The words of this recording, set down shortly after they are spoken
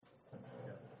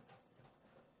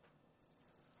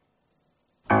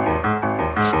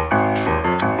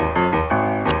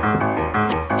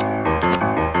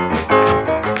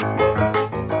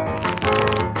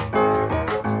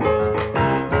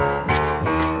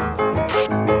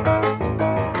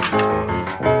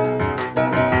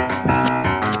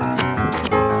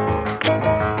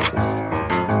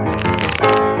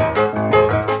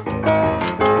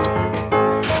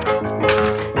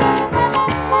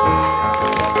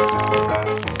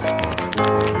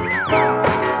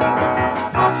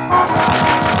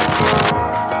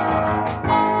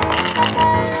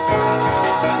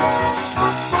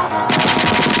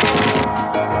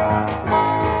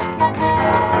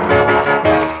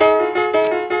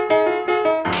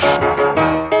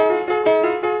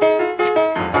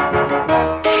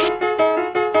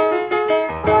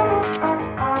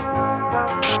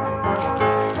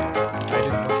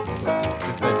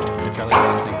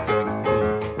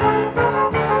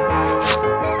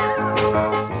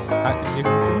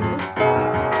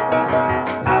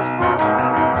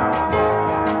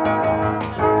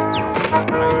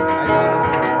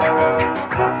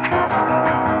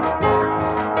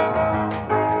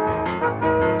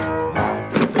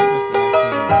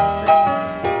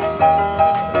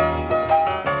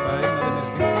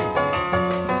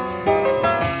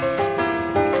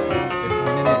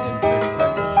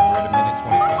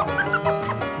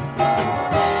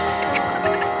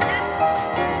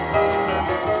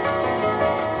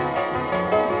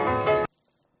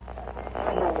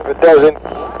goes in.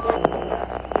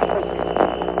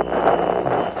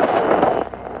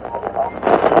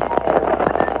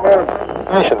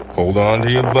 Hold on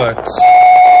to your butts.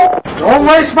 Don't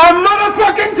waste my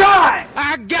motherfucking time!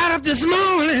 I got up this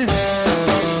morning,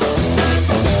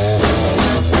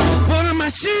 put on my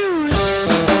shoes,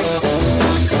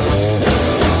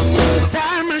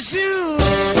 tied my shoes,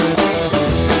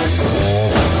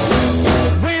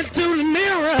 went to the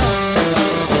mirror,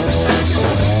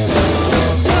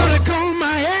 put a comb in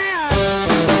my hair,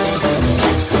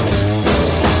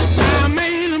 I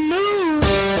made a move,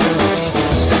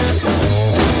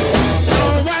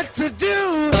 know what to do.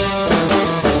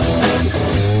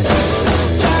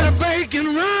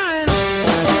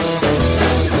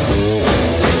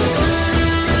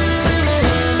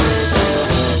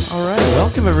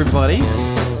 Welcome, everybody.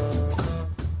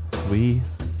 We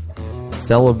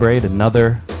celebrate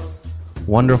another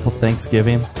wonderful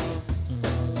Thanksgiving.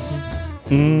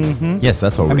 Mm-hmm. Yes,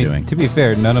 that's what we're doing. To be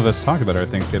fair, none of us talked about our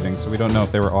Thanksgiving, so we don't know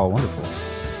if they were all wonderful.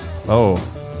 Oh,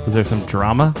 was there some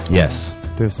drama? Yes.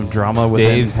 There's some drama with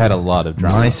Dave had a lot of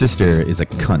drama. My sister is a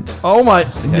cunt. Oh my!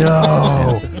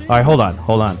 No. All right, hold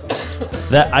on.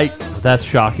 That's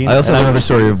shocking. I also have another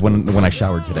story of when I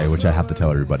showered today, which I have to tell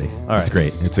everybody. All right. It's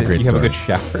great. It's a great You story. have a good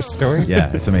shower story?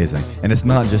 Yeah, it's amazing. And it's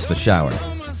not just the shower.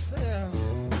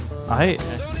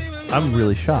 I'm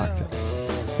really shocked.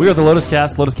 We are the Lotus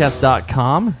Cast.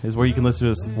 LotusCast.com is where you can listen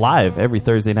to us live every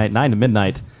Thursday night, 9 to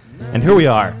midnight. And here we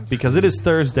are, because it is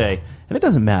Thursday, and it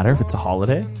doesn't matter if it's a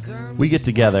holiday. We get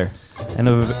together, and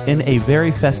in a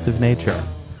very festive nature,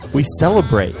 we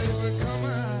celebrate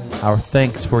our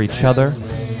thanks for each other.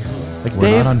 Like We're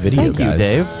Dave, not on video, thank guys. you,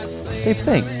 Dave. Dave,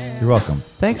 thanks. You're welcome.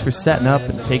 Thanks for setting up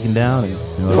and taking down and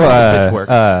Well, work.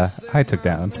 I took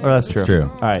down. Oh, that's true. It's true.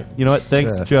 All right. You know what?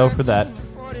 Thanks, Joe, for that.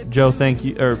 Joe, thank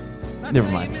you. Or,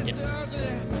 never mind.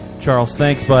 Charles,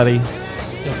 thanks, buddy.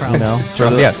 No problem. You know,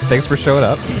 Charles, thanks for showing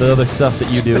up. the other stuff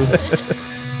that you do.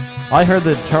 I heard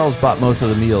that Charles bought most of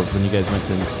the meals when you guys went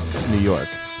to New York.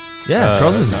 Yeah,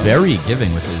 Charles was very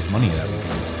giving with his money that week.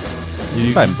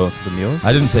 You buy most of the meals?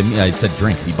 I didn't say me. I said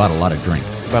drinks. He bought a lot of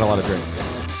drinks. He bought a lot of drinks.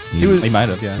 He might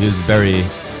have, yeah. He was very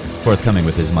forthcoming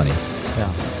with his money. Yeah.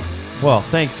 Well,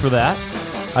 thanks for that.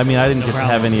 I mean, I didn't get to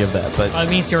have any of that, but I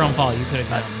mean, it's your own fault. You could have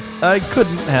gone. I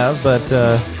couldn't have, but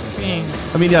I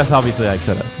mean, yes, obviously I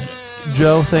could have.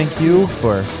 Joe, thank you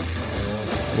for,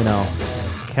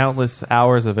 countless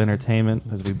hours of entertainment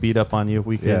as we beat up on you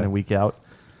week in and week out.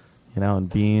 And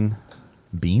Bean.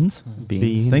 Beans?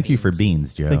 Beans. Thank you for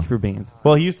beans, Joe. Thank you for beans.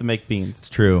 Well, he used to make beans. It's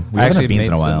true. We I haven't actually had beans made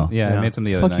in a while. I made some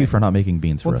the other night. Fuck you for not making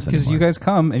beans for us Because anymore. you guys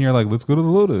come and you're like, let's go to the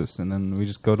Lotus. And then we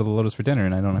just go to the Lotus for dinner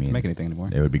and I don't have to make anything anymore.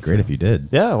 It would be great if you did.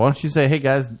 Yeah, why don't you say, hey,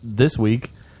 guys, this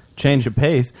week, change of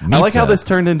pace. I like how this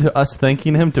turned into us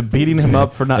thanking him to beating him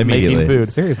up for not making food.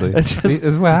 Seriously. It's just, this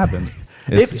is what happens.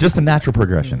 It's just a natural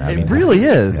progression. It really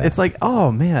is. Yeah. It's like, oh,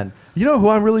 man. You know who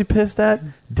I'm really pissed at?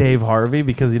 Dave Harvey,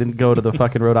 because he didn't go to the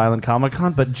fucking Rhode Island Comic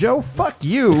Con. But Joe, fuck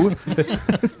you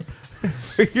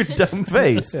for your dumb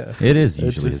face. Yeah. It is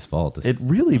usually his fault. It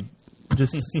really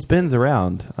just spins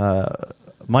around.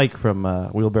 Mike from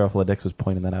Wheelbarrow Full of Dicks was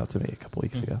pointing that out to me a couple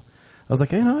weeks ago. I was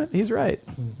like, you know what? He's right.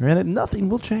 And nothing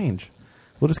will change.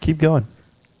 We'll just keep going.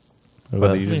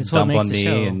 But you just dump on me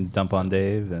and dump on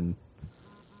Dave and...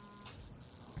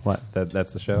 What?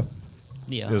 That's the show?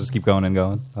 Yeah. It'll just keep going and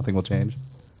going. Nothing will change.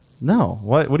 No.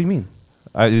 What do you mean?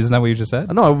 Isn't that what you just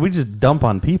said? No, we just dump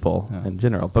on people in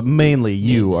general. But mainly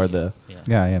you are the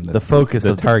I am the focus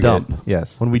of target. the dump.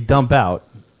 Yes. When we dump out,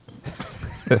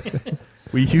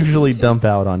 we usually dump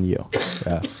out on you.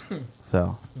 Yeah.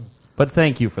 So, but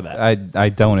thank you for that. I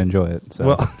don't enjoy it. So.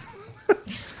 Well,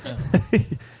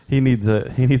 he needs a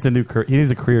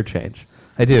career change.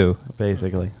 I do.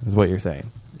 Basically, is what you're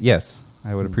saying. Yes.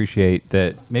 I would appreciate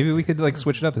that. Maybe we could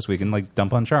switch it up this week and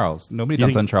dump on Charles. Nobody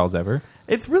dumps on Charles ever.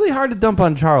 It's really hard to dump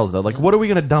on Charles though. Like, what are we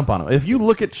going to dump on him? If you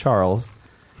look at Charles,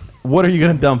 what are you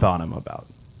going to dump on him about?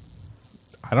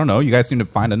 I don't know. You guys seem to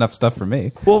find enough stuff for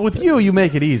me. Well, with you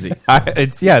make it easy.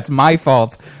 It's my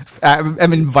fault.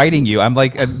 I'm inviting you. I'm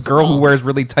like a girl who wears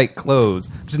really tight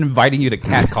clothes. I'm just inviting you to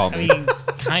catcall me. I mean,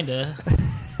 kinda.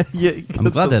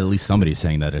 I'm glad that at least somebody's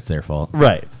saying that it's their fault.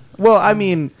 Right. Well, I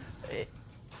mean.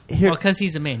 Well, because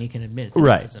he's a man, he can admit that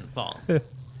right. It's his fault.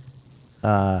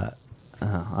 I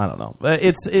don't know.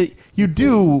 You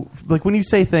do, like, when you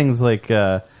say things like,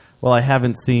 well, I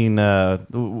haven't seen,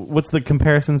 what's the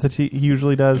comparisons that he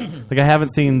usually does? Like, I haven't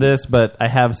seen this, but I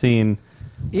have seen...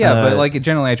 Yeah, but, like,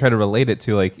 generally I try to relate it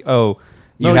to, like, oh,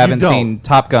 you haven't seen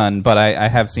Top Gun, but I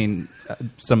have seen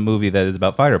some movie that is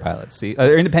about fighter pilots. See,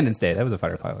 or Independence Day. That was a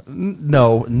fighter pilot.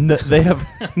 No, they have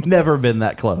never been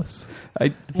that close.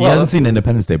 He hasn't seen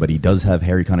Independence Day, but he does have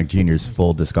Harry Connick Jr.'s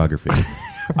full discography.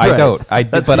 I Right. don't. I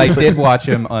did watch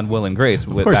him on Will and Grace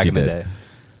course back you in the did. day.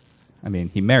 I mean,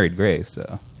 he married Grace,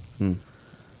 so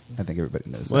I think everybody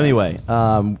knows. Well, that. anyway,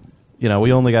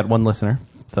 we only got one listener,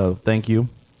 so thank you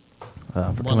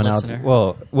for coming listener. out.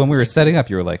 Well, when we were setting up,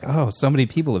 you were like, "Oh, so many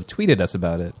people have tweeted us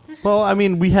about it." Well, I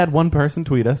mean, we had one person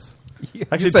tweet us.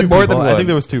 Actually, said two more people. than I one. think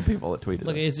there was two people that tweeted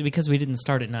Look, us. is it because we didn't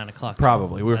start at 9 o'clock?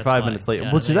 Probably. We were That's 5 why. minutes late,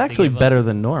 Yeah, which is they actually gave up. better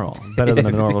than normal. Better than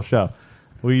a normal show.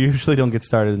 We usually don't get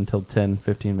started until 10,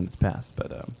 15 minutes past.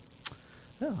 But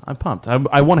yeah, I'm pumped.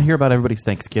 I want to hear about everybody's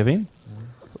Thanksgiving.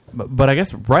 But I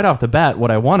guess right off the bat,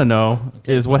 what I want to know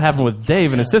is what happened with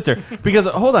Dave and his sister. Because,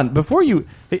 hold on, before you...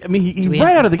 I mean, he we right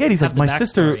have out of the gate, he's have like, the my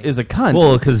sister backstory? is a cunt.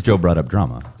 Well, because Joe brought up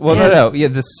drama. Well, Yeah. no. Yeah,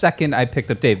 the second I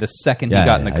picked up Dave, the second Yeah, he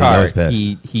got in yeah, the I car, was pissed.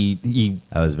 he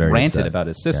I was very ranted upset. about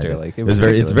his Yeah, sister. I did. Like it was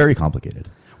very. It's ridiculous. very complicated.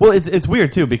 Well, it's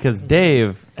weird, too, because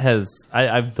Dave has...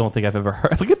 I don't think I've ever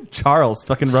heard... Look at Charles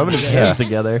fucking rubbing his hands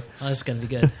together. Oh, that's gonna be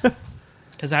good.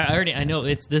 Because I know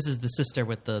this is the sister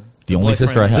with the only boyfriend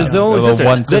sister I have. This is the only The sister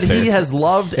one that sister. he has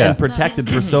loved Yeah. and protected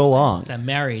for so long. that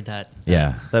married that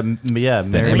Yeah. Married.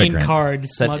 green immigrant. card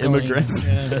smuggling. immigrant.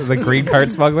 Yeah. the green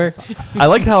card smuggler. I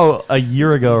like how a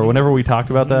year ago, or whenever we talked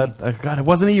about that, God, it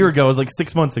wasn't a year ago, it was like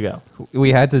 6 months ago.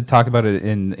 We had to talk about it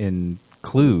in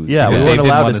clues. Yeah, we because weren't Dave didn't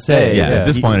allowed want to say. Yeah. At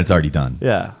this He- point, it's already done.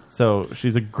 Yeah, so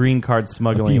she's a green card A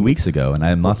smuggling. few weeks ago, and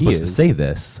I'm not he supposed to is. say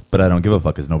this, but I don't give a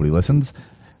fuck because nobody listens.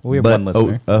 We have But, one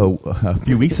listener. a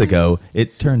few weeks ago,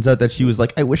 it turns out that she was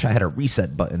like, I wish I had a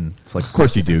reset button. It's like, of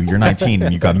course you do. You're 19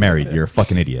 and you got married. You're a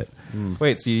fucking idiot.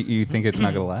 Wait, so you think it's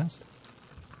not going to last?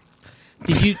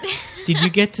 Did you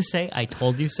get to say I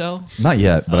told you so? Not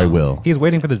yet, but I will. He's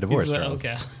waiting for the divorce. He's- Charles.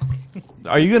 okay.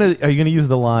 Are you gonna use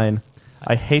the line?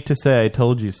 I hate to say I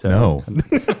told you so. No. I'm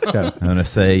going to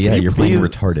say, yeah, you you're being please-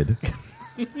 retarded.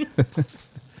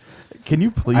 Can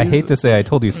you please? I hate to say I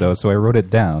told you so, so I wrote it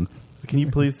down. Can you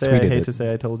please say I Tweeted hate it. to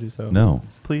say I told you so? No.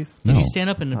 Please. Did No. you stand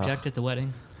up and object at the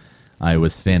wedding? I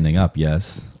was standing up,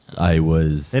 yes. I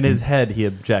was... In his head, he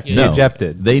objected. No. No,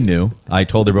 objected. they knew. I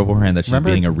told her beforehand that she's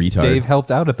Remember, being a retard. Dave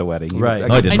helped out at the wedding. You- Right.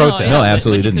 No, I didn't. protest. No, I but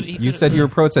absolutely he didn't. he You could've- said you were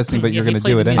protesting, but Yeah, you're he going to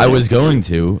played do it the anyway. I was going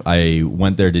to. I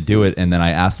went there to do it, and then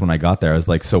I asked when I got there. I was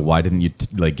like, "So why didn't you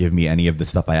give me any of the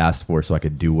stuff I asked for, so I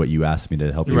could do what you asked me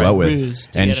to help you Right. out with?" Ruse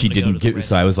to And get she him to go didn't to the give.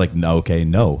 So I was like, "No, okay,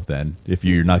 no. Then if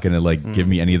you're not going to give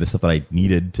me any of the stuff that I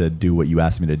needed to do what you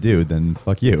asked me to do, then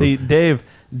fuck you." See,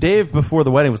 Dave before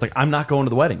the wedding was like, I'm not going to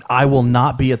the wedding. I will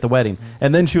not be at the wedding.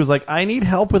 And then she was like, I need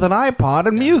help with an iPod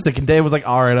and music. And Dave was like,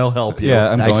 all right, I'll help you. Yeah,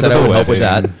 I'm I going said to I the would help with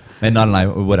wedding. that, and not an I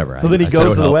whatever. So then he I said I goes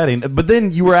would to the help. wedding. But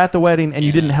then you were at the wedding and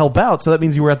you didn't help out. So that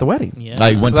means you were at the wedding. Yeah.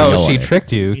 I went to So yell she at her.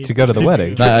 tricked you to go to the wedding.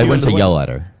 tricked I you went into to the yell at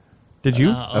her. Did you?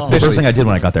 The first thing I did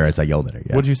when I got there is I yelled at her.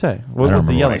 Yeah. What'd you say? I What don't was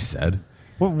the remember yelling? what I said.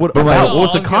 What But what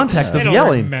was the context of the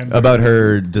yelling? About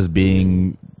her just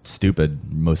being stupid,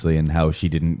 mostly, and how she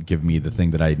didn't give me the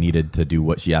thing that I needed to do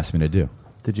what she asked me to do.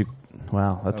 Did you?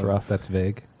 Wow, that's rough. That's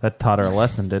vague. That taught her a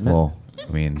lesson, didn't it? Well,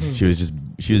 I mean, she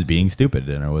was being stupid,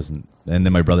 and I wasn't. And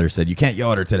then my brother said, "You can't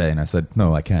yell at her today," and I said,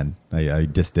 "No, I can. I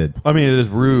just did." I mean, it is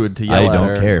rude to yell I at don't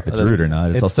her. care if it's That's- rude or not.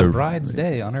 It's, It's also the bride's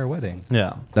day on her wedding.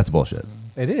 Yeah. That's bullshit.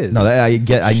 It is. No, I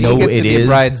get. I She know gets to it be is,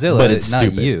 Bridezilla, but it's not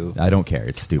stupid. you. I don't care.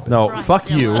 It's stupid. No, fuck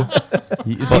you.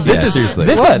 See, Fuck this yeah, is seriously.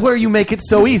 this What? is where you make it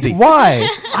so easy. Why?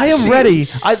 I am ready.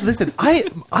 Listen.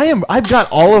 I've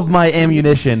got all of my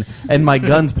ammunition and my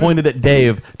guns pointed at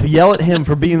Dave to yell at him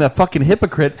for being that fucking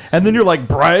hypocrite, and then you're like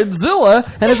Bridezilla,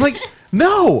 and it's like,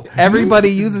 no. Everybody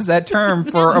uses that term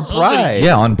for a bride.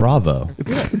 Yeah, on Bravo.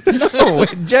 No,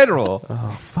 in general.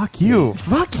 Fuck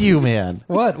you, man.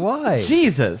 What? Why?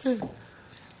 Jesus.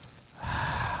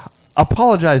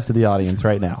 Apologize to the audience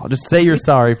right now. Just say you're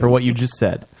sorry for what you just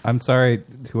said. I'm sorry,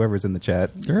 whoever's in the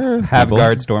chat. People.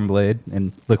 Havgard, Stormblade,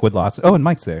 and Liquid Lost. Oh, and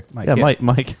Mike's there. Yeah,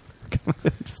 Mike.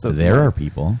 Just says There Mike. are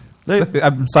people.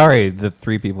 I'm sorry, the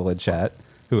 3 people in chat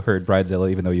who heard Bridezilla,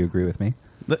 even though you agree with me.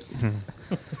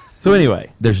 So anyway,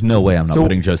 There's no way I'm not So-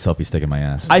 putting Joe's selfie stick in my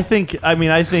ass. I think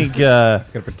Gotta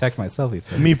protect myself, he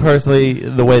said. me personally,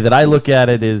 the way that I look at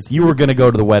it is you were going to go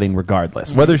to the wedding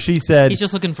regardless. Whether she said He's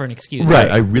just looking for an excuse.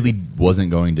 Right. I really wasn't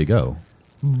going to go.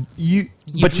 you,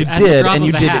 You- but you at the did, drop and you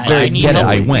of a did hat, it very I need Yes, help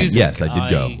I with went. music. Yes, I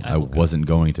did go. I I will go. wasn't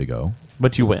going to go.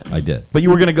 But you went. I did. But you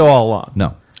were going to go all along.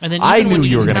 No. And then I even when knew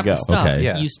you were didn't gonna have the go. Stuff, Okay.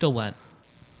 Yeah. You still went.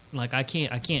 Like I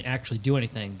can't actually do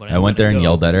anything. But I went there and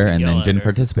yelled at her and Yell then at didn't her.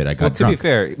 participate. I got Well, to drunk. be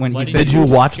fair, when Why he did said Did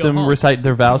you watch Go them home. recite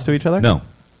their vows to each other? No.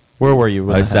 Where were you?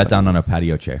 when I that sat happened? down on a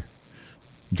patio chair,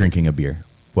 drinking a beer.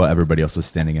 while everybody else was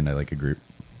standing in a group.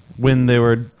 When they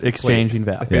were exchanging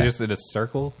vows. Like they're Yeah. just in a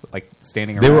circle, like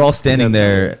standing around. They were all standing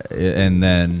there, and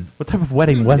then What type of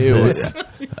wedding was it this? was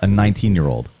a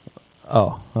 19-year-old.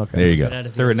 Oh, okay. There you Is it go. at a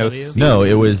There were no VFW? No,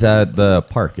 it was at the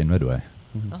park in Midway.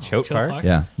 Oh, Choate Park?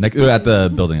 Yeah, at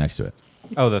the building next to it.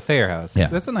 Oh, the Thayer House. Yeah.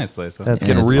 That's a nice place. Though. That's Yeah,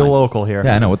 getting it's real fine. local here.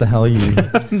 Yeah, I know. What the hell are you?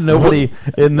 Nobody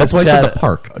in this That's why I said chat. the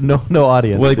park. No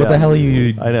audience. What yeah. the hell are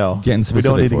you? I know. Getting specific We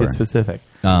don't need to for? get specific.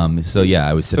 So yeah,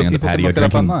 I was sitting on the people can patio look it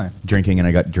up online. drinking, and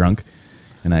I got drunk,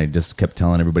 and I just kept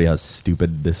telling everybody how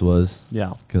stupid this was.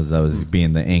 Yeah. because I was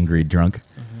being the angry drunk.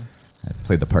 I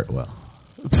played the part well.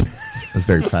 I was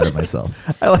very proud of myself.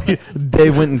 I like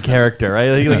Dave went in character,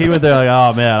 right? He went there like,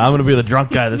 oh man, I'm going to be the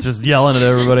drunk guy that's just yelling at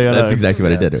everybody. That's exactly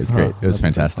what I did. It was Oh, great. It was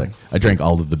that's fantastic. I drank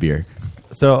all of the beer.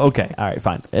 So, okay, all right,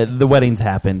 fine. The wedding's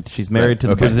happened. She's married Right, to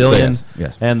the okay, so Brazilian,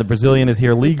 yes. and the Brazilian is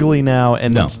here legally now.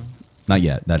 And No, not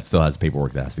yet. That still has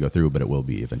paperwork that has to go through, but it will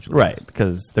be eventually. right,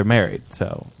 because they're married,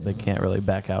 so they can't really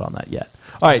back out on that yet.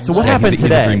 All right, so what Yeah, happened he's a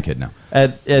today? dream kid now.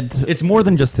 It's It's more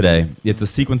than just today. It's a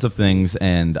sequence of things,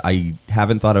 and I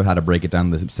haven't thought of how to break it down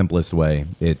the simplest way.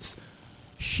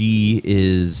 She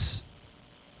is.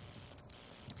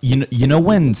 You know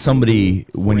when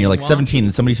you're like 17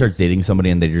 and somebody starts dating somebody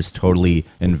and they're just totally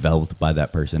enveloped by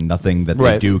that person. Nothing that they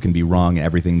Right. do can be wrong, and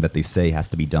everything that they say has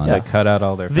to be done. They cut out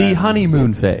all their the fat.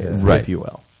 honeymoon phase, Right. if you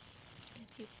will.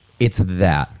 It's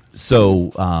that.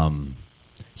 So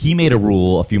he made a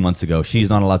rule a few months ago. She's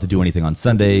not allowed to do anything on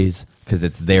Sundays because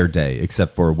it's their day,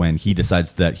 except for when he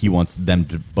decides that he wants them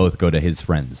to both go to his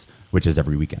friends, which is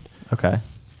every weekend. Okay.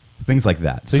 Things like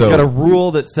that. So he's got a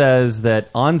rule that says that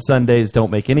on Sundays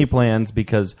don't make any plans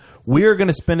because we're going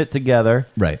to spend it together.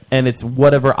 Right. And it's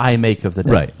whatever I make of the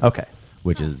day. Right. Okay.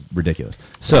 which is ridiculous.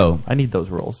 So I need those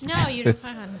rules. No, you're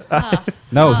fine.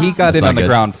 No, he got That's in not on the good.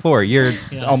 ground floor. You're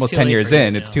it's almost too 10 late years for you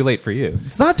in. now. It's too late for you.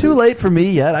 It's not too late for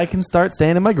me yet. I can start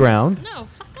standing my ground. No,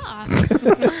 fuck off.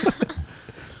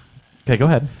 Okay, go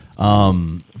ahead.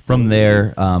 From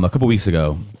there, a couple weeks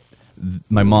ago,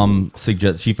 my mom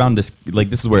she found this, like,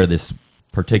 this is where this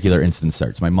particular instance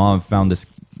starts. My mom found this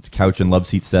couch and love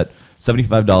seat set,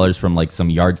 $75 from like some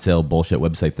yard sale bullshit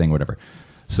website thing, whatever.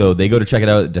 So they go to check it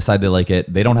out, decide they like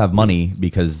it. They don't have money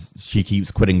because she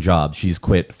keeps quitting jobs. She's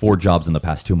quit 4 jobs in the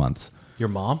past 2 months. Your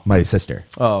mom? My sister.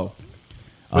 Oh.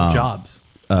 What jobs?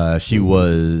 She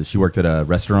worked at a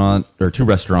restaurant or 2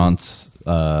 restaurants,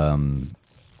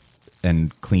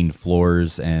 and cleaned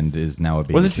floors, and is now a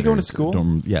babysitter. Wasn't she going to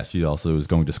school? Yeah, she also is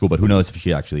going to school, but who knows if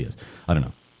she actually is? I don't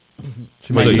know.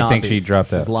 She So you not think be. she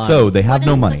dropped She's that? lying. So they have What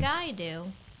no does money. the guy do?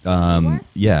 Does he work?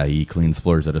 Yeah, he cleans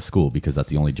floors at a school because that's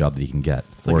the only job that he can get,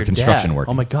 It's like or your construction dad. work.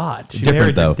 Oh my God, she Different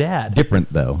married though. your dad.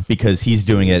 Different though, because he's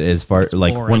doing it as far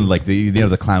like boring. one like the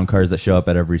clown cars that show up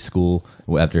at every school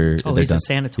after. Oh, they're he's a done.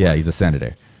 senator. Yeah, he's a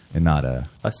senator and not a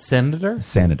A senator?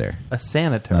 senator, A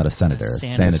senator. not a senator. A A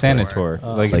senator. senator.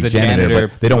 Sanitor. Like the janitor,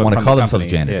 but they don't want to from call the themselves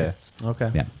company. janitors.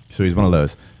 Okay. Yeah, so he's one of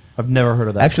those. I've never heard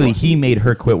of that. Actually, before. he made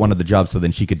her quit one of the jobs so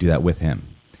then she could do that with him.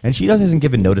 And she hasn't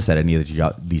given notice at any of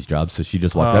these jobs, so she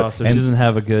just walks out. So and she doesn't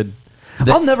have a good.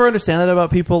 I'll never understand that about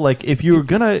people. Like, if you're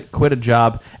gonna quit a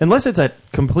job, unless it's a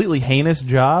completely heinous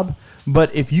job,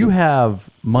 but if you have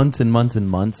months and months and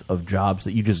months of jobs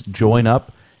that you just join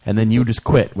up and then you just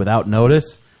quit without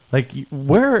notice, like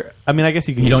where? I mean, I guess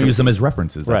you can. you don't your- use them as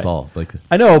references. That's Right. all. Like,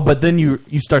 I know, but then you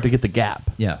start to get the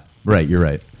gap. yeah, right. You're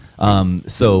right.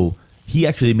 So he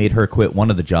actually made her quit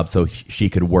one of the jobs so she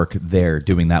could work there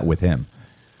doing that with him,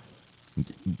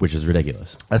 which is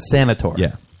ridiculous. A sanator.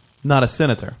 Yeah. Not a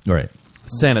senator. Right.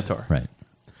 Sanator. Right.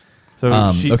 So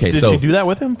okay, did so- she do that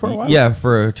with him for a while? Yeah,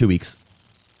 for 2 weeks.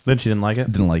 Then she didn't like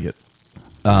it. Didn't like it.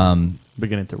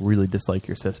 Beginning to really dislike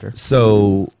your sister.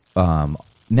 So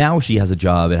now she has a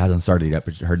job. It hasn't started yet,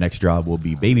 but her next job will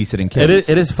be babysitting kids.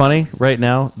 It is funny right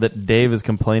now that Dave is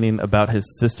complaining about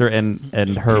his sister and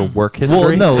her work history.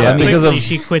 Well, no, I mean, because Quickly, of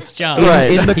she quits job.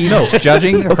 Right. in the, no,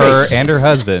 Judging her and her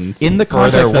husband in the for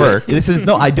context their of work. this is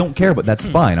no, I don't care, but that's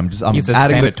fine. I'm He's a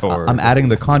adding senator. I'm adding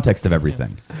the context of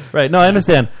everything. right. No, I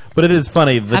understand, but it is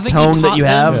funny the Haven't tone you that taught you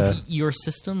them have. your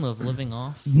system of living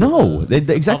off? No,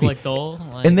 exactly. Public dole?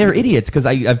 Like, And they're idiots because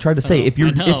I've tried to say Oh, if you're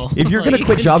I know. if you're Like, gonna you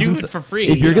quit can jobs do and it for free.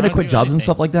 if you're You gonna don't quit do jobs and anything.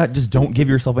 stuff like that, just don't give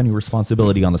yourself any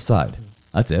responsibility on the side.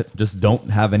 That's it. Just don't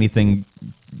have anything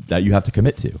that you have to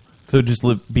commit to. So just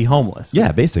be homeless.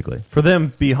 Yeah, basically. For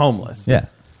them, be homeless. Yeah.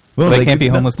 Well, They can't be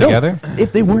homeless together?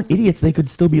 If they weren't idiots, they could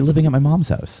still be living at my mom's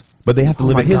house, but they have to Oh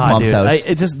live my at his God, mom's dude. house.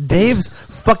 It just Dave's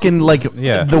fucking like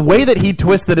Yeah. the way that he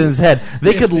twisted in his head.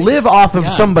 They could live off of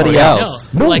somebody Oh, yeah, I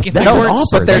else. know. Like, if that's they an weren't offer.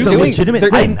 stupid- That's a doing- legitimate they're-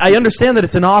 thing. I understand that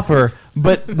it's an offer,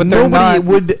 But they're nobody not-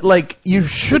 would like. You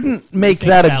shouldn't make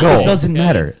that a that goal. It doesn't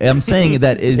matter. I'm saying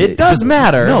that is It does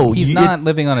matter. No, He's not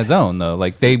living on his own though.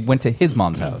 Like they went to his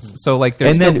mom's house, so like they're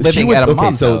and still then living at a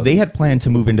mom's so house. they had planned to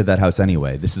move into that house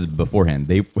anyway. This is beforehand.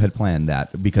 They had planned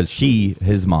that because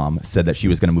his mom, said that she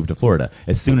was going to move to Florida.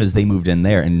 As soon as they moved in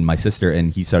there, and my sister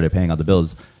and he started paying all the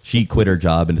bills, she quit her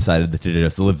job and decided to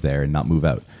just live there and not move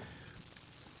out,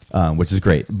 which is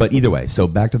great. But either way, so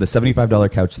back to the $75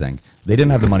 couch thing. They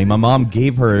didn't have the money. My mom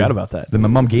gave her. Forgot about that. My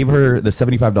mom gave her the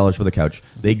 $75 for the couch.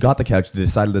 They got the couch. They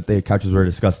decided that the couches were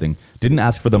disgusting. Didn't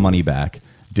ask for the money back.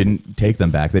 Didn't take them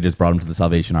back. They just brought them to the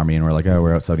Salvation Army and were like, "Oh,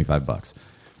 we're out $75."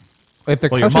 if their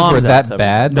Well, your couches mom's were at that 7.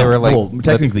 bad, they were like, well,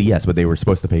 technically yes, but they were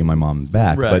supposed to pay my mom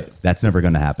back. Right. But that's never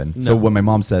going to happen. So what my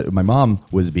mom said, my mom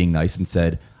was being nice and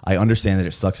said, "I understand that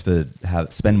it sucks to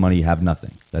spend money, have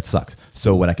nothing. That sucks.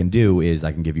 So what I can do is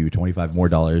I can give you $25 more.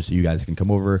 You guys can come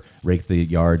over, rake the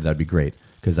yard. That'd be great."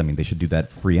 Because, I mean, they should do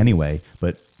that free anyway,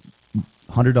 but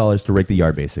 $100 to rake the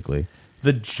yard, basically.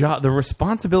 The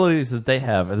responsibilities that they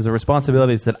have is the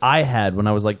responsibilities that I had when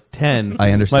I was like 10.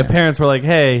 I understand. My parents were like,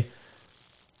 "Hey,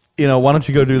 why don't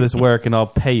you go do this work and I'll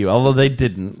pay you?" Although they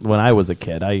didn't when I was a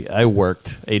kid. I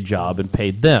worked a job and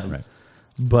paid them. Right.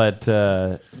 But,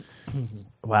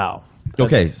 wow.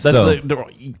 Okay, so-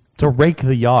 to rake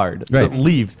the yard, Right. the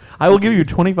leaves. I will give you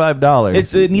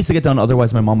 $25. It needs to get done,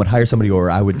 otherwise my mom would hire somebody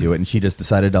or I would do it, and she just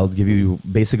decided I'll give you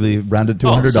basically rounded to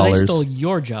 $100. So they stole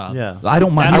your job. Yeah. I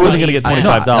don't mind. That's I wasn't why going to get he's-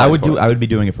 $25. I would for do. it. I would be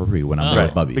doing it for free when I'm Right.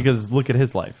 with Bubby. Because look at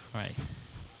his life. Right.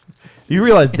 You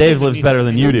realize Dave lives better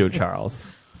than you do, Charles.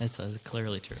 That's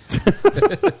clearly true.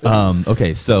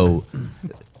 Okay, so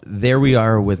there we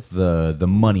are with the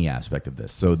money aspect of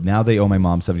this. So now they owe my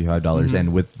mom $75,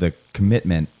 and with the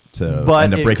commitment to But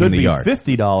end up it breaking could the be yard.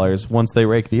 $50 once they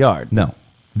rake the yard. No,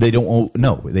 they don't owe.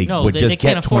 No, they No, would they just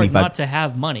can't get afford 25. not to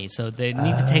have money, so they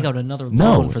need to take out another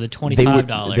No, loan for the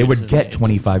 $25. They would and get it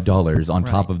 $25 on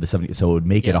Right. top of the 70, so it would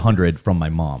make it Yeah. 100 from my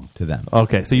mom to them.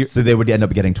 Okay, so So they would end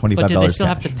up getting $25. But did they still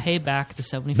have cash. to pay back the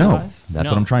 75? No, that's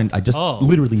what I'm trying. I just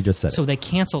literally just said So it. they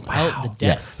canceled out the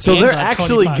debt. Yes. So and they're got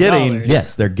actually $25. getting-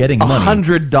 Yes, they're getting money.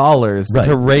 $100 Right.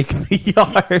 to rake the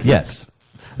yard. Yes,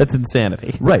 That's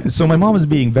insanity. right. So my mom is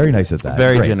being very nice with that.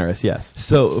 Very Great. generous, yes.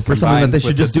 So for something that combined they should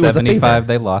with just the do as a 75 favor.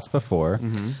 they lost before.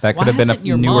 That Why could have been hasn't a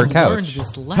your newer mom learned couch.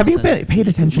 this lesson? Have you paid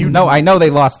attention? No, I know they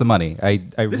lost the money. I This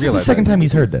is the realize second that. time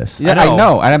he's heard this. Yeah, I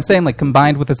know. And I'm saying, like,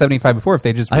 combined with the 75 before, if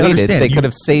they just I waited, understand. they You- could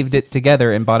have saved it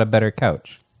together and bought a better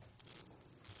couch.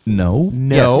 No.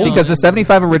 No. Yes, because the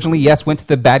 75 originally, yes, went to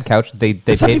the bad couch. They The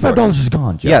paid for $75 it. is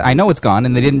gone, Joe. Yeah, I know it's gone,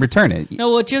 and they didn't return it.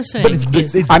 No, what Joe's saying But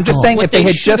it's- is I'm just saying what if they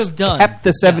had should just have done. kept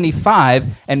the 75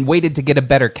 and waited to get a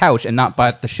better couch and not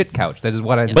bought the shit couch. That is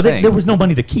what I'm But saying. there was no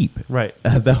money to keep. Right.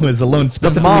 That was a loan The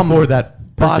specifically mom for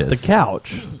that bought purchase. the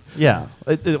couch. Yeah.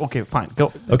 Okay, fine.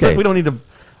 Go. Okay. We don't need to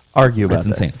argue about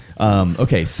That's this. insane.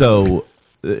 Okay, so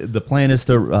the plan is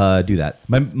to do that.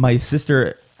 My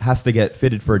sister has to get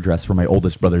fitted for a dress for my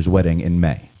oldest brother's wedding in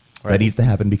May. Right. That needs to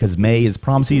happen because May is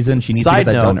prom season. She needs to Side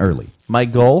get that note, done early. My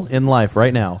goal in life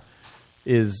right now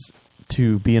is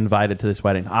to be invited to this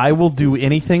wedding. I will do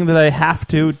anything that I have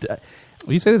to.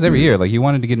 Well, you say this every year. Like, you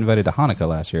wanted to get invited to Hanukkah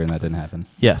last year, and that didn't happen.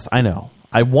 Yes, I know.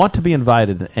 I want to be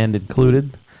invited and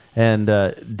included, and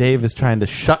Dave is trying to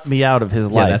shut me out of his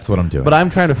life. that's what I'm doing. But I'm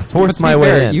trying to force But to my be way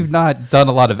fair, in. You've not done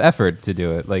a lot of effort to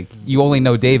do it. Like, you only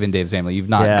know Dave and Dave's family. You've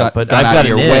not but gone I've out got of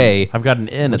your an in. way. I've got an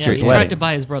in at Yeah, this he wedding. tried to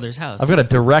buy his brother's house. I've got a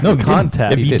direct No, if he didn't.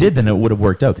 contact. If he did, then it would have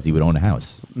worked out because he would own a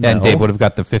house. And No. Dave would have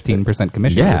got the 15%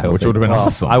 commission. Yeah, for this whole which thing. would have been Well,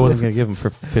 awesome. I wasn't going to give him for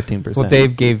 15%. Well,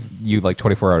 Dave gave you like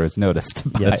 24 hours notice to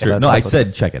buy Yeah, it. that's- No, I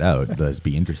said check it out. Let's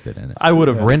be interested in it. I would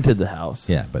have rented the house.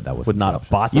 Yeah, but that was Would not have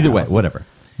bought the Either way, house. whatever.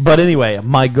 But anyway,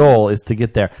 my goal is to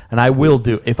get there, and I will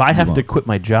do. If I have to won't. quit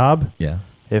my job, Yeah.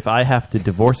 if I have to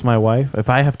divorce my wife, if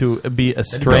I have to be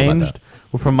estranged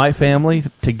from my family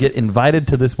to get invited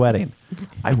to this wedding,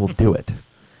 I will do it.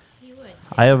 You would.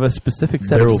 I have a specific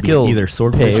set There of will skills. be either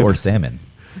swordfish Dave. or salmon.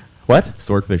 What?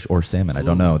 Swordfish or salmon. I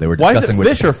don't know. They were Why is it discussing which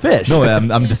fish or fish? No,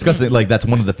 I'm discussing like that's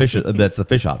one of the fish. That's the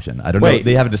fish option. I don't know. Wait.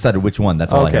 They haven't decided which one.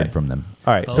 That's all Okay. I heard from them.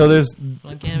 All right, Both. so there's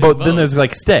Why can't it be both. Then both? there's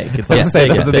like steak. It's like Yeah, steak.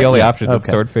 those and are the fish. only options. Okay.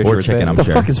 Swordfish Or or chicken, salmon. I'm The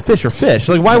sure. fuck is fish or fish?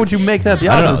 Like, why would you make that the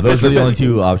I option? don't know. Those Fish are the or only fish?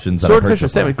 two options. That I've heard Swordfish so or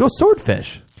salmon? far. Go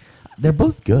swordfish. They're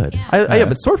both good. Yeah. Yeah,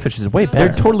 but swordfish is way They're better.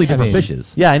 They're totally different I mean-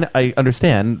 fishes. Yeah, I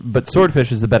understand, but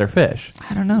swordfish is the better fish.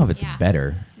 I don't know if it's Yeah.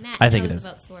 better. Matt I think it knows is.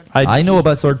 about swordfish. I know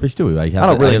about swordfish too. I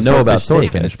don't really have know about swordfish steak,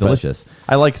 swordfish, and it's but delicious.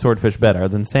 I like swordfish better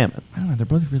than salmon. I don't know. They're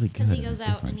both really good. Because he goes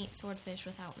out and eats swordfish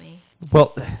without me.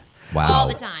 Well, Wow. All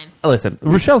the time. Listen,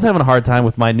 Rochelle's having a hard time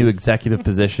with my new executive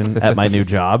position at my new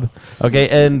job. Okay,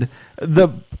 and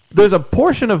there's a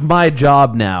portion of my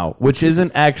job now which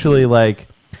isn't actually like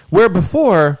where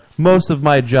before most of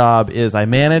my job is I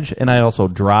manage and I also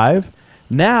drive.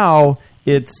 Now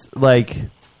it's like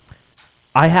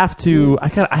I have to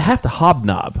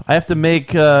hobnob. I have to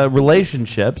make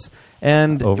relationships.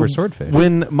 And Over Swordfish.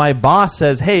 When my boss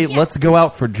says, "Hey, let's go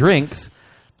out for drinks,"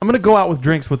 I'm going to go out with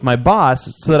drinks with my boss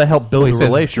so that I help build Well, a he says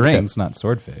relationship. drinks, not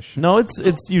swordfish. No,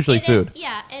 it's usually food. It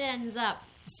ends up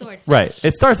swordfish. Right.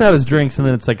 It starts out as drinks and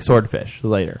then it's like swordfish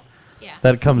later. Yeah.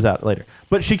 That comes out later.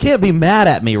 But she can't be mad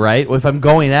at me, right, if I'm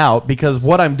going out because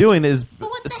what I'm doing is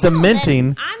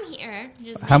cementing. I'm here.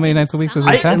 Just How many nights a week does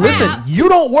this happen? Listen, you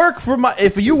don't work for my.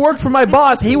 If you worked for my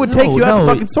boss, he would take you out to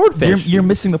fucking swordfish. You're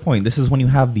missing the point. This is when you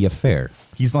have the affair.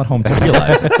 He's not home to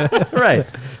realize it. Right.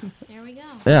 There we go.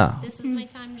 Yeah. This is my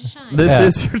time to shine.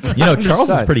 This is your time. You know, to Charles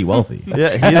shine. is pretty wealthy.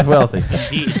 Yeah, he is wealthy.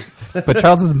 Indeed. But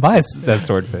Charles doesn't buy that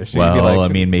swordfish. Well, You'd be like, I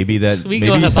mean, maybe We go maybe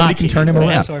somebody hibachi. can turn him Right?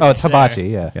 around. Swordfish oh, it's hibachi,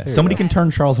 yeah. Yeah, There somebody you go. can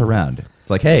turn Charles around. It's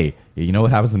like, hey, you know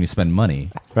what happens when you spend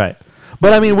money? Right.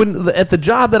 But I mean, when at the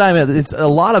job that I'm at, it's a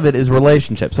lot of it is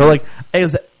relationships. So, like,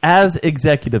 as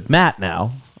executive Matt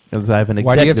now, because I have an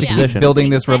Why do you have executive to keep position. building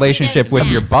this relationship with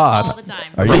your boss? All the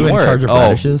time. Are you in Work. charge of Oh,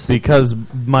 radishes? because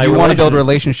my You want to build relationship-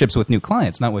 relationships with new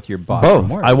clients, not with your boss. from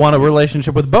both. work. I want a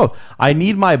relationship with both. I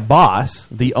need my boss,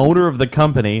 the owner of the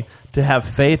company, to have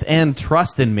faith and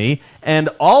trust in me, and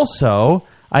also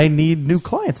I need new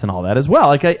clients and all that as well.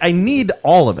 Like I need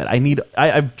all of it.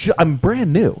 I'm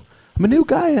brand new. I'm a new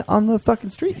guy on the fucking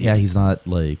street. Yeah, he's not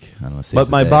like, I don't know. safe But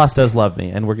to my say. boss does love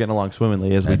me, and we're getting along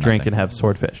swimmingly as we And drink nothing. and have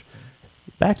swordfish.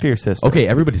 Back to your sister. Okay,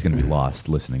 everybody's going to be lost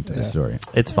listening to this story.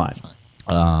 It's fine.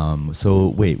 So,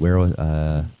 wait, where was...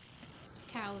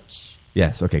 Couch.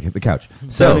 yes, okay, the couch.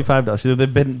 So, $75. So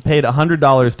they've been paid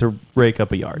 $100 to rake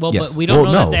up a yard. Well, yes. but we don't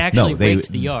know Well, that they actually they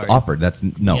raked the yard. offered. That's...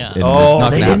 No. Yeah. it's Oh,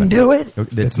 not they gonna didn't happen.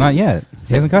 do it? It's not yet.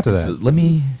 He hasn't got to So that. let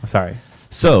me... Sorry.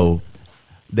 So,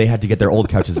 they had to get their old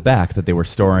couches back that they were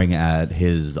storing at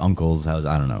his uncle's house.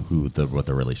 I don't know what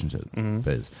the relationship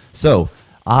is. So,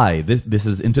 this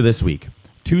is into this week.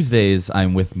 Tuesdays,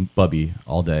 I'm with Bubby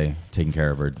all day, taking care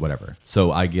of her, whatever.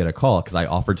 So I get a call because I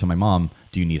offered to my mom,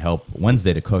 do you need help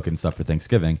Wednesday to cook and stuff for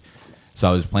Thanksgiving? So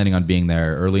I was planning on being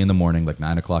there early in the morning, like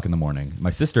 9 o'clock in the morning.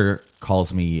 My sister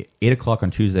calls me 8 o'clock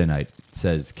on Tuesday night,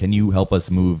 says, can you help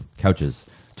us move couches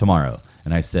tomorrow?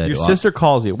 And I said... Your well, sister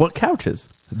calls you. What couches?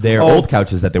 They're Oh. old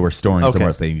couches that they were storing Okay. somewhere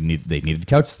else. They needed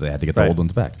couches, so they had to get the Right. old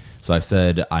ones back. So I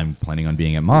said, I'm planning on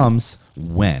being at Mom's.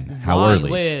 When? How Why-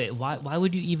 early? Wait. Why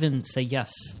would you even say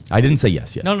yes? I didn't say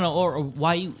yes yet. No. Or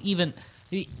why you even?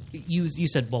 You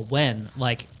said, well, when?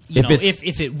 Like, If it's-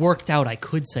 if it worked out, I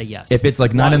could say yes. If it's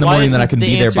like 9 in the Why morning, then I isn't can the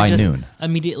be there answer by just noon.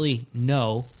 Immediately,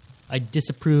 no. I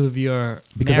disapprove of your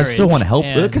Because marriage. I still want to help.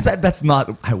 and- Because that's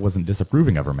not. I wasn't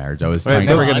disapproving of her marriage. I was Right, trying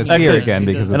Never to. going to I see her mean, again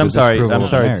because of And the I'm sorry disapproval of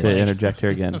to marriage. interject here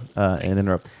again and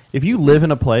interrupt. If you live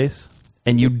in a place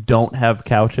and you don't have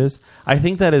couches, I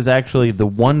think that is actually the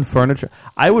one furniture.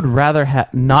 I would rather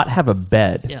not have a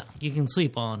bed Yeah, you can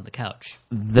sleep on the couch.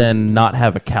 than not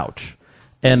have a couch.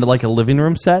 And like a living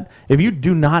room set, if you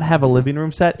do not have a living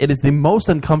room set, it is the most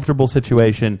uncomfortable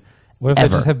situation What if ever.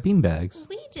 they just have beanbags?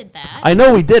 We did that. I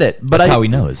know we did it, but That's how he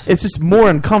knows. It's just more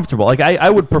uncomfortable. Like I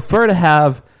would prefer to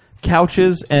have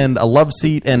couches and a love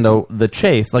seat and the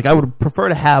chase. Like I would prefer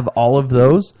to have all of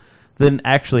those than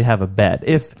actually have a bed.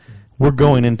 If we're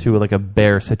going into like a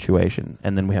bear situation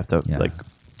and then we have to Yeah. like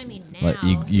I mean, now. Like,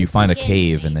 you with find the a kids,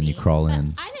 cave and then you maybe, crawl but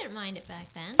in. I didn't mind it back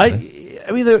then.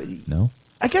 I mean No.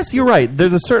 I guess you're right.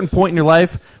 There's a certain point in your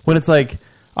life when it's like,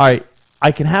 all right,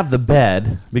 I can have the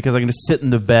bed because I can just sit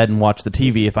in the bed and watch the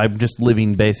TV if I'm just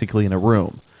living basically in a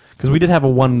room. Because we did have a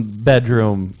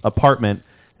one-bedroom apartment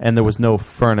and there was no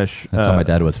furnish. That's how my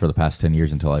dad was for the past 10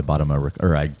 years until I bought him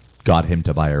I got him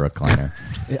to buy a recliner.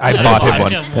 I bought him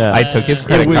one. Yeah. I took his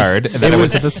credit was- card and then I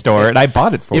went to the store and I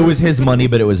bought it for It him. was his money,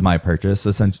 but it was my purchase.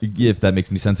 Essentially, if that makes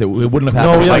any sense, it wouldn't have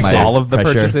No, happened. we without like my all of the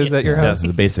pressure. purchases at your house?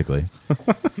 Yes, basically.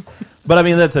 But I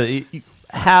mean, you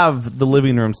have the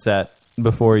living room set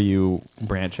before you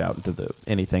branch out into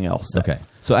anything else. set. Okay.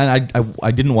 So, and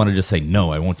I didn't want to just say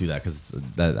no, I won't do that because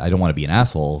I don't want to be an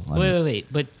asshole. Wait.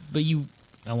 But you.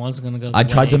 I wasn't going to go. I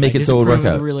tried to make it so it would work disapprove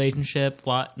of out. the relationship.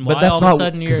 Why But all that's of not a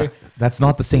sudden 'cause you're? that's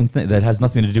not the same thing. That has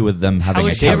nothing to do with them having How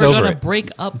a is she couch. ever over going to it.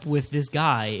 break up with this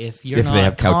guy if you're If they not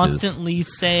have couches. constantly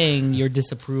saying your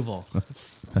disapproval?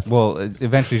 Well,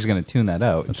 eventually she's going to tune that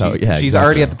out. That's how- yeah, she's exactly.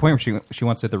 already at the point where she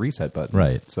wants to hit the reset button.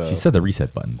 Right. So She said the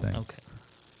reset button thing. Okay.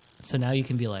 So now you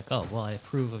can be like, oh, well, I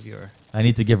approve of your. I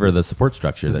need to give her the support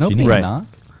structure there's that no she ping needs. Right. knock.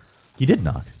 He did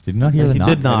knock. Did you not hear the He knock?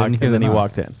 did knock, I and didn't hear then the he knock.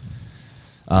 walked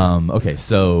in. Okay,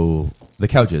 so the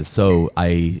couches. So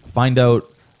I find out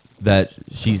that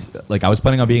she's like, I was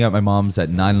planning on being at my mom's at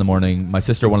 9 in the morning. My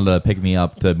sister wanted to pick me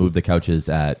up to move the couches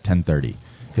at 10:30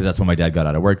 because that's when my dad got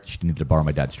out of work. She needed to borrow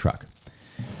my dad's truck.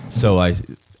 So I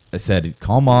said,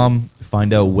 call mom,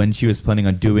 find out when she was planning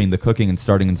on doing the cooking and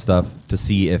starting and stuff to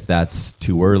see if that's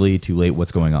too early, too late,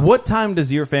 what's going on. What time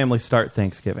does your family start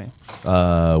Thanksgiving?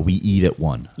 We eat at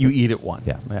 1. You eat at 1.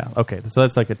 Yeah. Yeah. Okay. So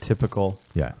that's like a typical.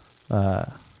 Yeah. Yeah.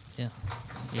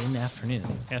 In the afternoon.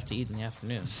 You have to eat in the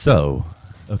afternoon. So,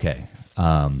 okay.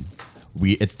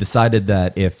 It's decided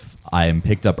that if I am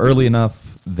picked up early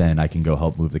enough, then I can go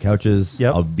help move the couches.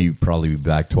 Yep. I'll probably be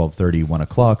back 12:30, 1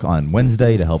 o'clock on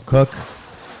Wednesday to help cook.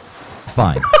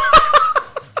 Fine.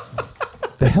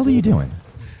 The hell are you doing?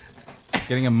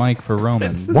 Getting a mic for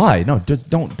Roman. Why? No, just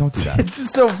don't do that. It's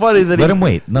just so funny that Let him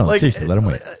wait. No, seriously, let him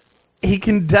wait. He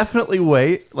can definitely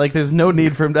wait. Like, there's no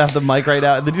need for him to have the mic right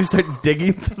now. And then you start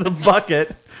digging through the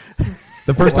bucket.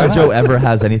 The first time Joe ever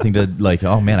has anything to like,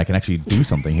 oh man, I can actually do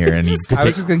something here, and he I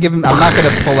was just gonna give him. I'm not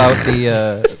gonna pull out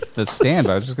the stand.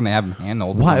 But I was just gonna have him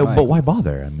handled. why? But why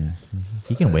bother? I mean,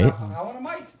 he can wait.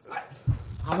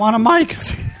 I want a mic.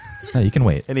 No, you can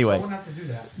wait. Anyway, don't have to do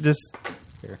that. just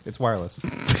Here, it's wireless.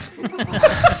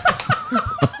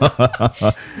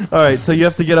 all right. So you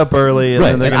have to get up early, and Right,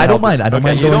 then they're and gonna I don't help you. mind. I don't Okay,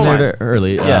 mind you going don't there mind.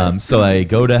 early. Yeah. So I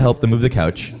go to help them move the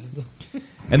couch.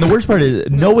 And the worst part is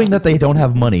knowing that they don't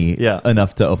have money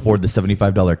enough to afford the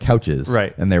 $75 couches.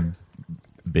 Right. And they're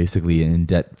basically in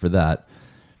debt for that.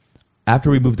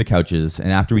 After we move the couches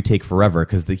and after we take forever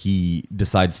because he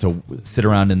decides to sit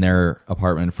around in their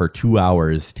apartment for 2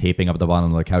 hours taping up the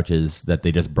bottom of the couches that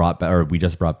they just brought back, or we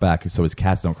just brought back, so his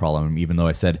cats don't crawl on him, even though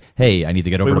I said, hey, I need to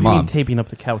get over Wait, to what do you mean mom. taping up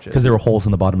the couches? Because there were holes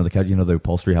in the bottom of the couch. You know the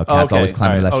upholstery, how cats okay. always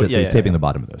climb into All that right. shit, so he's taping the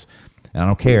bottom of those. And I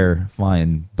don't care,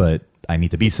 fine, but I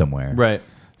need to be somewhere. Right.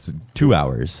 So 2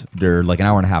 hours. They're like an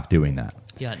hour and a half doing that.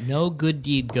 Yeah, no good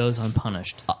deed goes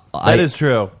unpunished. That is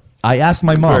true. I asked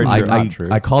my mom. Very true. I Not true.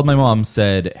 I called my mom,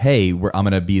 said, hey, I'm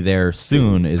going to be there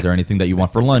soon. Is there anything that you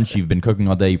want for lunch? You've been cooking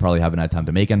all day. You probably haven't had time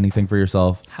to make anything for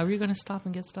yourself. How are you going to stop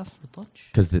and get stuff for lunch?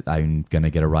 Because I'm going to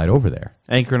get a ride over there.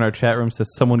 Anchor in our chat room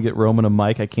says, someone get Roman a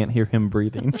mic. I can't hear him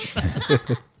breathing.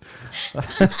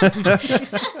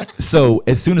 So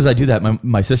as soon as I do that,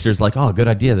 my sister's like, oh, good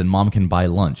idea. Then mom can buy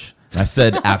lunch. And I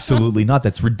said, absolutely not.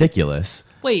 That's ridiculous.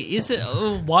 Wait, is it?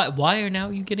 Why are now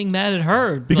you getting mad at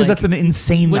her? Because Like, that's an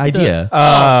insane with idea.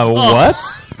 What?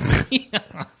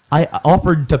 I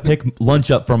offered to pick lunch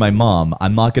up for my mom.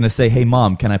 I'm not going to say, hey,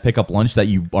 mom, can I pick up lunch that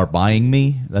you are buying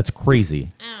me? That's crazy.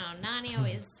 I don't know. Nani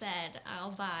always said,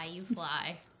 I'll buy, you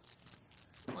fly.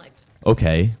 Like,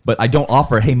 Okay, but I don't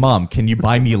offer, hey, mom, can you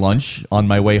buy me lunch on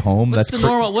my way home? what's the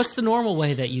normal? What's the normal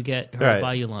way that you get her Right. to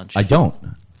buy you lunch? I don't.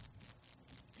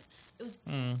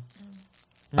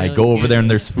 I Really? go over there and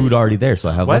there's food already there, so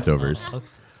I have What? leftovers.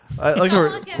 I like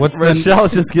her, What's the- Rochelle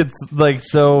just gets like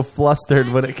so flustered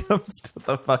when it comes to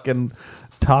the fucking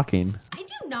talking. I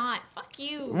do not. Fuck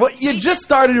you. What you I just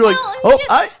started? You're like, No, oh,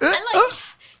 I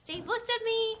Dave looked at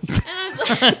me, and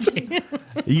I was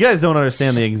like, You guys don't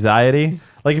understand the anxiety.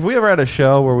 Like if we ever had a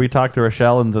show where we talked to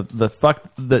Rochelle and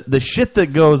the shit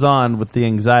that goes on with the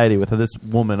anxiety with this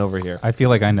woman over here. I feel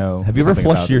like I know. Have you ever something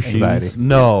flushed about your anxiety. shoes?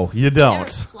 No, you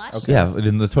don't. flushed? Yeah,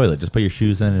 in the toilet. Just put your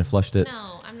shoes in and flushed it.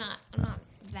 no, I'm not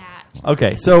that.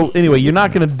 Okay, so anyway, you're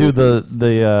not going to do the.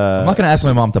 I'm not going to ask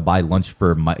my mom to buy lunch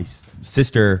for my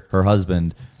sister, her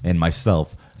husband, and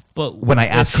myself. But when I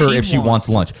if ask her she if she wants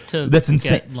lunch, to that's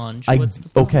insane. get lunch, what's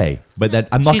the okay, but that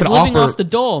I'm not She's going to living offer. off the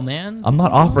dole, man. I'm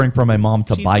not offering for my mom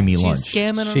to buy me she's lunch.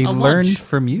 scamming She a learned lunch.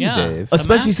 from you, Yeah, Dave. a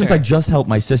Especially since master. I just helped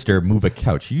my sister move a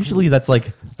couch. Usually that's like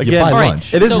you Again, buy all right.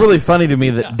 lunch. It is So- really funny to me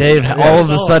that Dave all of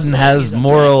a so sudden upset. has He's upset.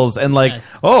 morals and like,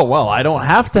 Yes. oh well, I don't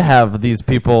have to have these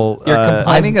people. You're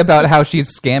complaining about how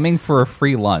she's scamming for a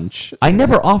free lunch. I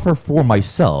never offer for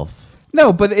myself.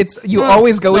 No, but it's you No,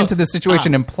 always go no. into the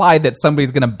situation implied that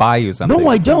somebody's going to buy you something. No,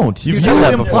 I don't. You You've do said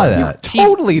that imply before. that. She's-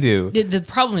 Totally do. The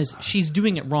problem is she's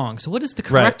doing it wrong. So what is the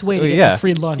correct way to get Yeah. the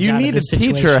free lunch? You out need of to this teach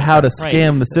her situation? how to Right.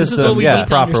 scam the This is system what we the need to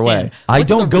proper understand. way. I What's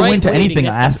don't the go right into way to anything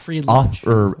get the free lunch?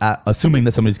 assuming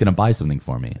that somebody's going to buy something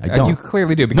for me. I don't. You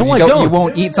clearly do because No, I you don't. You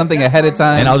won't eat something ahead of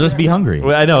time. And I'll just be hungry.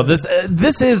 Well, I know this.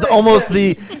 This is almost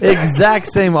the exact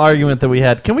same argument that we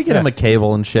had. Can we get him a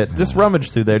cable and shit? Just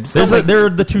rummage through there. Just don't, make, They're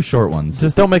the two short ones.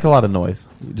 just don't make a lot of noise.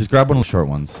 Just grab one of the short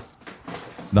ones.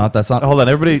 That's not. Hold on,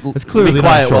 everybody. It's clearly be not a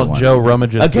quiet short while one. Joe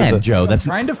rummages. through Again, the- Joe. That's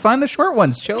trying to find the short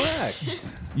ones. Chillax.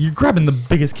 you're grabbing the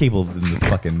biggest cable in the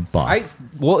fucking box.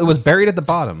 Well, it was buried at the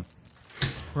bottom.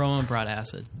 Roman brought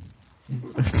acid.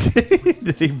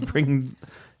 Did he bring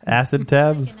Acid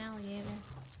tabs.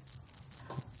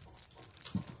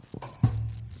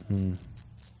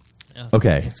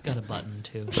 Okay. It's got a button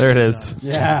too. There it is.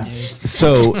 Yeah.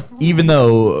 So even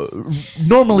though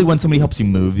normally when somebody helps you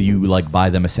move, you like buy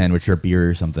them a sandwich or a beer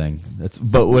or something.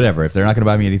 But whatever. If they're not going to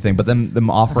buy me anything, but then them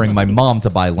offering my mom to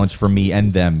buy lunch for me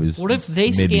and them is. What if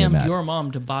they made me scammed mad. your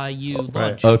mom to buy you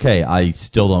lunch? Okay, I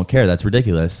still don't care. That's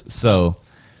ridiculous. So.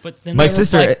 But then My they were,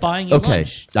 sister, like, buying you okay.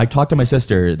 lunch. I talked to my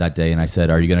sister that day, and I said,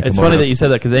 "Are you going to?" It's come funny over? that you said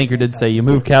that because Anchor did say you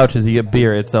move couches, you get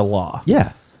beer. It's a law.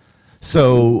 Yeah.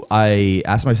 So I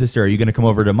asked my sister, "Are you going to come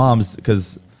over to mom's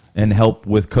and help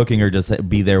with cooking, or just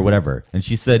be there, whatever?" And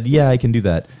she said, "Yeah, I can do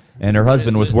that." And her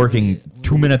husband was working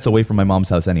 2 minutes away from my mom's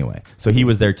house anyway, so he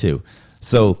was there too.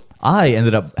 So I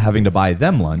ended up having to buy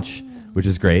them lunch, which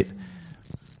is great.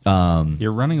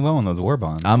 You're running low on those war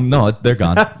bonds. No, they're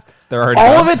gone. They're already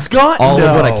All gone? of it's gone. All No.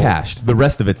 of what I cashed. The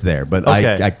rest of it's there, but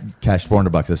Okay. I cashed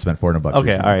 $400. I spent $400.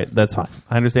 Okay, all right, that's fine.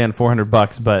 I understand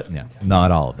 $400, but Yeah,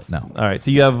 not all of it. No. all right.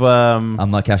 So you have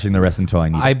I'm not cashing the rest until I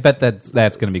need I bet that's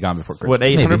going to be gone before Christmas. what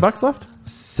 $800 Maybe. left?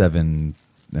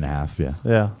 7.5. Yeah.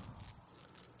 Yeah.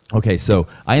 Okay, so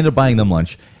I ended up buying them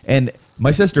lunch, and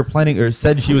my sister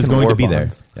said she was Fucking going war to be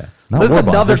bonds. there. Yeah. Not This is war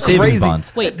bonds, another they're savings crazy-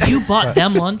 bonds. Wait, you bought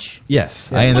them lunch? Yes,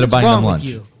 I ended up What's buying wrong them with lunch.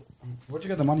 you? Where'd you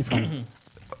get the money from?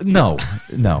 No,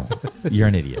 you're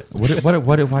an idiot. What? Why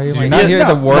am I not hear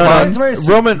the war bonds?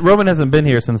 Roman hasn't been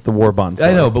here since the war bonds.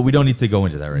 I know, but we don't need to go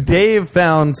into that right now. Dave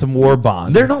found some war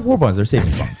bonds. They're not war bonds; they're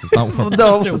savings bonds. It's not,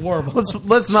 No, They're war bonds.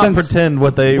 let's not Since- pretend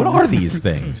what they. what are these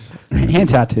things? Hand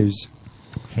tattoos.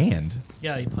 Hand.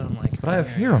 Yeah, you put them like. But I have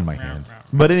hair on my hand.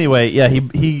 But anyway, yeah,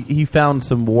 he found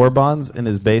some war bonds in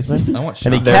his basement, I want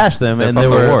and he shots. cashed them, They're and from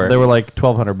they the war. were like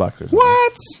 $1,200 or something.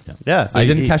 What? Yeah, so I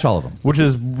didn't cash all of them. which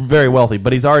is very wealthy.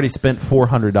 But he's already spent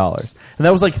 $400, and that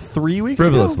was like 3 weeks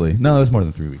Frivolously. No, it was more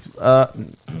than 3 weeks.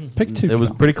 Pick two. ago. It was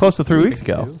pretty close to 3 weeks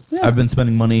ago. I've been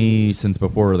spending money since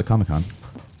before the Comic-Con.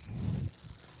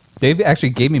 Dave actually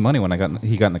gave me money when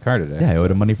he got in the car today. Yeah, I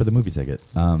owed him money for the movie ticket.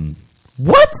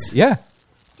 What? Yeah.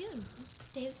 Dude,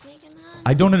 Dave's making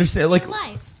I don't understand. Like,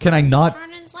 life. can I not?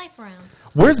 Turning his life around.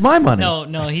 Where's my money?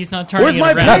 No, he's not turning Where's it my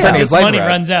around. payout? Not turning His his life money around.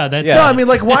 runs out. That's Yeah. No, I mean,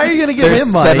 like, why are you going to give There's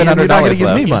him money? And you're not going to $700 give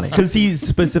me left. money. Because he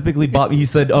specifically bought. He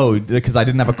said, "Oh, because I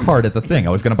didn't have a card at the thing. I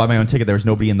was going to buy my own ticket. There was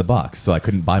nobody in the box, so I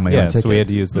couldn't buy my own Yeah, ticket." so we had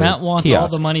to use the Matt wants all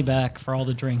kiosk. the money back for all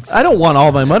the drinks. I don't want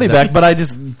all my money back, but I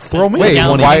just throw me Wait, in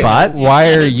one down spot.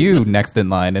 why are you next in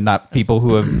line and not people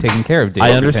who have taken care of Dave? I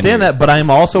for 10 understand years? that, but I am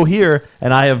also here,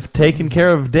 and I have taken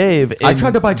care of Dave. I in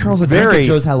tried to buy Charles a drink very. at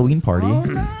Joe's Halloween party. Oh,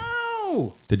 no.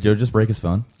 Did Joe just break his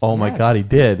phone? Oh my God, he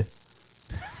did!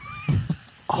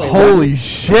 Holy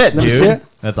shit, Let me dude! see it.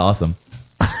 That's awesome.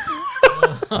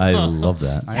 I love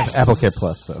that. I have Apple Care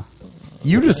Plus, though.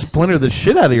 You just splintered the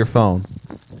shit out of your phone.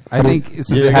 I think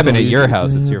since it happened at your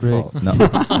house, it's your fault. No,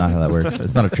 not how that works.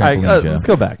 It's not a All right, trampoline, Joe. let's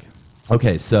go back.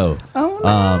 Okay, so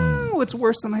Oh, it's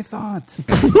worse than I thought.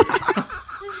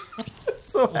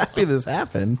 So happy this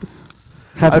happened.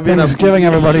 Happy I've been a- Thanksgiving,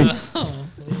 everybody.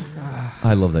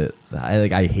 I love that.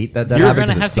 I hate that You're happened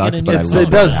gonna 'cause have it to get sucks, a but new I It's, love it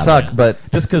does that suck, happened.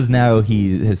 but Just because now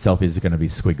his selfies are going to be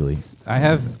squiggly. I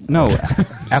have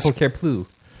Apple Care Plus.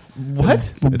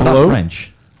 what? It's not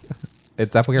French.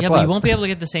 It's Apple Care Yeah, Plus. but you won't be able to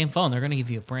get the same phone. They're going to give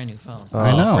you a brand new phone.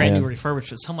 I know. Brand Yeah. new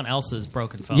refurbished with someone else's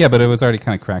broken phone. Yeah, but it was already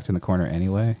kind of cracked in the corner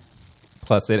anyway.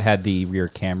 Plus, it had the rear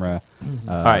camera.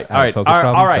 All right,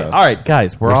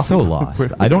 guys, we're We're off. so lost.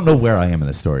 I don't know where I am in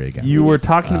the story again. You were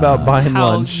talking about buying How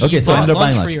lunch. you Okay, so I bought ended up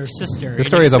buying lunch for lunch. your sister. The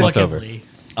story is almost inexplicably.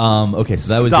 Okay,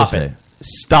 so that was Stop yesterday. it!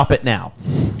 Stop it now!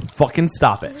 Fucking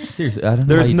stop it! Seriously, I don't know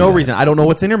There's why you no do that. reason. I don't know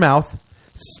what's in your mouth.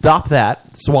 Stop that.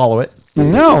 Swallow it,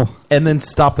 No, and then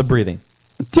stop the breathing.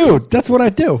 dude, that's what I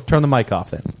do. Turn the mic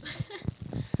off. Then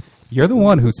You're the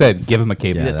one who said give him a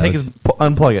cable. Yeah, that take was- his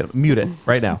unplug it. Mute it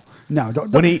right now. No,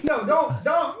 don't. When he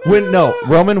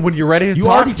Roman, when you're ready to You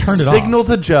talk, already turned it off. signal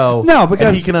to Joe. No, because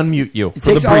and he can unmute you for the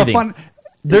takes all the breathing. fun,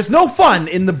 There's no fun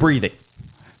in the breathing.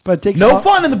 but it takes No all,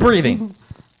 fun in the breathing.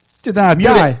 Dude, then I Mute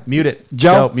die. it. Mute it.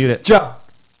 Joe, mute it. Joe.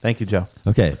 Thank you, Joe.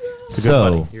 Okay, It's a good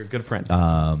buddy. You're a good friend.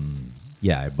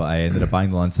 yeah, but I ended up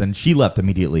buying the lunch. Then she left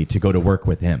immediately to go to work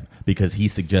with him because he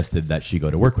suggested that she go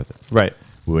to work with him, right.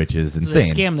 which is They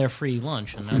insane. scam their free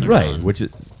lunch. And now they're Right, gone. which is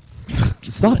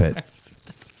stop it,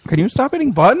 Can you stop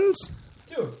eating buttons?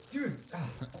 Dude.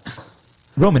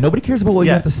 Roman. Nobody cares about what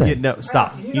you have to say. Yeah, no,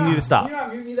 stop. You need to stop. You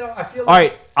not mute me though. I feel. All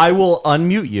right, I will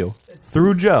unmute you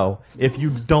through Joe if you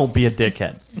don't be a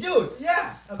dickhead. dude.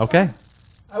 Yeah. Okay?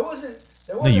 I wasn't.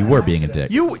 No, you were being a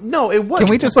dick. You no, it was. Can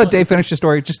we just let Dave finish the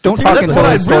story? Just don't talk That's until what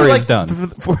the I'd story really is like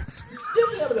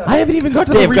done. I haven't even got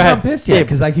to Dave, the go reason ahead. I'm pissed yet Dave,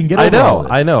 because I can get I over all know, of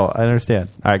it. I know, I understand.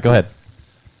 All right, go ahead.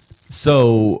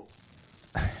 So,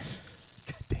 God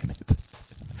damn it.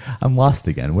 I'm lost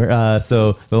again.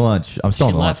 So the lunch. I'm still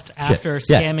She on the left lunch. after Shit.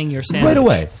 scamming your sandwich right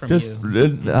away. from Just,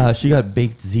 you. She got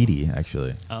baked ziti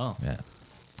actually. Oh. Yeah.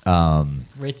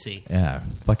 Ritzy. Yeah.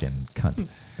 Fucking cunt.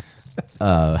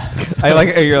 I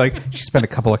like you're like she spent a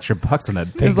couple extra bucks on that.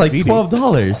 It was like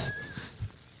 $12.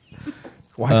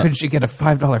 Why couldn't she get a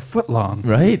 $5 footlong?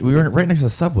 Right? We were right next to the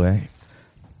Subway.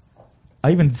 I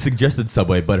even suggested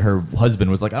Subway, but her husband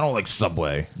was like, "I don't like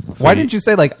Subway." So Why didn't you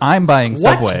say like I'm buying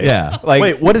Subway? Yeah. Like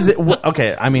Wait, what is it?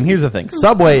 Okay, I mean, here's the thing.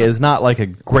 Subway is not like a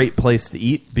great place to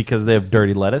eat because they have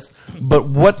dirty lettuce. But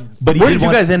where did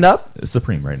you guys end up?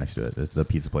 Supreme right next to it. It's the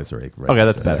pizza place right. Okay,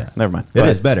 that's better. Never mind. It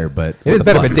is better, but it is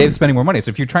better, but Dave's spending more money. So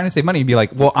if you're trying to save money, you'd be like,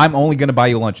 "Well, I'm only going to buy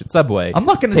you lunch at Subway. I'm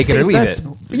not going to take it or leave that's- it."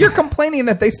 You're complaining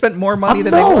that they spent more money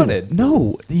than they no, wanted.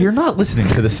 No, you're not listening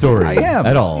to the story. I am.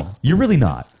 At all. You're really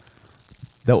not.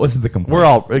 That wasn't the complaint. We're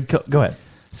all go ahead.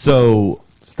 So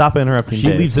stop interrupting. She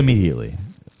Dave. leaves immediately.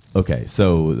 Okay,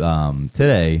 so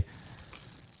today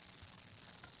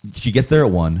she gets there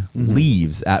at 1,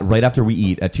 leaves at right after we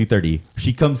eat at 2:30.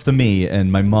 She comes to me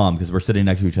and my mom because we're sitting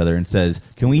next to each other and says,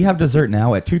 "Can we have dessert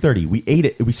now at 2:30?" We ate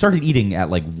it. We started eating at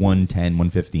like 1:10,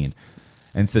 1:15,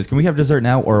 and says, "Can we have dessert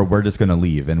now or we're just going to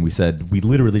leave?" And we said, "We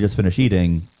literally just finished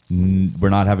eating. We're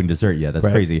not having dessert yet. That's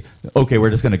Right. crazy." Okay,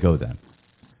 we're just going to go then.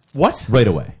 What? Right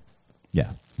away. Yeah,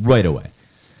 right away.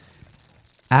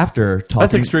 After talking,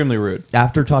 That's extremely rude.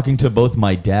 After talking to both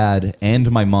my dad and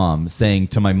my mom, saying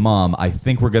to my mom, "I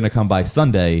think we're going to come by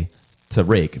Sunday to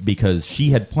rake," because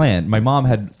she had planned. My mom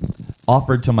had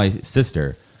offered to my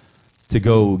sister to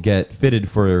go get fitted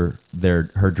for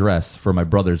her dress for my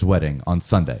brother's wedding on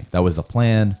Sunday. That was a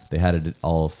plan. They had it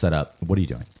all set up. What are you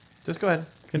doing? Just go ahead.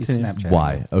 Continue.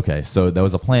 Why? Okay, so that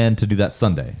was a plan to do that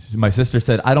Sunday. My sister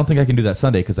said, "I don't think I can do that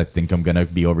Sunday because I think I'm going to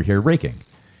be over here raking."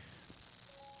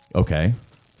 Okay,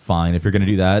 fine. If you're going to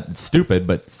do that, it's stupid,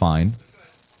 but fine.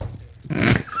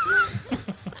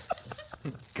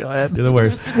 Go ahead. You're the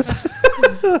worst.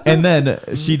 And then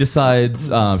she decides,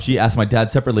 she asked my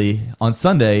dad separately, on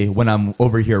Sunday, when I'm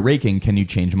over here raking, can you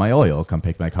change my oil? Come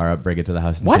pick my car up, bring it to the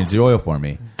house, and What? change the oil for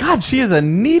me. God, she is a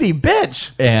needy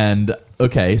bitch. And,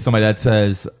 okay, so my dad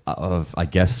says, I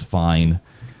guess fine.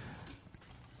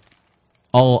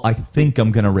 I think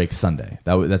I'm going to rake Sunday.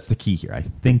 That's the key here. I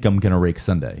think I'm going to rake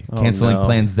Sunday. Oh, Canceling no.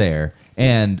 plans there.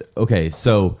 And, okay,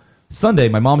 so Sunday,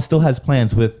 my mom still has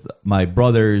plans with my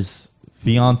brother's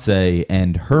fiance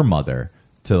and her mother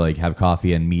to like have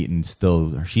coffee and meet, and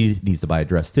still she needs to buy a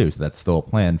dress too, so that's still a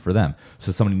plan for them.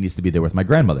 So somebody needs to be there with my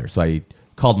grandmother. So I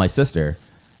called my sister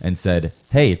and said,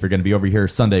 "Hey, if you're going to be over here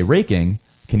Sunday raking,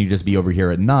 can you just be over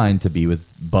here at 9 to be with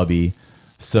Bubby,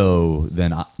 so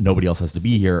then nobody else has to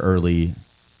be here early?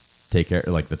 Take care,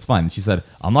 like that's fine." And she said,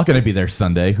 "I'm not going to be there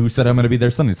Sunday. Who said I'm going to be there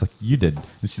Sunday?" It's like, "You did."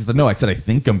 And she said, "No, I said I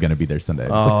think I'm going to be there Sunday."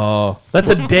 It's Oh, that's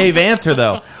a Dave answer,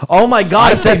 though. Oh my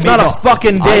God, I if that's say not a maybe.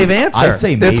 fucking Dave answer. I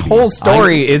say This maybe. whole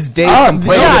story is Dave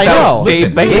complaining yeah, I about know.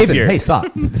 Dave behavior. Hey, stop.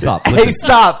 Stop. Hey, Listen.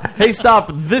 stop. Hey, stop.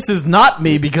 This is not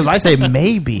me because I say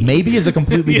maybe. Maybe is a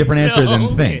completely different answer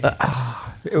than think.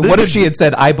 What if she had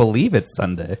said, "I believe it's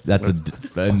Sunday"? That's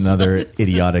another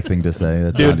idiotic thing to say.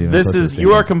 That's not Dude, even this supposed is to say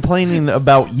you are that. complaining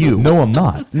about you. No, I'm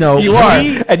not. No, You are,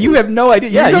 and you have no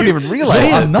idea. You don't even realize. She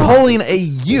is I'm not. pulling a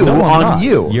you No, I'm on not.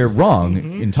 you. You're wrong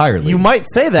entirely. You might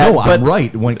say that, No, but I'm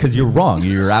right because you're wrong.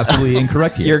 You're absolutely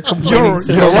incorrect here. You're complaining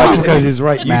so You're right much because he's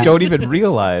right, You Matt. don't even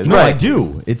realize. No, I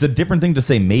do. It's a different thing to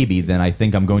say maybe than I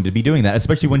think I'm going to be doing that,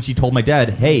 especially when she told my dad,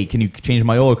 "Hey, can you change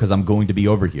my oil because I'm going to be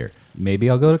over here?" Maybe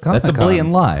I'll go to Comic-Con. That's a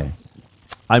blatant lie.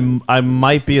 I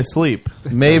might be asleep.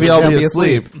 Maybe I'll be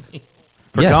asleep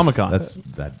for Yes, Comic-Con.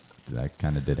 That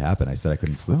kind of did happen. I said I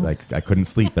couldn't sleep. Like I couldn't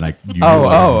sleep, and you knew Oh,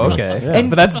 I wasn't okay. doing it. And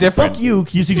but that's different. Fuck you,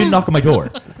 because you didn't knock on my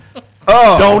door.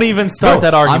 Oh, don't even start No,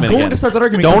 that argument. I'm going again. to start that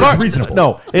argument Don't because it's reasonable.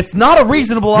 No, it's not a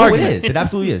reasonable No, argument. it is. It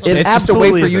absolutely is. It's just a way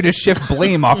absolutely for you isn't. to shift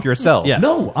blame off yourself. Yeah.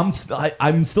 No, I'm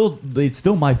still. It's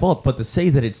still my fault. But to say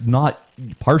that it's not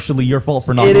partially your fault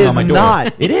for knocking It is on my door,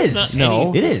 not. It is. Not No,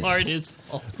 any it is. part his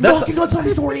fault. Knocking on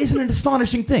somebody's door isn't an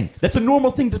astonishing thing. That's a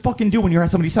normal thing to fucking do when you're at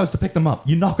somebody's house to pick them up.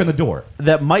 You knock on the door.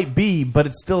 That might be, but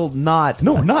it's still not.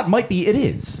 No, not might be. It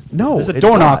is. No, There's a it's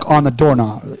door not. knock on the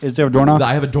doorknob. Is there a door knock?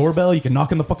 I have a doorbell. You can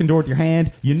knock on the fucking door with your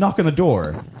hand. You knock on the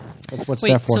door. What's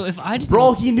Wait, that for? so if I didn't... For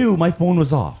all he knew, my phone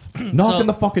was off. Knock on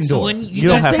the fucking so door. when you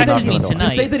guys texted me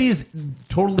tonight... To say that he's I don't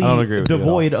totally agree with you at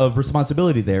devoid of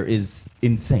responsibility there is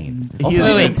insane. He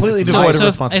is completely devoid of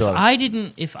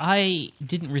responsibility. If I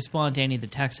didn't respond to any of the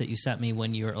texts that you sent me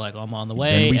when you were like, I'm on the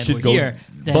way Then we and should we're go here,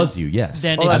 then, buzz you, yes.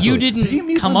 Then Oh, if you absolutely. didn't Did you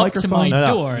mute come the up to my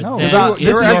microphone? door, No, then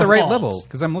you're it's at your the right fault. level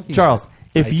because I'm looking. Charles,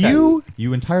 if you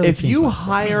entirely if changed you my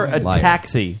hire a liar.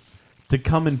 taxi to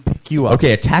come and pick you up,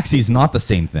 Okay, a taxi's not the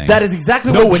same thing. that is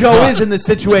exactly No, what it's Joe not. is in this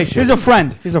situation. He's a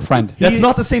friend. He's a friend. That's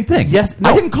not the same thing. Yes, I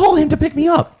no. didn't call him to pick me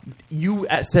up. You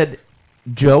said,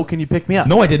 Joe, can you pick me up?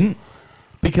 No, I didn't.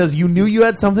 Because you knew you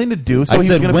had something to do, so I he was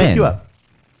said going to when. pick you up.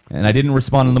 And I didn't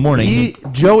respond in the morning.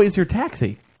 Joe is your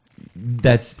taxi.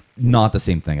 That's not the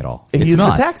same thing at all. He's It's the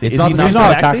not. taxi. It's Is not he the not same the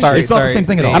thing. taxi? It's not the same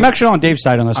thing at all. I'm actually on Dave's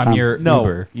side on this time. your No,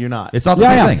 Uber. you're not. It's not the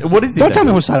Yeah, same I am. thing. What is he? Don't then? tell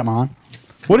me whose side I'm on.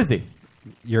 What is he?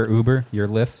 Your Uber, your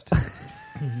Lyft.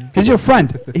 He's your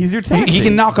friend. He's your taxi. He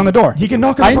can knock on the door. He can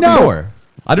knock on I the fucking know. door.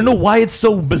 I don't know why it's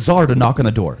so bizarre to knock on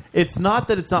the door. It's not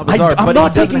that it's not bizarre, I'm but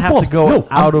not he doesn't taking have fault. to go No,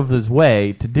 out of his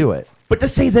way to do it. But to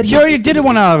say that He already did it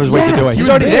one out of his way to do it. he He's was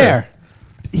already there.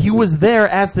 there. He was there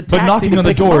as the But taxi. knocking to on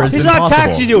the pick him door up. is He's not a impossible.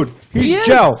 taxi dude. He's He is.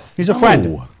 Joe. He's a friend.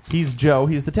 No. He's Joe.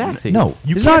 He's the taxi. No,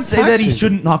 you He's can't not say that he taxi.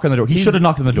 shouldn't knock on the door. He He's- should have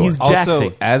knocked on the door. he's Also,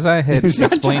 Jaxie. as I had He's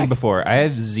not explained Jack. before, I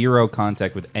have zero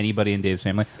contact with anybody in Dave's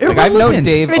family. Like I've known Irrelevant.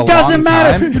 Dave. It a doesn't long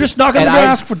matter. time, You just knock on the and door and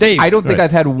I- ask for Dave. I don't think Right.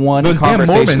 I've had one Those damn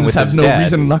conversation Mormons with have his no dad.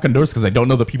 reason to knock on doors because they don't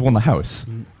know the people in the house.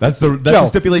 That's Joe, the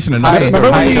stipulation. And I Remember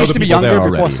when I you know used to be younger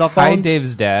before cell phones? Hi,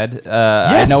 Dave's dad.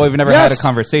 I know we've never had a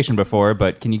conversation before,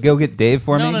 but can you go get Dave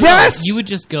for me? No, Yes! you would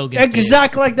just go get Dave.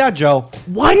 Exactly like that, Joe.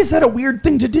 Why is that a weird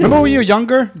thing to do? Remember when you were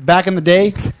younger, back in the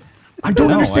day? I don't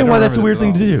No, I understand don't why that's a remember weird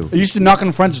this thing at to do. You used to knock on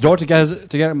a friend's door to get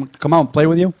him to come out and play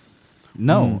with you?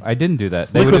 No, I didn't do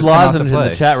that. They would Liquid just come out to Lozenge in play.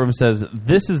 the chat room says,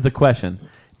 "This is the question: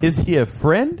 is he a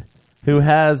friend who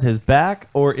has his back,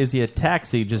 or is he a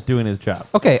taxi just doing his job?"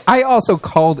 Okay, I also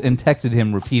called and texted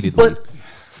him repeatedly. But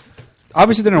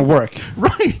Obviously, it didn't work.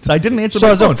 right, I didn't answer. So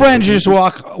my as a phone. friend, you just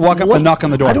walk up and knock on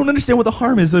the door. I don't understand what the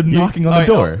harm is of knocking on All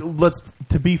the right, door. let's.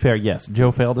 To be fair, yes, Joe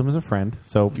failed him as a friend,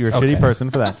 so you're a shitty person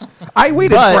for that. I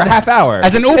waited But- for a half hour.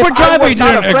 As an If Uber I driver, was you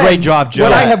not did a friend, great job, Joe.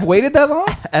 Would I have waited that long?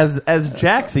 As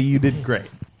Jaxie, you did great.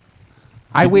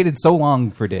 I waited so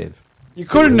long for Dave. You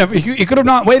couldn't have. You could have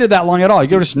not waited that long at all. You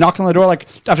could have just knocked on the door. Like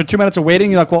after 2 minutes of waiting,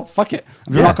 you're like, "Well, fuck it.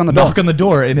 I'm gonna knock on the door." Knock on the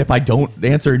door, and if I don't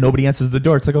answer, nobody answers the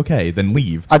door. It's like, okay, then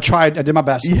leave. I tried. I did my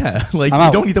best. Yeah, like I'm you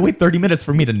out. don't need to wait 30 minutes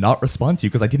for me to not respond to you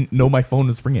because I didn't know my phone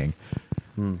was ringing.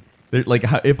 Like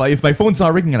if my phone's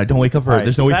not ringing and I don't wake up for All it, right,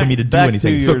 there's no way for back- me to do back to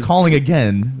anything. your- So calling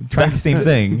again, trying the same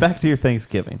thing. Back to your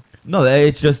Thanksgiving. No,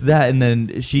 it's just that, and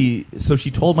then she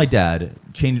told my dad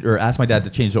asked my dad to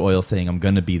change the oil, saying I'm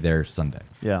gonna be there Sunday.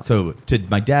 Yeah. So to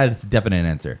my dad, it's a definite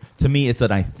answer. To me, it's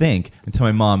an I think, and to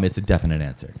my mom, it's a definite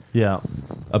answer Yeah.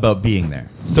 about being there.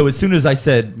 So as soon as I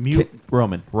said Mute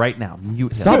Roman right now.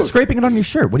 Mute him. stop scraping it on your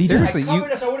shirt. What are you doing? Seriously, I you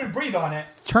covered it so I wouldn't breathe on it.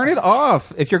 turn it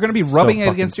off if you're going to be So rubbing it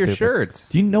fucking against your stupid. shirt.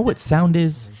 Do you know what sound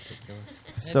is?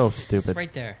 So It's stupid.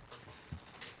 right there.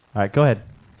 All right, go ahead.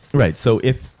 Right. So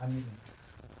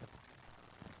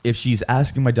if she's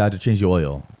asking my dad to change the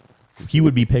oil, he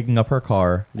would be picking up her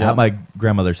car Yep. at my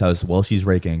grandmother's house while she's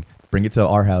raking, bring it to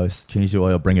our house, change the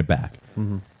oil, bring it back,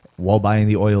 while buying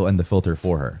the oil and the filter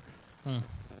for her.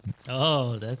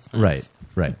 Oh, that's nice.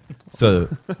 Right.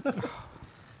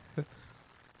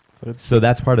 So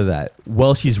that's part of that.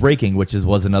 Well, she's raking, which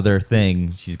was another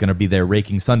thing. She's going to be there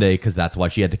raking Sunday because that's why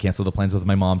she had to cancel the plans with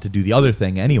my mom to do the other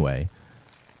thing anyway.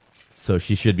 So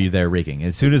she should be there raking.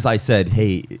 As soon as I said,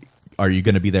 hey, are you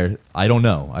going to be there? I don't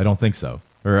know. I don't think so.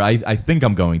 Or I think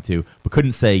I'm going to, but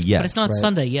couldn't say yes. But it's not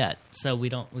Sunday yet, so we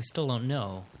still don't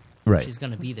know Right. if she's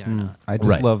going to be there or not. I just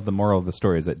Right. love the moral of the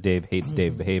story is that Dave hates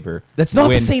Dave behavior. That's not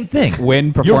when, the same thing. When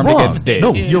You're performed wrong. against Dave.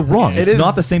 No, you're wrong. It It's is-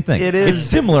 not the same thing. it is- It's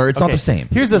similar. It's not Okay, the same.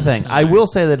 Here's the thing. I will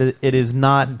say that it is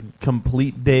not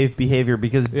complete Dave behavior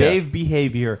because Dave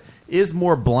behavior is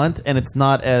more blunt and it's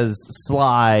not as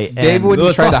sly. Dave and, wouldn't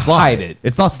it's try not to sly. hide it.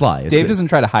 It's not sly. Dave doesn't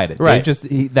try to hide it. Right. Dave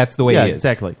just that's the way yeah, he is.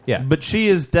 exactly. Yeah. But she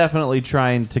is definitely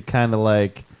trying to kind of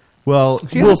like, well, She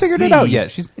hasn't we'll figured see. it out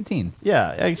yet. She's 19.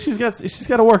 Yeah, she's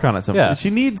got to work on it. Yeah. She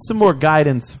needs some more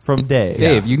guidance from Dave.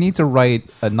 Dave, you need to write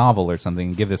a novel or something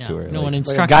and give this to her. No, Like, an a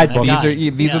instruction. guidebook.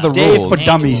 These are the Dave rules. for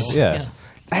dummies. Yeah.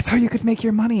 That's how you could make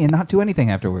your money and not do anything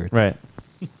afterwards. Right.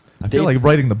 I feel like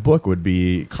writing the book would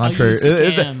be contrary.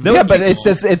 Yeah, but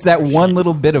it's that one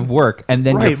little bit of work, and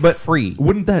then you're but free.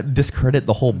 Wouldn't that discredit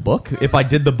the whole book? If I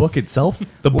did the book itself,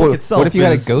 What if you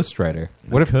had a ghostwriter?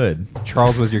 What if could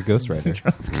Charles was your ghostwriter?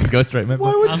 Ghostwrite my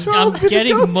book. I'm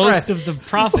getting most of the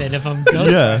profit if I'm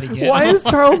ghostwriting it. Why is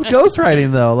Charles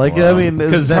ghostwriting though? Like, I mean,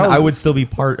 because is then Charles- I would still be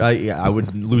part. I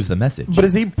would lose the message. But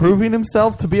is he proving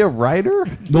himself to be a writer?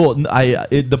 No,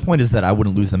 the point is that I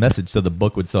wouldn't lose the message, so the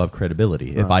book would still have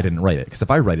credibility if I didn't write it. Because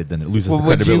if I write it, then it loses the Would you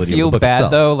credibility feel of the book bad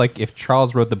itself. though, like if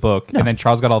Charles wrote the book and then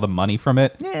Charles got all the money from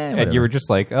it, and whatever. you were just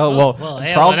like, oh well,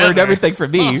 hey, Charles whatever. learned everything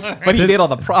from me, but he did all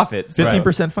the profits.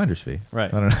 15% finder's fee.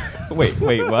 Right. I don't know. Wait,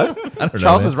 what? I don't know,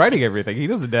 Charles man. is writing everything. He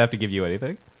doesn't have to give you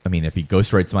anything. I mean, if he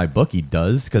ghostwrites my book, he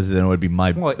does, because then it would be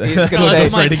my. Well, it's gonna Well, say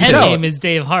my pen name is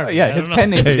Dave Harvey. Yeah, I his don't know. pen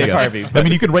name There is you Dave go. Harvey. I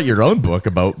mean, you can write your own book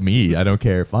about me. I don't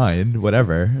care. Fine,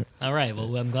 whatever. All right.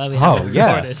 Well, I'm glad we have it yeah.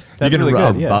 recorded. That's you can really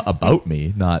write good, yes. about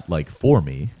me, not like for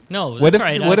me. No, that's What if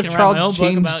right. what I if can write my own Charles book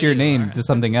changed about your you. name to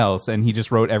something else and he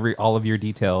just wrote all of your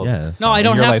details? Yeah. No, I in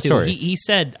don't your have life to. story? He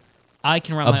said I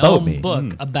can write my About own me.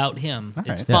 book about him. It's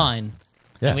right. Yeah. fine.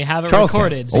 Yeah. And we have it Charles can.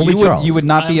 recorded. So Only you would Charles. you would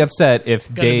not be I'm upset if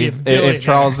gonna be Dave doing if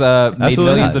Charles made Absolutely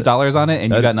millions not. of dollars on it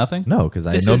and you That- got nothing? No, because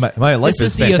I This know is my life this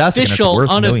is the fantastic. and it's official, worth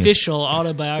millions. unofficial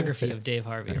autobiography of Dave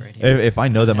Harvey right here. If I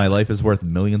know that my life is worth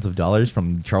millions of dollars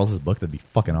from Charles's book, that'd be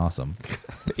fucking awesome.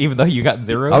 Even though you got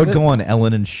zero? I of would it? go on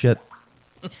Ellen and shit.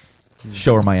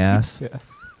 Show her my ass.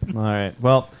 All right.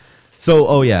 Well,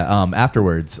 So,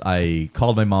 afterwards, I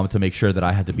called my mom to make sure that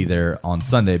I had to be there on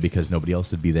Sunday because nobody else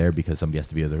would be there because somebody has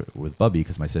to be there with Bubby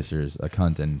because my sister's a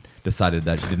cunt and decided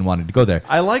that she didn't want to go there.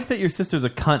 I like that your sister's a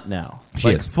cunt now. She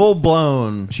like is. full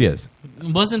blown. She is. It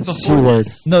wasn't before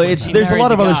this. No, when it's she there's a married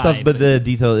lot of the other guy, stuff, but the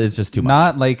detail is just too much.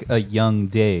 Not like a young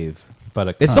Dave, but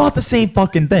a It's cunt. not the same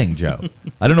fucking thing, Joe.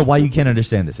 I don't know why you can't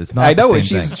understand this. It's not. I know the it.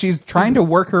 same She's thing. she's trying to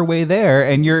work her way there,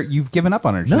 and you've given up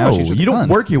on her. Now No, she's just you a don't cunt.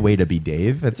 work your way to be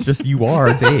Dave. It's just you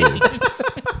are Dave.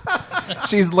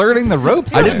 She's learning the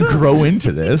ropes. I didn't grow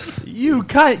into this. You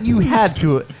had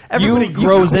to. Everybody you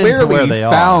grows into clearly where they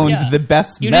are. found Yeah. the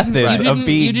best You didn't- methods you of didn't-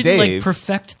 being you didn't Dave. like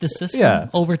perfect the system Yeah.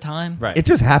 over time. Right. It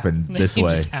just happened this It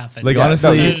way. just happened. Like Yeah,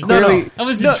 honestly, no, you clearly. I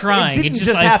wasn't trying. It didn't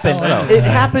just I happen. fell out. It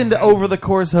happened over the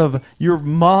course of your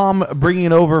mom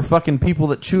bringing over fucking people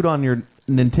that chewed on your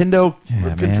Nintendo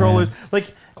Yeah, controllers. man.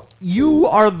 Like, you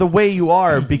are the way you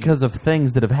are because of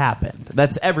things that have happened.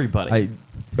 That's everybody.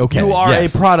 You are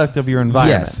yes. a product of your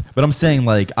environment. Yes, but I'm saying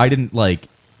like I didn't like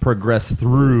progress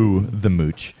through the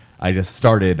mooch. I just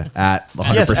started at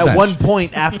 100%. Yes, at one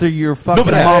point after your fucking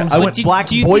but I mom's went- black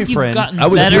do you think you've boyfriend gotten I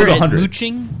was better 0 to at 100.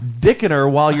 mooching? dicking her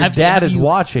while your dad is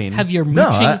watching. Have your No,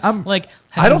 mooching I'm- like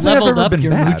I have don't you think I've leveled ever up been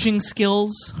your bad. mooching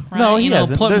skills? Right? No, he you know,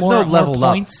 hasn't. put There's more, no leveled more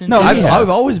up. points into No, it. I've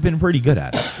always been pretty good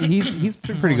at it. He's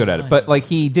pretty good at it, but like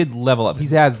he did level up. He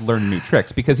has learned new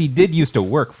tricks because he did used to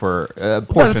work for a Well,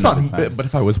 portion that's not, of his time. but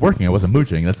if I was working, I wasn't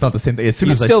mooching. That's not the same thing. As soon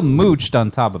You as still I, mooched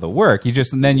on top of the work. You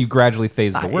just and then you gradually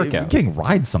phase the work out. Getting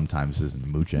rides sometimes isn't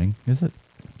mooching, is it?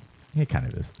 It kind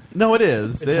of is. No, it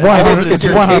is.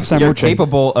 You're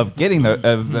capable of getting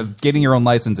of getting your own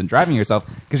license and driving yourself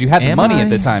because you had the money at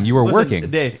the time. You were Listen, working.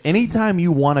 Dave, anytime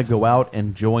you want to go out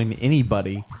and join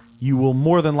anybody, you will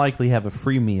more than likely have a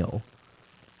free meal.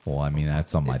 Well, I mean,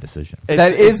 that's not my decision.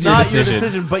 It's not your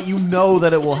decision, but you know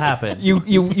that it will happen.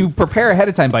 You prepare ahead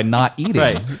of time by not eating.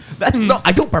 Right. That's no.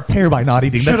 I don't prepare by not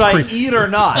eating. Should That's I crazy. eat or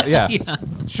not? Yeah.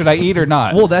 Should I eat or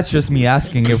not? Well, that's just me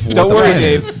asking if. what Don't the worry, plan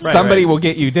Dave. is. Somebody will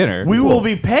get you dinner. We will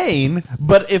be paying,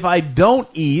 but if I don't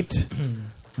eat,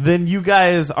 then you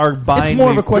guys are buying. It's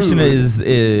more me of a question: food.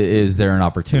 is there an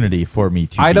opportunity for me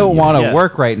to? I don't want to Yes.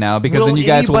 work right now because Will then you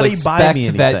guys will anybody buy expect me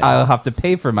that anything? I'll have to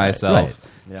pay for myself.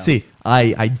 Right. See,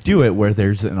 I do it where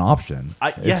there's an option.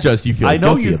 Yes. It's just you feel. I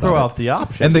know guilty you throw about out it. the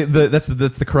option. and that's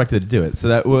the correct way to do it. So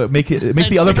that will make the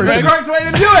That's other the person. correct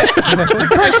way to do it. That's the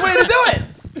correct way to do it.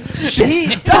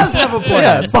 He does have a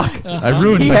plan. Fuck! I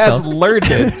ruined He myself. has learned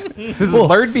it. This is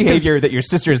learned behavior that your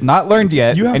sister has not learned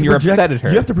yet, You have and to you're project, upset at her.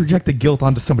 You have to project the guilt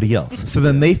onto somebody else, so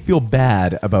then they feel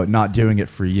bad about not doing it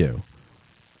for you.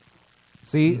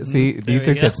 See, these we are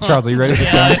go. tips. Charles, are you ready to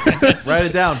down? Write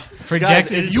it down. Project-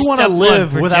 Guys, if you want to step one,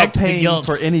 live without project the paying guilt.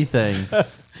 for anything,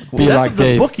 Be that's like the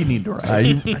Dave. book you need to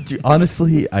write.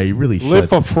 Honestly, I really should. Live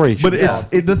for free. But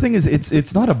the thing is,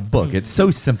 it's not a book. It's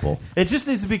so simple. It just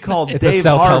needs to be called It's a Dave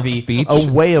self-help Harvey, speech. a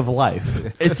way of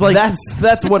life. It's like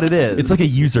that's what it is. it's like a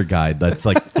user guide that's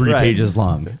like 3 Right. pages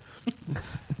long.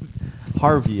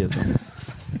 Harveyisms.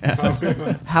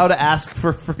 How to ask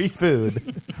for free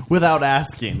food without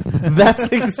asking.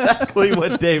 That's exactly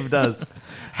what Dave does.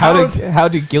 How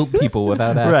to guilt people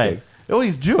without asking. Right. Oh,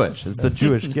 he's Jewish. It's the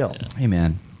Jewish guilt. Hey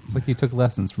man, It's like you took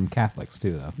lessons from Catholics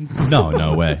too, though.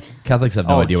 No way. Catholics have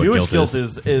no idea what Jewish guilt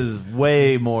guilt is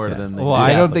way more than the Well,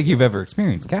 I don't think you've ever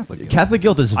experienced Catholic guilt. Catholic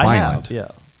guilt is I violent. have, yeah.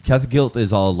 Catholic guilt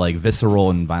is all like visceral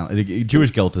and violent.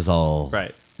 Jewish guilt is all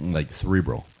Right. like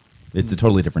cerebral. It's a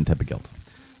totally different type of guilt.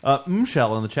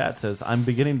 Michelle in the chat says, I'm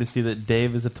beginning to see that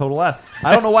Dave is a total ass.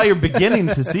 I don't know why you're beginning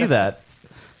to see that.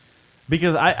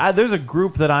 Because there's a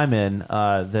group that I'm in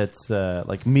that's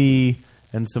like me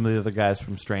and some of the other guys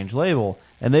from Strange Label,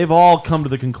 and they've all come to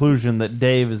the conclusion that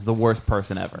Dave is the worst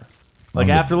person ever. Like,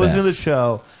 after listening to the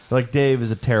show, they're like, Dave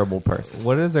is a terrible person.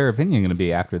 What is their opinion going to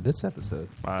be after this episode?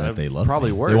 That they love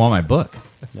probably me. worse. They want my book.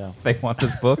 Yeah. They want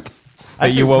this book that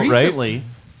Actually, you won't write? recently,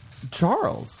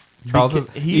 Charles. Charles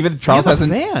He's a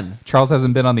fan. Charles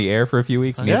hasn't been on the air for a few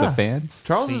weeks, and he's Yeah. a fan.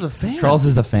 Charles is a fan. Charles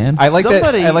is a fan. I like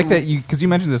Somebody- that. I like that you because you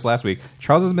mentioned this last week.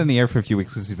 Charles hasn't been in the air for a few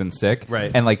weeks because he's been sick, Right.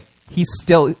 And like he's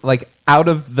still like out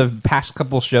of the past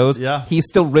couple shows. Yeah. He's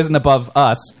still risen above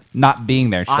us not being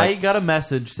there. She's I like, got a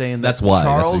message saying that That's why. That's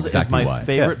Charles exactly is my why.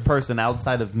 favorite person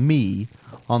outside of me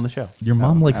on the show. Your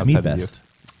mom likes me outside of you. best.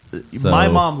 So- My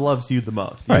mom loves you the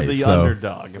most. You're Right, the so-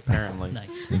 underdog, apparently.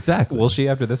 Nice. Exactly. will she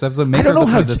after this episode? Make I don't her know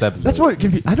listen how to this episode. That's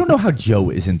what. I don't know how Joe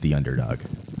isn't the underdog.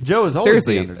 Joe is always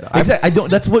Seriously, the underdog. I don't.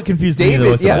 That's what confused me David- the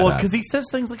most. yeah. about Well, that. because he says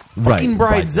things like Right, fucking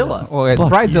Bridezilla. Well, Fuck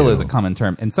Bridezilla you. is a common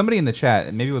term, and somebody in the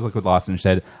chat, maybe it was Liquid Lost, and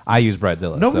said, "I use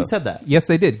Bridezilla." Nobody So- said that. Yes,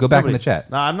 they did. Go back in Nobody- the chat.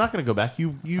 No, I'm not going to go back.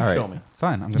 You All right. show me.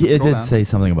 Fine. I'm going to Yeah, it scroll did down. say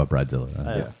something about Bridezilla.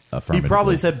 He Affirmatively.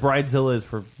 probably said Bridezilla is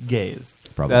for gays.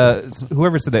 Probably.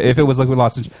 Whoever said that, if it was Liquid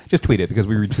Lost, just tweet it because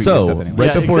we retweet So, your stuff anyway.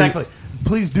 right before exactly.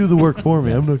 Please do the work for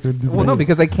me. I'm not going to do Well, that. no,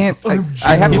 because I can't. I have He's to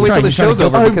wait trying- till the he's trying to show's go-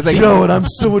 over I'm because I Joe, and I'm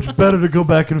so much better to go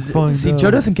back and find See, out.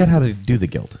 Joe doesn't get how to do the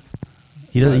guilt.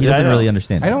 He doesn't. He Yeah, I doesn't know. really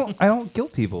understand. I that. don't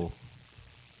guilt people.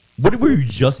 What were you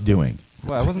just doing?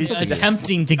 Well, I wasn't guilty.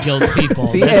 Attempting to guilt people.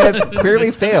 See, That's- it clearly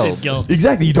attempted failed. Guilt.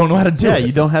 Exactly. You don't know how to do Yeah, it.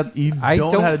 you don't have. You I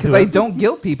don't know how to because do I it. don't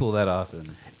guilt people that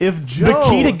often. If Joe, The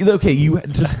key to okay, you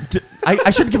just.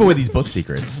 I shouldn't give away these book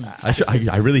secrets. I should.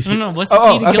 I really should. No, what's the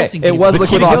key to guilting people? It was The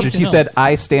key Liquid to Lost. guilting- She no. said,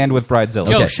 "I stand with Bridezilla."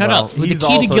 Joe, Okay. shut well, up. The he's key to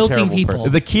also a guilting terrible people.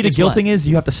 person. The key to is what? guilting is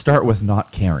you have to start with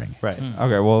not caring. right?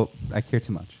 Okay, well, I care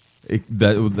too much.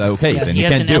 Okay, Yeah, then he you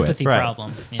has can't an do empathy it. Right.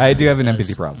 problem. Yeah, I do have an he empathy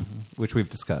does. problem, which we've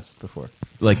discussed before.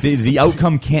 Like the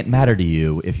outcome can't matter to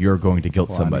you if you're going to guilt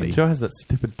Well, I mean, somebody. Joe has that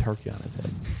stupid turkey on his head.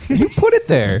 You put it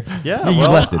there, Yeah, You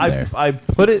well, left it there. I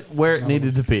put it where it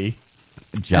needed to be.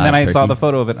 Jive and then I saw turkey. the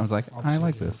photo of it, and I was like, "I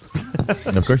like this."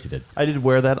 And of course you did. I did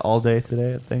wear that all day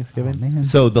today at Thanksgiving. Man.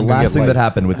 So the I'm gonna last get thing that lice.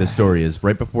 happened with this story is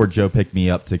right before Joe picked me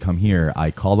up to come here,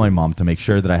 I called my mom to make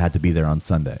sure that I had to be there on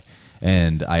Sunday,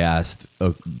 and I asked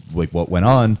like what went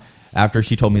on. After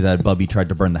she told me that Bubby tried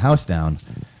to burn the house down,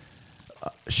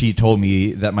 she told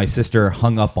me that my sister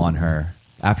hung up on her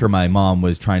after my mom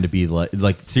was trying to be like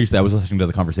seriously. I was listening to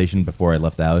the conversation before I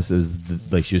left the house. It was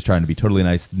like she was trying to be totally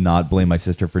nice, not blame my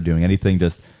sister for doing anything.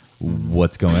 Just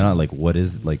what's going on? Like what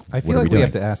is like? I what feel are like we we doing?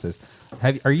 have to ask this.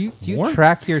 Do you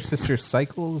track your sister's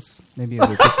cycles? Maybe at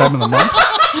this time of the month.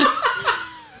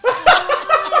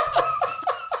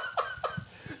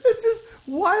 It's just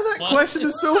why that What? question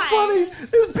is so Why? funny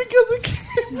is because it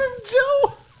came from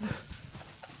Joe.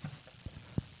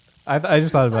 I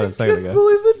just thought about it a second Couldn't ago.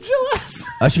 believe that Joe asked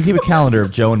I should keep a calendar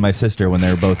of Joe and my sister when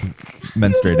they're both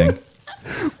menstruating.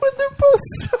 when they're both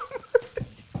so moody.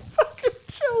 Fucking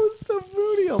Joe is so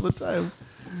moody all the time,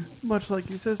 much like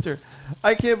your sister.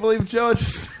 I can't believe Joe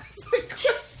just asked that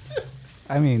question.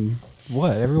 I mean,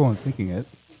 what? Everyone's thinking it.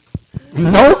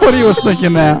 Nobody was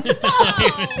thinking that. Nobody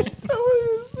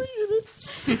was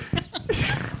thinking it. I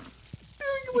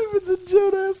can't believe it's a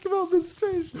Joe to ask about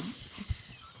menstruation.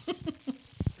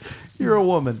 You're a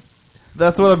woman.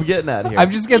 That's what I'm getting at here.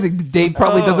 I'm just guessing. Dave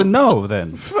probably doesn't know.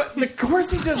 Then But of course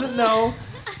he doesn't know.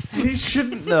 He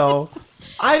shouldn't know.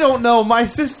 I don't know my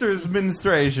sister's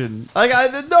menstruation. Like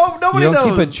nobody you don't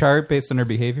knows. keep a chart based on her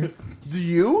behavior. Do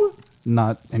you?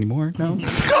 Not anymore. No.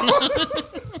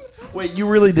 Wait, you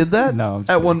really did that? No, I'm just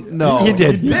At one. No, He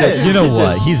did. You did. You know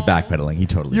what? He's backpedaling. He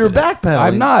totally. You're did it. backpedaling.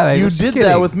 I'm not. I You was just did that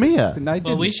kidding. with Mia. And I Well,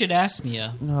 didn't. we should ask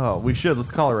Mia. No, we should.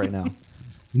 Let's call her right now.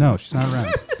 No, she's not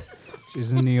around. She's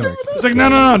in New York. It's like,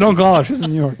 no, don't call her. She's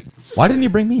in New York. Why didn't you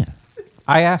bring me in?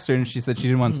 I asked her, and she said she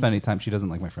didn't want to spend any time. She doesn't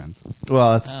like my friends.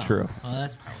 Well, that's Oh, true. Well,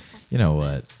 that's probably. You know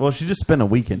what? Well, she just spent a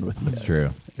weekend with me. It's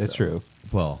true. It's true.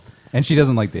 Well, And she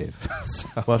doesn't like Dave.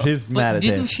 So. Well, she's mad But at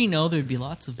didn't Dave. she know there'd be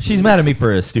lots of? she's booze? mad at me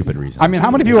for a stupid reason. I mean,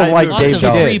 how many people I like do. Lots Dave of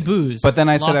Chappelle? free booze. But then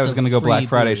I said I Lots was of going to go Black free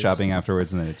Friday booze. shopping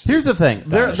afterwards, and then it just, Here's the thing.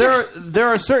 There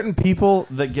are certain people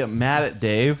that get mad at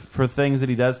Dave for things that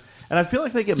he does, and I feel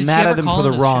like they get Did she mad ever at him call for the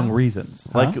on the wrong show? reasons.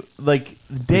 Huh? Like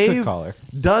Dave call her.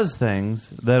 does things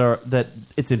that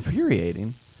it's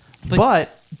infuriating,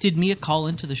 But did Mia call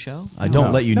into the show? I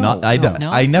don't let you not. I don't.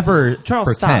 No? I never Charles,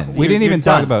 pretend. stop. We didn't even You're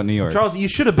talk done. about New York. Charles, you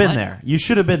should have been What? there. You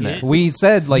should have been there. We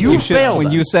said like You you should failed when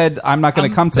us. you said I'm not going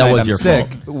to come That tonight. was I'm your sick.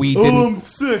 fault. We didn't. I'm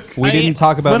sick. We I didn't mean,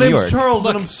 talk about My New name's York. Charles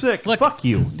Look, and I'm sick. look, Fuck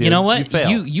you, dude. You know what?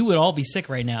 failed. You would all be sick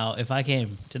right now if I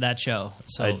came to that show.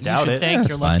 So I you doubt should it. thank Yeah,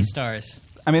 your that's lucky fine. stars.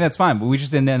 I mean that's fine, but we just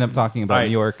didn't end up talking about All right.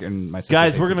 New York and my sister.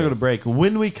 Guys, we're going to go to break.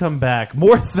 When we come back,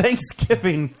 more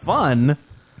Thanksgiving fun.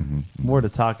 More to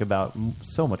talk about.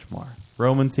 So much more.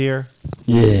 Roman's here.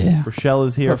 Yeah. Rochelle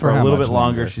is here But for for a how little much bit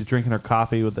longer. longer? She's drinking her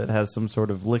coffee that has some sort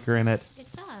of liquor in it. It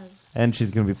does. And she's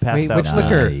going to be passed Wait, out. which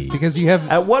liquor? Nice. Because you have.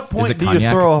 At what point it do you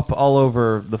cognac? throw up all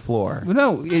over the floor?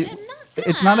 No,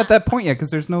 it's not at that point yet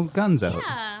because there's no guns out.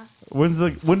 Yeah. When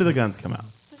do the guns come out?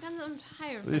 Because I'm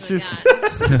tired of It's the just-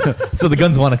 guns. So the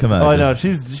guns want to come out. Oh, I know.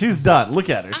 She's done.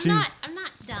 Look at her. I'm She's. not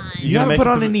done. You gonna haven't make put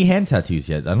it on to any hand tattoos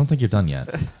yet. I don't think you're done yet.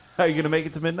 Are you going to make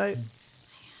it to midnight?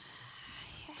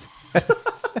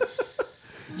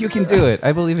 You can do it.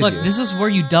 I believe in Look, you. this is where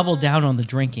you double down on the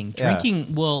drinking. Yeah.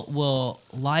 Drinking will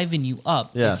liven you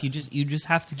up. Yes. If you just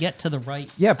have to get to the right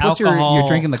Yeah, plus you're alcohol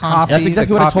drinking the content. coffee. That's exactly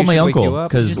the what I coffee told my should wake uncle, you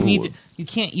up. 'cause- You just need to,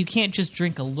 you can't just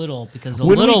drink a little because a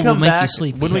When we little will come make back, you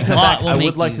sleepy. when we A come lot back, will I make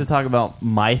would like you- to talk about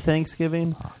my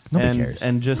Thanksgiving Nobody cares.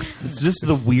 and just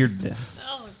the weirdness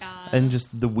Oh God. and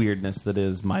just the weirdness that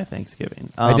is my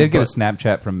Thanksgiving. I did get a but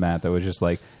Snapchat from Matt that was just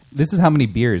like, "This is how many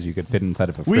beers you could fit inside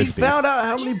of a we frisbee." found out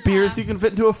how many beers you can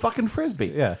fit into a fucking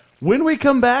frisbee. Yeah. When we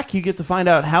come back, you get to find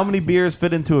out how many beers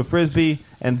fit into a frisbee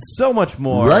and so much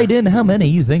more. Write in how many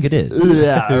you think it is.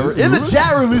 Yeah, in the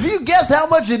chat room, if you guess how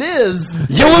much it is,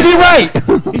 You will be right.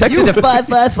 Text it to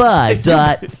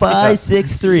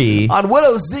 555.563. on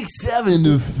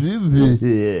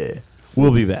 106.7.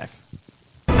 We'll be back.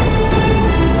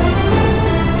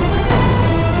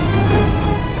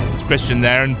 This is Christian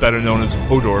Nairn, better known as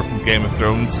Hodor from Game of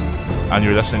Thrones, and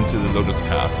you're listening to the Lotus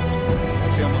Cast.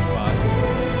 Actually, almost bought.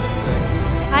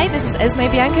 Hi, this is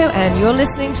Esme Bianco, and you're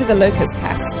listening to the Locust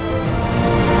Cast.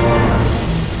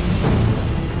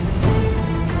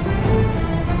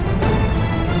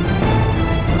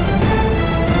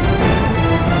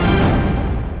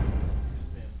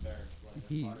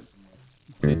 He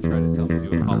did try to tell me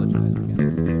to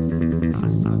apologize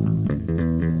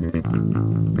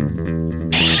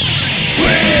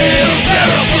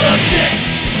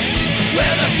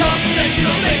Where the conversation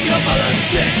will make your mother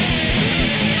sick.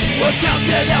 We're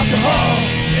counting alcohol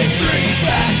in 3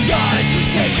 fat guys who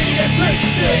say we and drink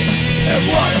stick. And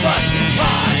one of us is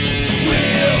high.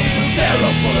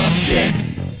 Wheelbarrow full of dicks.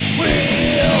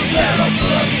 Wheelbarrow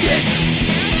full of dicks.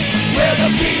 Where the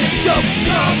beat is jokes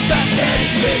come fast and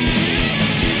quick.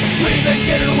 We've been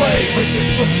getting away with this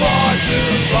for far too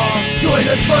long. Join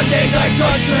us Monday nights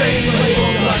on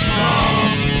strangelabel.com.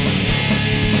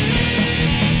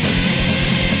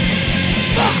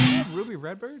 Ruby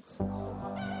Redbirds?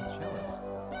 Jealous.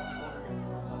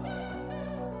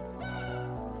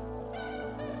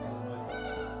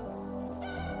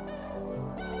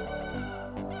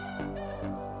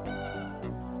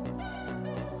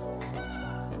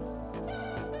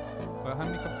 Well, how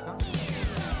many cups of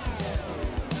coffee?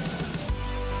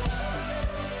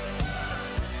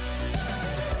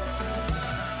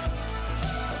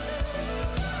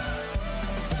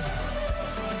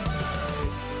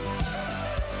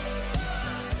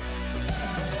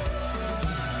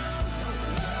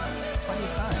 Plenty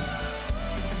of time.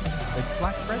 It's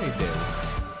Black Friday day.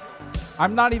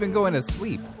 I'm not even going to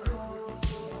sleep.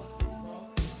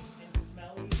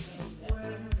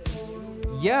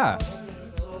 Yeah.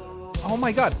 Oh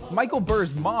my god. Michael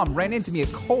Burr's mom ran into me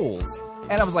at Kohl's.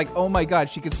 And I was like, oh my god,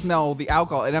 she could smell the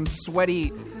alcohol. And I'm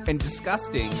sweaty and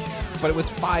disgusting. But it was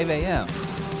 5 a.m.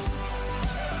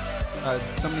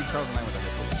 Somebody, Charles and I went to high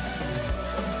school.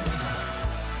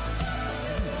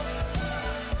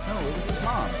 No, it was his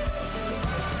mom.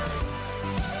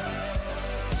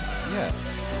 Yeah.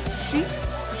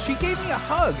 She gave me a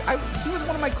hug. He was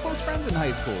one of my close friends in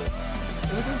high school.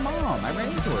 It was his mom. I ran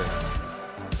into her.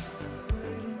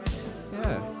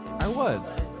 Yeah, I was.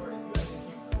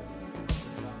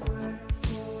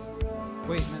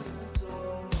 Wait, no.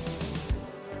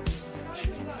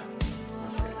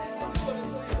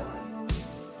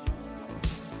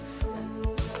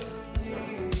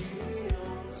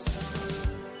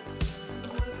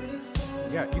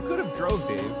 Yeah, you could have drove,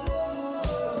 Dave.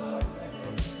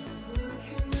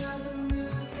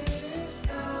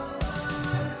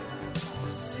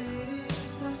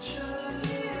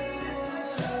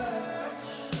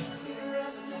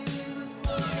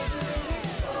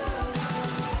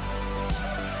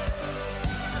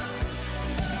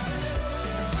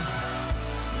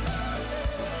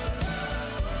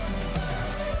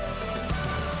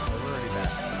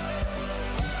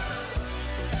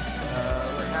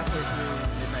 halfway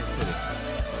through Midnight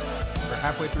City. We're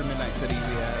halfway through Midnight City.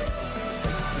 We have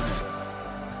like 2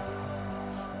 minutes.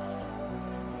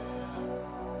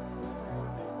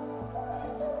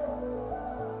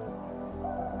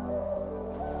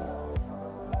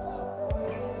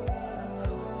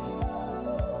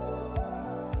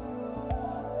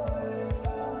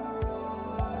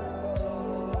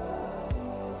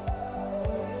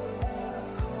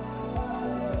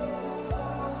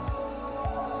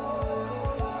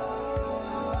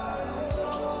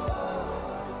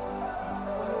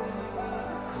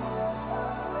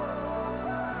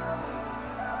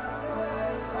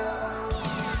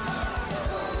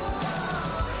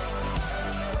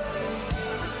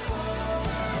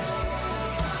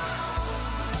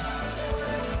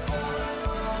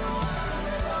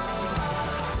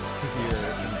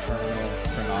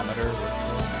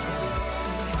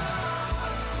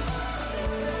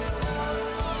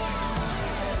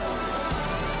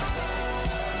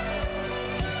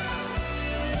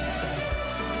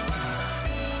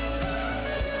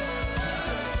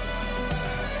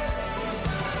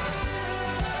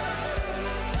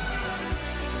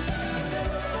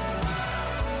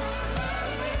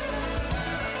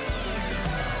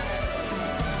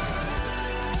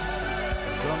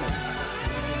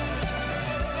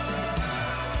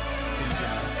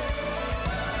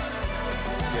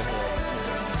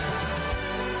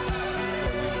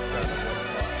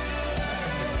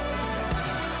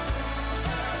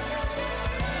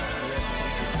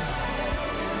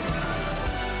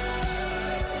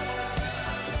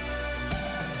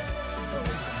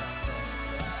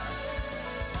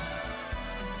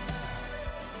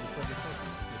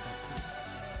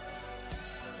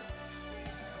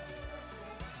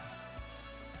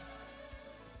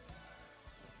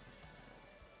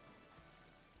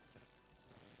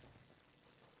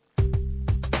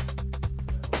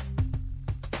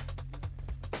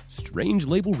 Strange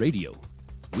Label Radio.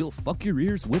 We'll fuck your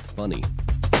ears with funny.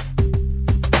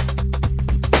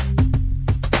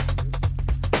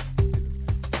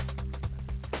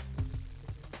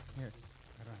 Here,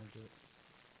 I don't know how to do it.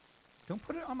 Don't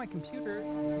put it on my computer. Are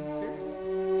you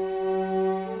serious?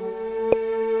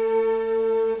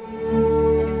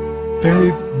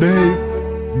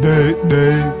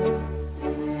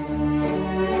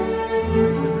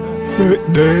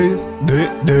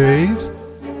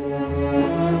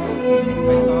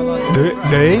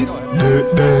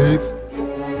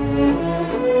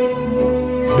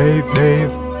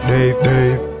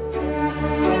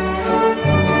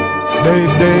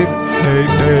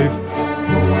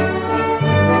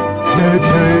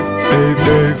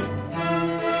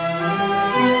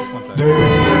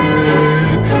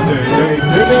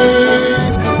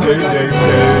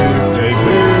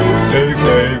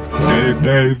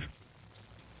 Dave.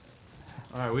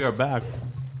 All right, we are back.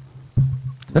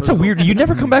 That's a weird. You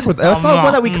never come back with. That's not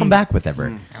one that we come back with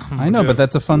ever. I know, but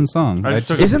that's a fun song.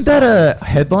 Isn't that a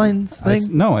headlines thing?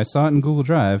 No, I saw it in Google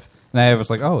Drive, and I was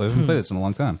like, "Oh, I haven't played this in a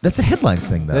long time." That's a headlines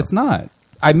thing, though. It's not.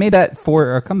 I made that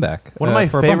for a comeback. One of my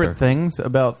for a favorite bumper. things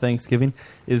about Thanksgiving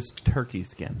is turkey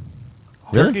skin.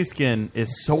 Really? Turkey skin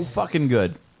is so fucking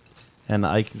good, and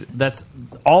that's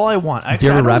all I want. Actually, Do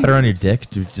you I ever don't wrap it even- around your dick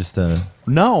to just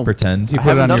No. pretend? You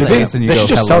put it on your done face that. and you They go should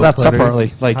just hello sell that letters.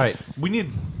 separately. Like, All right, we need.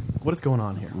 What is going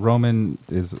on here? Roman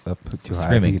is up too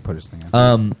high. I think he put his thing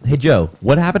on. Hey Joe,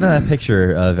 what happened to that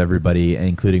picture of everybody,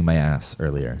 including my ass,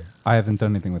 earlier? I haven't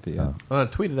done anything with it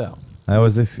yet. Tweet it out. I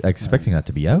was expecting that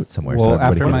to be out somewhere. Well, so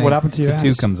everybody after can- my What happened to your tattoo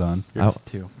ass? comes on.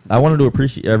 I wanted to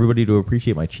appreciate everybody to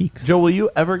appreciate my cheeks. Joe, will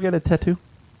you ever get a tattoo?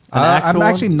 An I'm actual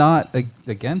actually one? not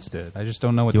against it. I just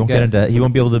don't know what He to won't get. get into. He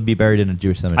won't be able to be buried in a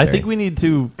Jewish cemetery. I think we need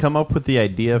to come up with the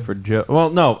idea for Joe. Well,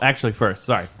 no, actually, first,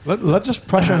 sorry. Let's just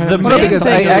pressure him. The Well, no, main because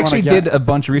thing I is- actually did a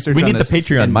bunch of research. We on need the this,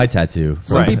 Patreon and my tattoo.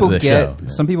 Some for people the get show.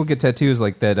 some people get tattoos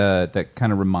like that that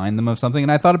kind of remind them of something.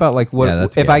 And I thought about like what Yeah,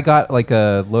 that's if gay. I got like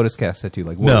a Lotus Cast tattoo,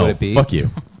 like what No, would it be? fuck you.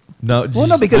 No, Well,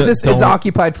 no, just because this has don't-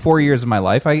 occupied 4 years of my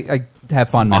life. I have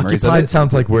fond memories Occupied of it.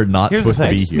 sounds like we're not Here's the supposed to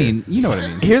thing. be I just here. mean, you know what I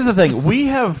mean. Here's the thing: we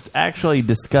have actually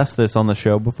discussed this on the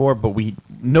show before, but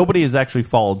nobody has actually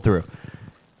followed through.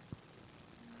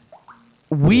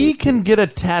 We can get a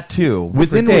tattoo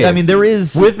Within, for Dave. I mean, there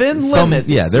is within some, limits.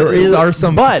 Yeah, are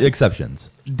some but exceptions.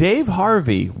 Dave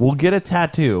Harvey will get a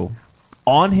tattoo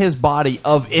on his body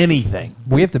of anything.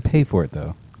 We have to pay for it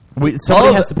though.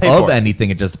 Somebody has to pay for it. anything.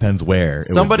 It just depends where.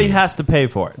 Somebody has to pay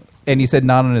for it. And you said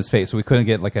not on his face, so we couldn't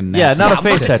get like a Yeah, nasty not a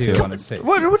face tattoo tattoo. on his face.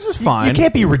 Which is fine. You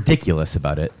can't be ridiculous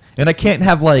about it. And I can't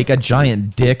have like a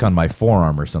giant dick on my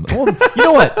forearm or something. Well, you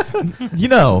know what? You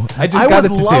know, I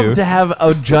would love to have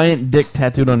a giant dick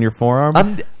tattooed on your forearm,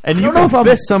 and you can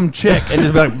fist some chick and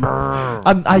just be like, "Brrr."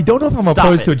 I don't know if I'm Stop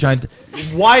opposed it. to a giant.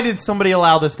 Why did somebody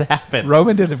allow this to happen?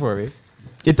 Roman did it for me.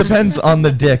 It depends on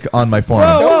the dick on my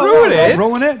forearm. Don't ruin it. Don't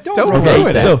ruin it. Don't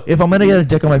ruin it. So if I'm gonna get a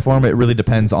dick on my forearm, it really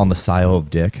depends on the style of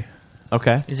dick.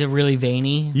 Okay. Is it really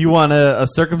veiny? You want a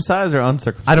circumcised or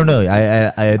uncircumcised? I don't know.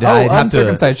 I'd have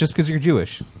uncircumcised just because you're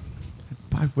Jewish.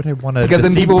 Why would I want to? Because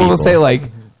then people will say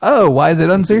like, "Oh, why is it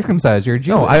uncircumcised? You're Jewish."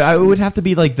 No, I would have to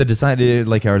be like the design.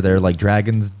 Like, are there like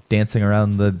dragons dancing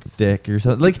around the dick or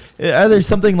something? Like, are there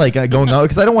something like going on?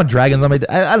 Because I don't want dragons on my.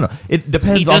 I don't know. It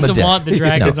depends He on the doesn't dick. want the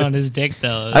dragons No. on his dick,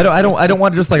 though. I don't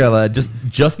want just like a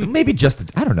just maybe just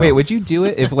I don't know. Wait, would you do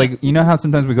it if like you know how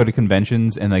sometimes we go to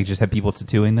conventions and like just have people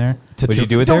tattooing there? Would you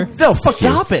do it there? No,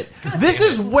 stop it. This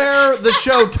is where the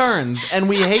show turns, and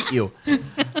we hate you.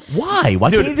 Why? Why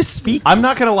Dude, can't you just speak? I'm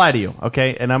not going to lie to you,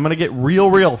 okay? And I'm going to get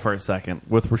real for a second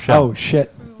with Rochelle. Oh,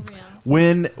 shit.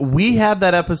 When we had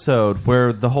that episode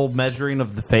where the whole measuring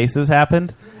of the faces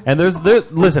happened, and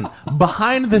listen,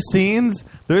 behind the scenes,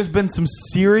 there's been some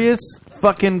serious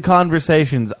fucking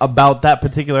conversations about that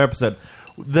particular episode.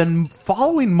 The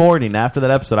following morning after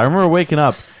that episode, I remember waking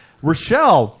up,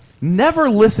 Rochelle never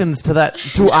listens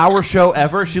to our show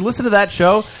ever. She listened to that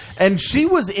show, and she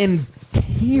was in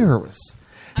tears.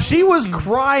 She was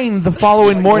crying the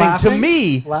following morning to Laughing?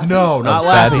 me. Laughing? No, not Of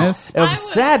laughing. sadness? Of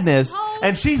sadness.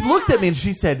 And she looked at me and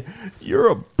she said, "You're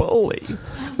a bully."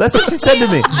 That's what she said to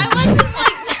me.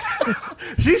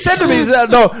 She said to me,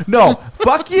 "No,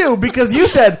 fuck you," because you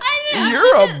said,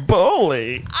 "You're a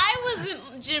bully." I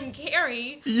wasn't Jim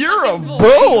Carrey. You're a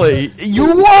bully.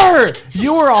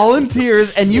 You were all in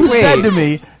tears, and you Wait. said to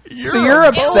me, So you're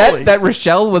upset that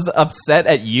Rochelle was upset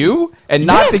at you and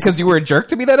not Yes. because you were a jerk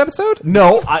to me that episode?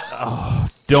 "No,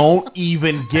 don't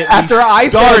even get After me I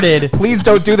started." said, please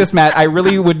don't do this, Matt. I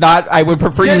really would not. I would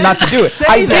prefer you You not to didn't do it. say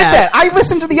I did that. that. I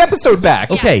listened to the episode back.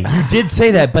 Okay, you did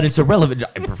say that, but it's irrelevant.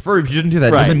 I prefer if you didn't do that.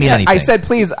 It doesn't mean anything. I said,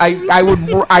 please. I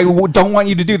don't want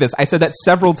you to do this. I said that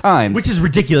several times, which is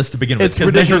ridiculous to begin with. It's 'cause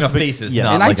ridiculous measuring to a be- face is yeah.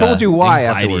 not and I like told a you why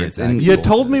anxiety afterwards. attack. And You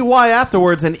told me why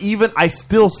afterwards, and even I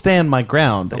still stand my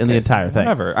ground in the entire thing.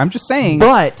 whatever. I'm just saying.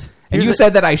 But and you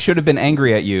said that I should have been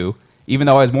angry at you, even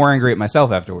though I was more angry at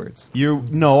myself afterwards.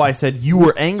 I said you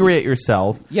were angry at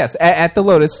yourself. Yes, at the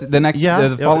Lotus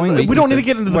the following week. We don't you need to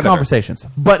said- get into the whatever. conversations.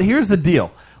 But here's the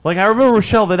deal. Like, I remember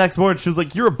Rochelle the next morning, she was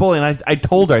like, "You're a bully." And I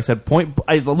told her, I said,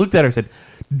 I looked at her and said,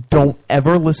 "Don't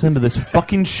ever listen to this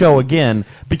fucking show again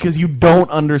because you don't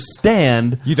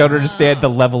understand." You don't understand the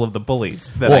level of the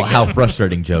bullies. That Well, I how get.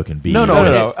 frustrating Joe can be. No.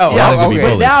 Oh, yeah, okay.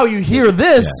 but now you hear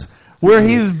this where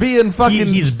he's being fucking.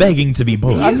 He's begging to be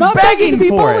bullied. He's not begging to be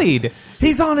for it. bullied.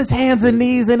 He's on his hands and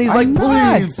knees and he's I'm like,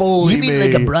 not. "Please bully me."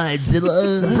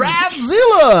 bridezilla?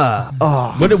 Bridezilla!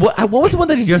 Oh. What was the one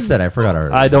that he just said? I forgot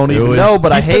already. I don't even know,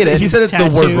 but I hate it. He said it's the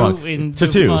word Tattoo wrong. in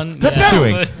Tattoo. fun-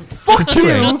 Tattooing. yeah. Fuck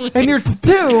you and your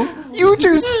tattoo. You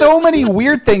do so many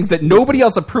weird things that nobody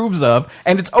else approves of,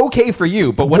 and it's okay for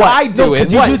you. But what I do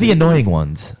is you do the annoying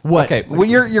ones. What? Okay, well,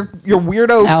 your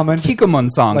weirdo Almond. Kikomon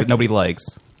song that nobody likes.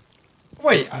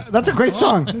 Wait, that's a great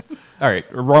song. All right,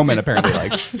 Roman apparently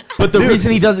likes. But the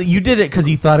reason he does it, you did it because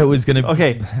he thought it was going to.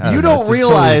 Okay, I you know, don't it's a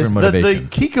realize totally that the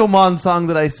different Kikomon song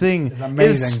that I sing is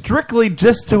amazing. strictly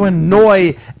just to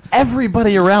annoy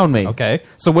everybody around me. Okay,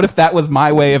 so what if that was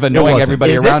my way of annoying wasn't.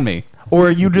 everybody Is around it? me? Or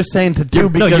are you just saying to do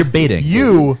because No, you're baiting.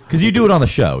 Because you do it on the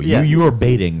show. Yes. You are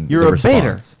baiting. You're the a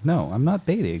baiter. response. No, I'm not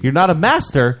baiting. You're not a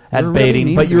master at You're really baiting,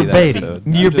 mean but to you're me that baiting. episode.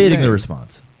 I'm You're just baiting saying. the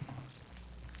response.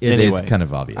 Anyway. It's kind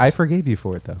of obvious. I forgave you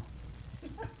for it though.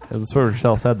 That's what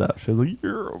Rochelle said that. She was like,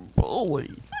 "You're a bully."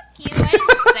 You, I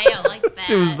didn't say it like that.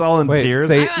 She was all in Wait, tears.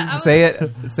 say I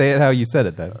say it how you said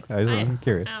it then. I'm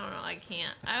curious. I don't know. I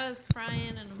can't. I was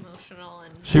crying and emotional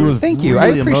and. She was. Thank you. I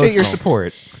really appreciate your emotional.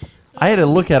 support. I had to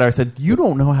look at her. I said, "You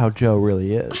don't know how Joe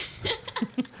really is.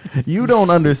 You don't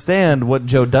understand what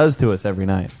Joe does to us every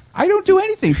night." I don't do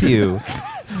anything to you.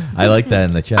 I like that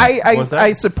in the chat.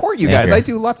 I support you guys. Anchor. I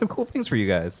do lots of cool things for you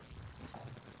guys.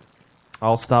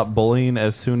 I'll stop bullying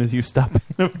as soon as you stop being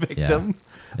a victim.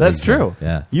 Yeah. That's true.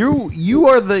 Yeah.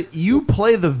 You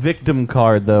play the victim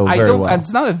card though I very don't. well.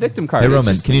 It's not a victim card. Hey it's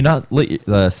Roman, just- can you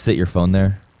not sit your phone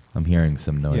there? I'm hearing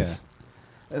some noise.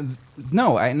 Yeah.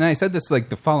 No, and I said this like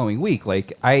the following week.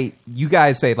 Like you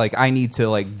guys say like I need to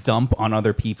like dump on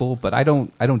other people, but I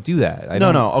don't do that. I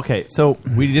don't. No. Okay, so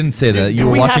We didn't say that. Do You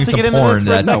were we have watching to some get into this porn for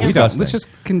a that second? No, we don't. disgusting. Let's just.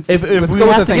 if let's we go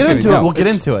with have the to get Thanksgiving. into it, No, we'll get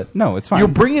it's- into it. No, it's fine. You're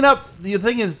bringing up the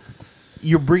thing is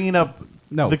you're bringing up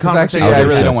No, the 'cause actually, conversation. I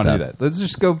really don't want to do that. Let's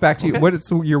just go back to what is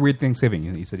your weird Thanksgiving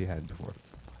you said you had before.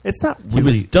 It's not He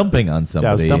really. was dumping on somebody.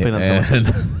 Yeah, I was dumping on and-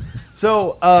 somebody.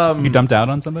 So You dumped out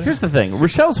on somebody? Here's the thing: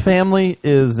 Rochelle's family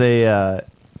is a.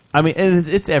 I mean,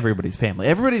 it's everybody's family.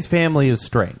 Everybody's family is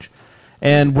strange,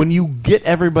 and when you get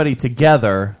everybody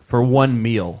together for one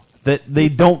meal that they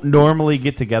don't normally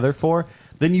get together for,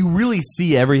 then you really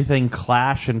see everything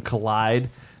clash and collide.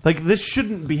 Like, this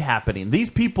shouldn't be happening. These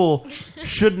people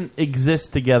shouldn't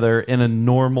exist together in a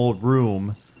normal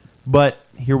room, but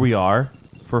here we are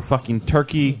for fucking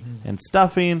turkey and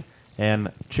stuffing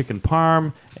and chicken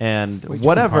parm and Wait,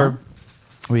 whatever.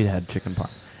 chicken We had chicken parm.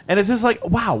 And it's just like,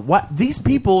 wow, what? These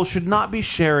people should not be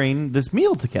sharing this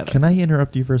meal together. Can I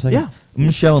interrupt you for a second? Yeah.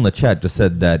 Michelle in the chat just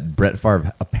said that Brett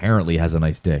Favre apparently has a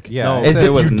nice dick. Yeah, No, as it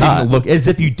if was you not. didn't look. As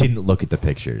if you didn't look at the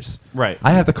pictures. Right.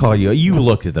 I have to call you. You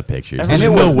looked at the pictures. And There's it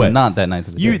no was way. not that nice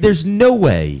of a You. dick. There's no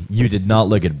way you did not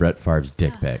look at Brett Favre's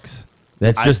dick pics.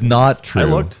 That's just not true. I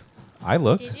looked. I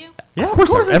looked. Did you? Yeah, Of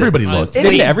course, everybody looked.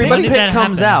 Any everybody dick pic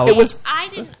comes out. It was. I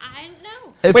didn't know.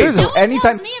 If Wait, there's so a-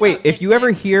 anytime, tells me wait, about if you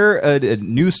ever hear a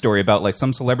news story about like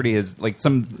some celebrity has like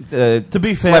some to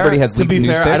be celebrity fair, has to leaked be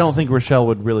news fair, pics? I don't think Rochelle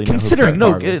would really know. Considering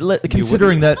who Brett Favre is.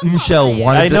 considering that Michelle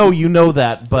wanted. I know you know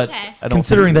that, but I don't.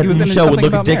 Considering think that Michelle would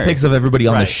look at dick pics of everybody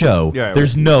on Right. the show, Yeah,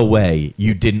 there's no way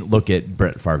you didn't look at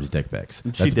Brett Favre's dick pics. She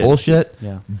That's did. bullshit.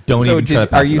 Yeah. Don't So even try to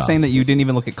pass are you it off. saying that you didn't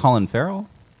even look at Colin Farrell?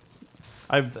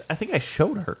 I think I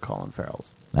showed her Colin Farrell's.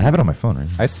 I have it on my phone, right?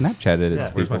 I Snapchatted it. Yeah,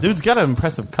 to people. dude's got an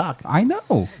impressive cock. I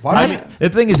know. I mean, the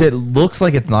thing is, it looks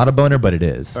like it's not a boner, but it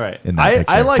is. All right. In that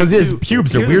I like because his to-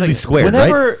 pubes are here's the weirdly thing. squared.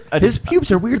 Whenever right? His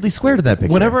pubes are weirdly squared in that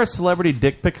picture. Whenever a celebrity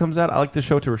dick pic comes out, I like to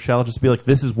show it to Rochelle. Just be like,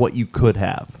 "This is what you could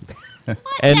have."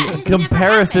 And in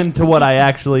comparison to what I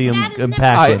actually am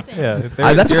packing,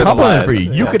 that's a compliment for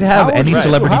you. You could have any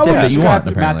celebrity dick that you want.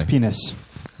 Matt's Apparently, penis.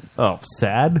 Oh,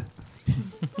 sad.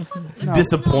 No.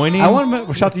 Disappointing. I want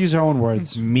Rochelle to use her own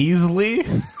words. Measly.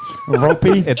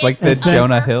 Ropey. It's like the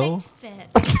Jonah Hill.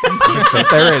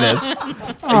 There it is.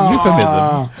 A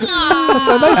euphemism. That's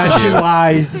so nice And of she you.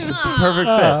 lies. It's a perfect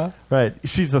fit. Right.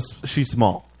 She's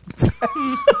small.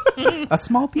 A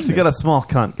small piece. She's got a small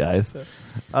cunt, guys.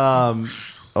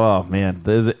 Oh man,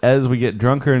 as we get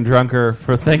drunker and drunker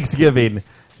for Thanksgiving,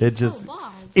 it just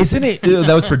isn't it?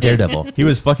 That was for Daredevil. He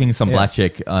was fucking some Yeah. black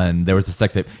chick, and there was a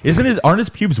sex tape. Aren't his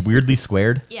pubes weirdly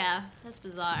squared? Yeah, that's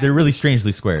bizarre. They're really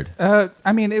strangely squared.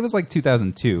 I mean, it was like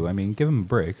 2002. I mean, give him a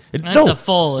break. That's a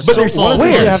full. But they're full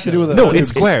squared. have to do with it? No, it's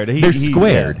squared. They're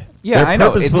squared. Yeah, They're I know.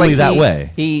 It's purposefully like that he,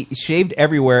 way. He shaved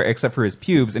everywhere except for his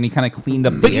pubes, and he kind of cleaned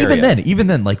up But the area. even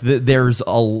then, like there's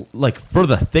a like for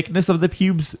the thickness of the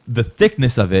pubes, the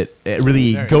thickness of it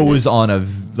really Very goes on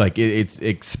it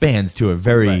expands to a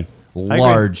very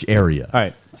large area. All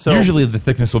right. So usually the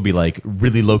thickness will be like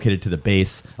really located to the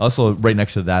base. Also, right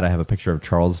next to that, I have a picture of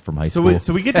Charles from high school.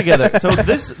 so we get together. So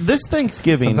this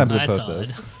Thanksgiving, Sometimes we That's post odd.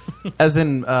 those. as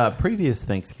in previous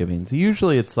Thanksgivings,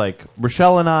 usually it's like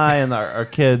Rochelle and I and our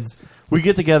kids. We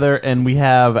get together and we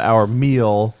have our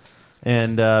meal,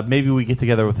 and maybe we get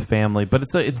together with the family. But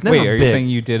it's never Wait, are big. you saying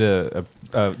you did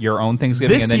your own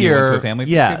Thanksgiving This and then year, you went to a family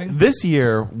yeah, Thanksgiving? this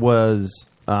year was.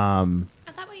 I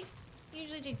thought we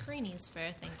usually did Creanies for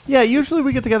Thanksgiving. Yeah, usually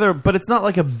we get together, but it's not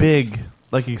like a big,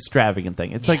 like extravagant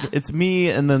thing. It's like it's me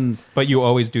and then But you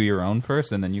always do your own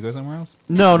first, and then you go somewhere else.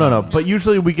 no. But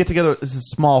usually we get together. It's a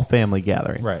small family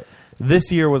gathering. Right.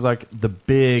 This year was like the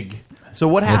big. So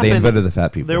what Yeah, happened? they invited the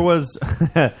fat people. There was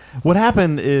what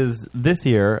happened is this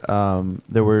year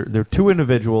there were two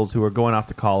individuals who were going off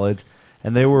to college,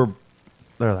 and they're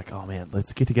like, oh man,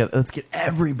 let's get together. Let's get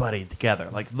everybody together.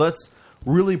 Like let's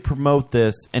really promote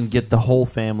this and get the whole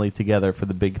family together for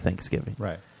the big Thanksgiving.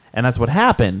 Right. And that's what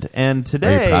happened. And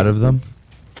today, Are you proud of them?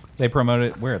 They promote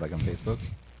it where, like on Facebook?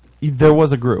 there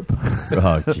was a group.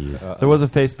 Oh, jeez. There was a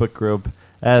Facebook group.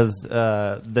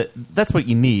 That's what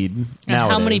you need And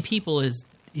nowadays. how many people is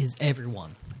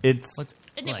everyone? It's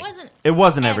And Like- it everyone.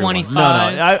 wasn't. No,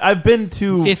 25, I've been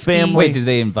to 50. family. Wait, did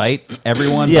they invite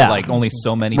everyone? Yeah. But like only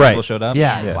so many Right. people showed up.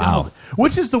 Yeah. Wow.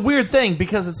 Which is the weird thing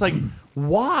because it's like,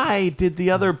 why did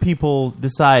the other people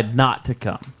decide not to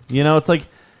come? You know, it's like,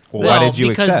 Well, why did you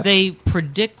because accept? they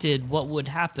predicted what would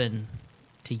happen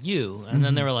to you, and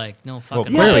then they were like, "No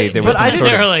fucking." Well, clearly way. there was but some I sort didn't.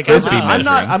 of They were like, frisbee "Oh, I'm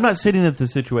not. measuring. I'm not sitting at the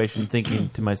situation thinking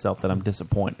to myself that I'm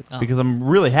disappointed Oh. because I'm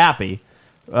really happy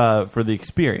for the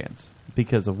experience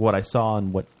because of what I saw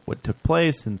and what took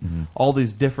place and all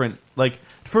these different. Like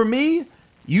for me,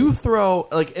 you throw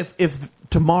like if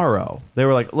tomorrow they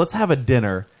were like, let's have a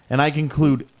dinner and I can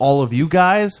include all of you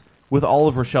guys with all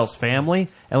of Rochelle's family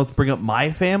and let's bring up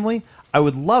my family. I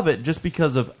would love it just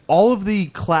because of all of the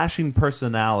clashing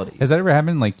personalities. Has that ever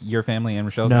happened? Like your family and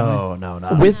Rochelle's family? No,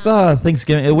 not With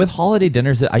Thanksgiving, with holiday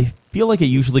dinners, I feel like it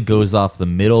usually goes off the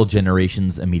middle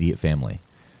generation's immediate family.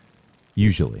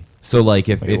 Usually. So like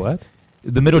if what?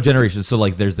 The middle generation, so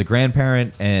like there's the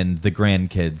grandparent and the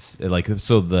grandkids, like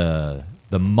so the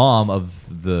mom of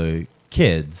the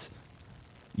kids,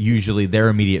 usually their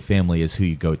immediate family is who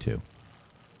you go to.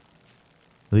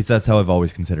 At least that's how I've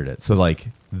always considered it. So like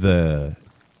the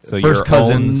So first your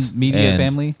cousins, own immediate and-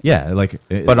 family? yeah, like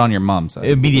But on your mom's side.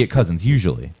 immediate cousins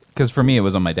usually. Because for me, it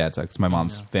was on my dad's side. Because my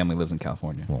mom's family lives in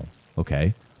California. Well,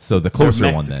 okay, so the closer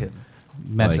They're one then,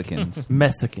 Mexicans. Like-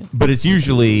 Mexican. But it's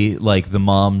usually like the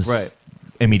mom's Right.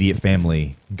 immediate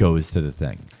family goes to the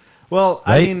thing. Well,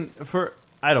 I Right? mean,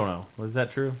 I don't know. Was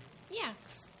that true? Yeah,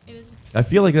 it was. I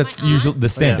feel like that's my aunt, usually the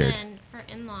standard. And then her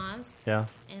in-laws. Yeah.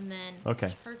 And then Okay.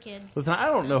 her kids. Listen, I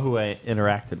don't know who I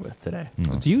interacted with today.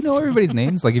 Do you know everybody's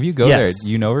names? Like, if you go Yes. there,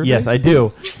 do you know everybody? Yes, I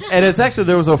do. And it's actually,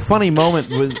 there was a funny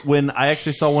moment when I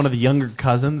actually saw one of the younger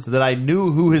cousins that I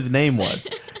knew who his name was.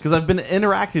 Because I've been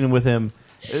interacting with him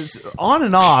it's on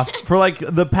and off for like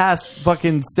the past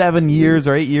fucking 7 years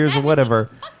or 8 years or whatever.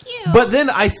 But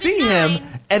then I see him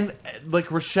and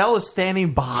like Rochelle is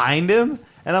standing behind him.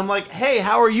 And I'm like, hey,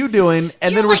 how are you doing?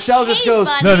 And then Rochelle just goes,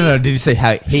 No. Did you say,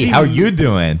 hey, how are you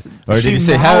doing? Or did she you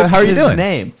say, how are you mouths his doing?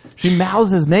 name. She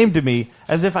mouths his name to me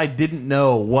as if I didn't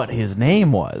know what his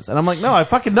name was. And I'm like, no, I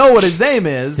fucking know what his name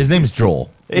is. His name's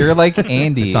Joel. You're like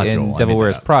Andy It's not in Joel, I Devil made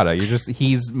Wears that up. Prada.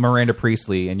 He's Miranda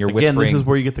Priestley, and you're Again, whispering. this is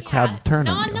where you get the crowd to turn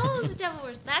No on one you. knows the Devil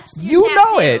Wears. That's your You tattoo.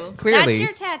 know it, clearly. That's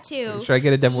your tattoo. Should I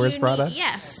get a Devil Wears You Prada? need-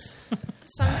 Yes.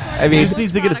 Some sort of I mean, He just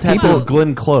needs to get a tattoo of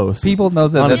Glenn Close. People know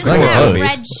that on that's his Glenn forehead. Close.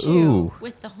 red shoe Ooh.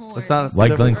 with the horn. It's not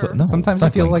Like Glenn Close. No, Sometimes it's I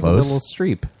not feel Glenn like Close. a little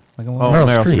Streep. Like a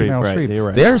Meryl Streep. Meryl Right, Streep. you're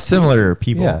right. They're similar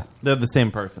people. Yeah. They're the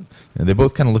same person. And they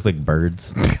both kind of look like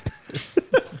birds.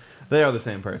 They are the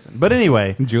same person. But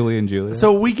anyway. Julie and Julia.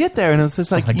 So we get there and it's just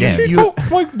like, Again. you, She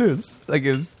talks like this. Like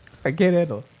I can't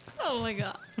handle it. Oh my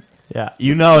god. yeah,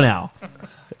 you know now.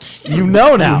 You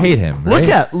know now. You hate him, Look right?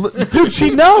 at, dude, she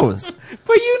knows.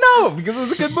 But you know, because it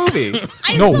was a good movie.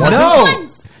 I No, saw what? it No.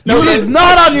 once. No, he's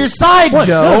not on your side, What?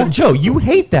 Joe. No, Joe, you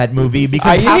hate that movie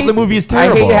because half the movie is I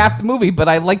terrible. hate half the movie, but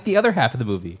I like the other half of the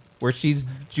movie where she's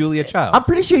Julia Childs. I'm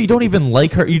pretty sure you don't even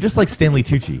like her. You just like Stanley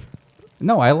Tucci.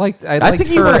 No, I liked. I think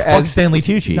you her want to fuck as Stanley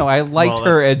Tucci. No, I liked Well,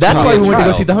 her as. That's why Julia we went to go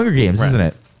Childs. see The Hunger Games, Right. isn't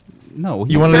it? No, You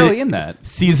he's wanted barely to- in that.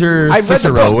 Caesar I read the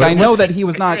Cicero. books. I know What's- that he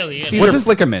was not Barely in Caesar it.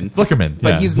 Flickerman. Flickerman,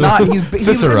 But yeah. he's not. He was in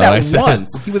Cicero, I that said.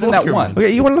 once. He was in that Flickerman. once.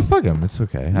 Okay, you wanted to fuck him. It's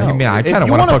okay. No. I mean, I If kind of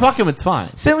you want to fuck him, it's fine.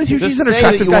 Stanley Tucci's Just an say that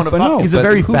attractive you guy. wanna fuck him. He's a but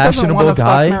very who doesn't fashionable wanna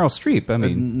guy. Fuck Meryl Streep. I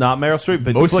mean, Not Meryl Streep,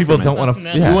 but Most people don't want to.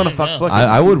 No, Yeah. You want to fuck Flickerman.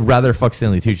 I would rather fuck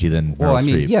Stanley Tucci than Meryl well, I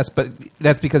mean, Streep. yes, but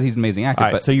that's because he's an amazing actor. All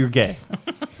right, but so you're gay.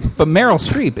 but Meryl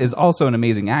Streep is also an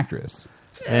amazing actress.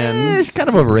 And It's kind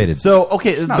of overrated. so,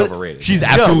 okay, not but overrated. She's Joe,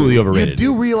 absolutely overrated.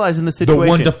 You do realize in this the situation,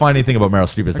 one defining thing about Meryl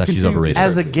Streep is that she's continue- overrated.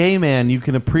 as a gay man, you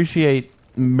can appreciate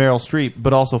Meryl Streep,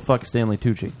 but also fuck Stanley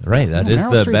Tucci. right, that No, is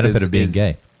Meryl the Streep benefit is- of being is-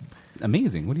 gay.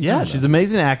 Amazing. What are you? Yeah, talking she's an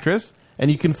amazing actress,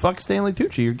 and you can fuck Stanley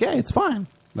Tucci. You're gay. It's fine.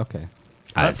 about? Okay.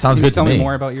 It sounds Can you good to tell me me.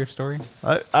 more about your story?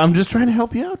 I'm just trying to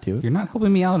help you out, dude. You're not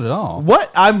helping me out at all. What?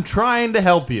 I'm trying to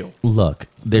help you. Look,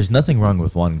 there's nothing wrong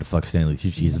with wanting to fuck Stanley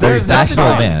Tucci. He's a very There's nothing fashionable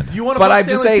wrong. man. You want to But fuck I'm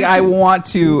just Stanley saying, I Tucci? want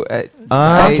to.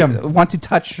 Want to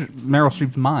touch Meryl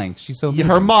Streep's mind. She's so.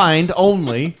 Her mind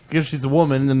only, because she's a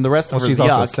woman, and the rest Well, of her she's is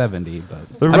also yuck. 70,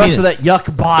 but The I rest mean- of that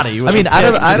yuck body. With I mean, the out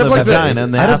of tits out and of the like vagina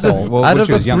and the out of the asshole. Well, out when of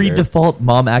she the was three younger. default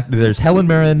mom actors, there's Helen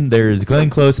Mirren, there's Glenn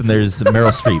Close, and there's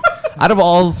Meryl Streep. Out of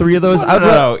all three of those, I would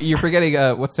no, you're forgetting.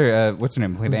 What's her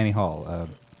name? Played Annie Hall.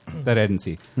 That I didn't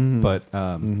see, but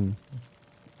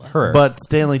her. But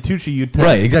Stanley Tucci, you touch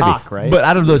right, his exactly. cock, right? But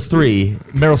out of those three,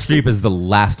 Meryl Streep is the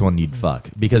last one you'd fuck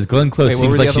because Glenn Close Wait, what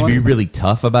seems were like the she'd other be ones? really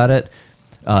tough about it.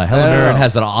 Helen No. Mirren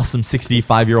has an awesome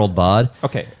 65-year-old bod.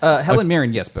 Okay, Helen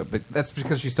Mirren, yes, but that's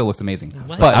because she still looks amazing.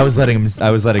 But I was letting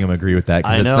him agree with that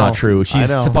I because it's know. not true. I She's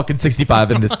know. fucking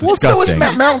 65 and it's Well, so was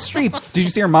disgusting. Meryl Streep. Did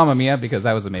you see her Mamma Mia? Because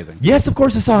that was amazing. Yes, of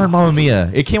course I saw her in Mamma Mia.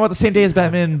 It came out the same day as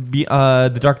Batman: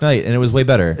 The Dark Knight, and it was way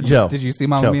better. Joe, Did you see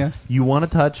Mamma Joe, Mia? You want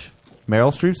to touch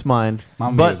Meryl Streep's mind,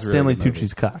 Mamma Mia but is a really Stanley good movie.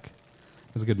 Tucci's cock.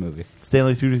 It was a good movie.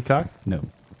 Stanley Tucci's cock? No.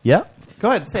 Yeah? Go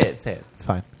ahead, say it. Say it. It's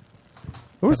fine.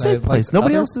 We're a But I safe liked place.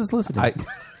 Nobody other- else is listening.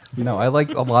 I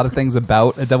liked a lot of things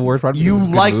about A Devil Wears Prada. You It was a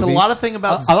good liked movie. a lot of things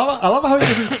about... I love how he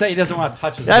doesn't say he doesn't want to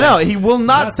touch his. I know. dick. He will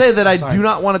not That's- say that I sorry. do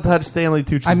not want to touch Stanley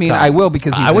Tucci's I mean, cock. I will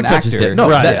because he's I would an touch actor. his dick. No,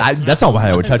 Right. that's not why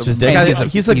I would touch his dick. And He's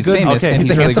a he's good, famous okay, and he's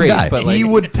he's a really handsome great, guy. but like- he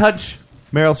would touch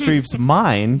Meryl Streep's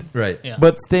mind, Right. Yeah.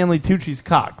 but Stanley Tucci's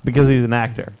cock because he's an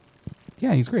actor.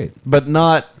 Yeah, he's great. But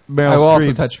not Meryl I will also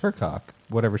Streep's- touch her cock.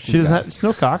 Whatever She doesn't have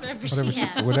no cock.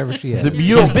 Whatever she has. So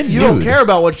you don't care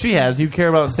about what she has. You care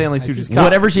about Stanley Tucci's cock.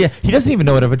 Whatever she he doesn't even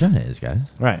know what a vagina is, guys.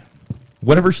 Right.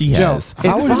 Whatever she Joe, has.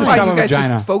 how It's would you fine. shove You a guys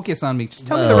vagina? just focus on me. Just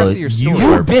tell me the rest of your story.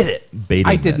 You did it. Baiting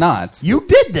I did this. not. You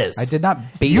did this. I did not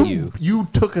bait you. You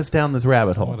took us down this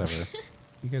rabbit hole. Whatever.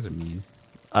 You guys are mean.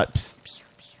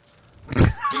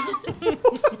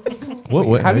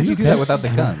 What, How did you do that without the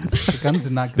guns? The guns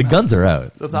did not come The guns are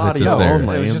out. That's They're audio just there.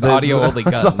 only. It was just That's- audio only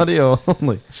that's guns. audio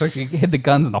only. So she hid the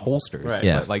guns in the holsters. Right.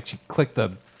 Yeah. But, like she clicked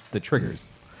the triggers.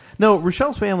 No,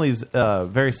 Rochelle's family's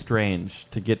very strange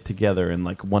to get together in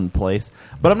like one place.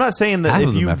 But I'm not saying that Half if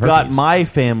of them you have got herpes. my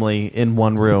family in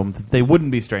one room, that they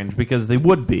wouldn't be strange because they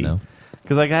would be.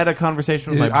 Because like I had a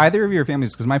conversation with Dude, my either of your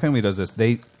families, because my family does this.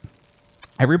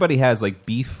 Everybody has like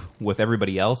beef with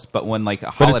everybody else, but when like a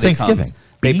But it's holiday Thanksgiving. comes,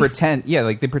 they Beef? pretend. Yeah,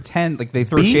 like they pretend like they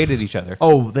throw Beef? shade at each other.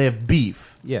 Oh, they have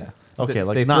beef. Yeah. Okay, They-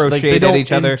 like they not throw like shade they don't at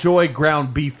each other. enjoy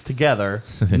ground beef together.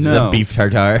 Just No. a beef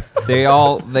tartare. They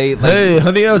all they like, Hey,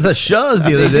 honey, I was at Shaw's the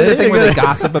they other do day. the thing where they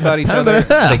gossip about each How other.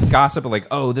 about They gossip like,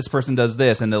 oh, this person does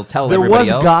this, and they'll tell There everybody was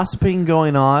else. gossiping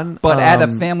going on, But at a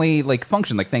um, family like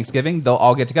function, like Thanksgiving, they'll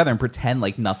all get together and pretend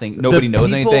like nothing, nobody the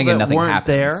knows people anything, that and nothing weren't happens.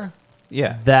 there.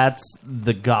 Yeah, That's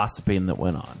the gossiping that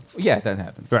went on. yeah, that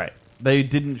happens. Right. They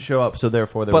didn't show up, so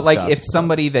therefore there But was like, gossip if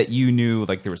somebody that you knew,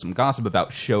 like there was some gossip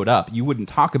about, showed up, you wouldn't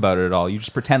talk about it at all. You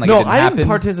just pretend like it no, didn't I happen. didn't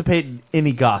participate in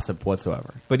any gossip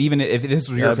whatsoever. But even if this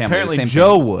was your family, apparently the same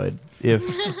Joe thing. would. If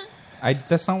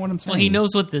that's not what I'm saying. Well, he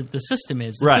knows what the system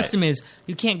is. The Right. system is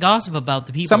you can't gossip about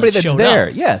the people Somebody that that's showed there.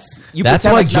 up. Yes, you That's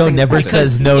pretend why like Joe nothing's never happened.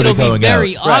 says no to It'll be going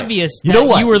very out. obvious You that know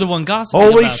what? you were the one gossiping.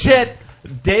 Holy about shit,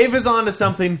 Dave is on to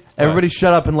something. Everybody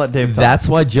shut up and let Dave talk. That's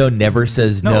why Joe never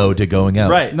says no to going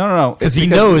out. Right. No. Because he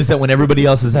knows that when everybody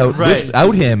else is out Right.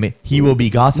 without him, he will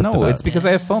be gossiped No, about. it's because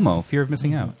I have FOMO, fear of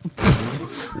missing out.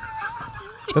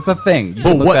 That's a thing. You But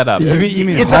can look what- that up. You mean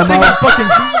it's a thing of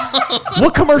fucking.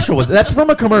 What commercial was it? That's from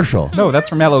a commercial. No, that's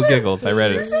from Hello Giggles. I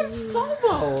read it.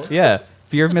 Yeah,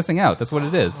 fear of missing out. That's what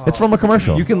it is. It's from a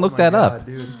commercial. You can look that up.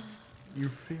 dude. Your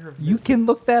fear of You can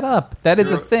look that up. That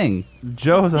is a thing.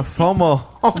 Joe's a FOMO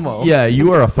homo. Yeah,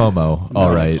 you are a FOMO.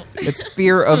 All right. It's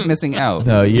fear of missing out.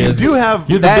 No, You do have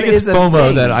You're the that biggest is a FOMO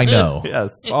thing. that I know.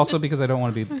 Yes. Also because I don't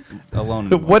want to be alone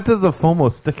anymore. What does the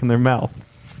FOMO stick in their mouth?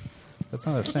 That's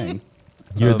not a thing.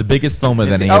 You're the biggest FOMO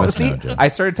that any of us know, Joe. I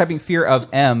started typing fear of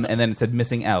M and then it said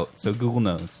missing out, so Google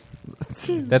knows.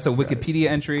 That's a Wikipedia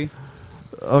entry.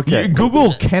 Okay.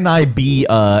 Google can I be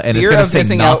and Fear it's going of to say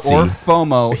missing Nazi. out or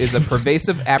FOMO is a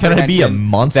pervasive Can apprehension I be a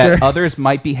monster? that others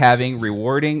might be having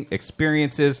rewarding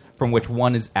experiences from which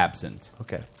one is absent.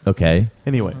 Okay. Okay.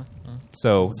 Anyway.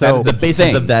 So That is a the basis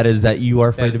thing. of that is that you are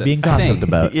afraid That is of a being thing. gossiped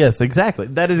about. Yes, exactly.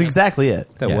 That is exactly it.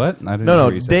 That Yeah. what? I didn't No, hear no.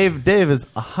 what you said. Dave is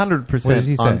What 100% did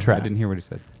he say? on track. I didn't hear what he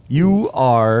said. You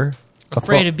are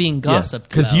Afraid of being gossiped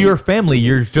Because about. your family,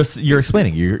 you're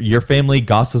explaining. Your family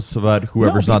gossips about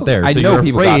whoever's No, not there. I so know you're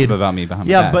people afraid. gossip about me behind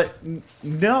my Yeah, back. but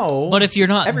no. But if you're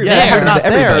not Everybody- there, if you're not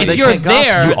there, if they you're can't gossip.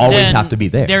 there, You always then have to be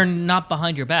there. They're not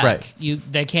behind your back. Right.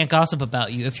 They can't gossip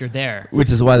about you if you're there. Which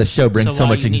is why the show brings So so why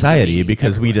much you need to anxiety be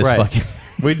because we just Right. fucking.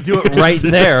 We do it right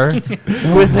there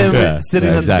with him Yeah, sitting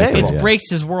yeah, at the exactly. table. It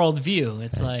breaks his worldview.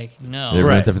 It's like, no. It ruins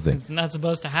Right. everything. It's not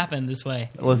supposed to happen this way.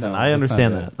 Listen, No, I that's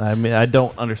understand not that. I mean, I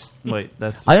don't understand. Wait,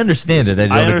 that's. I understand it. I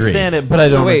don't understand it, but I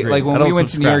don't. So wait, agree. like I when don't we went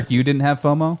to New subscribe. York, you didn't have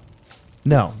FOMO?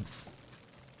 No.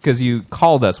 Because you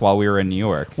called us while we were in New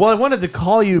York. Well, I wanted to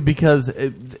call you because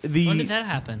When did that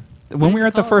happen? When we were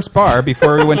at the first bar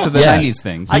before we went to the Yeah. 90s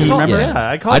thing. I Do you called, remember? yeah,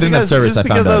 I called I didn't you have guys service, just I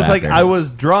found because I out was like, after. I was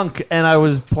drunk and I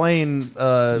was playing.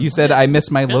 You said I miss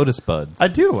my Lotus Buds. I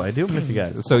do miss you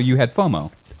guys. So you had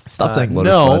FOMO. Stop saying Lotus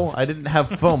no, Buds. I didn't have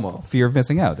FOMO. Fear of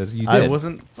missing out. That's what you did. I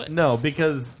wasn't. No,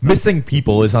 because Missing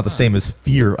people is not the same as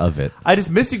fear of it. I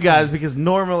just miss you guys because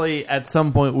normally at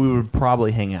some point we would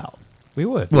probably hang out. We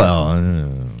would. Well,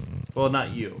 Well,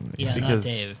 not you. Yeah, because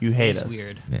not Dave. you hate Dave's us.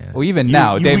 weird. yeah. Well, even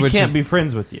now, Dave we was can't just- be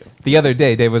friends with you. The other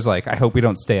day, Dave was like, I hope we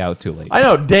don't stay out too late. I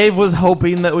know Dave was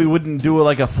hoping that we wouldn't do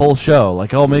like a full show.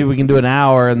 Like, oh, maybe we can do an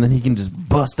hour and then he can just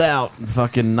bust out and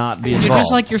fucking not be You're involved.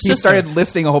 just like your He sister. started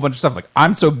listing a whole bunch of stuff like,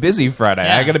 I'm so busy Friday.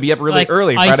 Yeah. I got to be up really Like,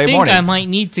 early I Friday think morning. I might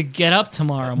need to get up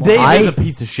tomorrow morning. Dave is a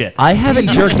piece of shit. I haven't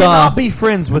You jerked cannot off. be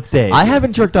friends with Dave. I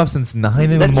haven't jerked off since 9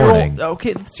 in That's the your morning. own,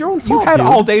 okay, that's your own You fault. had dude.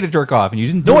 all day to jerk off, and you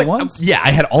didn't do it once? Yeah, I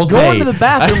had all day. Go into the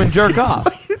bathroom and jerk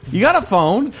off. You got a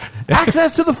phone,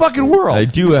 access to the fucking world. I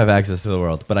do have access to the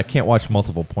world, but I can't watch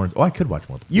multiple porn. Oh, I could watch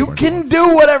multiple. You porn. can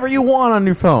do whatever you want on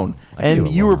your phone, I and do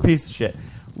it you were a want. piece of shit.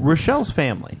 Rochelle's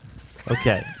family.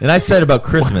 Okay. And I said about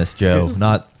Christmas, Joe,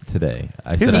 not today.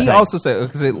 He also said,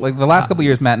 because like the last couple of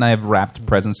years, Matt and I have wrapped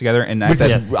presents together, and I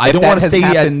said, I don't want to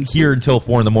stay here until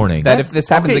 4 a.m. That if this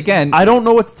happens again, I don't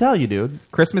know what to tell you, dude.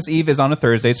 Christmas Eve is on a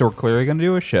Thursday, so we're clearly going to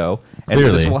do a show, and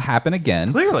so this will happen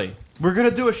again. Clearly, we're going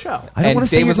to do a show. And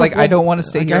Dave was like, I don't want to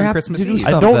stay here on Christmas Eve.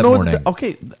 I don't know.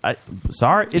 Okay,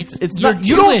 sorry, it's not.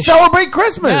 You don't celebrate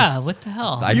Christmas. Yeah, what the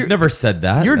hell? I've never said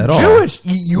that. You're at all. Jewish.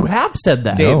 You have said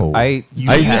that. Dave, No.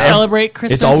 You celebrate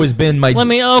Christmas? It's always been my.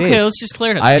 Let's just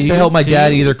clear it up. I had to help my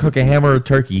dad either cook a ham or a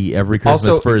turkey every Christmas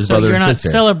Also, for his so brother you're and not sister.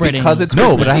 celebrating because it's no,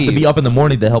 Christmas but I have to Eve. be up in the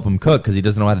morning to help him cook because he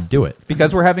doesn't know how to do it.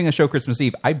 Because we're having a show Christmas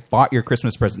Eve, I bought your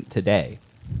Christmas present today.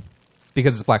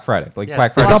 Because it's Black Friday. Like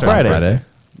Black Friday. It's not starts on Friday. Thursday.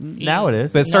 Now it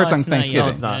is. But it starts on it's not. Thanksgiving. No,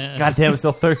 It's not. God damn, it's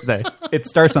still Thursday. It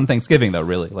starts on Thanksgiving, though,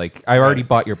 really. Like, I already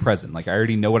bought your present. Like, I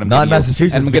already know what I'm Not in giving you.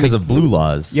 Massachusetts And I'm because gonna- of blue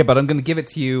laws. Yeah, but I'm going to give it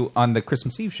to you on the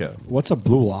Christmas Eve show. What's a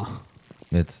blue law?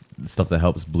 It's stuff that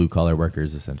helps blue collar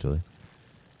workers, essentially.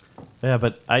 Yeah,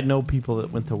 but I know people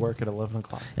that went to work at 11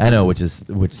 o'clock. I know, which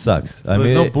sucks. I there's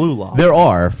mean, no blue law. There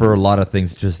are for a lot of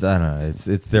things. Just I don't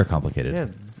know. They're complicated.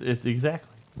 Yeah, exactly.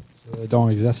 So they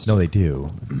don't exist. No, they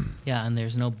do. Yeah, and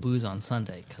there's no booze on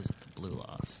Sunday because of the blue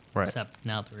laws. Right. Except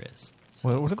now there is.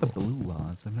 What are the blue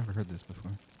laws? I've never heard this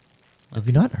before. Have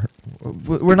you not heard?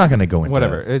 We're not going to go into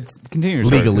Whatever. It's continue your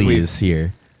story, 'cause legalese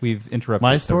here. We've interrupted.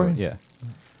 My story? Yeah.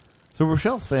 So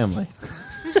Rochelle's family.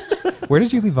 Where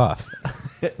did you leave off?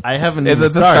 I haven't. Is even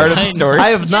it the start started. of the story? I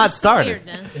have not started.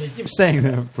 You keep saying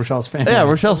that Rochelle's family. Yeah,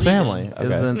 Rochelle's family. Okay.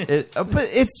 Isn't it, but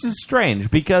it's just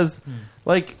strange because,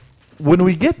 like, when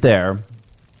we get there,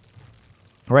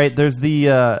 right? There's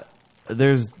the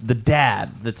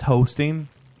dad that's hosting.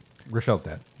 Rochelle's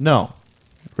dad. No,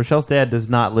 Rochelle's dad does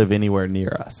not live anywhere near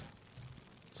us.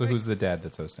 So who's the dad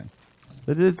that's hosting?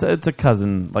 It's a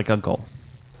cousin, like uncle,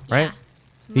 right?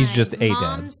 He's My just a dad.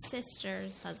 mom's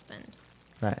sister's husband.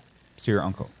 Right. So your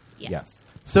uncle. Yes.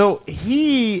 So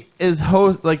he is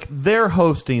they're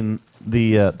hosting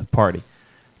the party.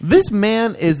 This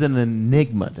man is an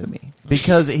enigma to me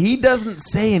because he doesn't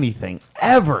say anything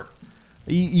ever.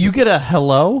 You get a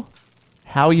hello,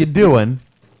 how you doing?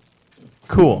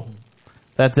 Cool.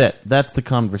 That's it. That's the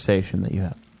conversation that you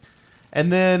have.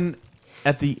 And then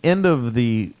at the end of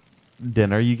the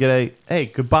dinner, you get a hey,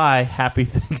 goodbye, happy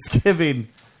Thanksgiving,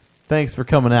 thanks for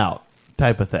coming out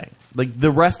type of thing. Like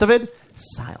the rest of it,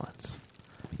 silence.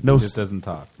 No, He just doesn't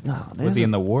talk. No, Was he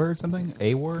in the war or something?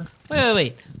 A war?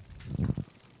 Wait.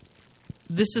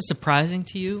 This is surprising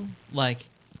to you? Like,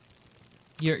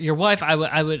 your wife, I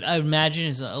would imagine,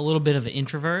 is a little bit of an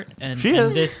introvert, and She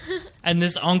and is.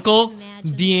 this uncle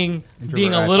being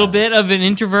Introvert a little bit of an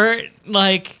introvert,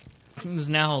 like, is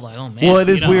now like, oh man. Well, it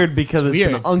is you know, weird because it's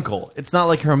weird. an uncle. It's not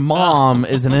like her mom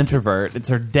is an introvert. It's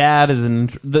her dad is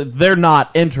an. They're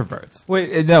not introverts.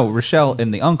 Wait, no. Rochelle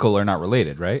and the uncle are not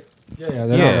related, right? Yeah,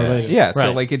 they're not related. Yeah, so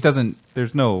Right. like it doesn't.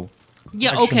 There's no.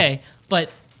 Yeah, action. okay, but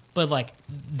like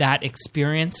that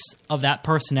experience of that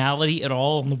personality at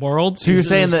all in the world. So you're is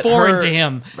saying that foreign her- to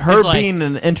him. her It's like, being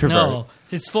an introvert. No,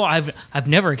 it's I've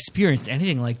never experienced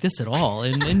anything like this at all,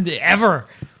 and ever.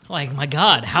 Like, my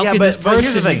God, how could this here's the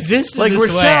person thing. exist in Like this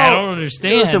Rochelle, way? I don't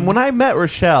understand. Listen, when I met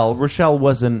Rochelle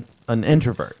wasn't an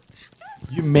introvert.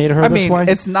 You made her I this mean, way?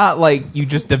 it's not like you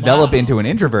just develop into an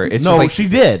introvert. It's No, just like she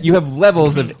did. You have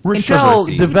levels of Rochelle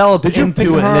introversy. developed Did you into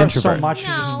pick an her introvert. so much?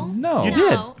 No, You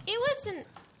did. No, it wasn't.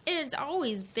 It's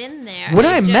always been there. When It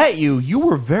I just- met you, you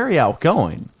were very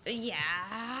outgoing. Yeah.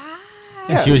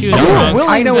 Yeah, She was you were drunk. willing.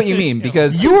 I know what you mean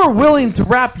because You were willing to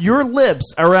wrap your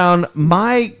lips around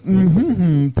my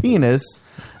penis.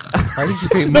 Why did you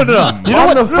say No. You know On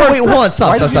what? the No, first- wait, hold on. Stop.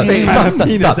 Why did you say Stop.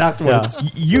 penis Stop. afterwards?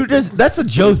 You just—that's a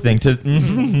Joe thing to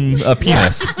a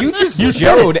penis. You just You said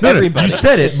Joe'd it. No, everybody. You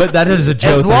said it, but that is a Joe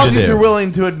As thing long to as do. you're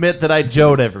willing to admit that I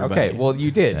Joed everybody. Okay, well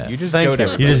you did. You just Thank Joe'd you.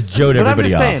 everybody. You just Joe'd But I'm everybody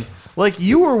just off. saying, like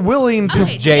you were willing to,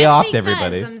 Okay, jay just off because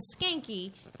everybody. I'm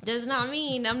skanky does not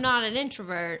mean I'm not an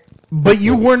introvert. but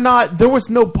you were not. There was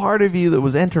no part of you that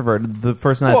was introverted the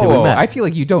first night that we Whoa, met. I feel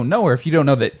like you don't know her if you don't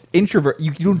know that introvert.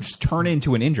 You don't just turn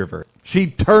into an introvert. She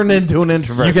turned into an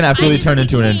introvert. You can I absolutely just turn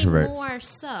into an became introvert. More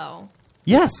so.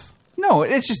 Yes. No,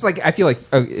 it's just like I feel like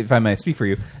if I may speak for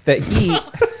you, that he.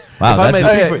 Wow, If I may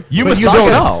that's- speak for- you but must you not don't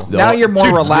know. know. Now you're more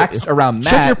Dude, relaxed around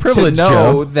check Matt your privilege, to know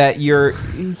Joe. that you're.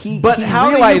 But he how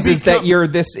do you realizes become- that you're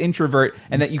this introvert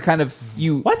and that you kind of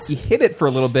you hit it for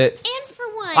a little bit. And for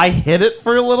I hid it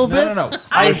for a little bit. No.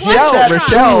 I hid Rochelle- that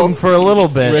Rochelle- spoon for a little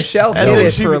bit. Rochelle And hid then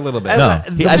it she- for a little bit. No,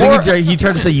 the I more- think he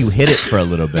tried to say you hit it for a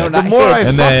little bit. No, not The more hit. I and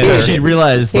fucked then her, she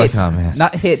realized, like, oh man,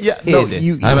 Not hit. Yeah, hid. no,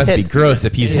 you I must hit. be gross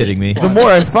if he's hitting me. The more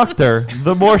I fucked her,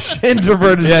 the more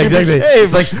introverted Yeah, she exactly. became.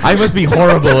 It's like I must be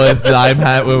horrible if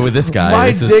I'm with this guy.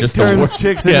 My This is dick just the turns worst.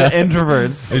 chicks Yeah. into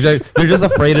introverts. Exactly. They're just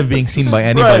afraid of being seen by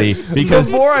anybody Right. because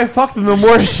the more I fuck them, the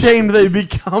more ashamed they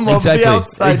become of the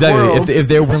outside world. If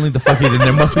they're willing to fuck you, then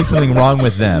there must be something wrong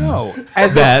with them. No.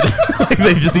 That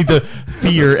they just need to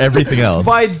fear everything else.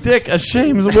 My dick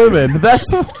ashames women.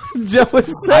 That's what Joe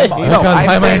is saying. Oh my God,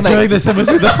 why am I enjoying this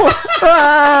episode?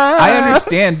 I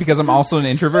understand because I'm also an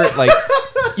introvert. Like,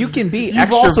 you can be You've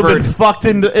extrovert. also been fucked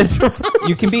into introvert.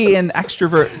 You can be an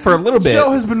extrovert for a little bit.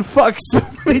 Joe has been fucked so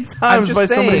many times just by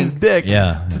saying. somebody's dick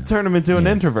Yeah. to turn him into an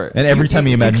introvert. And every time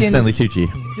he imagines Stanley Tucci.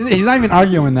 He's not even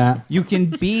arguing that. You can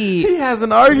be He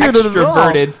hasn't argued it at all.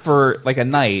 extroverted for like a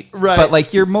night, Right. but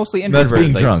like you're mostly That's introverted.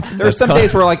 being Like, drunk. There are That's some called-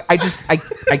 days where like I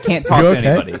can't talk You to okay?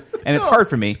 anybody, and it's hard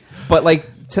for me. But like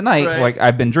tonight, Right. like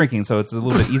I've been drinking, so it's a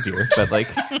little bit easier. But like,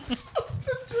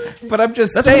 but I'm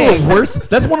just That's one saying. of the worst.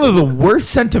 That's one of the worst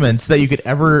sentiments that you could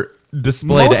ever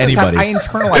display Most to of the time, anybody. I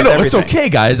internalize No, everything. it's okay,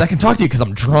 guys. I can talk to you because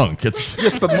I'm drunk. It's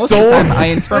Yes, but most of the time I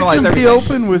internalize I can everything. be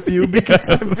open with you because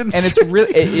I've been. And it's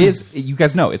really, it is. You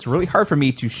guys know, it's really hard for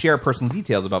me to share personal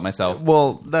details about myself.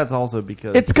 Well, that's also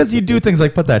because It's because you do things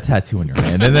like put that tattoo on your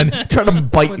hand and then try to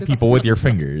bite people with your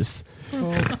fingers.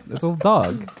 This little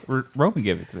dog, Roman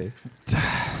gave it to me,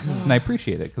 and I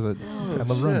appreciate it because I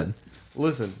love Roman.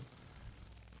 Listen,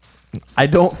 I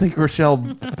don't think Rochelle.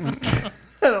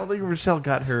 I don't think Rochelle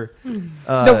got her. No,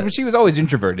 but she was always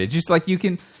introverted. Just like you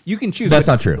can choose. That's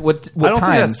what, not true. What I don't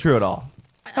times. think that's true at all.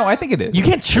 No, I think it is. You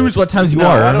can't choose what times you No,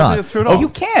 are I or don't not. think that's true at all. Oh, you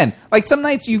can. Like some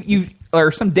nights you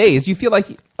or some days you feel like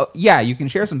yeah, you can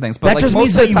share some things, but That like just most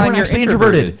means of that the you time weren't you're actually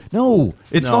introverted. introverted. No,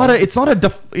 it's No.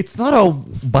 it's not a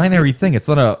binary thing. It's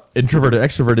not a introverted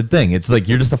extroverted thing. It's like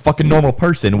you're just a fucking normal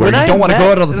person where you don't want to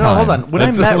go out all the time. Hold on. When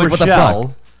It's I met like, what the Rochelle,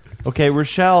 fuck? okay,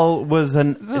 Rochelle was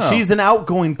she's an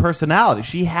outgoing personality.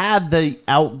 She had the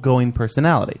outgoing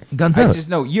personality. Guns I out. just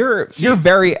know you're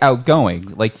very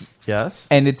outgoing. Like Yes.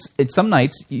 and it's some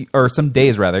nights or some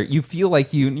days rather you feel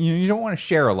like you don't want to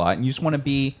share a lot and you just want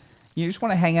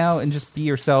to hang out and just be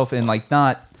yourself and like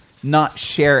not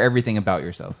share everything about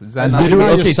yourself. Is that not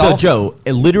Literally, okay, so yourself? Joe,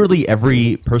 literally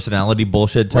every personality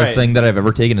bullshit test Right. thing that I've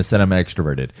ever taken has said I'm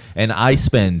extroverted, and I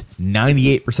spend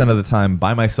 98% of the time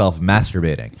by myself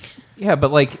masturbating. Yeah,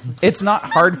 but like it's not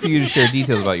hard for you to share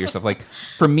details about yourself. Like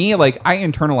for me, like I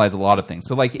internalize a lot of things.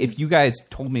 So like if you guys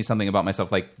told me something about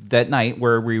myself, like that night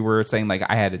where we were saying like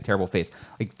I had a terrible face,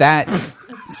 like that.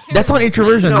 That's not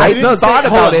introversion. No, That's we didn't thought say-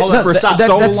 about hold it on, for stop.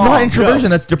 so that's long. not introversion.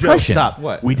 That's Joe, depression. stop.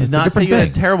 What? We did That's a not say different you had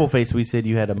a thing. terrible face. We said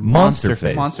you had a Monster monster face.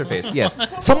 face. Monster face, yes.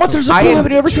 Some monsters are I cool. Have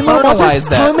you ever seen Little internalized Monsters?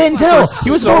 that Tom Mandel. for He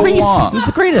was so Maurice. long. He was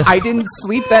the greatest. I didn't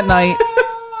sleep that night.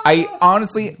 I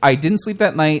honestly didn't sleep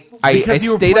that night. I Because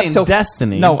you were stayed playing up till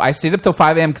Destiny. No, I stayed up till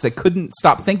 5 a.m. because I couldn't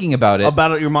stop thinking about it.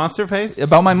 About your monster face?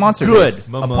 About my monster Good. face.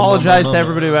 Apologize to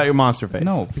everybody about your monster face.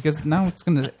 No, because now it's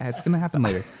gonna happen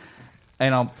later,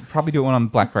 and I'll probably do it when I'm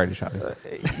Black Friday shopping.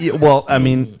 Yeah, well, I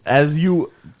mean, as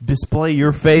you display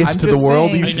your face I'm to the just world,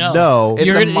 saying. you I should know. know. It's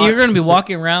You're a going to be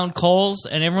walking around Kohl's,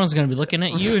 and everyone's going to be looking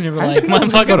at you, and you're like, my go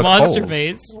fucking to monster Kohl's.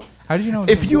 face. How did you know?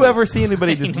 If you ever see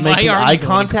anybody just Why making aren't you eye going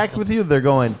contact to with you, they're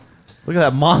going, look at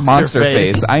that monster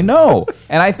face, I know,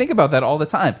 and I think about that all the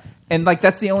time. And like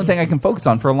that's the only thing I can focus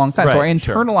on for a long time. So I Right,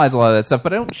 sure. internalize a lot of that stuff,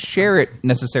 but I don't share it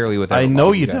necessarily with. I everyone,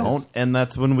 know you guys. don't, and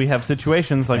that's when we have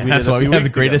situations like And we that's did a why we few have the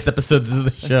weeks ago. greatest episodes of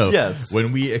the show. Yes.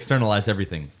 When we externalize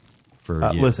everything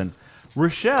for you. Listen,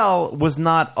 Rochelle was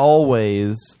not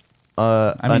always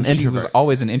I mean, an she introvert. was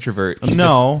always an introvert. She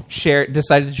No. just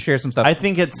decided to share some stuff. I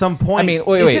think at some point. I mean,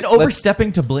 wait, Is wait. it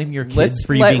overstepping to blame your kids Let's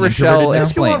for you let being Rochelle introverted now?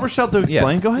 If you want explain. Rochelle to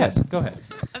explain, Yes, go ahead. yes, go ahead.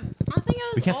 I think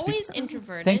I was can't always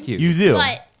introverted. Thank you. You do.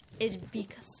 But it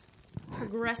because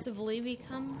progressively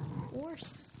become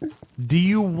worse. Do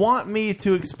you want me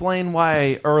to explain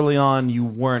why early on you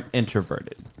weren't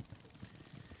introverted?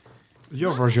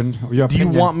 Your version. Your Do you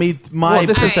opinion. want me my Well,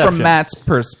 this is perception? from Matt's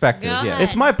perspective. Go Yeah. ahead.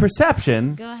 It's my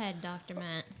perception. Go ahead, Dr.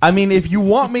 Matt. I mean, if you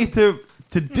want me to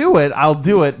do it, I'll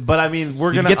do it. But I mean,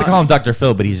 we're You gonna get to call him Dr.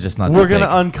 Phil, but he's just not. we're that gonna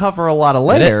big. uncover a lot of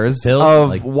Get it? layers Phil? of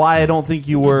Like- why I don't think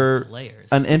you were Layers.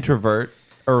 an introvert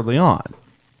early on.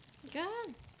 Go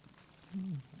ahead.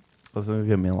 This will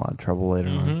give me a lot of trouble later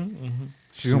on.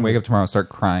 She's gonna wake up tomorrow and start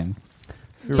crying.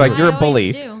 Like you're a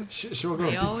bully. Do. She will go I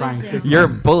to sleep always crying do. too. You're a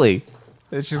bully.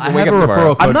 It's just I the wake have up a tomorrow.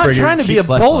 referral code I'm not for your trying to be cheap a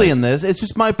bully flashlight. in this. It's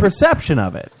just my perception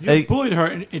of it. You bullied her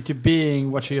into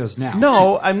being what she is now.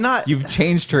 No, I'm not. You've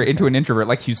changed her into an introvert,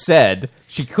 like you said.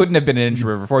 She couldn't have been an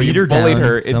introvert before. Beat You her bullied down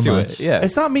her so into much. it. Yeah.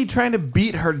 It's not me trying to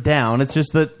beat her down. It's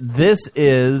just that this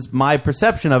is my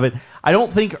perception of it. I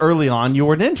don't think early on you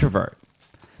were an introvert.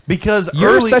 Because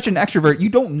You're such an extrovert. You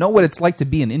don't know what it's like to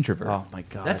be an introvert. Oh my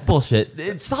god. That's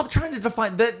bullshit. Stop trying to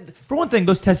define that. For one thing,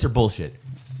 those tests are bullshit.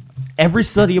 Every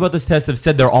study about those tests have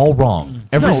said they're all wrong.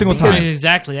 Every single time.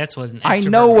 Exactly. That's what an I extrovert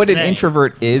know would what an say.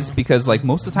 introvert is because, like,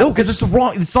 most of the time, No, because it's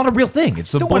wrong. It's not a real thing.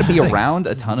 It's I a don't want to be bullshit thing. around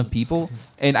a ton of people,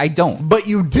 and I don't. But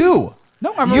you do.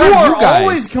 No, I'm You around are you guys.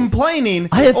 always complaining.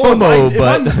 I had "Oh, FOMO,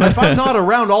 if I'm not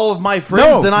around all of my friends,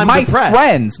 No, then I'm my depressed.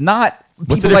 friends, not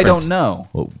What's the people I difference? don't know.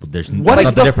 Well, there's What that's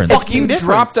is not the difference. fuck- If you difference.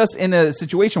 dropped us in a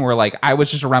situation where, like, I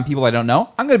was just around people I don't know,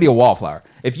 I'm going to be a wallflower.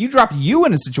 If you dropped you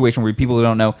in a situation where people who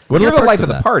don't know, What are you're the the perks life of of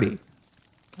the that? party.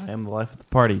 I am the life of the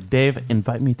party. Dave,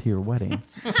 invite me to your wedding.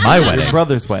 My wedding. Your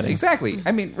brother's wedding. Exactly.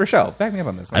 I mean, Rochelle, back me up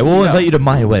on this. I will invite you to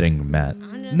my wedding, Matt.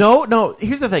 No.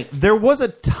 Here's the thing. There was a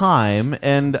time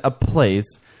and a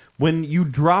place when you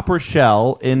drop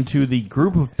Rochelle into the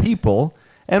group of people,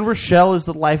 and Rochelle is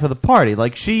the life of the party.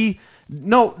 Like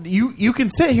you can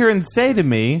sit here and say to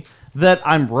me that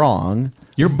I'm wrong.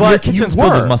 Your but kitchen's you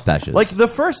filled with were. mustaches. Like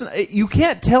you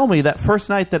can't tell me that first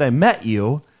night that I met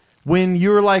you, when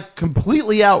you're like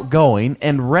completely outgoing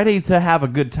and ready to have a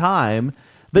good time,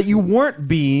 that you weren't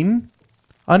being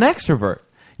an extrovert.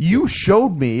 You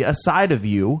showed me a side of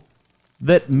you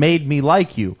that made me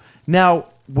like you. Now,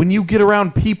 when you get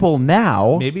around people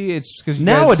now, Maybe it's because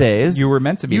nowadays you were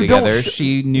meant to be you don't together. sh-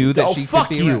 She knew that Oh, she fuck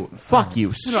could be you. around. Fuck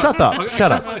you. Shut up.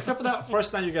 Shut up. Except for that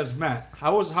first time you guys met.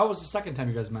 How was the second time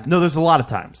you guys met? No, there's a lot of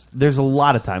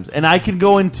times. And I can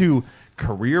go into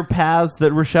career paths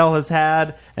that Rochelle has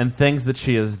had and things that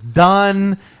she has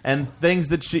done and things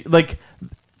that she like.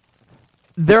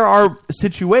 There are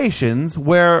situations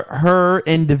where her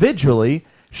individually,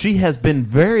 she has been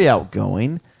very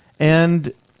outgoing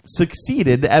and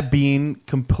succeeded at being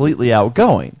completely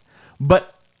outgoing.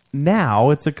 But now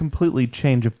it's a completely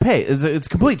change of pace. It's a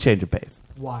complete change of pace.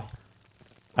 Why?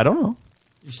 I don't know.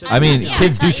 I mean,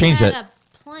 kids do change you it. had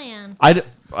a plan.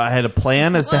 I had a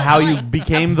plan as to Well, how you like,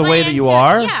 became a the way plan that you to-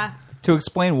 are. Yeah. To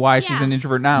explain why she's Yeah. an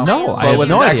introvert now. No, I but have was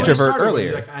no an idea. extrovert Started with,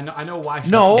 earlier. like, I know why.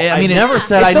 No, I I mean, never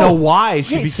said I no. know why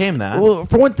she Yes. became that. Well,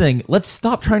 for one thing, let's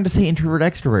stop trying to say introvert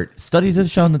extrovert. Studies have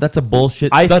shown that that's a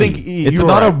bullshit I study. think it's you're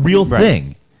not a right. real Right.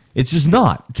 thing. It's just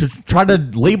not. To try to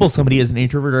label somebody as an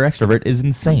introvert or extrovert is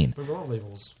insane. But we're all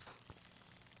labels.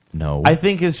 No. I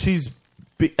think as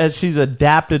she's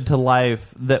adapted to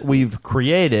life that we've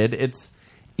created, it's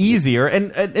easier. And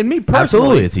me personally,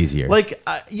 Absolutely, it's easier. Like,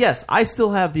 yes, I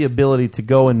still have the ability to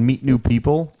go and meet new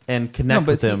people and connect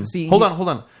but with them. see, hold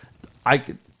on. I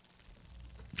could.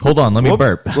 Hold on, let me Whoops.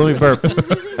 burp. Let me burp.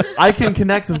 I can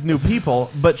connect with new people,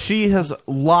 but she has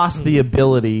lost the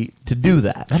ability to do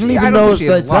that. I don't I even don't know think if she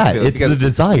has that's lost that. it It's because- the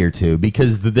desire to,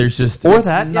 because there's just Or It's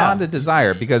that, not yeah. a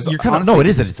desire because You're kind of honestly, no, it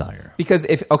is a desire. Because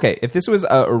if this was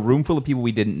a room full of people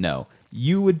we didn't know,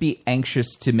 you would be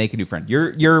anxious to make a new friend.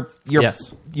 You're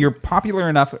Yes. you're popular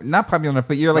enough, not popular enough,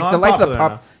 but you're like No, the I'm life of the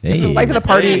popular the life of the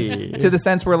party Hey. to the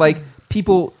sense where like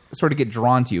people sort of get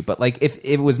drawn to you. But like if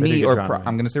it was They do me get or drawn to me.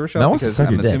 I'm going to say That Rochelle wants to because suck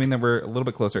I'm your dick. assuming that we're a little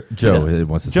bit closer. Joe Yes.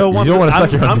 wants to Joe suck, wants you don't to- want to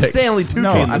suck your own I'm dick. Stanley Tucci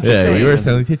No, in I'm this. just saying. you were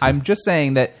Stanley Tucci. I'm just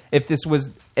saying that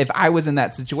if I was in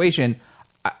that situation,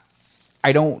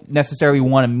 I don't necessarily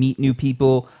want to meet new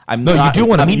people. No, you do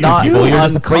wanna meet new people, you're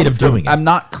just afraid of doing it. I'm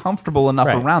not comfortable enough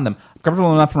Right. around them. I'm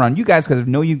comfortable enough around you guys because I've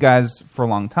known you guys for a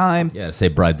long time. Yeah, say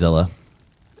Bridezilla.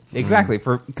 Exactly.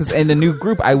 Because in a new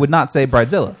group, I would not say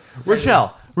Bridezilla.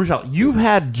 Rochelle, you've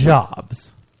had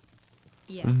jobs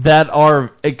that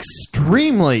are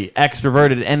extremely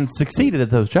extroverted and succeeded at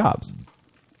those jobs.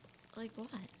 Like what?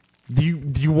 Do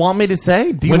you want me to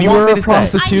say? Do you When you want were me a to say?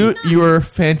 prostitute, you were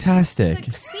fantastic.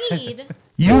 Succeed.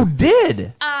 You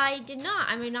did. I did not.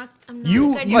 I mean, I'm not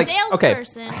You- a good Like, okay,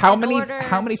 salesperson. how in many order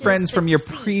to friends from your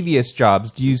succeed. previous jobs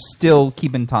do you still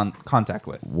keep in contact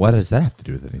with? What does that have to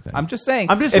do with anything? I'm just saying.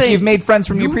 I'm just if saying, you've made friends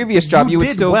from your you- previous job, you you would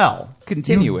did still well.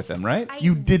 continue You- with them, right?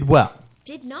 You did well.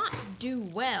 Did not do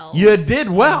well. You did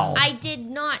well. I did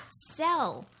not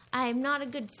sell. I am not a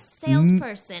good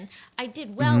salesperson. I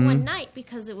did well one night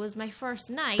because it was my first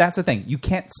night. That's the thing. You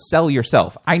can't sell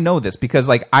yourself. I know this because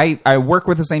like I work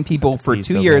with the same people for pee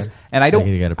 2 so years bad. and I I think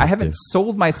you gotta I piss haven't too.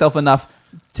 sold myself enough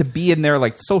to be in their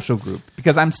like social group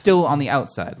because I'm still on the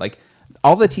outside. Like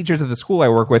all the teachers of the school I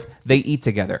work with, they eat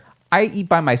together. I eat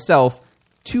by myself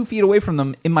 2 feet away from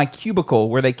them in my cubicle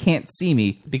where they can't see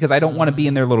me because I don't want to be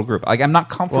in their little group. Like I'm not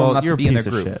comfortable enough to be in their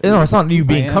group. No, it's not you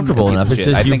being comfortable enough. It's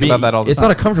just I you think being. about that all the It's time.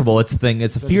 not a comfortable. It's a thing.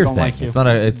 It's a fear don't thing. like you. It's not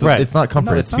a. It's Right. It's not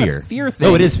comfort. No, it's it's not a fear. fear No,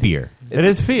 thing. it is fear. It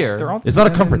is fear. They're all It's not a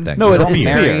together comfort and thing. No, It's it's a fear.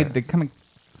 fear. married. They kind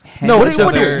of No, with it's each a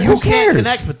other. fear. You Who can't cares?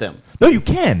 connect with them. No, you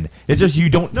can. It's just you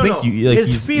don't No, think no. you. Like,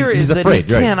 His he's- fear he's is that afraid,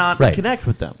 he right, cannot right. connect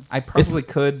with them. I probably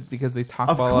could because they talk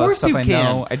Of about a lot of course stuff you I can.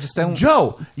 know. I just don't.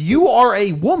 Joe, you are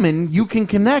a woman. You can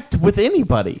connect with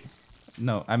anybody.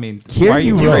 No, I mean, Here why are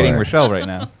you you degrading are. Rochelle right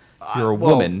now? You're a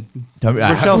woman.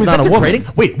 Rochelle's Was not that a woman.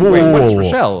 degrading? Wait, whoa, Wait, whoa, what's whoa, whoa.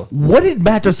 Rochelle? What did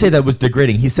Matt just say that was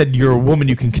degrading? He said you're a woman,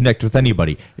 you can connect with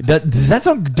anybody. Does that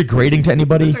sound degrading to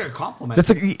anybody? That's like a compliment.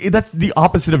 That's the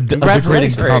opposite of a degrading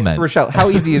Congratulations. All right, comment. Rochelle,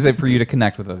 how easy is it for you to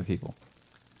connect with other people?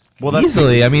 Well, that's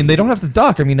Easily. I mean, they don't have to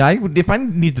dock. I mean, if I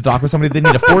need to dock with somebody, they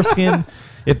need a foreskin.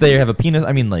 If they have a penis,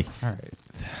 I mean, like, All right.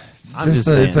 I'm just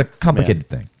saying, it's a complicated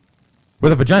thing.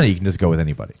 With a vagina, you can just go with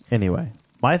anybody. Anyway,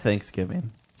 my Thanksgiving.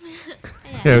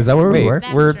 Yeah, is that where we Wait, were?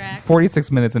 we're Backtrack.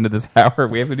 46 minutes into this hour.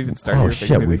 We haven't even started. Oh your shit,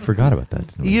 Thanksgiving. we forgot about that.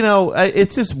 didn't we? You know,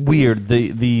 it's just weird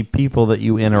the people that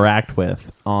you interact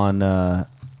with on that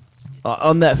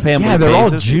family. Yeah, they're all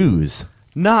basis. Jews.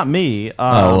 Not me.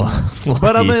 Oh,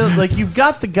 but I lucky. mean, like you've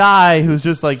got the guy who's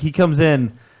just like he comes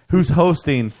in, who's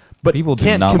hosting, but People do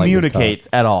can't not like this communicate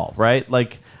at all, right?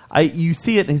 Like you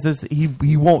see it, and he says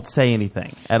he won't say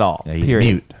anything at all. Yeah, he's period.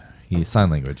 mute. He's sign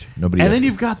language. Nobody. And else. then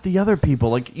you've got the other people,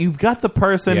 like you've got the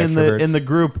person The in the extroverts.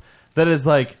 group that is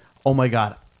like, oh my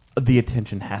god, the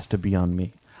attention has to be on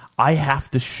me. I have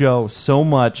to show so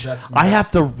much. I have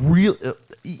to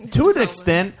to an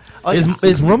extent. Like,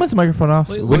 is Roman's microphone off?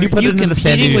 Wait, when you were put you it in the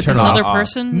stand, competing you with turn this it other off.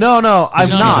 person? no, I'm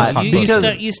No, not You,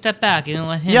 because you step back and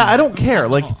let him. yeah, I don't care.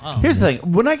 Like, Oh. here's the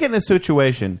thing: when I get in a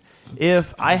situation,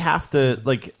 if I have to,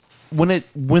 like,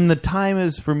 when the time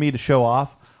is for me to show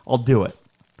off, I'll do it.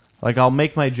 Like, I'll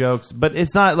make my jokes, but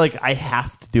it's not like I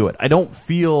have to do it. I don't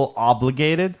feel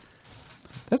obligated.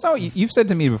 That's not what you've said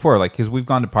to me before. Like, because we've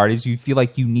gone to parties, you feel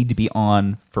like you need to be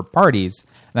on for parties.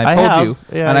 And I've I told have. you,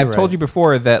 Yeah, and I've you're told right. you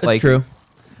before that, like, true.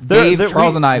 Dave, They're-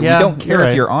 Charles, we- and I, yeah, we don't care you're if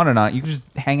right. you're on or not. You can just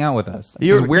hang out with us. 'Cause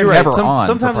You're we're right. never on.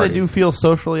 Sometimes for I do parties. feel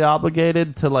socially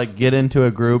obligated to like get into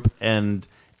a group and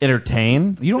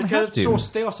entertain. You don't Because have it's to. so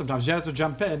stale sometimes. You have to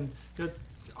jump in. It's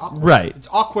awkward. Right. It's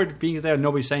awkward being there and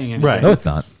nobody saying anything. Right. No, it's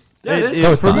not. Yeah, it is.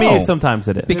 No, it's for not. me, No. sometimes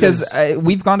it is. Because It is.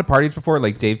 we've gone to parties before,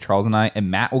 like Dave, Charles, and I, and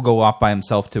Matt will go off by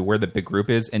himself to where the big group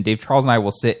is, and Dave, Charles, and I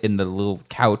will sit in the little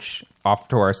couch off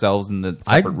to ourselves in the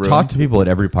I separate room. talk to people at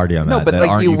every party I'm No, at but that like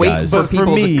aren't you you wait guys. for But for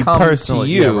people me, to come personally,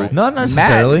 to you. yeah, right. Not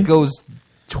necessarily. Matt goes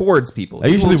towards people. I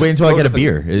usually People wait just until I go get to a the-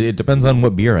 beer. It depends on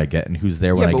what beer I get and who's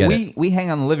there when Yeah, I but get it. we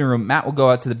hang on in the living room. Matt will go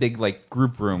out to the big like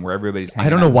group room where everybody's hanging I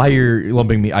don't know out. why you're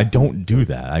lumping me. I don't do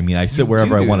that. I mean, I sit You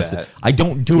wherever do I want that. to sit. I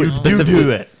don't do it you specifically.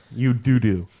 do it. You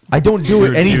do. I don't do You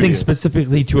it anything do.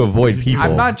 specifically to avoid people.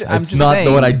 I'm not. I'm It's just not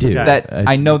saying what I do. That It's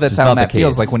I know that's just how not the Matt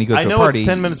feels case. like when he goes I to a know party. it's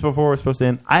 10 minutes before we're supposed to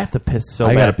end. I have to piss so I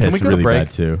bad. gotta piss Can we go really to break?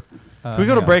 bad too. Can we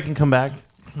go to break and come back?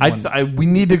 We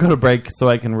need to go to break so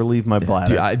I can relieve my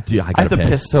bladder. I have to gotta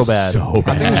piss so bad. So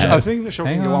bad. I think the show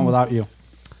can go on without you.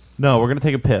 No, we're gonna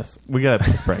take a piss. We got a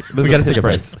piss break. There's We gotta piss take a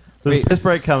break. piss. There's a piss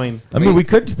break coming. I mean, we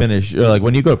could finish like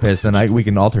when you go piss, then we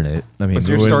can alternate. I mean, Was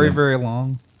your story very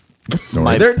long? story?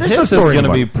 My There's no piss story is going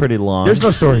to anymore. be pretty long. There's no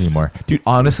story anymore, dude.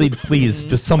 Honestly, please,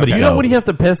 just somebody. You go. know when you have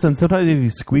to piss, and sometimes if you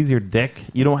squeeze your dick,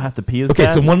 you don't have to pee as Okay,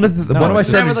 bad. so one of the No, one of my it's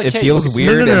just- started. it feels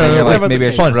weird, and then you're like, maybe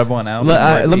I should rub one out.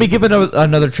 Let me give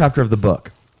another chapter of the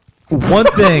book. One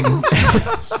thing.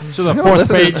 So the No, fourth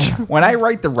listen to page. this. When I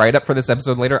write the write up for this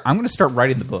episode later, I'm going to start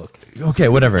writing the book. Okay,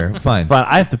 whatever. Fine. Fine,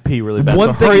 I have to pee really bad.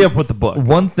 So hurry up with the book.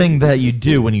 One thing that you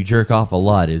do when you jerk off a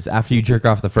lot is after you jerk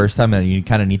off the first time and you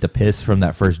kind of need to piss from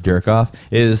that first jerk off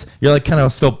is you're like kind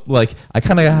of still like I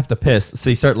kind of have to piss, so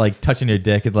you start like touching your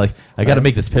dick and like I got to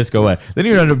make this piss go away. Then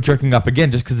you end up jerking off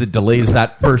again just because it delays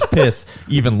that first piss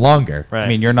even longer. Right. I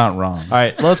mean, you're not wrong. All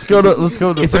right, let's go to It's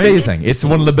break. amazing. It's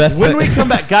one of the best. When we come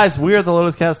back, guys, we are at the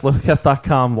Lotus Cast,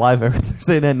 lotuscast.com, live every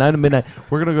Thursday night, 9 to midnight.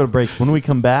 We're going to go to break. When we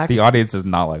come back, The audience is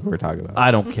not like what we're talking about.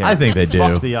 I don't care. I think they do.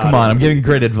 Fuck the Come on, I'm audience. giving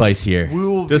great advice here. We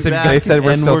will Just be if you back. guys- They said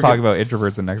we're And still we're talking go- about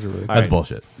introverts and extroverts. That's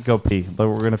bullshit. Go pee, but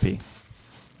we're going to pee.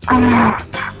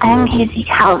 I'm Casey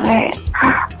Calvert,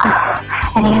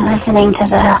 and you're listening to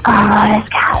the Lotus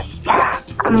Cast.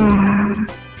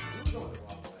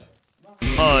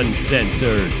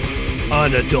 Uncensored,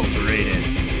 unadulterated,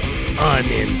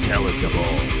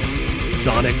 unintelligible.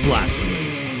 Sonic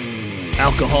blasphemy.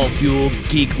 Alcohol-fueled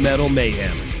geek metal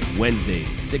mayhem. Wednesday,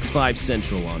 6/5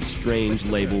 Central on Strange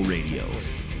Label Radio.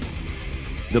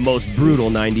 The most brutal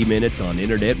 90 minutes on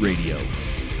internet radio.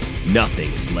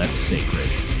 Nothing is left sacred.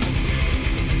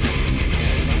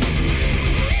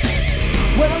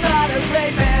 Well, I'm not a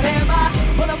great man, am I?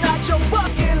 But I'm not your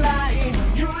fucking lying.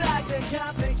 You like to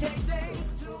complicate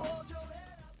things to hold your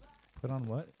head up. Put on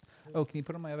what? Oh, can you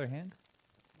put on my other hand?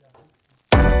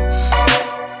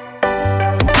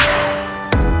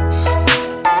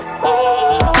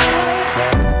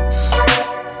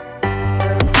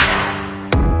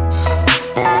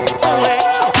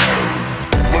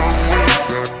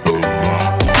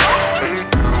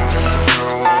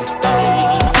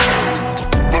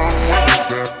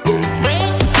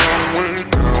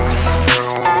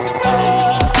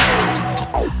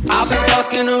 I've been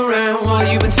fucking around while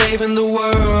you've been saving the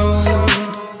world.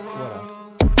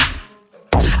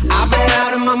 I've been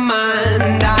out of my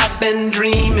mind, I've been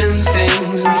dreaming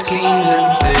things and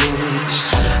scheming things.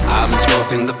 I've been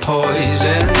smoking the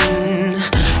poison,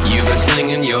 you've been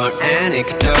slinging your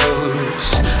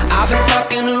anecdotes. I've been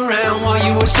fucking around while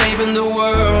you were saving the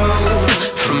world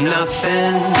from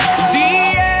nothing. The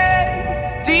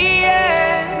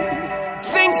end,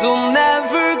 things will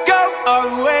never go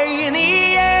our way in the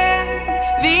end,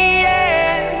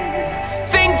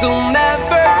 things will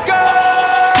never go.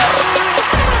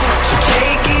 So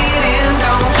take it in,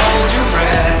 don't hold your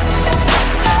breath.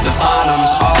 The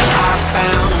bottom's all I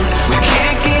found. We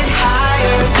can't get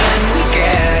higher than we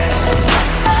get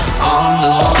on the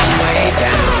long way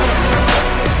down.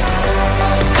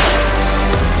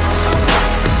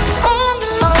 On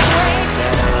the long way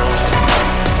down.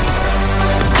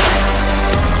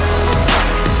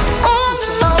 On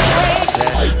the long way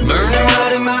down. Burning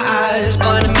mud in my eyes,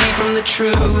 blinding me from the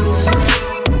truth.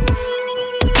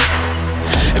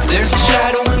 If there's a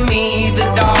shadow in me, the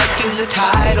dark is a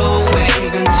tidal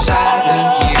wave inside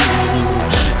of you.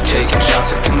 Taking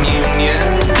shots of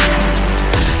communion,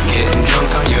 getting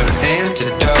drunk on your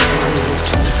antidote.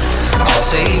 I'll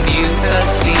save you a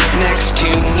seat next to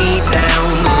me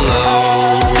down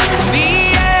below. The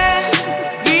end,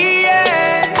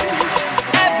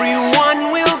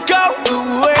 everyone will go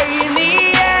away in the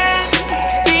end,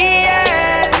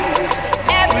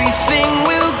 everything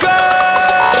will go.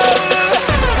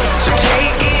 So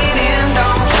take it in,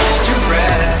 don't hold your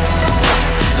breath.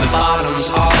 The bottom's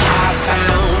all I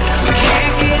found. We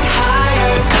can't get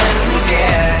higher than we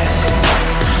get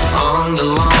on the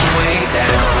long way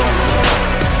down.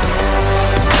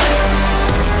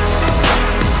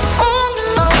 On the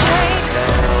long way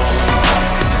down.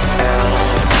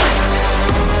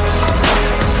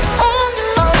 On the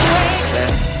long way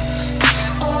down.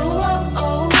 Oh, oh,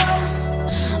 oh,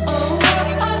 oh, oh,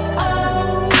 oh,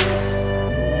 oh.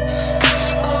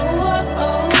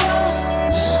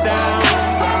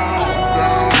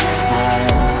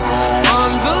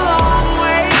 On the long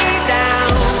way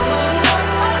down.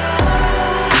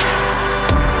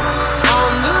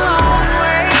 On the long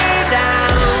way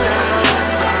down.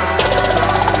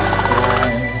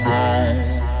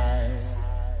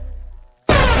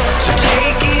 So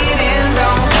take it in,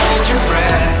 don't hold your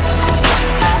breath.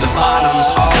 The bottom's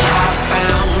all I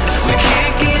found. We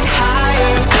can't get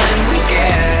higher than we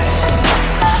get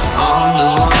on the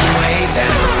long way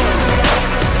down.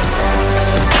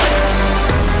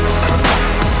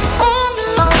 On the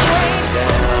long way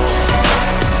down.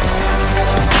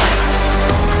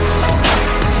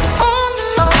 On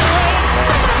the long way down.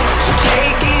 So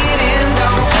take it in,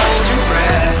 don't hold your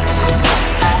breath.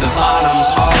 The bottom's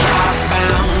all I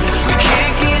found. We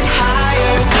can't get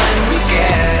higher than we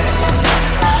get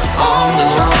on the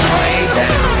long way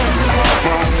down.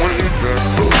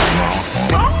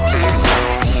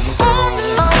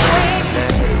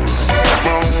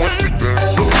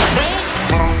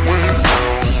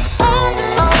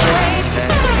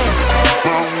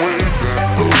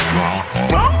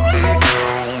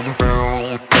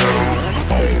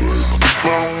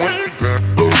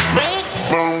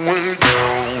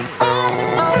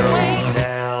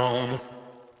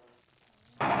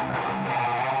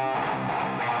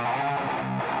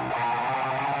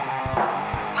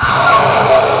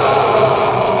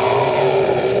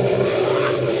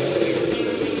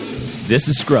 This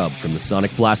is Scrub from the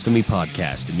Sonic Blasphemy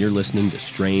Podcast, and you're listening to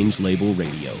Strange Label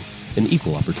Radio, an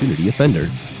equal opportunity offender.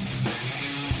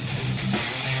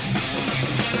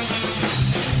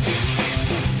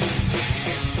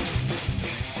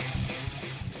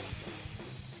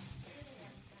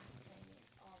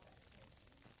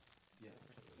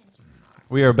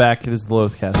 We are back. It is the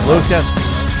Lotus Cast. Lotus Cast.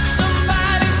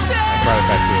 I brought it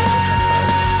back to it.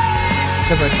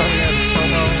 Because I thought we had a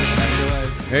promo and I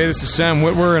realized. Hey, this is Sam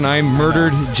Witwer, and I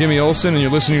murdered Jimmy Olsen, and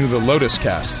you're listening to the Lotus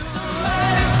Cast.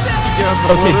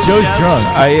 Okay, Joe's drunk.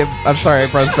 I'm sorry, I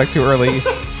brought us back too early.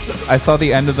 I saw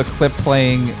the end of the clip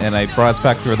playing, and I brought us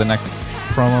back to where the next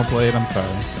promo played. I'm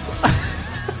sorry.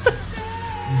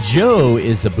 Joe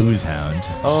is a booze hound.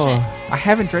 Oh, I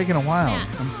haven't drank in a while. Yeah.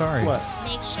 I'm sorry.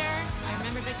 Make sure I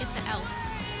remember to get the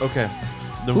elf. Okay.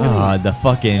 The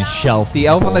fucking shelf. The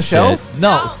elf on the bullshit. shelf?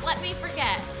 No. Don't let me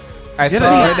forget. I Get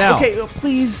saw it right now. Okay,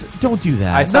 please don't do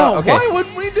that. I saw. Okay. Why would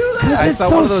we do that? I It's saw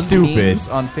so one of those stupid. memes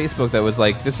on Facebook that was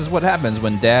like, "This is what happens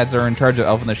when dads are in charge of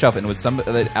Elf on the Shelf," and it was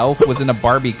that Elf was in a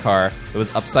Barbie car that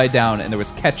was upside down, and there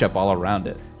was ketchup all around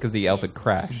it because the elf had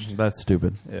crashed. That's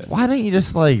stupid. Yeah. Why don't you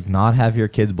just like not have your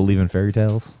kids believe in fairy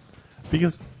tales?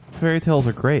 Because fairy tales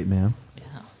are great, man.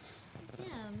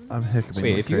 I'm hiccuping.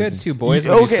 Wait, like if you crazy. had two boys,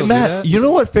 would you Okay, still Matt. do that? You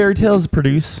know what fairy tales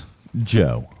produce?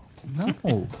 Joe.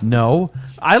 No. No.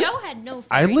 Joe had no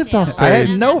I fairy lived off tales, I fairy.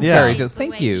 had no and Yeah. fairy that's tales. the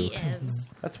Thank way you. he is.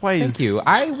 That's why he's. Thank you.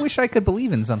 I wish I could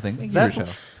believe in something. Thank you, That's-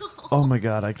 Rochelle. Oh my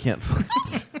god, I can't.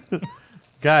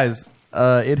 Guys,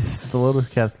 it is the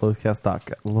LotusCast.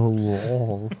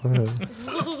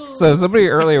 LotusCast.com. So somebody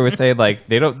earlier was saying like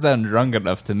they don't sound drunk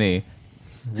enough to me.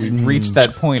 We've reached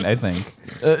that point, I think.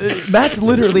 Matt's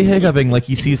literally hiccuping like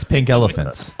he sees pink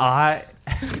elephants.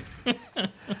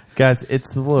 Guys,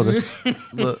 it's the Lotus.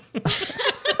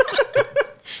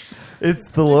 It's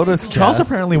the LotusCast. Charles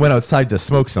apparently went outside to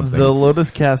smoke something. The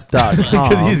LotusCast.com.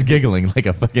 Because he's giggling like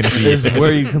a fucking is idiot.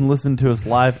 where you can listen to us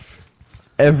live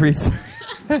every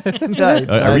Thursday night.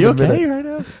 Are we 9 to okay midnight. right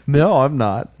now? No, I'm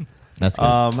not. That's good.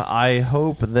 I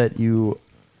hope that you.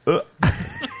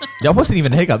 That wasn't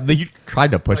even a hiccup. You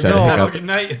tried to push out a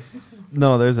hiccup.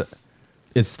 No, there's a.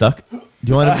 It's stuck. Do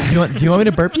you want to? Do you want me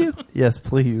to burp you? Yes,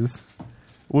 please.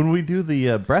 When we do the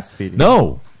breastfeeding.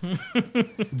 No.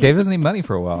 Dave doesn't need money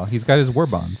for a while. He's got his war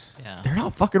bonds. Yeah. They're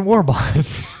not fucking war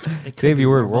bonds. Dave, you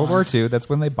were in World War II. That's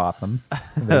when they bought them.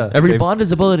 Every bond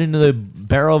is a bullet into the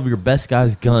barrel of your best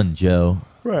guy's gun, Joe.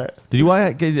 Right. Did you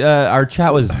want? Our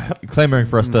chat was clamoring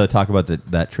for us to talk about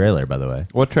that trailer. By the way,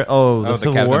 What? Oh, the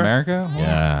Civil Captain War. America?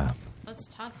 yeah. Let's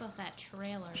talk about that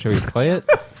trailer. Should we play it?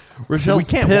 Rochelle's We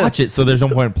can't pissed. watch it, so there's no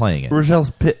point in playing it. Rochelle's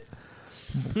pissed.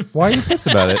 Why are you pissed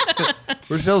about it?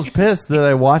 Rochelle's pissed that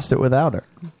I watched it without her.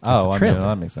 Oh, I mean, trailer.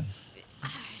 that makes sense.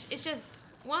 It's just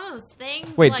one of those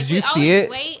things. Wait, like, did you we see always it?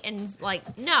 Wait and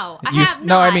like, no, I You, have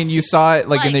no, not. I mean you saw it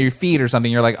like in Like- your feed or something.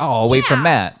 You're like, oh, I'll wait for Yeah.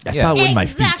 Matt. I saw it with my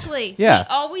feet. Exactly. Yeah. We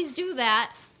always do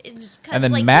that. Because And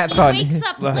then like, Matt he saw it. wakes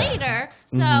up later,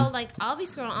 so Mm-hmm. like I'll be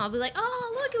scrolling. I'll be like,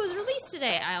 "Oh, look, it was released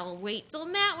today." I'll wait till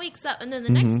Matt wakes up, and then the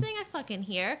next Mm-hmm. thing I fucking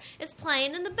hear is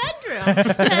playing in the bedroom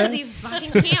because he fucking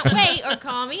can't wait or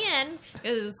call me in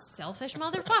because selfish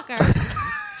motherfucker.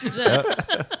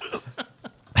 Just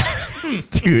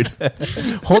Dude,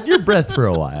 hold your breath for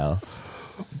a while.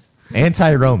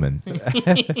 Anti-Roman.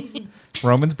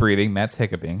 Roman's breathing. Matt's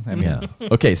hiccuping. I mean, Yeah.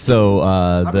 Okay, so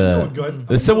doing good.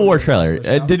 the Civil War trailer.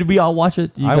 Did we all watch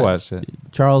it? I watched it.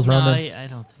 Charles, No, Roman. I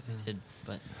don't think I did.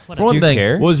 But For whatever. one Do you thing,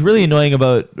 care? what was really annoying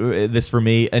about this for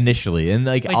me initially, and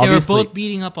like Wait, they were obviously, both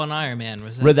beating up on Iron Man.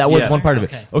 Was that was Yes. one part of it.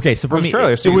 Okay. Okay, so for First me,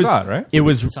 trailer, so it you was saw it, right? It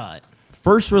was saw it.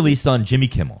 first released on Jimmy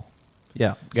Kimmel.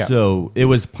 Yeah. Yeah. So it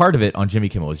was part of it on Jimmy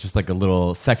Kimmel. It was just like a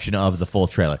little section of the full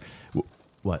trailer.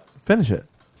 What? Finish it.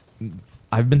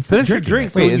 I've been Finish your drinking drink.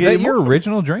 it. So Wait, we is can that get your more.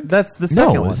 original drink? That's the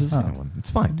second No, one. this is the second one. It's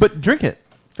fine. But drink it.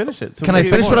 Finish it. So Can we I get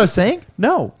finish more. what I was saying?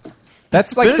 No.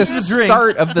 That's like Finish the the drink.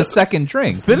 start of the second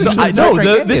drink. Finish No, the I drink. don't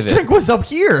drink any this of it. drink was up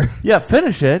here. Yeah,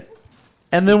 finish it,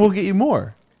 and then we'll get you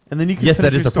more, and then you can. Yes,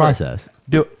 finish that is your the story. process.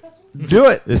 Do it. Do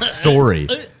it. It's story.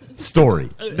 Story.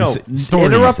 No, It's story,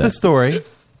 interrupt you the said. story.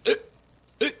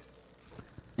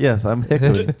 Yes, I'm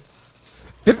hiccuping.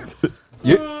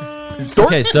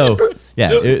 Okay, so yeah,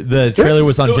 the trailer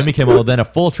was on Jimmy Kimmel. Then a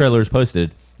full trailer was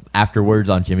posted afterwards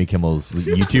on Jimmy Kimmel's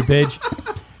YouTube page.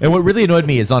 And what really annoyed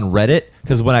me is on Reddit,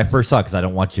 because when I first saw it, because I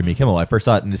don't watch Jimmy Kimmel, I first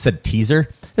saw it and it said teaser.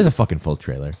 There's a fucking full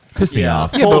trailer. Pissed me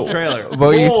off. Full trailer.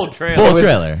 Well, Full trailer. Full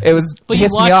trailer. It was But you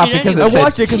pissed me watched off it because anyway. it I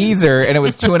watched said it 'cause- teaser and it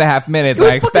was 2.5 minutes. It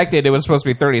was I expected it was supposed to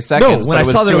be 30 seconds, when but I it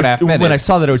was saw that 2.5 minutes. when I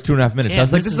saw that it was 2.5 minutes, I Damn,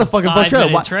 was like, this "This is is a a fucking full trailer.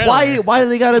 5-minute trailer. Why do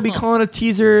they gotta be calling a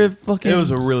teaser? Fucking. It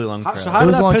was a really long trailer. So how It did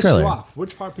was a that long piss trailer. you off?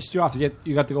 Which part pissed you off?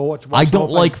 You got to go watch. I the whole don't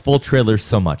thing? like full trailers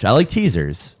so much. I like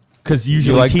teasers because You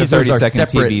usually like the teasers are 30-second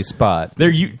separate. TV spot.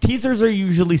 Teasers are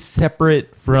usually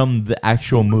separate from the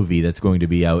actual movie that's going to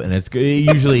be out, and it's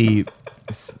usually.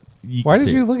 Why did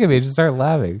you look at me and just start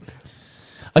laughing?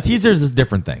 A teaser is a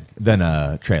different thing than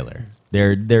a trailer.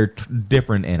 They're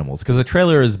different animals because a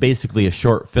trailer is basically a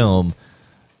short film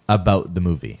about the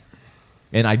movie,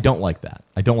 and I don't like that.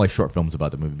 I don't like short films about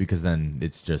the movie because then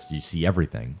it's just you see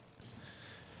everything.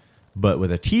 But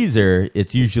with a teaser,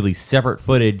 it's usually separate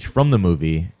footage from the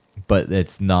movie, but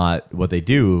it's not what they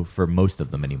do for most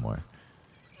of them anymore.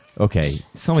 Okay,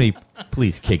 somebody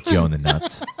please kick Joe in the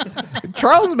nuts.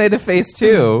 Charles made a face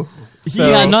too. So-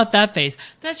 yeah, not that face.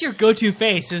 That's your go-to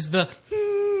face. Is the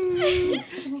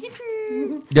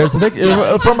There's a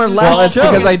picture from our Well, last that's show.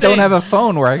 because I don't have a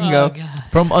phone where I can go.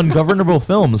 From Ungovernable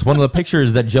Films, one of the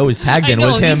pictures that Joe is tagged in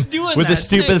was him he's doing with the that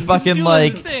stupid thing. He's fucking doing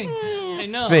like the thing. I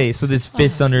know. face with his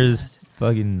fist under his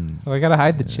fucking. Oh, I gotta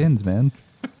hide the chins, man.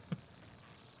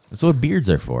 That's what beards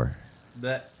are for.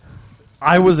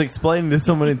 I was explaining to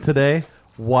somebody today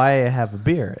why I have a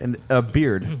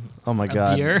beard. Oh my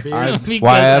god! beard? Because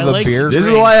Why I have I a like to beard? This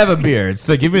is why I have a beard. It's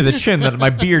to give me the chin that my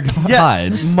beard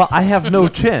hides. I have no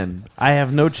chin. I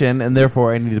have no chin, and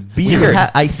therefore I need a beard.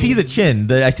 I see the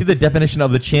chin. I see the definition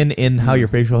of the chin in how your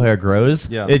facial hair grows.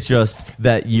 Yeah. It's just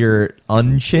that your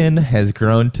unchin has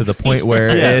grown to the point where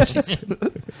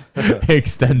it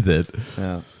extends it.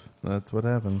 Yeah, that's what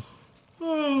happens.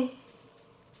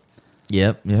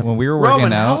 Yep. When we were Roman,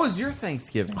 working out, how was your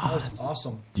Thanksgiving? That was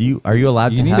awesome. Are you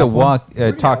allowed? you to need have to one?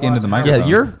 talk into the microphone. Yeah,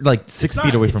 you're like 6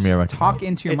 feet away from me. Right? Talk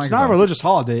into your It's microphone. not a religious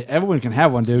holiday. Everyone can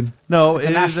have one, dude. No,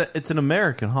 It's it's an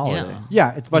American holiday.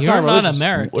 Yeah, it's You're not not religious.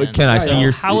 American. Can I see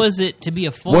your? How is it to be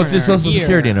a foreigner? What's your social here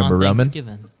security number, on Roman?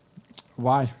 Thanksgiving?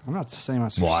 Why? I'm not saying my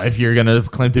social. Well, if you're gonna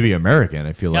claim to be American,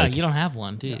 I feel Yeah, like you don't have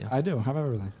one, do you? I do. I have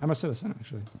everything. I'm a citizen,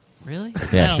 actually. Really?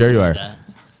 Yeah, I don't sure you believe are. that.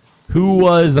 Who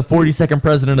was the 42nd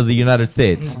president of the United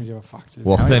States? I don't give a fuck, dude.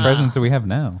 Well, How many then, presidents do we have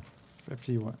now?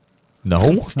 50 what? no.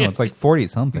 No, it's like 40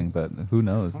 something, but who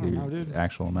knows don't know, the dude.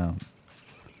 actual amount?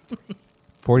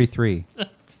 43.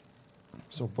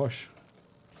 So Bush.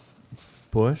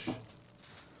 Bush.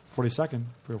 42nd.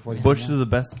 Bush is the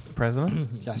best president.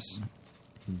 Yes.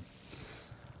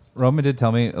 Roman did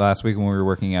tell me last week when we were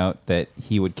working out that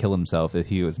he would kill himself if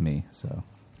he was me. So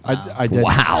I did.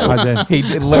 Wow. I did. he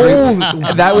did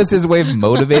literally, that was his way of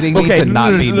motivating me to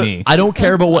not be me. I don't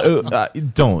care about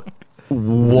what. Don't.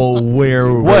 Whoa, where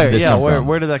did this come from?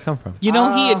 Where did that come from? You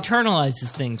know, he internalizes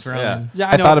things, Roman. Yeah,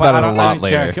 I know, thought but about it a don't- lot I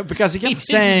didn't care, later. because he He kept didn't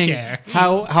saying care.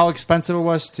 how expensive it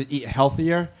was to eat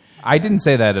healthier. I didn't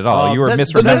say that at all. Oh, You were that-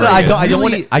 misremembering. no, I don't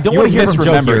want. I don't You want to were hear from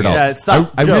Joe misremembering here at all. it. Yeah,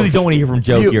 stop, I Joe. really don't want to hear from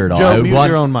Joe You- here at all. Joe, I mute want,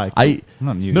 your own mic. I'm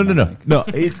not muting No. my mic. No.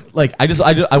 It's like I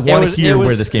want to hear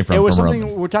where this came from. It was from something.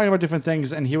 Roman. We're talking about different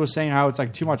things, and he was saying how it's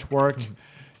like too much work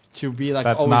to be like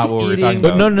That's always not what we were eating. talking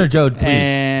about. But no, Joe, please.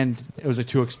 And it was like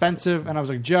too expensive. And I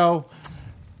was like, Joe,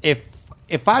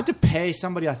 if I had to pay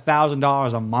somebody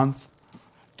 $1,000 a month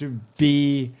to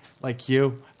be like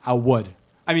you, I would.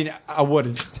 I mean, I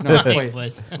wouldn't. No, wait.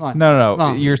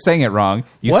 No. You're saying it wrong.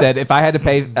 You What? said if I had to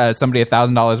pay somebody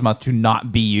 $1,000 a month to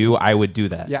not be you, I would do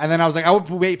that. Yeah, and then I was like, I would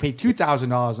pay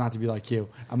 $2,000 not to be like you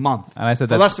a month. And I said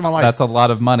for the that's, rest of my life. that's a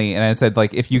lot of money. And I said,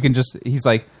 like, if you can just, he's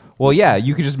like, well, yeah,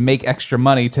 you could just make extra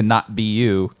money to not be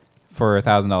you for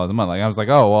 $1,000 a month. Like, I was like,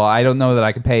 oh, well, I don't know that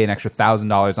I could pay an extra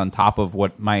 $1,000 on top of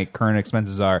what my current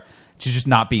expenses are to just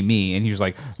not be me. And he was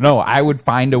like, no, I would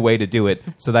find a way to do it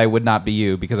so that I would not be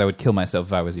you because I would kill myself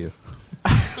if I was you.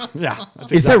 Yeah,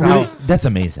 that's Is that exactly really? how- That's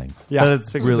amazing. Yeah,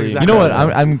 That's really. exactly You know what? how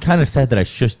it I'm kind of sad that I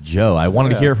shushed Joe. I wanted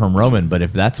to hear from Roman, but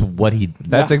if that's what he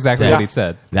That's exactly said, what he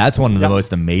said. That's one of the Yeah.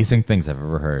 most amazing things I've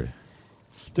ever heard.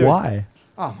 Dude. Why?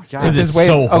 Oh my god! Because His it's way,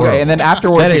 so horrible. okay, and then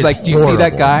afterwards That he's is like, do you see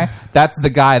that horrible. guy? That's the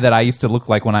guy that I used to look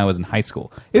like when I was in high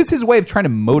school. It was his way of trying to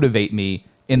motivate me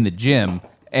in the gym,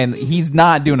 and he's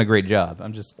not doing a great job.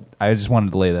 I just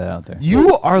wanted to lay that out there.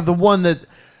 You are the one that.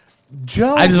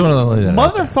 Joe, I just want to lay that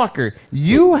out there. motherfucker,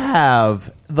 you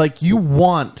have you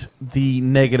want the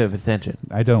negative attention.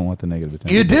 I don't want the negative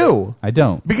attention. You do I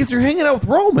don't. because you're hanging out with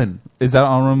Roman. Is that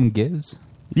all Roman gives?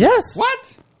 Yes.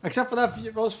 What? Except for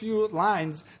those few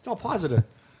lines, it's all positive.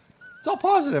 It's all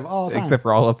positive all the time. Except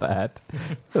for all of that.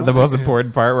 The most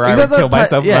important part where I Except would kill the part-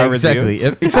 myself yeah, if I was exactly. you.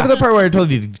 Except for the part where I told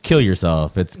you to kill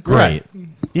yourself. It's great.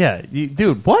 Yeah,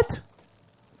 dude. What?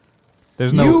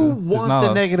 There's You there's want not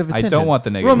the a- negative I attention. don't want the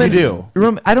negative Roman, attention.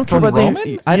 do. I don't care From about Roman?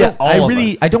 the. Yeah, all of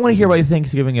us. I don't want to hear about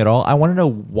Thanksgiving at all. I want to know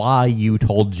why you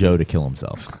told Joe to kill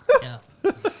himself. Yeah.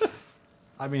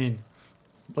 I mean,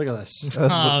 look at this.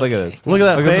 Look at this. Look at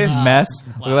that Look at face. this mess.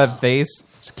 Look Wow. at that face.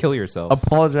 Just kill yourself.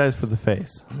 Apologize for the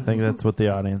face. I think that's what the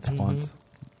audience wants.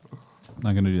 I'm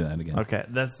not going to do that again. Okay,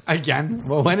 that's Again?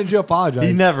 Well, when did you apologize?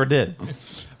 he never did.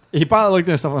 He probably looked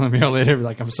at himself in the mirror later and be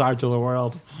like, I'm sorry to the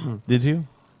world. Did you?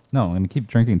 No, I'm going to keep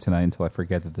drinking tonight until I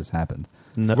forget that this happened.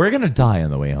 No. We're gonna die on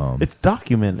the way home. It's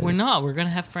documented. We're not. We're going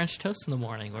to have French toast in the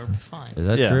morning. We're fine. Is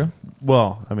that Yeah. true?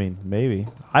 Well, I mean, maybe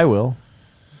I will.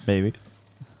 Maybe.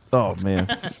 Oh man.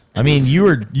 I mean, you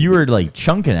were like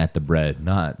chunking at the bread,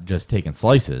 not just taking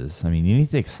slices. I mean, you need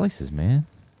to take slices, man.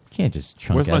 You can't just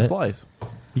chunk Where's at my it. slice?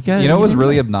 You know what was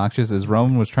really obnoxious is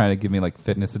Roman was trying to give me like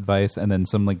fitness advice, and then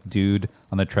some like dude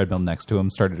on the treadmill next to him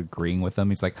started agreeing with him.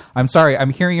 He's like, "I'm sorry,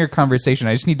 I'm hearing your conversation.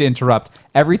 I just need to interrupt.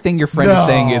 Everything your friend is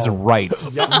saying is right."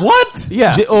 What?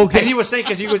 Yeah. Okay. And he was saying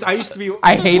because he was. I used to be.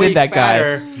 I hated way that guy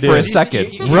fatter. for a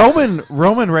second.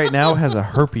 Roman right now has a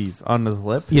herpes on his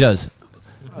lip. He does.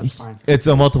 That's fine. It's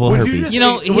a multiple herpes. You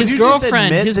know, his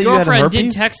girlfriend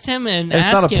did text him and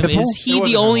ask him, "Is he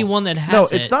the only one that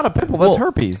has it?" No, it's not a pimple. That's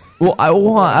herpes. Well, I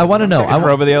want to know. Is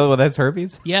Roman the only one that's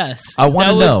herpes? Yes, I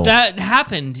wanna know. That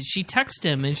happened. She texted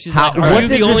him and she's How- like, what "Are you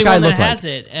did the this only guy one that look like? has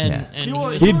it?" And, Yeah. and he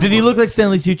was, Did he look like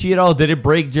Stanley Tucci at all? Did it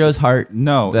break Joe's heart?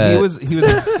 No,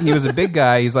 that- he was a big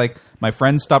guy. He's like, my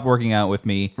friend stopped working out with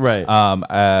me, right?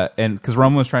 And because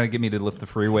Roman was trying to get me to lift the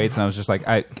free weights, and I was just like,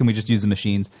 can we just use the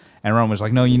machines? And Roman was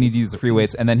like, no, you need to use the free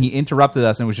weights. And then he interrupted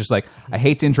us and was just like, I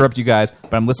hate to interrupt you guys,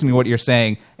 but I'm listening to what you're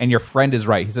saying, and your friend is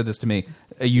right. He said this to me.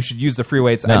 You should use the free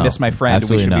weights. I No, miss my friend. We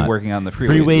absolutely should not. be working on the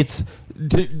free weights.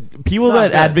 People Not that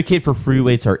good. advocate for free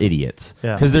weights are idiots.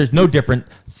 Yeah. Because there's no difference.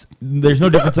 There's no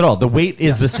difference at all. The weight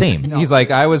is the same. He's like,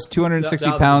 I was 260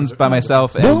 No, pounds by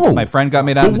myself, and No. my friend got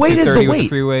me down The to weight is the 230 with the weight.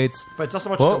 free weights. But it's not so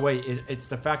much Well- the weight; it's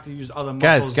the fact that you use other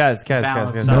Guys, muscles. guys,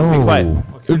 balance no. out. Be quiet.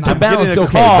 To I'm balance, getting a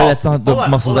okay, call. but that's not the Hold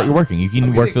on, muscles hold that on. you're working. You can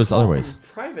I'm work getting a those call other ways. from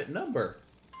Private number.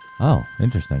 Oh,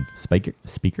 interesting.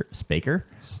 Speaker?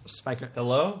 Spiker.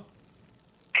 Hello?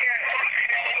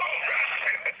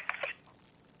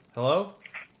 Hello?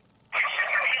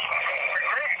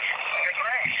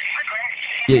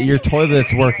 Yeah, your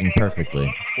toilet's working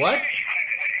perfectly. What?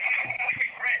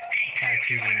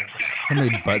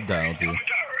 Somebody butt dialed you.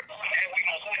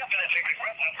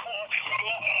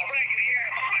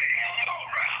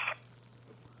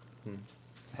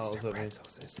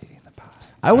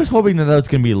 I was hoping that was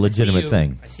going to be a legitimate you.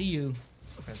 thing. I see you.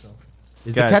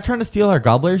 Is the cat trying to steal our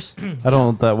gobblers? I don't know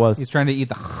what that was. He's trying to eat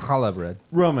the challah bread.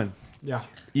 Roman. Yeah.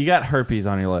 You got herpes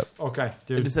on your lip. Okay,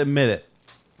 dude. Just admit it.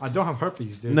 I don't have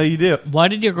herpes, dude. No, you do. Why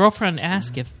did your girlfriend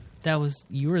ask if that was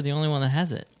you were the only one that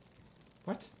has it?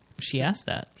 What? She asked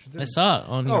that. did. I saw it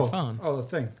on your phone. Oh, the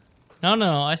thing.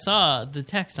 No, I saw the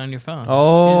text on your phone.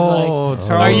 Oh, It's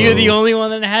like, are you the only one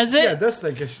that has it? Yeah, this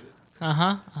thing.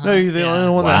 No, you're the only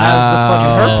one that has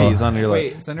the fucking herpes on your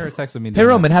lip. Wait, send her a text of me. Hey,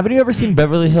 Roman, haven't you ever seen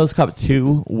Beverly Hills Cop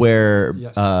 2 where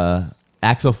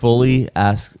Axel Foley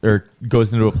asks or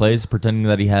goes into a place pretending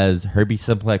that he has herpes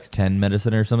simplex 10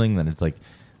 medicine or something, that it's like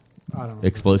I don't know.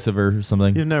 explosive or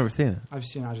something? You've never seen it. I've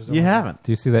seen. I just You haven't.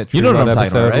 Do you see that You know what True I'm Blood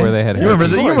talking about, episode right? where they had You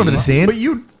remember the scene? But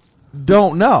you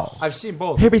don't know. I've seen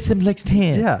both. Herpes simplex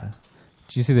 10. Yeah.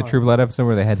 Did you see the True Blood episode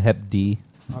where they had Hep D?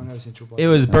 I've never seen True Blood. It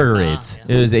was burger AIDS.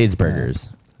 It was AIDS burgers.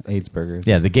 AIDS burgers.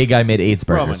 Yeah, the gay guy made AIDS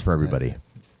burgers Roman. for everybody.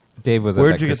 Dave was at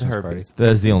Where'd that you get the Christmas herpes? That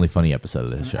was the only funny episode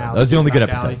of this show. Alley, That was the only good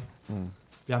back alley, episode.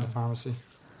 Behind the pharmacy.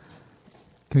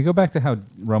 Can we go back to how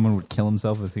Roman would kill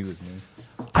himself if he was me?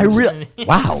 I really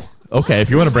wow. Okay, if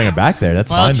you want to bring it back there, that's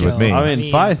Well, fine Joe, with me. I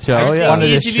mean, fine, Joe. I was Yeah. thinking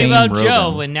it used to be shame about Rogan.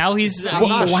 Joe, and now he's how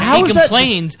he is that-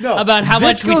 complains No, about how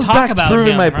this much we goes talk back about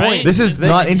proving him. my right? point. This is That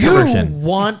not you introversion.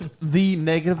 want the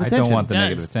negative I attention. don't want the Does.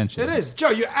 negative attention. It is,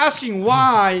 Joe. You're asking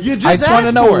why? You I just just want to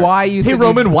asked know for it. why you. Hey said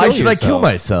Roman, you'd why kill should I kill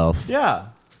yourself. myself? Yeah.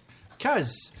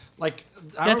 Because, like,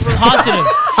 I That's remember- positive.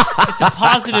 It's a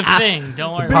positive thing.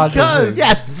 Don't worry. Because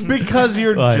Yes. because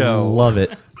you're I Joe. love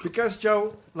it. Because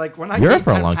Joe, like when I You're gained up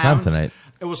for a 10 long time pounds, tonight.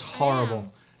 it was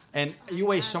horrible. And you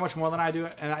weigh so much more than I do,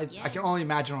 and I can only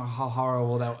imagine how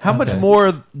horrible that. How much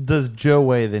more does Joe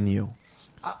weigh than you?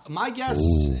 My guess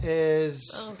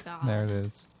is. Oh God. There it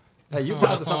is. Hey, you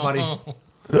brought this up, buddy.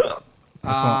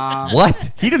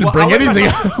 What? He didn't well, bring I weighed anything.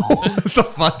 myself- What the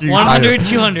fuck? Are you 100,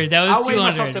 200. That was I weighed 200.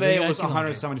 myself today. We It got was 200.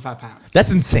 175 pounds.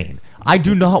 That's insane. I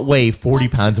do not weigh 40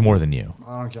 pounds more than you.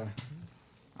 I don't care.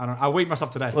 I weighed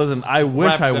myself today. Listen, I wish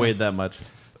Left I them. weighed that much.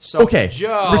 So, Okay,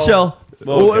 Joe. Rochelle.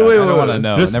 Well, wait, I don't want to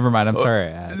know. Just- Never mind. I'm sorry. I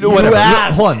asked. No, whatever.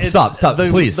 asked. Hold on. It's Stop.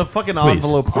 Please. The fucking Please.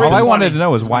 envelope. All I wanted to 20.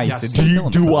 know is why he Yes.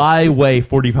 said Do I weigh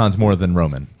 40 pounds more than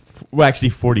Roman? Well, actually,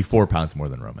 44 pounds more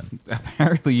than Roman.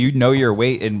 Apparently, you know your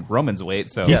weight and Roman's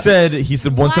weight. So He said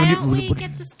 170. Why don't we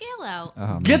get the scale out? Oh,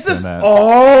 I'm Get not doing this. that.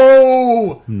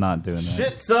 Oh I'm not doing that.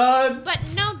 shit, son. But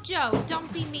no, Joe.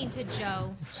 Don't be mean to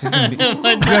Joe. You're gonna be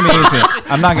easy.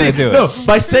 I'm not going to do it. No,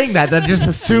 by saying that just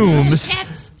assumes Shit.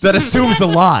 assumes a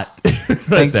lot.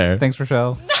 Right there. Thanks,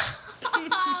 Rochelle.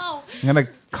 No. I'm going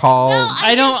to call. No,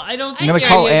 I don't I'm think going to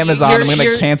call Amazon. I'm going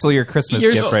to cancel your Christmas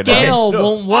your gift right now. scale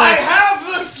won't work. have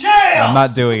the scale. I'm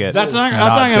not doing it. That's not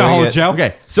I'm going to doing hold, it. Joe.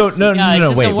 Okay, so no, Yeah, it no,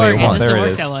 doesn't wait, work. wait, It hold on. doesn't There it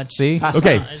work is. that much. See?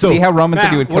 Okay, so See how Roman said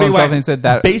he would Matt, what kill do you himself, weigh? and he said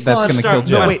that based that's on going to kill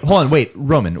Joe. no, wait, hold on, wait,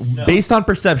 Roman. Based on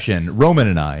perception, Roman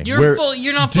and I, You're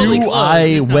not fully do clothed. I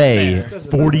It's not weigh fair.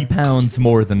 40 pounds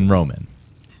more than Roman?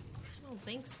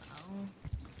 think so.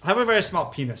 I have a very small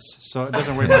penis, so it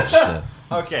doesn't weigh much.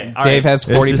 Okay. Dave has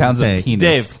 40 pounds of penis.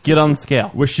 Dave, get on the scale.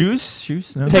 With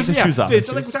shoes? No. Take the shoes off. It's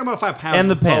like we're talking about 5 pounds. And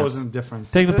the of clothes pants. and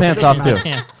difference. Take the pants off, too.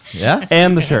 Yeah?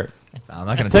 And the shirt. I'm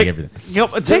not going to take everything.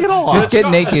 Take it all off. Just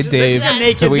get naked, Dave,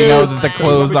 so we know that the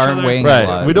clothes aren't weighing a Right.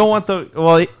 lot. We don't want the...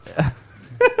 Well...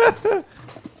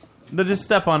 No, just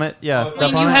step on it. Yeah, I step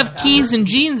mean, on you it. have keys and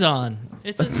jeans on.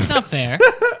 It's not fair.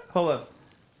 Hold on.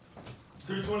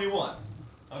 221.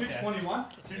 221?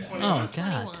 221. Oh,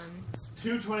 God.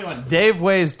 221. Dave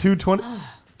weighs 220.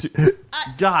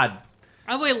 God.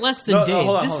 I weigh less than No, Dave.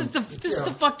 hold on, this hold is on. this is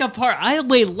the fucked up part. I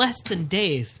weigh less than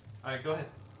Dave. All right, go ahead.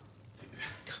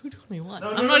 221.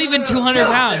 I'm not even 200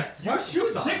 pounds. Your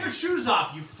shoes off. Take your shoes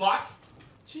off, you fuck.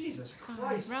 Jesus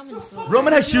Christ.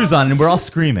 Roman has shoes on, and we're all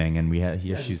screaming, and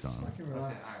he has shoes on.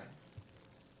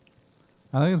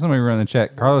 I think somebody wrote in the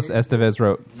chat. Carlos Estevez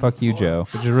wrote, "Fuck you, Joe,"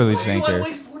 which is really janker.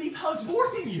 40 pounds more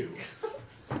than you.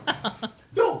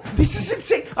 No, this is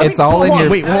insane. It's all in your.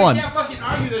 Wait, hold on. You can't fucking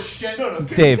argue this shit. No,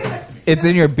 Dave, it's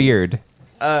in your beard.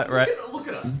 Right. Look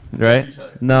at us. Right?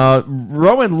 No,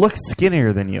 Roman looks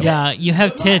skinnier than you. Yeah, you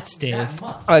have tits, Dave.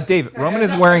 Dave, Roman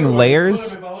is wearing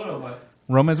layers.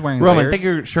 Roman's wearing Roman, layers. take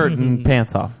your shirt and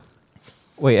pants off.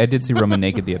 Wait, I did see Roman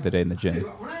naked the other day in the gym.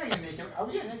 We're not getting naked. Are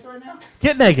we getting naked right now?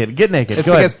 Get naked. Get naked. It's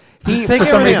Go because ahead. he, Just take for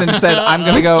some everything reason, off. said, "I'm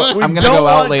gonna go. We I'm gonna don't go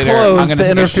out want later. clothes I'm gonna to take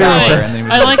a interfere with shower." it. And then he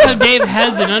was I like how Dave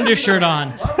has an undershirt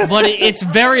on, but it's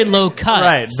very low cut.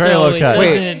 Right, very so low it cut.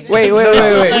 doesn't- Wait.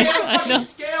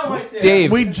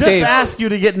 Dave, We just Dave, asked you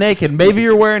to get naked. Maybe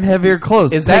you're wearing heavier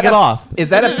clothes. Is Take that it off. Is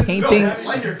that a painting?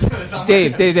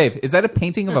 Dave, is that a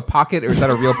painting of a pocket or is that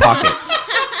a real pocket?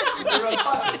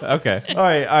 Okay. All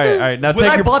right. Now When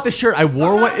take I your bought the shirt, I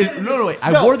wore one. Wait.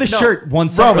 I wore the shirt one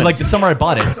Roman. summer, like the summer I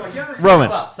bought it. Roman.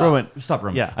 Stop,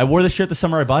 Roman. Yeah. I wore the shirt the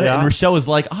summer I bought it, Yeah. and Rochelle was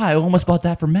like, I almost bought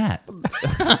that for Matt.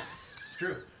 All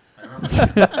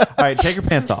right, take your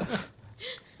pants off.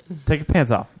 Take your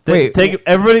pants off. Wait. Take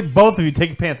everybody, both of you, take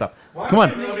your pants off. Come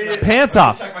on, pants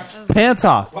off. Pants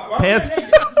off. Pants.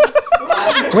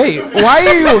 Wait, why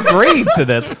are you agreeing to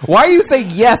this? Why are you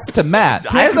saying yes to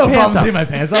Matt? I have no problem taking my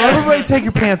pants off. Everybody, take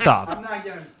your pants off. I'm not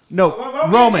getting. No,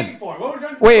 Roman.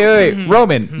 Wait,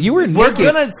 Roman, you were We're naked.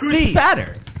 gonna see.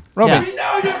 Fatter. Roman, We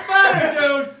know you're fatter,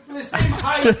 dude. We're the same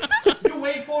height. You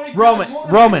weigh 40 Roman,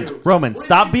 pounds more than you. Roman,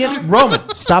 stop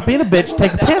being a bitch.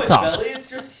 Take your pants off.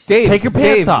 Dave, Take your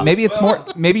pants Dave, off. Maybe it's more.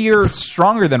 Maybe you're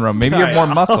stronger than Roman. Maybe you have more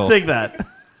muscle. I'll take that.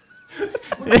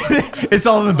 It's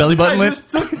all in the belly button I lip.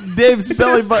 just took Dave's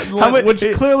belly button How lip, much-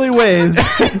 which clearly weighs.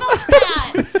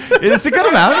 It's a good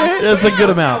amount. Right? It's a good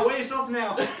amount. Weigh yourself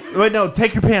now. Wait, no,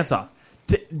 take your pants off.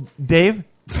 Dave?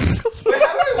 Wait,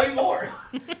 how do I weigh more?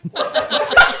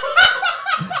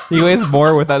 He weighs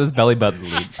more without his belly button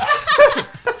lead.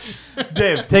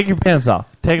 Dave, take your pants off.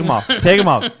 Take them off. Take them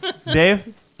off.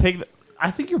 Dave, take the...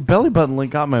 I think your belly button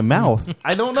link got in my mouth.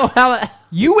 I don't know how that...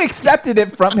 You accepted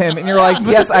it from him, and you're like,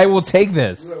 "Yes, I will take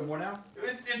this." More now?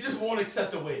 It just won't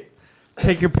accept the weight.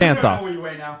 Take your pants I don't off. know where you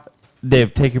weigh now.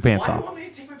 Dave, take your pants Why do you off. want me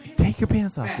to take my pants Take your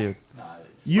pants off, dude.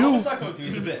 You.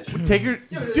 You... Take your...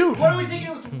 Dude. What are we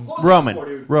taking clothes Roman, for,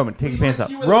 dude? Roman, take your pants wanna off.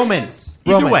 see where the Roman, weight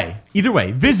is? Either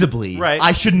way, visibly, Right.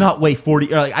 I should not weigh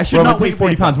 40. I should Roman, not weigh take your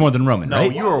 40 pants pounds off. more than Roman. No,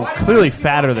 right? you are clearly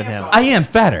fatter than him. I am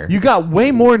fatter. You got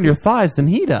way more in your thighs than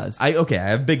he does. I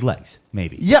have big legs,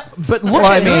 maybe. Yeah, but look Well,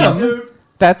 I at him. mean,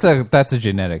 that's a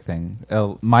genetic thing.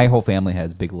 My whole family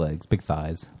has big legs, big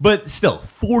thighs. But still,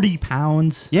 40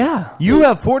 pounds. Yeah, you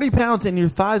have 40 pounds in your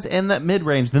thighs and that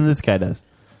mid-range than this guy does.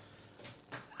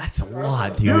 That's a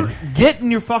lot, dude. Get in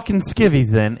your fucking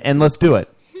skivvies then, and let's do it.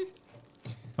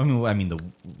 I mean the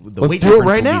Let's weight do it difference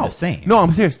right will now. be the same. No,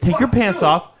 I'm serious. Take your pants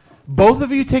off. Both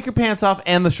of you take your pants off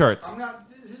and the shirts. I'm not.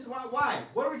 This is why.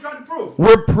 What are we trying to prove?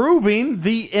 We're proving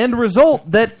the end result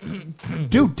that,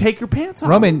 dude, take your pants off.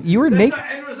 Roman, you were That's naked.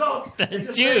 not end result.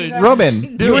 Dude.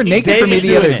 Roman, you were naked for me is the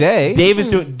doing other it. day. Dave is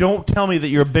doing. Don't tell me that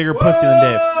you're a bigger pussy than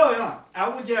Dave. Whoa, I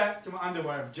will get to my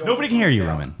underwear. Joe Nobody can hear you,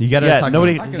 Roman. You gotta. Yeah, talk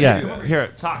nobody. to me. Yeah, here,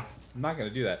 talk. I'm not going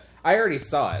to do that. I already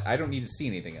saw it. I don't need to see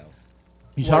anything else.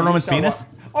 You saw Roman's penis? What?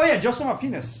 Oh yeah, just saw my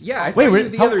penis. Yeah, I saw Wait, you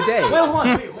wait, the how- other day. Wait, hold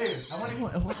on.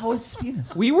 Wait. How is his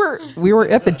penis? We were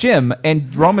at the gym,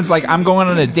 and Roman's like, "I'm going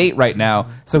on a date right now."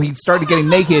 So he started getting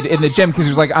naked in the gym because he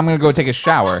was like, "I'm going to go take a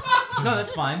shower." No,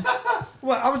 that's fine.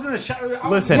 Well, I was in the shower.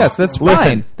 Listen, Yes, that's fine.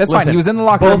 listen, That's fine. listen. He was in the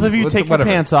locker room. Both of you Let's- take whatever.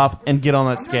 your pants off and get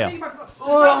on that scale.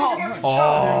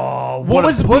 Oh, What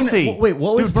was a the pussy! penis- wait,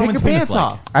 what was Dude, take your Roman's penis pants like?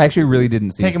 off. I actually really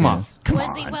didn't see Take his him penis. off.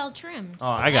 Was he well trimmed? Oh,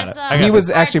 I got That's, it. I got He it. was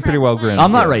actually pretty well groomed.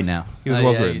 I'm not yes. right now. He was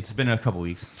well yeah, groomed. it's been a couple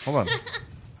weeks. Hold on.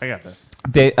 I got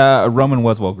this. Roman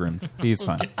was well groomed. He's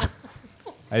fine.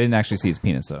 I didn't actually see his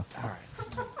penis though.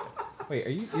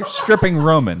 Wait, you're stripping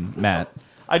Roman, Matt?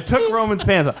 I took Roman's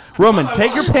pants off. Roman,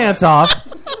 take your pants off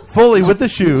fully with the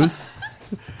shoes.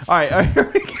 All right, here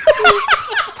we go.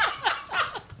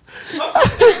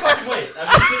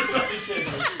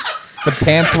 The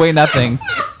pants weigh nothing.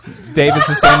 Dave is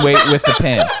the same weight with the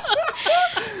pants.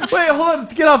 Wait, hold on.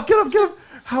 Get up.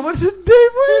 How much did Dave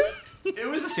weigh? It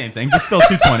was the same thing, just still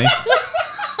 220.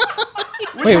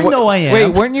 Wait, I know I am. Wait,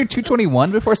 weren't you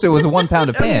 221 before? So it was 1 pound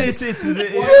of pants. It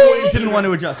didn't want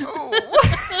to adjust.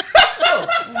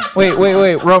 Wait,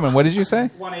 Roman, what did you say?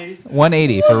 180.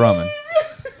 180 for Roman.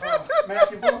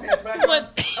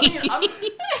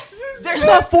 There's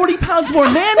not 40 pounds more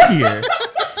man here.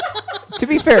 To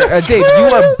be fair, Dave, you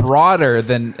are broader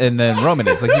than Roman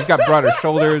is. Like, you've got broader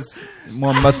shoulders,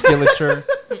 more musculature.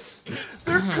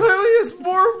 There clearly is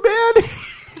more man in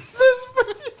this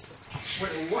place.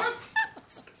 Wait, what?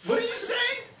 What are you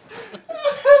saying?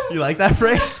 You like that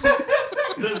phrase?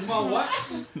 There's more what?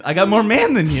 I got more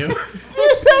man than you. Dave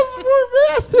has more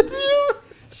man than you.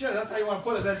 Sure, that's how you want to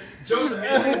put it. Then Joe's the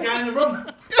manliest guy in the room.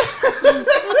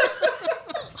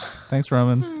 Thanks,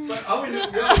 Roman. But are we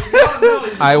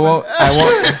I won't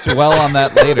dwell on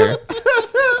that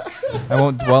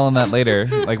later.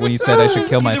 Like when you said I should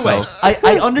kill myself.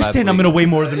 I understand I'm going to weigh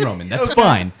more than Roman. That's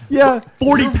fine. Yeah.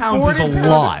 40 pounds is a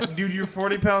lot. Dude, you're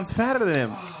 40 pounds fatter than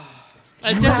him.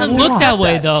 It doesn't look that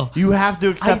way, though. You have to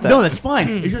accept that. No, that's fine.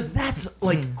 It's just that's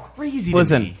like crazy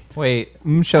to me. Wait,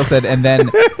 Michelle said, and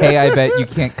then, hey, I bet you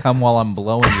can't come while I'm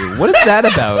blowing you. What is that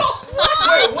about?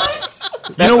 Wait, what?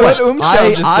 You know what?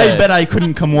 I bet I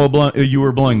couldn't come while you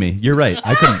were blowing me. You're right.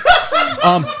 I couldn't.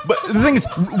 But the thing is,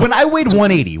 when I weighed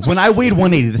 180,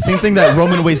 the same thing that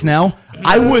Roman weighs now,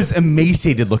 I was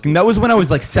emaciated looking. That was when I was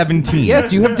like 17.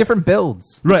 Yes, you have different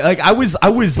builds. Right, like I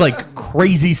was like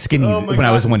crazy skinny when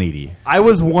I was 180. I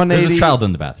was 180. There's a child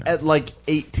in the bathroom. At like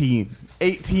 18.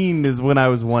 18 is when I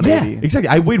was 180. Yeah, exactly.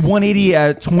 I weighed 180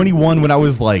 at 21 when I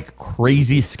was like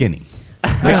crazy skinny.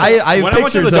 Like, I have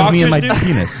pictures of me and my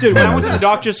penis. Dude, when I went to the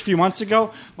doctors a few months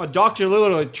ago, my doctor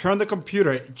literally turned the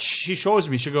computer. She shows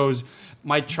me. She goes,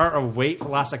 my chart of weight for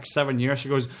the last like 7 years. She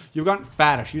goes, you've gotten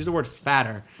fatter. She used the word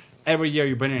fatter. Every year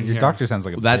you've been in here. Your doctor sounds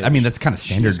like a that. bitch. I mean, that's kind of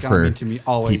standard She's kinda for mean to me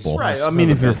always. people. Right. I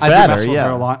mean, if you're I do fatter, mess with her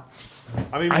a lot.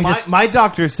 I mean, my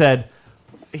doctor said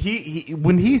he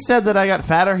when he said that I got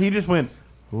fatter, he just went,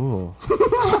 ooh.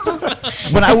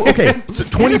 So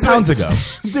 20 pounds ago,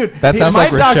 dude. That sounds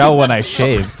like Rochelle when I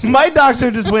shaved. My doctor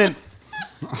just went,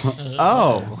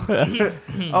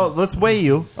 oh, let's weigh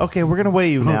you. Okay, we're gonna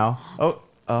weigh you now.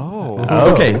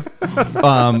 Okay.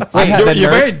 Wait,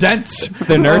 you're very dense.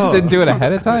 The nurse didn't do it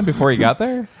ahead of time before he got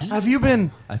there. Have you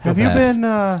been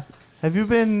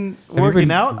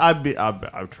working out?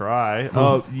 I'll try.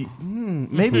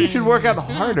 Maybe you should work out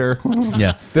harder.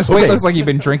 Yeah. This weight looks like you've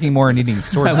been drinking more and eating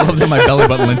sword. I love that my belly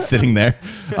button is sitting there.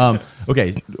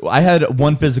 Okay, I had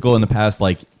one physical in the past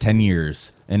like 10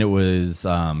 years, and it was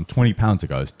 20 pounds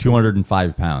ago. It was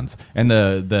 205 pounds, and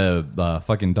the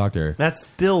fucking doctor. That's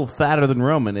still fatter than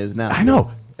Roman is now. I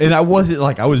know, and I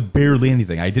was barely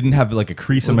anything. I didn't have like a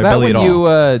crease in my Was that belly when at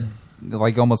all. you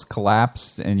like almost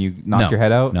collapsed and you knocked your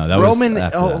head out? No, that Roman. was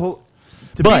after that.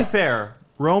 To be fair,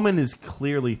 Roman is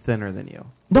clearly thinner than you.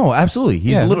 No, absolutely.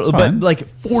 He's Yeah, a little, that's fine. but like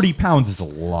 40 pounds is a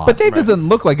lot. But Dave doesn't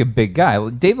look like a big guy.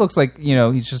 Dave looks like,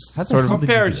 he's just sort of...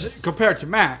 Compared to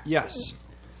Matt, yes.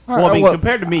 Well, I mean,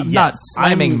 compared to me, I'm yes. not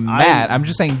slamming Matt. I'm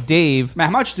just saying Dave Matt,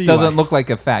 how much do you doesn't weigh? look like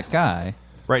a fat guy.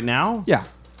 Right now? Yeah.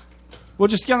 Well,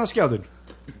 just get on the scale, dude.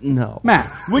 No.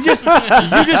 Matt, I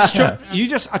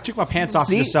took my pants off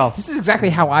See, yourself. this is exactly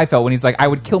how I felt when he's like, I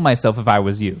would kill myself if I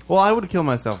was you. Well, I would kill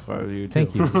myself if I were you, too.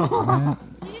 Thank you. You're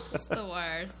just the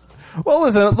worst. Well,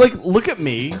 listen, look at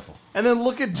me, and then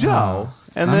look at Joe.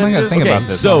 And I'm then not gonna just, think about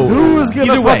this. So who's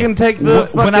gonna either way, fucking take the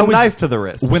when I fucking was- knife to the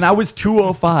wrist? When I was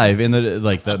 205 in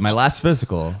my last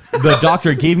physical, the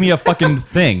doctor gave me a fucking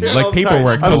thing, like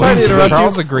paperwork. I'm sorry to interrupt you,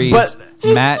 Charles agrees. but-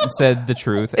 Matt said the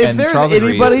truth. If and there's Charles agrees,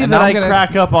 anybody and that now I I'm gonna-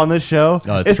 crack up on this show,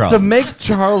 No, it's Charles. to make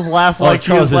Charles laugh like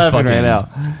Charles he's is laughing fucking- right now.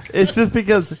 It's just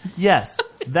because, yes,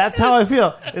 that's how I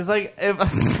feel. It's like,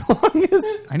 as long as...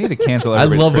 I need to cancel I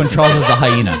everybody's love when Christmas. Charles is a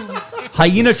hyena.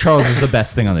 Hyena Charles is the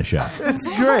best thing on the show. It's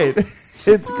great.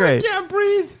 It's great. can't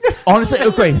breathe. Honestly,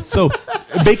 okay, so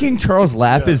making Charles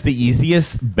laugh is the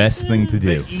easiest, best thing to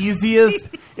do. Easiest,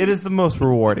 it is the most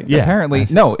rewarding. Yeah. Apparently,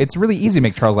 no, it's really easy to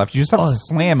make Charles laugh. You just have to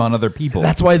slam on other people.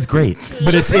 That's why it's great.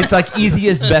 But it's like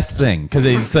easiest, best thing, because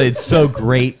it's so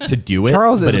great to do it.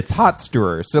 Charles but is a it's pot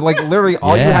stirrer, so like literally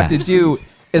all you Yeah. have to do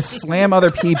is slam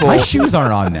other people. My shoes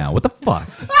aren't on now. What the fuck?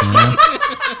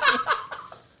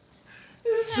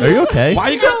 Are you okay? Why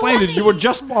are you complaining? You were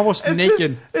just almost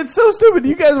naked. It's so stupid.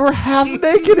 You guys were half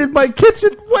naked in my kitchen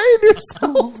weighing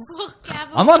yourselves.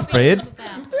 I'm not afraid. Do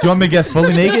you want me to get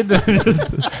fully naked?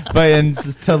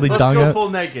 just totally Let's dong go out? full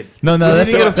naked. No, We that's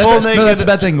need to get a full no, naked that's a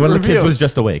bad thing. One of the kids review. was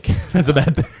just awake. That's a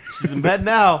bad thing. She's in bed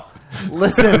now.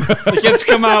 Listen. The kids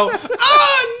come out.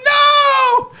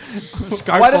 Oh, no!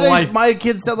 Scarf Why do for life. my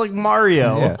kids sound like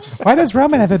Mario? Yeah. Why does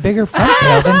Roman have a bigger front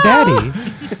tail than Daddy?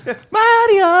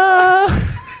 Mario!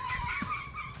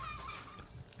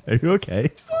 Are you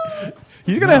okay?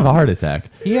 He's going to have a heart attack.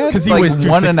 He had weighs like 260.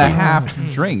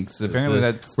 1.5 drinks. Apparently,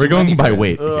 that's We're too going many by for him.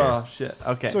 weight. Oh, shit.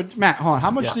 Okay. So, Matt, hold on.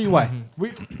 How much Yeah. do you weigh?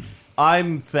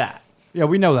 I'm fat. Yeah,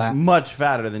 we know that. Much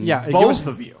fatter than Yeah, give both us-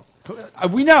 of you.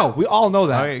 We know. We all know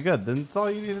that. Okay, good. Then that's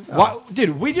all you need to know. Why,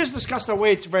 dude, we just discussed our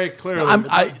weights very clearly.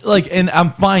 And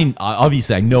I'm fine.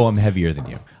 Obviously, I know I'm heavier than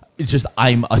you. It's just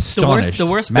I'm astonished. the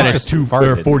worst Matt part-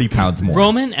 is 40 pounds more.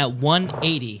 Roman at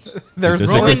 180. There's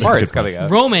Roman, good parts coming out.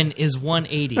 Roman is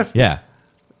 180. Yeah.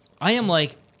 I am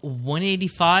like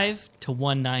 185 to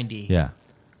 190. Yeah.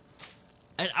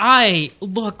 And I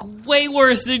look way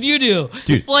worse than you do.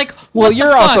 Dude. Like, Well, what the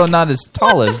you're fuck? also not as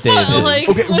tall as Dave is. Like,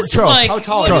 Okay, what's Charles, like, how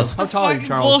tall what are you? is How the tall are you, fucking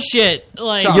Charles? bullshit?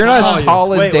 Like, You're not Charles, as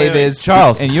tall as wait, Dave wait. is,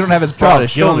 Charles. and you don't have as broad Charles,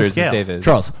 as get on the shoulders as scale. Dave is.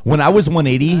 Charles, when I was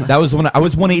 180, that was when I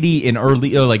was 180 in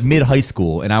early, like mid high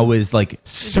school, and I was like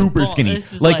super skinny.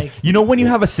 this is Like, like- you know when you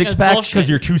have a six pack bullshit. because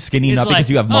you're too skinny, It's not because like,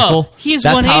 you have muscle. Oh, he's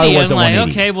That's 180. how I was I'm at like,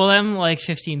 180. okay, well, I'm like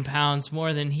 15 pounds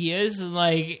more than he is. And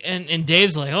like, and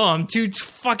Dave's like, oh, I'm too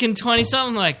fucking 20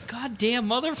 something. Like, goddamn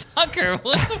motherfucker,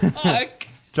 what the fuck?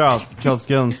 Charles,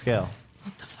 get on the scale.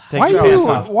 Take Why your are pants you?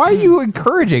 off. Why are you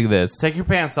encouraging this? Take your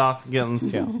pants off and get on the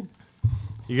scale.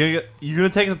 You're gonna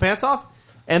take the pants off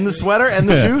and the sweater and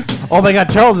the shoes. Oh my God,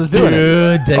 Charles is doing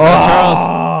Good it. day,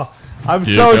 Charles. I'm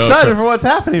so excited for what's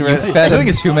happening right now. Fed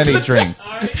him too many drinks.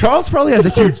 Charles probably has a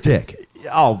huge dick.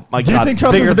 Oh my Do you God, think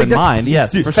Charles bigger has a big than dick? mine?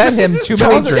 Yes, Dude, for Fed sure. him too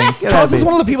Charles, many drinks. Charles is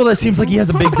one of the people that seems like he has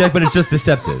a big dick, but it's just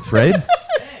deceptive, right?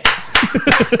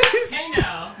 Hey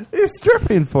now. He's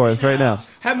stripping for us right now.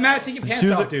 Have Matt take your pants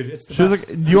Shoes off, are- dude. It's the shoes best.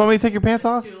 are- do you want me to take your pants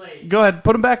off? Go ahead,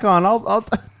 put them back on. I'll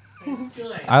It's too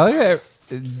late. I like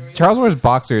that. Charles wears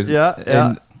boxers. Yeah, yeah,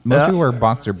 and most yeah. people wear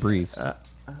boxer briefs.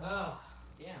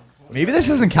 Maybe this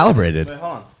isn't calibrated. Wait,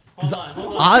 hold on.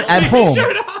 Hold on. At home.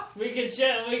 We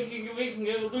can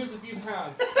go lose a few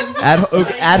pounds.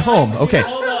 At home. Okay.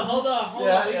 Hold on.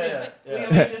 Yeah. We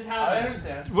can make this happen. I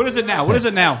understand. What is it now? What is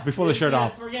it now? Before the shirt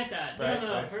off. Forget that. Right,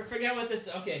 No. right. Forget what this.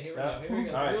 Okay, here we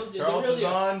go. All right, Real deal, Charles real is deal.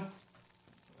 on.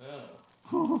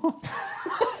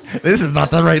 This is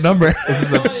not the right number. This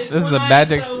is a this is a 190,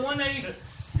 magic. So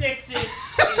 196-ish.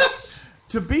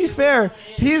 To be fair,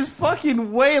 he's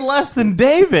fucking way less than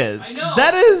Dave is. I know.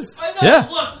 That is. I know. Yeah.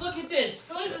 Look at this.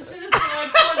 Listen to this.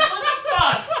 Like, what the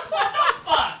fuck? What the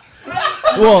fuck?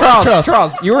 Right? Well,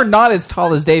 Charles, you are not as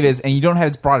tall as Dave is, and you don't have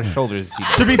as broad as shoulders as he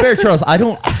does. To be fair, Charles, I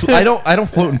don't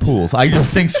float in pools. I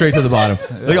just sink straight to the bottom.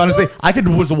 Like honestly, I could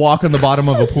just walk on the bottom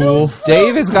of a pool.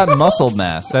 Dave has got muscle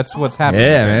mass. That's what's happening.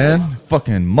 Yeah, man,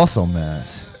 fucking muscle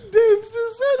mass. Dave just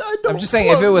said I don't. I'm just saying,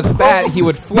 if it was fat, he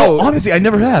would float. No, honestly, I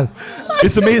never have.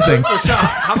 It's amazing.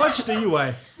 How much do you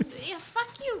weigh? Yeah, fuck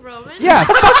you, Roman. Yeah,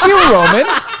 fuck you, Roman.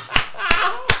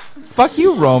 Fuck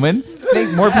you, Roman. I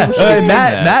think more people should be saying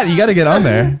that. Matt, you got to get on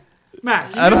there.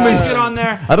 Matt, I don't please think- get on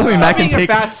there. I don't think Stop Matt can being take-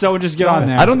 a fat so and just get on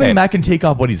there. I don't think Matt can take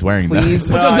off what he's wearing. though. Please.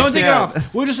 Well, don't take it can't.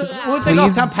 off. We'll take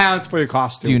off Please 10 pounds for your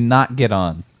costume. Do not get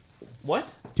on. What?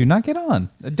 Do not get on.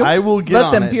 Don't I will get let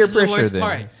on them it. peer This is the pressure worst them.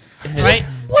 part. Right?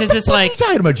 Because it's like What are you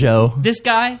talking about, Joe? this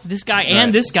guy,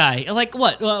 and this guy. Like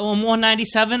what?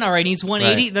 197. All right, he's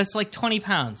 180. Right. That's like 20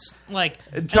 pounds. Like,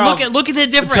 and Charles- look at the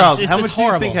difference. Charles, it's how just much do you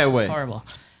horrible. think I weigh? It's horrible.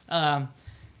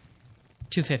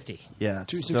 250. Yeah,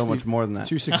 it's 260, so much more than that.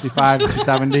 265,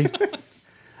 270.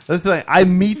 That's the thing. I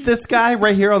meet this guy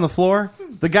right here on the floor.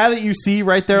 The guy that you see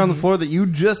right there on the floor that you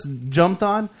just jumped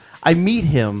on. I meet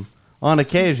him on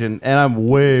occasion, and I'm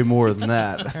way more than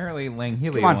that. Apparently, Lang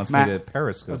Healy Come on, wants Matt. me to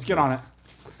Periscope. Let's get on it.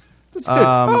 That's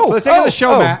good. Let's take it to the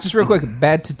show, Matt. Just real quick,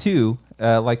 Bad Tattoo,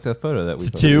 like the photo that we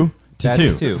posted. Two. Bad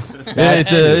Tattoo. Yeah,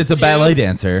 it's a ballet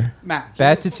dancer. Matt,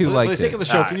 Bad Tattoo like let's take it to the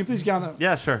show. All right. Can you please get on the...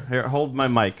 Yeah, sure. Here, hold my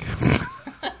mic.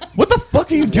 What the fuck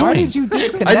are you doing? Why did you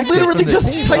disconnect I it literally from the just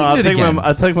table? tightened I'll it take again.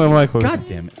 I'll take my mic with me. God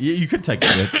damn it! You could take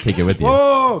it with you.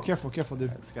 Whoa, careful,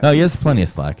 dude. No, he has plenty of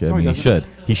slack. I No, he mean, he doesn't. should.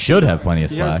 He should have plenty of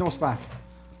He has slack. no slack.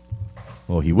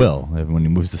 Well, he will when he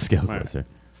moves the scale closer.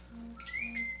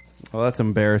 Well, that's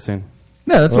embarrassing.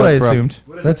 No, that's Well, what I that's rough.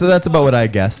 assumed. That's about what I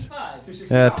guessed.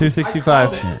 Yeah,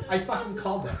 265. I fucking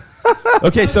called that.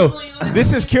 Okay, so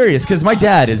this is curious because my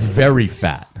dad is very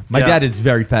fat. My dad is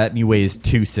very fat and he weighs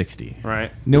 260.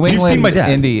 Right. New You've England seen my dad.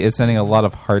 Indy is sending a lot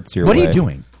of hearts your What way. are you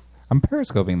doing? I'm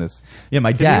periscoping this. Yeah,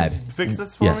 my Can dad. you fix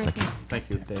this for Yes, me? I can. Thank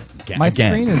you, Dave. My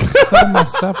screen is so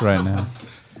messed up right now.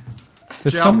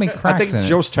 There's so many cracks I think it's in it.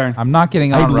 Joe's turn. I'm not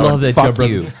getting I on road. love that Fuck Joe broke-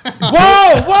 you.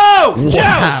 Whoa! Wow.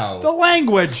 Joe! The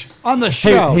language on the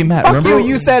show. Hey, Matt, Fuck remember you.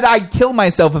 You said I'd kill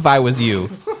myself if I was you.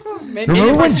 Remember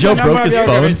when Joe broke his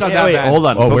phone? Wait, hold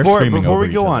on. Oh, we're before screaming before over we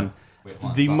each go other.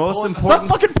 on, the most Stop important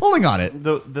fucking pulling on it.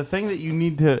 the thing that you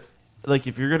need to, like,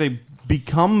 if you're going to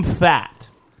become fat,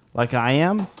 like I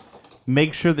am,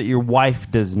 make sure that your wife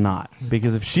does not.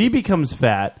 Because if she becomes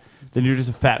fat, then you're just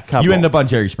a fat couple. You end up on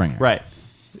Jerry Springer. Right.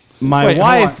 My Wait, hold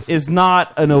wife is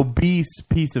not an obese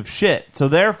piece of shit. So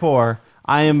therefore,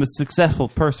 I am a successful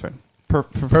person.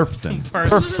 Person.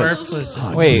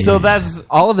 Wait. So that's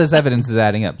all of this evidence is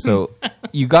adding up. So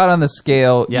you got on the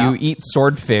scale. Yeah. You eat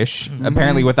swordfish,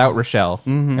 apparently without Rochelle,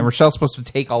 and Rochelle's supposed to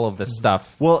take all of this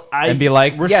stuff. Well, and be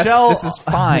like, Rochelle- yes, this is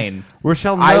fine.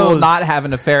 Rochelle knows. I will not have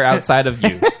an affair outside of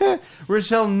you.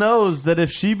 Rochelle knows that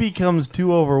if she becomes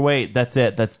too overweight, that's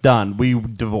it. That's done. We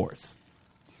divorce.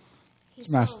 He's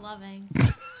Nice. so loving.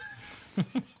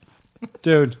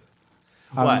 Dude.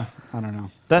 What? I don't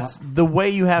know. That's the way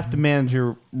you have to manage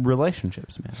your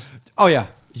relationships, man. Oh, yeah.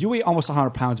 You weigh almost 100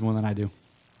 pounds more than I do.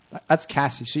 That's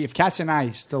Cassie. See, if Cassie and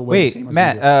I still weigh the Wait, same as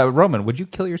Matt, you do. Roman, would you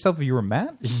kill yourself if you were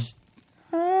Matt?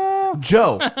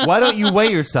 Joe, why don't you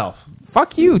weigh yourself?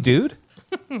 Fuck you, dude.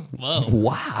 Whoa.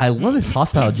 Wow, I love this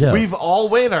hostile Joe. We've all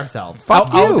weighed ourselves. Fuck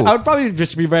I you. would probably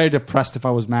just be very depressed if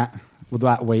I was Matt with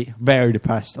that weight. Very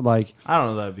depressed. Like, I don't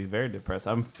know that I'd be very depressed.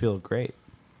 I feel great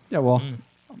yeah, well,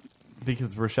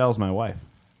 because Rochelle's my wife.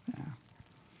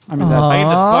 I mean, that, I get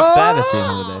to fuck that at the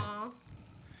end of the day.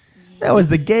 That was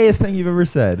the gayest thing you've ever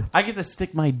said. I get to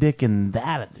stick my dick in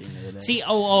that at the end of the day. See,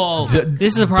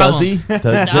 this is a problem. Does he?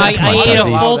 I ate a Does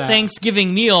he? full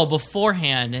Thanksgiving meal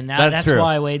beforehand, and That's that's true.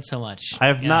 why I weighed so much. I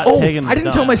have not Oh, taken. I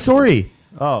didn't tell my story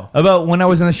Oh, about when I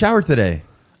was in the shower today.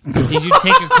 Did you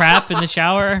take a crap in the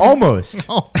shower? Almost.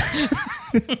 Oh.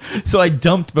 So I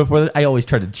dumped before. I always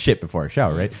try to shit before I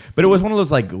shower, right? But it was one of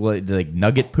those like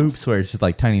nugget poops where it's just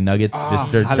like tiny nuggets. Oh,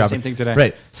 just I had the same thing today.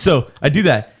 Right. So I do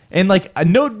that, and like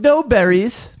no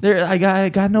berries. There, I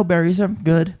got no berries. I'm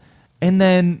good. And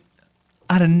then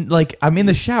out of like I'm in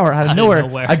the shower out of nowhere.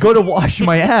 I go to wash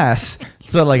my ass.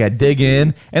 So like I dig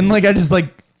in and like I just like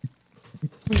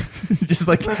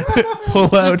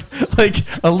pull out like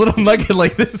a little nugget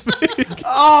like this big.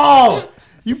 Oh,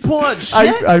 you pull out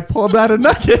shit. I pulled out a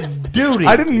nugget. Duty.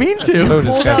 I didn't mean to. So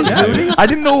disgusting. Yeah. I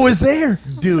didn't know it was there.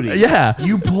 Duty. Yeah.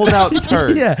 You pulled out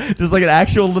turds. Yeah, just like an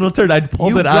actual little turd. I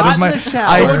pulled You it out got of my. in the shower.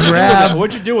 I What'd you do with it? grabbed.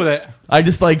 What'd you do with it? I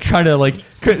just like trying to like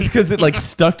because it like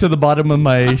stuck to the bottom of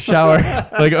my shower,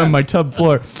 like on my tub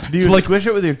floor. Do you So, like squish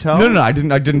it with your toe? No, I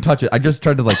didn't touch it. I just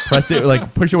tried to like press it,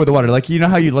 like push it with the water. Like you know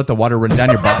how you let the water run down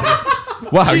your body.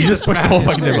 Wow, you just pushed the whole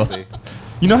fucking table. Seriously.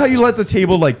 You know how you let the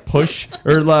table like push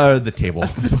or the table.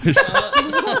 Push.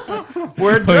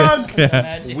 We're drunk.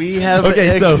 Yeah. We have.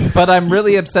 Okay, so But I'm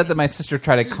really upset that my sister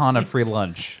tried to con a free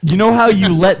lunch. you know how you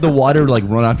let the water like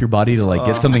run off your body to like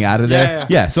get something out of there?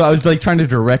 yeah. So I was like trying to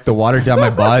direct the water down my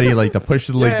body, like to push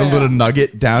the Yeah. little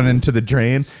nugget down into the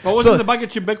drain. But wasn't So- the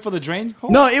bucket too big for the drain hole?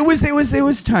 No, it was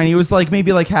tiny. It was like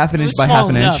maybe like half an It inch was by small half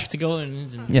an enough inch. to go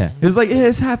in. Yeah, it was like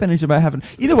it's half an inch by half an.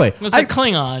 Either way, It was I- a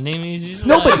Klingon. I mean, just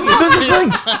no, like- but there's the thing.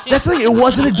 That's the thing. It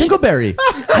wasn't a dingleberry.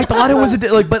 I thought it was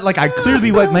but like I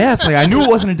clearly wiped my ass. Like I knew it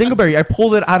wasn't a dingleberry. I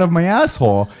pulled it out of my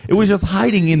asshole. It was just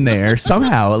hiding in there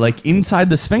somehow, like inside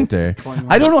the sphincter.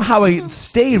 I don't know how it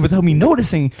stayed without me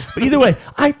noticing. But either way,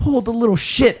 I pulled a little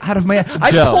shit out of my.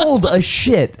 I Joe. pulled a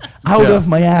shit out Joe. of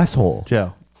my asshole.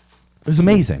 Joe, It was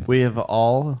amazing. we have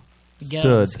all Go, stood.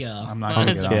 let's go. I'm not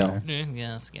gonna get on there.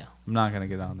 Yeah, let's go. I'm not gonna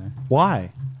get on there.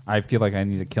 Why? I feel like I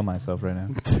need to kill myself right now.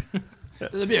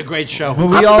 It'd be a great show.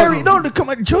 Well, Come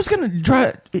on. Joe's gonna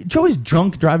drive. Joe is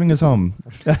drunk driving us home.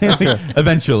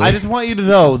 Eventually, I just want you to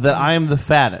know that I am the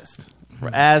fattest.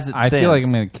 As it I stands. feel like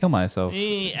I'm gonna kill myself.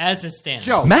 As it stands.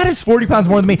 Joe. Matt is 40 pounds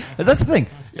more than me. That's the thing.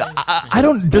 I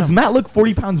don't. Does Matt look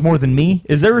 40 pounds more than me?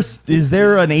 Is there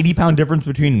an 80-pound difference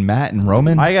between Matt and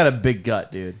Roman? I got a big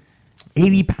gut, dude.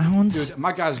 80 pounds. Dude,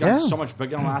 my guy's gotten Yeah. so much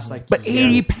bigger in the last like. But year.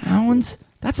 80 pounds?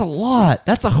 That's a lot.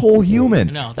 That's a whole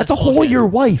human. No, that's that's a whole bullshit. your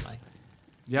wife.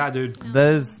 Yeah, dude.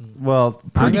 That is I'm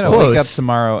Pretty gonna close. wake up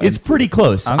tomorrow. And It's pretty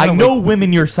close. I'm I gonna know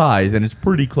women your size, and it's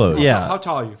pretty close. Yeah. How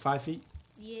tall are you? 5 feet?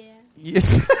 Yeah.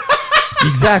 Yes.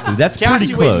 Exactly. That's Cassie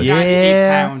pretty weighs close. 98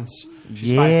 pounds.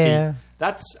 She's 5 Yeah. feet.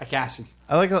 That's a Cassie.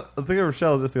 I think of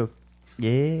Rochelle just goes,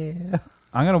 yeah.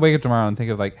 I'm gonna wake up tomorrow and think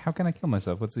of like, how can I kill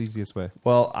myself? What's the easiest way?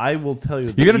 Well, I will tell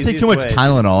you. You're gonna take too much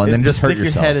Tylenol and then just hurt stick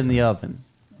yourself. your head in the oven.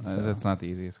 That's not the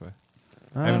easiest way.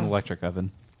 I have an electric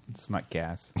oven. It's not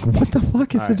gas. What the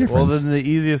fuck is All the right, difference? Well, then the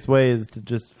easiest way is to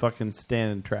just fucking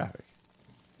stand in traffic.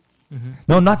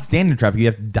 No, not stand in traffic. You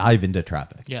have to dive into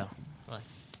traffic. Yeah.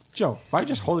 Joe, why are you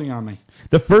just holding on me?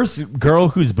 The first girl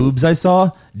whose boobs I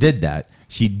saw did that.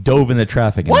 She dove into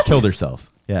traffic and killed herself.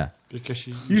 Yeah. Because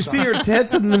You see her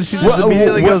tits, and then she just Well,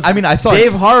 immediately well, goes. I mean, I saw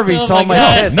Dave Harvey saw my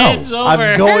tits. No,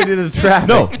 I'm going into traffic.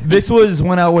 No, this was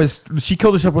when I was. She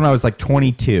killed herself when I was like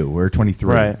 22 or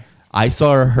 23. Right. I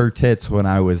saw her tits when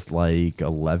I was like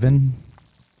 11.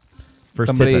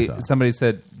 First tits I saw. Somebody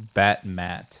said Bat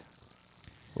Matt.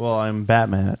 Well, I'm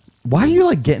Batman. Why are you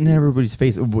like getting in everybody's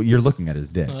face? Well, you're looking at his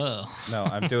dick. No,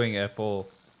 I'm doing a full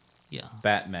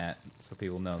Bat Matt so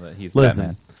people know that he's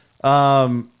Listen,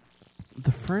 Batman.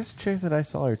 the first chick that I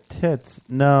saw her tits.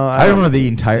 No, I don't know the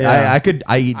entire. Yeah.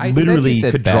 I literally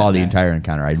could draw the entire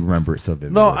encounter. I remember it so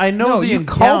vividly. No, I know the you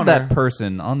encounter. called that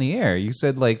person on the air. You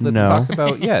said like, let's No. talk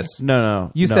about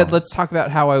No. You said let's talk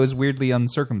about how I was weirdly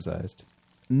uncircumcised.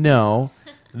 No,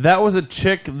 that was a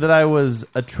chick that I was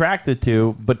attracted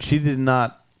to, but she did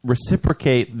not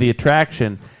reciprocate the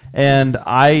attraction. And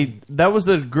that was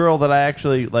the girl that I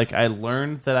actually like. I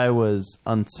learned that I was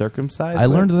uncircumcised. I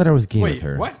learned that I was gay Wait, with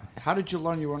her. what? How did you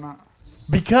learn you were not?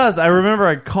 Because I remember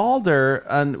I called her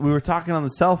and we were talking on the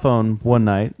cell phone one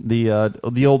night. The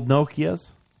old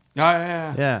Nokias.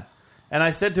 Yeah. And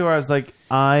I said to her, I was like,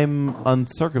 I'm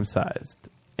uncircumcised.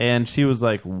 And she was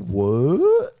like,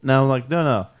 what? And I was like,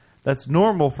 no. That's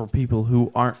normal for people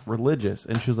who aren't religious.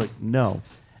 And she was like, no.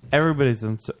 Everybody's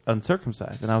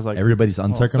uncircumcised. And I was like... Everybody's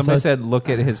uncircumcised? Somebody said, look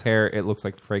at his hair. It looks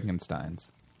like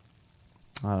Frankenstein's.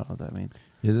 I don't know what that means.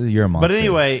 You're a monster. But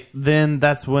anyway, then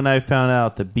that's when I found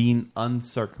out that being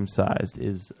uncircumcised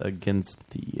is against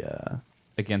the...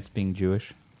 Against being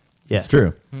Jewish? Yes. It's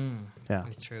true. Yeah.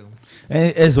 It's true.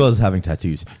 As well as having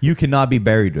tattoos. You cannot be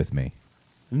buried with me.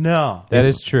 No. That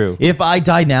is true. If I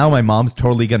die now, my mom's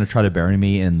totally going to try to bury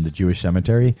me in the Jewish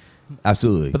cemetery.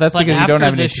 Absolutely. But that's because you after don't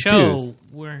have the any show,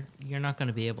 tattoos. you're not going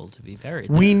to be able to be buried.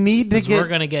 We need to 'Cause get... We're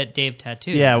going to get Dave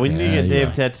tattooed. Yeah, we need to get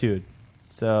Dave tattooed.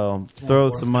 So throw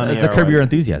some money. It's a our Curb way. Your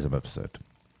Enthusiasm episode.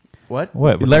 What?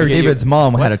 Larry David's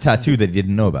mom had a What? tattoo that he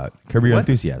didn't know about. Curb Your What?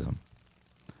 Enthusiasm.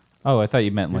 Oh, I thought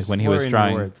you meant like when he was slurring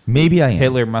drawing words. Maybe I am.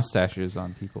 Hitler mustaches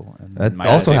on people. And That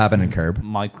Michael also J. happened in Curb.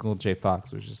 Michael J.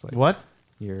 Fox was just like, What?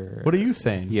 What are you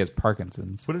saying? He has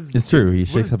Parkinson's. What is? It's true. He what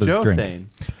shakes is up his Joe drink. saying?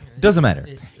 Doesn't matter.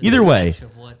 Either way,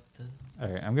 All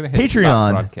right, I'm gonna hit stop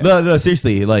Patreon. broadcast. No,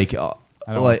 seriously, like, I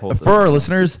don't like wanna hold for this. our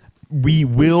listeners, we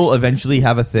will eventually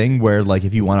have a thing where, like,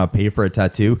 if you want to pay for a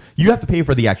tattoo, you have to pay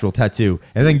for the actual tattoo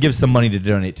and then give some money to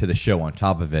donate to the show on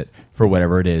top of it for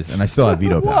whatever it is. And I still have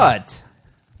veto power. What?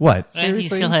 What? And he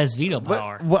still has veto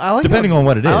power. Well, I like Depending how, on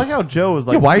what it is. I like how Joe was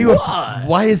like, Yeah, why are you? "What?"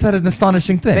 Why is that an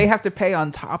astonishing thing? They have to pay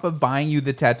on top of buying you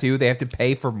the tattoo. They have to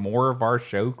pay for more of our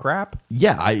show crap.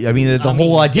 Yeah, I mean, the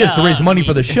whole idea is to raise money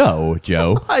for the show,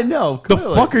 Joe. I know. The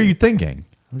Clearly. fuck are you thinking?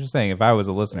 I'm just saying, if I was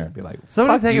a listener, I'd be like,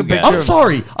 Somebody fuck take you a picture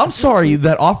guys. of- I'm sorry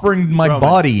that offering my Roman,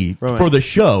 body Roman, for the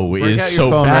show break is out your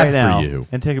so phone bad right now for you.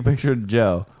 and take a picture of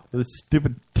Joe with a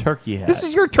stupid turkey hat. This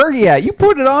is your turkey hat. You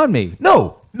put it on me.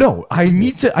 No, I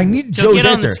need Joe, Joe's get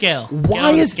on the answer. scale. Get Why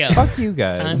on the is scale. Fuck you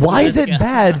guys. Time Why to is it scale.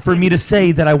 bad for me to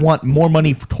say that I want more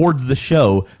money towards the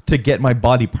show to get my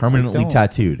body permanently don't.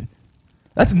 tattooed?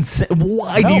 That's insane.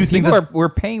 Why do No, you think people that? we're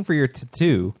paying for your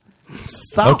tattoo?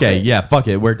 Stop Okay, it. yeah, fuck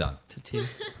it, we're done. Tattoo.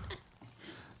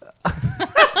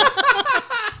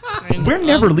 We're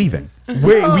never leaving.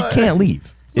 We can't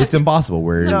leave. It's impossible.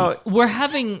 We're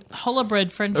having challah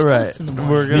bread French Right. toast in the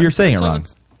morning. You're saying it That's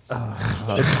what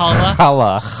wrong. It's challah.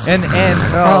 Challah.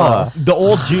 And the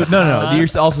old Jew. No. You're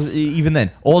also even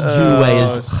then. Old Jew way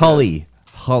is chali.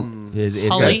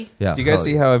 Chali? Yeah. Do you guys chali.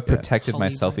 see how I've Yeah. protected my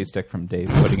selfie stick from Dave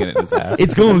putting it in his ass?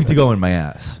 It's going to go in my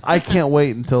ass. I can't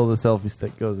wait until the selfie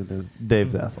stick goes in his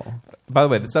Dave's asshole. By the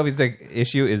way, the selfie stick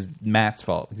issue is Matt's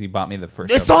fault because he bought me the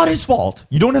first. It's selfie not stick. his fault.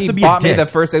 You don't have He to be bought a me dick. the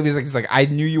first selfie stick. He's like, I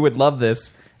knew you would love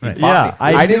this. He Right. bought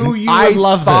Yeah, me. I knew you would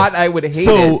love thought this. I would hate it.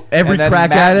 So every and then crack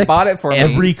Matt addict bought it for me.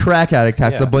 Every crack addict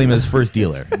has to Yeah. blame his first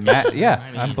dealer. Matt, yeah,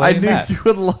 I'm I blaming knew Matt. you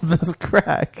would love this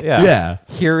crack. Yeah. Yeah.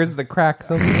 Here is the crack.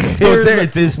 So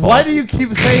it's his fault. Why do you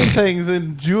keep saying things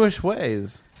in Jewish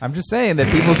ways? I'm just saying that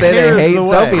people say Here's they hate the way.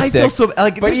 selfie I feel sticks. so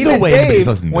like. But There's even no way anybody's Dave,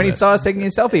 listening to when he this. saw us taking a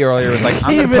selfie earlier, was like,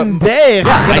 I'm Even gonna put, Dave.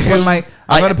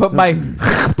 I'm gonna put my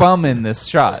bum in this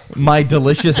shot. my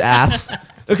delicious ass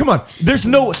Come on. There's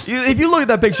no. If you look at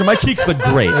that picture, my cheeks look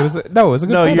great. It was a good No,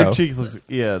 photo. your cheeks look.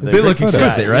 Yeah, They look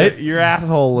exquisite, right? Your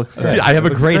asshole looks great. Dude, I have a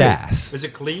Looks great great. ass. Is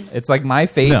it clean? It's like my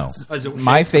face. No. Is it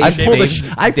My shaved? face.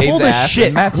 I pulled Dave's a ass, shit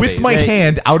and Matt's with face. my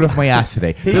hand out of my ass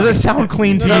today. Does that sound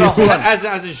clean to No, you? no, hold on.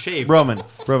 As in shaved. Roman,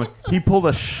 he pulled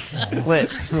a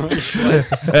schlitz.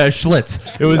 Schlitz.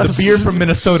 It was a beer from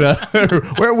Minnesota.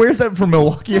 Where's that from?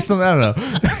 Milwaukee or something? I don't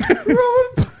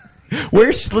know.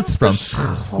 Where's Schlitz from?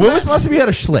 When was the last time you had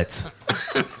a Schlitz?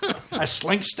 A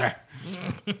slinkster.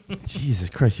 Jesus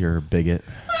Christ, you're a bigot.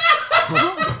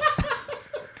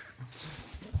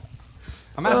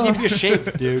 I'm asking if you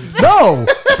shaved, dude. No!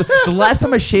 The last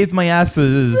time I shaved my ass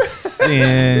was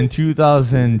in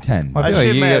 2010. I feel like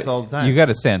you got- You got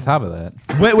to stay on top of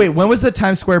that. Wait, when was the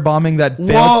Times Square bombing that failed?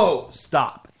 Whoa!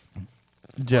 Stop.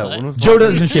 Joe, when was the Joe last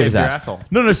time you doesn't shave his your ass. asshole?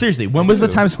 No, seriously. When was the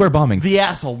Times Square bombing? The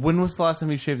asshole. When was the last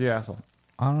time you shaved your asshole?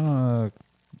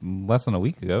 Less than a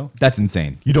week ago. That's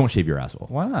insane. You don't shave your asshole.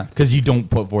 Why not? Because you don't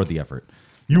put forth the effort.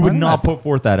 You would Why not not? put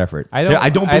forth that effort. I don't- I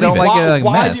don't I believe don't it. like it like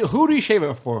Why mess. who do you shave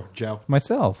it for, Joe?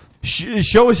 Myself.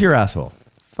 Show us your asshole.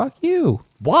 Fuck you.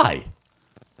 Why?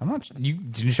 I'm not. You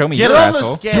didn't show me Get your on the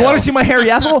asshole. scale. Do you want to see my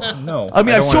hairy asshole? No. I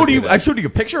mean, I don't wanna see that. I've showed you a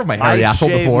picture of my hairy I asshole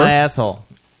shaved before. my asshole.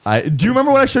 Do you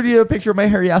remember when I showed you a picture of my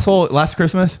hairy asshole last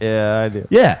Christmas? Yeah, I do.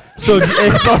 Yeah. So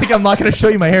it's not like I'm not going to show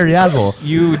you my hairy asshole.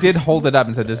 You did hold it up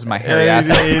and said, "This is my hairy Yeah,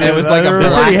 asshole." you did. And it was like a That's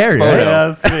black pretty hairy, photo. right? Yeah,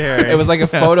 that's pretty hairy. It was like a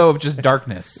photo of just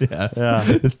darkness. Yeah, Yeah.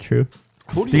 it's true.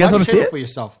 Who do Do you, you guys why wanna do you see shave it? for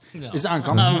yourself? No. Is it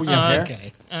uncomfortable when you have hair?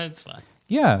 Okay, it's fine.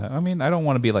 Yeah, I mean, I don't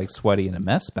want to be like sweaty and a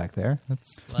mess back there.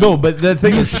 That's No, but the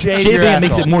thing is, Shave your shaving it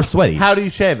makes asshole. it more sweaty. How do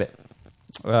you shave it?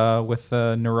 with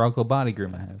the Norelco body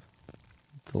groom I have.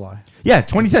 It's a lie. Yeah,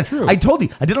 2010. It's true. I told you.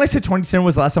 I didn't. I say 2010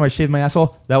 was the last time I shaved my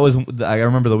asshole. That was. I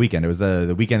remember the weekend. It was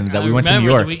the weekend that we went to New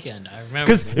York. The weekend. I remember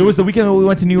Because it was the weekend that we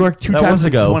went to New York two That times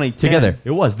wasn't ago 2010. together.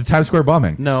 It was the Times Square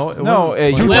bombing. No, it No,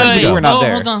 wasn't. you Two were- times you ago. were not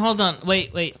there. Hold on.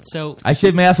 Wait. So I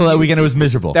shaved my asshole that weekend. It was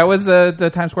miserable. That was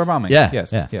the Times Square bombing. Yeah,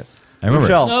 Yes. yeah. Yes. I remember.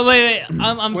 Michelle. no, wait.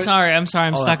 I'm sorry. I'm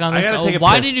Hold stuck on. on I this. gotta take a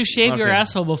Why piss. did you shave your Okay.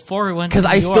 asshole before we went to Because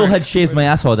New I York? still had shaved my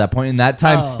asshole at that point. And that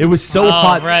time, it was so Oh,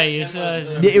 hot. right. You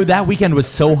said- That weekend was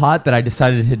so hot that I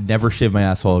decided to never shave my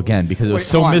asshole again because it was Wait,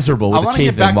 so hold on. miserable I with the want to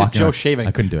shaving get back and to walking Joe around. shaving.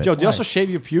 I couldn't do it. Joe, do you also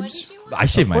shave your pubes? I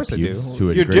shave my course I pubes do.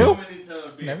 to a You degree.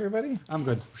 do? Everybody? I'm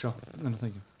good. Sure. No,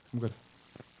 thank you. I'm good.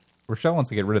 Rochelle wants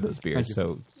to get rid of those beers, Thank you.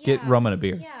 so get Roman a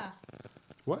beer.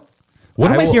 What? What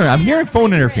am I I will- hearing? I'm hearing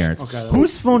phone interference. Okay.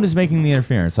 Whose phone is making the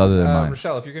interference other than mine?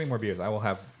 Rochelle, if you're getting more beers, I will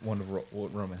have one of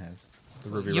what Roman has. The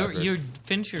Ruby Roberts. You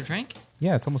finished your drink?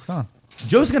 Yeah, it's almost gone.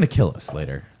 Joe's gonna kill us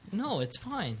later. No, it's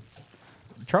fine.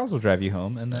 Charles will drive you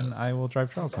home, and then I will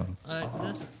drive Charles home.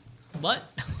 What?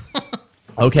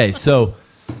 Okay, so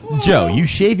Joe, you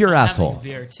shave your I'm asshole.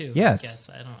 having a beer too. Yes. I guess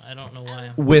I don't know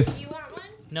why. With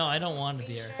No, I don't want a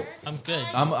beer. I'm good.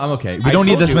 I'm okay. We don't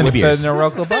need this many beers. The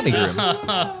Norelco body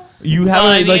groom. You Well, have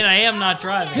I mean, like I am not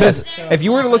driving. Because so- if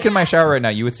you were to look in my shower right now,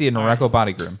 you would see a Norelco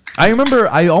body groom. I remember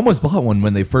I almost bought one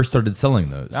when they first started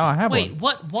selling those. No, I have Wait, one.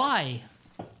 what? Why?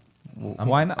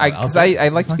 Why not? I'll Because take I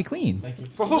like to be clean.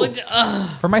 For who?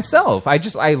 For myself. I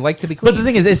like to be clean. But the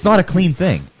thing is, it's not a clean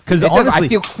thing. Because It does. honestly, I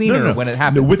feel cleaner when it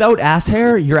happens. Without ass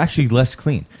hair, you're actually less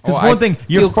clean. Because Oh, one I thing,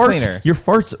 your feel farts, cleaner. your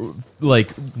farts,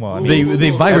 like Well, I mean, they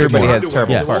vibrate. everybody more. has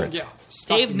terrible Yeah. farts.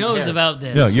 Dave knows about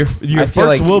this. No, your I feel farts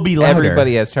like will be louder.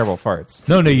 everybody has terrible farts.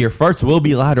 No, your farts will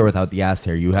be louder without the ass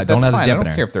hair. You don't That's have fine. the I dampener.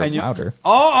 don't care if they're And you- louder.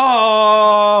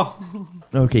 Oh!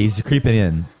 Okay, he's creeping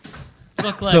in.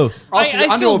 Look, like, So- Also, the I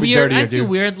under feel will be weird. dirtier, I feel dude.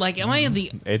 weird. Like, am I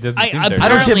the? It doesn't seem dirty. I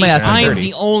don't shave my ass I'm dirty.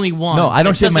 the only one. No, I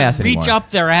don't that shave my doesn't ass reach anymore. up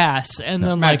their ass and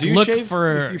then Matt, like do you look shave?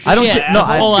 for You shit I don't shave- no,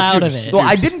 to pull I- out of pubes. it. No,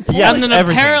 I didn't pull Yes, and then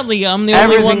everything. apparently I'm the only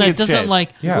Everything one that gets doesn't shaved. like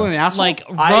You put an asshole? like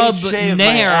I rub shave my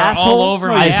nair asshole? all over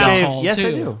No, my you shave- asshole. yes, I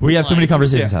too. do. We have too many Like,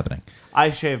 conversations Yeah. happening. I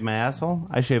shave my asshole.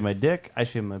 I shave my dick. I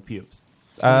shave my pubes.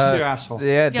 What's your asshole? Yeah,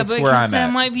 Yeah, that's but where because I'm that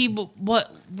at. might be what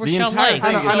Rochelle entire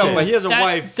likes. thing I know, but he has a that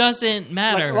wife. doesn't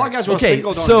matter. Like, a lot of guys who are Okay,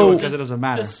 single don't so- do it because it doesn't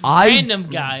matter. This I- random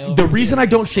guy. Over The reason I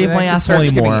don't shave So my that just asshole starts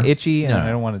getting anymore, itchy, and No. I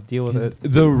don't want to deal with it.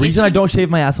 The reason Itchy? I don't shave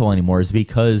my asshole anymore is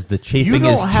because the chafing You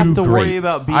is don't have too to great. worry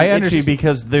about being I itchy understand.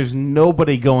 because there's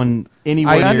nobody going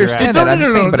anywhere I near your understand ass. that. I'm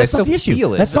just saying, but I that's not still the issue.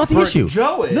 feel it. That's not the For issue.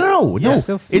 Joe is. No, Yeah, I no.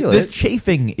 still feel The it.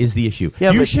 chafing is the issue.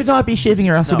 Yeah, you but- should not be shaving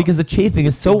your asshole No. because the chafing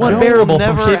is so Joe will unbearable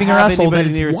from never shaving your have asshole. anybody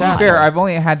That near it's his ass. wild. Fair. I've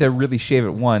only had to really shave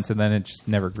it once, and then it just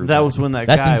never grew. That back. was when that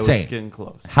That's guy insane. was getting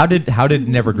close. How did it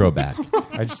never grow back?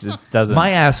 I just it doesn't.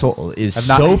 My asshole is I've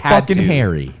not so had fucking to.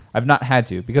 hairy. I've not had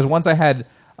to because once I had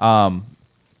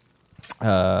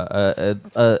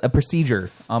a procedure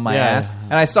on my Yeah. ass,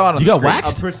 and I saw it on You the got street.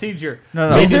 waxed? A procedure. No,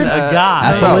 no, Lizard? A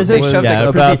guy. No, Lizard? they shoved, Yeah, a,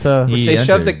 about to- they he shoved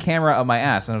a entered. camera up my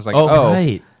ass, and I was like, Oh, "Oh,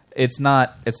 right. it's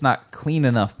not clean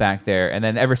enough back there." And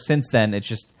then ever since then, it's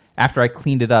just after I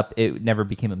cleaned it up, it never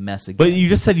became a mess again. But you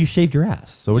just said you shaved your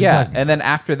ass. So what are you yeah, talking and then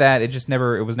after that, it was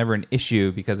never an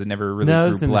issue because it never really No,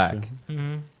 grew it's an black. issue.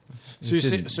 Mm-hmm. So you,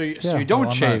 didn't. so you Yeah. don't Well,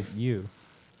 I'm shave. not you.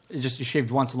 You shaved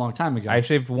once a long time ago. I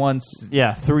shaved once.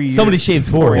 Yeah, 3 years. Somebody shaved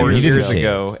for you. 4 You didn't years shave.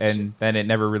 ago, and then it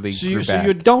never really So grew you, back. so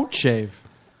you don't shave.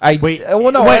 I Wait,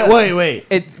 well, no, wait.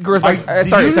 It grows back. Did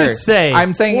sorry, you sorry. just say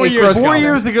I'm saying 4 it years, grows 4 back.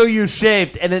 years ago you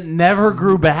shaved and it never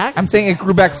grew back? I'm saying it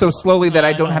grew back so slowly that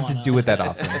I don't have to do it that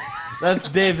often. That's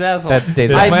Dave's asshole. That's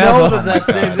Dave's I asshole. know that's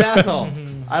Dave's asshole.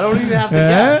 I don't even have to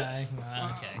guess.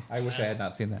 I wish I had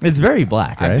not seen that. It's very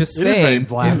black, right? I'm just It is saying. very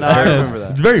black. No, I remember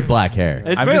that. It's very black hair.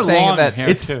 It's I'm very just saying long that hair,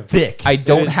 it's too. thick. I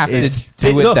don't have to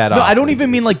do it no, that no, often. I don't even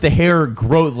mean like the hair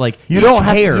growth. Like You each don't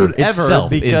have hair to do it ever itself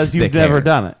because is you've thick never hair.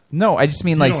 done it. No, I just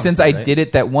mean You like know since what I'm I saying, did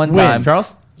it that one When? time.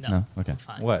 Charles? No. Okay.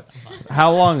 What?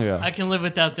 How long ago? I can live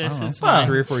without this. It's Wow. fine.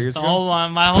 3 or 4 years The ago? whole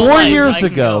my whole 4 life, years I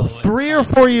can ago, go. 3 or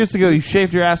 4 years ago, you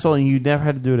shaved your asshole and you never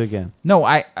had to do it again. No,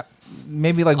 I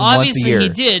maybe like once Obviously a year. he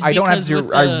did, I don't have because to.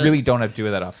 with I the- really don't have to do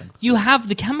it that often. You have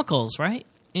the chemicals, right,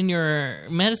 in your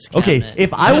medicine Okay, cabinet.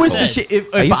 if I You was said. to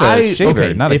if I use a I shaver,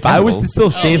 okay, not a if I was to chemicals. still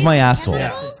shave my asshole,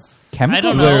 Chemicals? I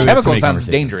don't know. Chemical Too many sounds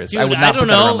conversations. dangerous. Dude, I would not don't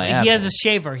put that know. around my ass. He has a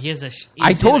shaver. He has a.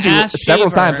 I told you several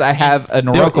times I have a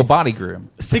Norelco body groom.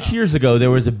 6 years ago,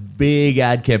 there was a big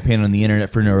ad campaign on the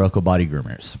internet for Norelco body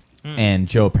groomers, and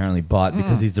Joe apparently bought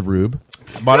because he's the rube.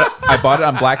 I bought it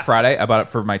on Black Friday. I bought it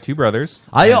for my two brothers.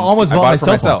 I and almost I bought bought it for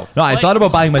myself one. myself. No, I thought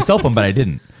about buying myself one, but I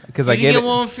didn't. Because Did I you gave get it.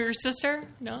 one for your sister?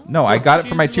 No. No, I got it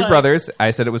for my She's two like- brothers.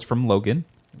 I said it was from Logan.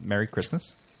 Merry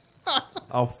Christmas.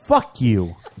 Oh, fuck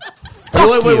you.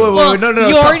 Wait, Well, no, you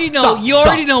stop, already know. stop, You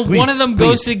already stop, know please, one of them please,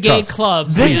 goes to gay Charles.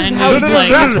 clubs. This is and how he's no,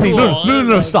 like, no, it's no, cool.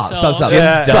 no, Like, stop, so- stop, stop.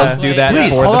 Yeah, does do that Please,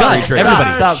 for the guys, free trade.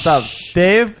 everybody. Stop.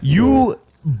 Dave? You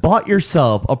bought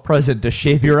yourself a present to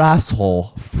shave your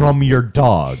asshole from your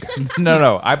dog.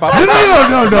 No. I bought.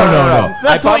 No.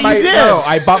 That's I bought what my, you did. No,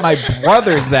 I bought my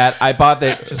brothers that. I bought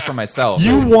that just for myself.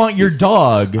 You want your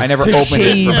dog I never to opened it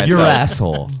shave for myself. your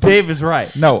asshole. Dave is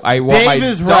right. No, I want my Dave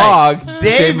is dog. right. to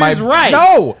Dave shave my- is right.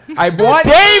 No, I want.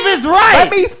 Dave is right.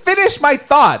 Let me finish my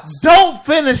thoughts. Don't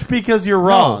finish because you're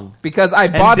wrong. Because I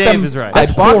bought Dave them. is right. I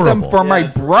That's bought them horrible. for my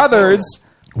brothers.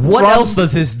 What from- else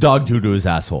does his dog do to his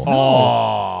asshole?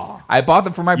 Oh, I bought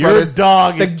them for my Your brothers.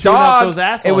 dog the is chewing up dog. those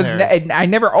asshole It was. hairs. I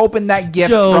never opened that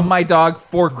gift Joe, from my dog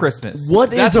for Christmas. What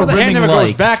That's is why a the hair rimming never like?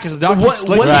 goes back because the dog What- keeps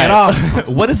licking what- it off.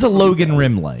 What is a Logan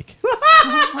rim like?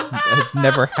 I've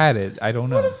never had it. I don't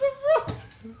know.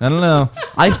 I don't know.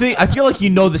 I feel like you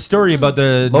know the story about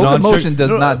the Locomotion non-sugar- does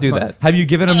not do that. Have you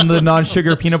given him the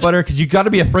non-sugar peanut butter? Because you got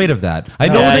to be afraid of that. I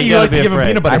know Yeah, that you you gotta like be to give him afraid.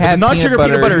 peanut butter, I but the had non-sugar peanut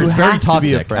peanut butter. butter is You very have to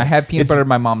be toxic. afraid. I had peanut It's- butter in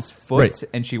my mom's foot, Right.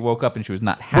 and she woke up and she was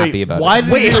not happy about why it.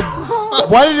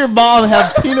 Why did your mom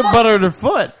have peanut butter in her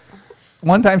foot?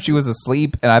 One time she was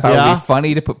asleep, and I thought it Yeah? would be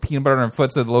funny to put peanut butter on her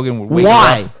foot so that Logan would wake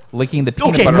Why? her up licking the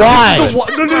peanut Okay, butter. why? On her foot.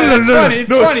 No. It's funny.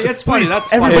 It's funny. It's funny. That's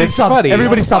funny. Everybody It's stop! funny.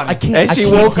 Everybody That's stop! funny. I can't. And I she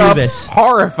can't woke hear up this.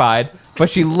 horrified, but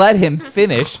she let him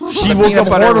finish. She The woke peanut up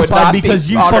butter would horrified not be because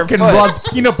you on her fucking foot. rubbed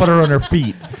peanut butter on her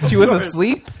feet. She was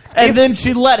asleep. And then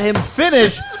she let him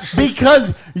finish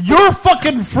because your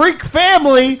fucking freak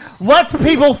family lets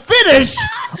people finish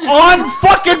on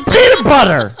fucking peanut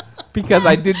butter. Because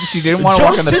she didn't want to Joe's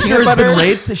walk on the sister peanut has butter. been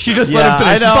raped. She just Yeah, let him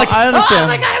finish. I know. She's like, I understand. Oh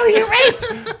my god, we get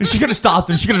raped! She could have stopped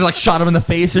and she could have like shot him in the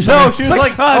face or something. No, she was It's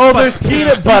like, oh, oh, there's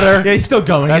peanut butter. Yeah, he's still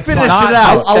going. That's He's Finish fine. it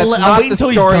out. That's I'll not wait the until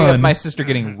he's story of done. my sister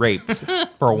getting raped.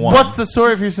 For one, What's the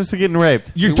story of your sister getting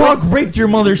raped? Your dog raped your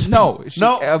mother's. no?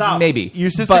 No, stop. Maybe Your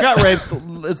sister But- got raped.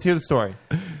 Let's hear the story.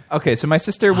 Okay, so my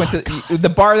sister went to the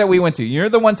bar that we went to. You know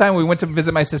the one time we went to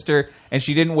visit my sister and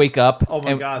she didn't wake up? Oh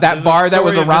my and God, that there's a bar that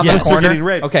was story of around his the sister corner. getting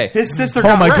raped. Okay. His sister Oh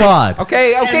got my raped. god.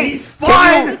 Okay, And okay. he's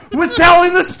fine with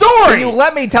telling the story. Can you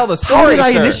let me tell the How story, did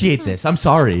I sir? initiate this? I'm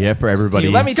sorry for everybody.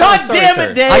 Can you let me tell God the story, damn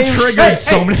sir? it, Dave. I triggered Hey,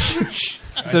 so hey. many.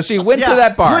 So she went Yeah, to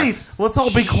that bar. Please, let's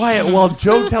all be quiet while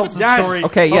Joe tells the Yes. story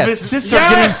Okay, of yes. his sister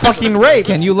Yes. getting fucking raped.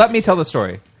 Can you let me tell the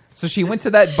story? So she went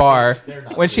to that bar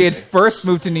when she had first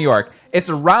moved to New York. It's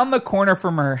around the corner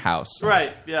from her house.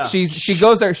 Right, yeah. She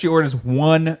goes there. She orders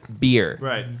one beer.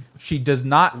 Right. She does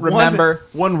not remember.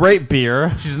 One rape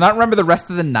beer. She does not remember the rest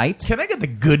of the night. Can I get the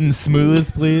good and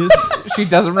smooth, please? She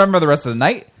doesn't remember the rest of the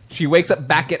night. She wakes up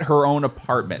back at her own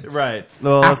apartment. Right.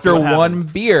 Well, that's After what one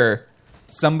happens. beer,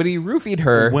 somebody roofied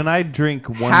her. When I drink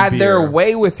one had beer, their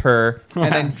way with her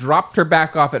and then dropped her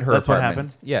back off at her That's what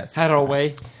apartment. happened? Yes. Had her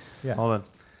way. Yeah. Hold on.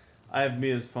 I have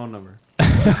Mia's phone number.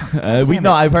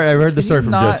 I've heard the story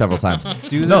from Joe not several times.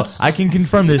 do No, this? I can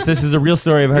confirm this. This is a real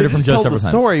story. I've heard You it from just Joe told several the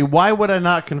times. story. Why would I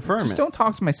not confirm Just it? don't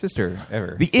talk to my sister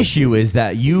ever. The issue is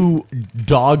that you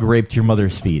dog raped your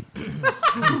mother's feet.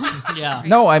 Yeah.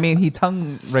 No, I mean he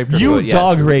tongue raped her You foot. Yes.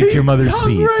 dog raped your mother's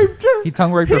feet. He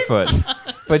tongue raped her foot,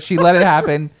 but she let it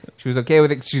happen. She was okay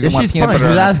with it. She didn't want She's peanut fine. She butter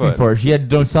was on her asking foot. for it. She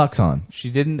had no socks on.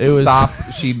 She didn't It was- stop.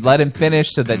 She let him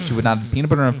finish so that she would not have peanut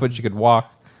butter on her foot. She could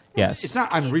walk. Yes. It's not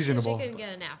unreasonable. She couldn't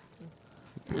get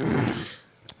a napkin.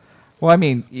 Well, I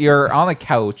mean, you're on the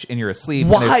couch and you're asleep.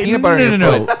 Why? And there's peanut butter No, on no,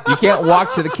 your no. foot. You can't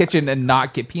walk to the kitchen and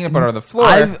not get peanut butter on the floor.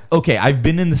 I've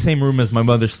been in the same room as my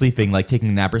mother sleeping, like taking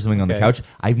a nap or something on the couch.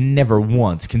 I've never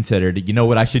once considered, you know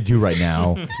what I should do right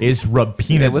now is rub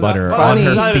peanut butter on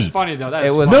her That feet. is funny though. That It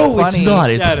is was funny. No, funny. it's not.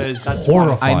 It's Yeah, it is. That's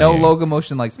horrifying. I know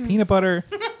Logomotion likes peanut butter.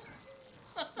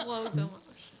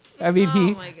 I mean, Oh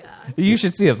my god. You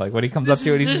should see it. Like when he comes up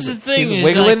to it, This is he's, the thing, he's is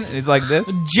wiggling. like- he's like this.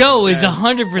 Joe is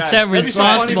 100%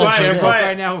 responsible for this.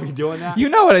 Right now, are we doing that? You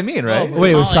know what I mean, right?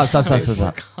 Wait, stop.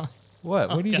 What?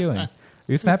 What are you doing? Are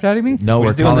you Snapchatting me? No,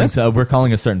 we're doing calling. this? We're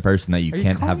calling a certain person that you Are you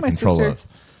can't calling have my control sister? of.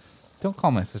 Don't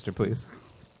call my sister, please.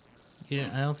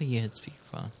 I don't think you hit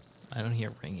speakerphone. I don't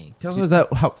hear ringing. Tell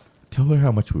her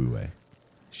how much we weigh.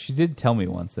 She did tell me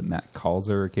once that Matt calls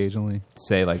her occasionally to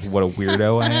say like what a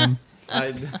weirdo I am.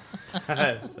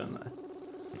 I've done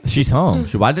that. She's home.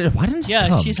 Why didn't she Yeah,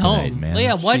 come she's tonight, home. man?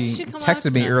 Yeah, why did she come last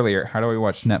texted me night? earlier. How do I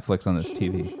watch Netflix on this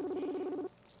TV?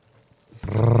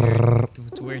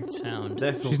 It's a weird sound.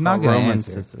 She's not going to Roman's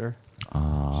answer. sister. She's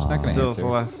not going to answer.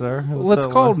 Sylvester. Let's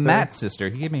call Sylvester. Matt's sister.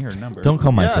 He gave me her number. Don't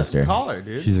call my Yeah, sister. call her,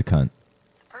 dude. She's a cunt.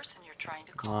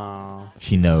 Oh.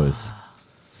 She knows.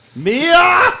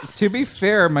 Mia! To be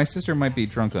fair, my sister might be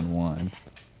drunk on wine.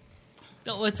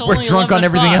 No, it's We're only drunk 11 on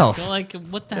everything o'clock. else. Like,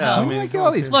 what the Yeah, hell? I mean, look at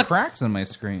all these cracks on my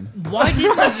screen. Why didn't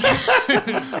you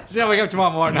See, I wake up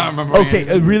tomorrow morning. I remember.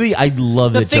 Okay, really, I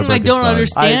love The that thing Joe I Burke is don't fun.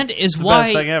 understand is the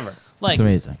why, best thing ever. like, It's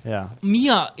amazing. Yeah.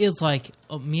 Mia is like,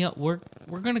 oh, Mia, we're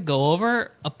gonna go over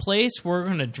a place where we're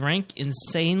gonna drink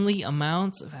insanely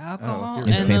amounts of alcohol, and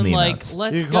then Insanely like, amounts.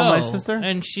 let's You go. call my sister?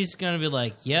 And she's gonna be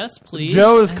like, yes, please.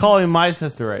 Joe is calling my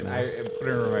sister right now. I put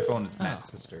her on my phone as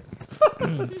Matt's sister.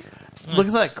 Look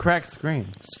at that cracked screen.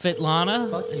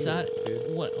 Svetlana. Is that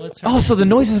what's her? Oh, name? so the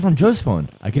noise is from Joe's phone.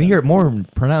 I can hear it more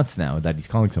pronounced now that he's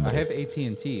calling I somebody. have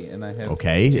AT&T, and I have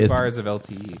Okay, 2 it's- bars of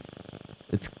LTE.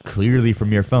 It's clearly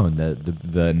from your phone,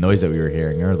 the noise that we were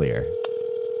hearing earlier.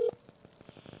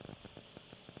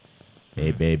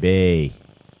 Hey, baby.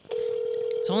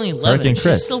 It's only Hurricane 11. She's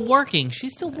Chris. still working.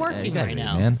 She's still working right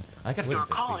now. Man. I got Your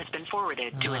call has been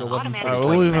forwarded to an All automatic right,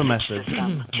 we'll leave a message.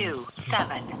 system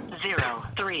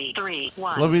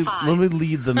 2703331. Let me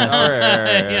lead the message. All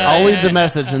right. I'll lead the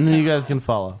message, and then you guys can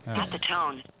follow. At the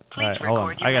tone, All right, please hold on.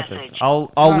 record your I got message. this.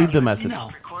 I'll lead the message.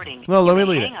 Recording. No, let me You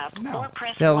may lead it. hang up or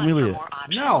press Yeah, let one me for lead it. more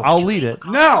options. No. I'll lead it.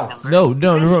 No.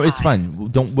 No, it's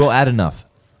fine. We'll add enough.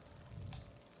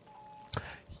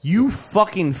 You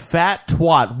fucking fat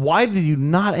twat. Why did you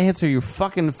not answer your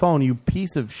fucking phone, you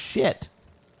piece of shit?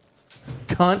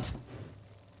 Cunt.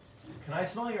 Can I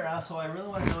smell your asshole? I really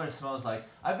want to know what it smells like.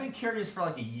 I've been curious for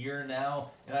like a year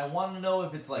now, and I want to know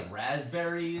if it's like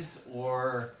raspberries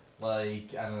or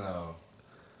like, I don't know,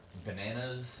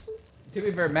 bananas. To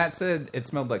be fair, Matt said it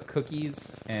smelled like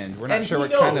cookies, and we're not And sure he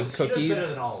what kind of knows. He does cookies. better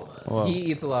than all of us. Well- He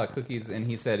eats a lot of cookies, and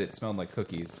he said it smelled like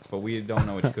cookies, but we don't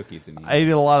know which cookies he eats. I ate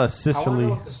a lot of I want to know sisterly.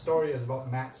 what the story is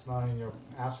about Matt smelling your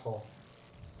asshole.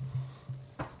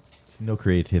 No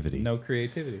creativity. No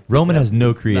creativity. Roman has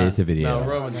no creativity. No, at all.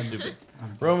 Roman's stupid.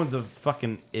 Roman's a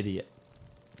fucking idiot.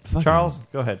 Fucking- Charles,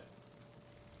 go ahead.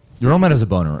 Roman has a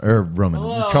boner. Or Roman.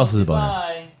 Hello, Charles has a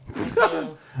boner. goodbye.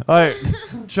 All right,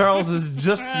 Charles is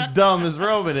just as dumb as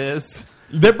Roman is.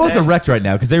 They're both erect right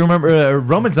now because they remember.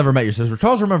 Roman's never met your sister.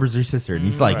 Charles remembers your sister, and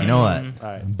he's like, you know what? All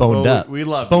right, Boned well, up. We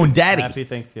love Bone you. daddy. Happy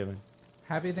Thanksgiving.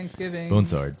 Happy Thanksgiving. Bone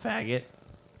sword. Faggot.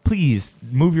 Please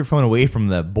move your phone away from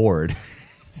the board.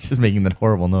 It's just making that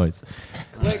horrible noise.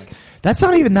 That's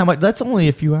not even that much. That's only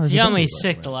a few hours. She got ago, me by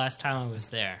sick the the last time I was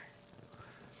there.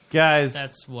 Guys,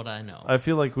 That's what I know. I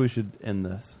feel like we should end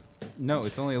this. No,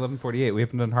 it's only 11:48. We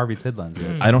haven't done Harvey's headlines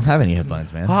yet. way. I don't have any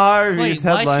headlines, man. Harvey's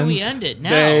Wait, why headlines. should we end it now?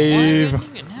 Dave. Why are we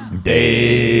ending it now?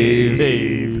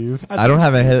 Dave. I don't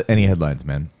have any headlines,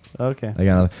 man. Okay.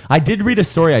 I did read a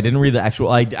story. I didn't read the actual.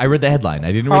 I read the headline.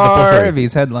 I didn't read the full story.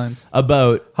 Harvey's headlines.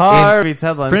 About Harvey's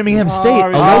headlines. Framingham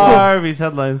State. Harvey's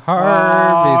headlines.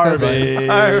 Harvey's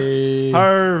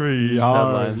Harvey's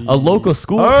headlines. A local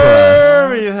school class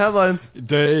Harvey's headlines.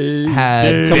 Dave.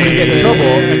 had somebody get in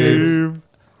trouble.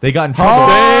 They got in trouble.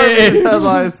 Harvey's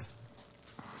headlines.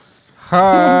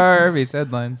 Harvey's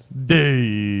headlines.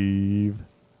 Dave.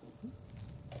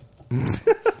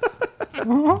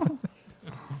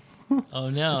 Oh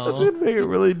no! That's gonna make it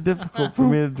really difficult for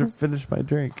me to finish my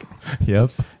drink.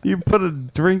 Yep. You put a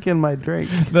drink in my drink.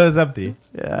 No, it's empty.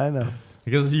 Yeah, I know.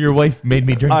 Because your wife made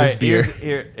me drink All this right, beer.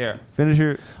 here. Finish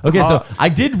your. Okay, so I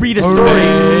did read a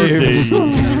story.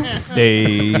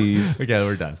 Dave. Okay,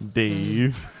 we're done.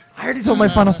 Dave. I already told my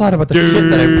final thought about the shit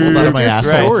that I pulled out of my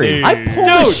asshole. Right. I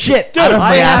pulled the shit out of my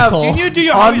I have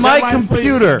asshole. on my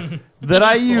computer that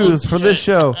I use for this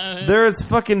show. There is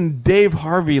fucking Dave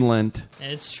Harvey lint.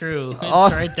 It's true. It's Oh.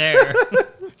 right there.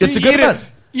 It's a good one.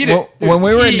 When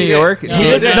we were in New York, he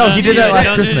did that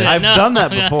last Christmas. I've done that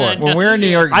before. When we were in New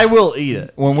York, I will eat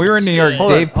it. When we were in New York,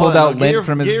 Hold Dave on, pulled hold on. out Get lint your-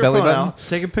 from his get your belly phone button. out.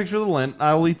 Take a picture of the lint.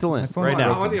 I will eat the lint right I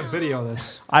now. want to take a video of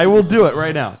this. I will do it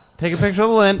right now. Take a picture of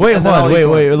the lint. Wait, and hold then on. I'll eat the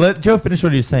Wait. lint. Let Joe finish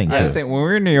what he was saying. I'm too. saying when we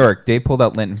were in New York, Dave pulled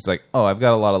out lint. And he's like, "Oh, I've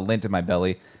got a lot of lint in my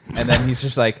belly," and then he's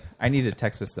just like, "I need to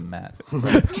text this to Matt." All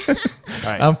right.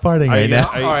 I'm farting right now.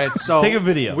 All right, so Take a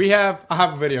video. I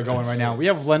have a video going right now. We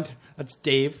have lint. That's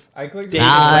Dave. I clicked. Dave.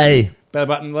 Aye. Belly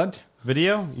button lint.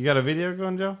 Video? You got a video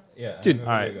going, Joe? Yeah, Dude. All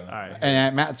right. All right.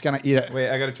 And Matt's gonna eat it. Wait,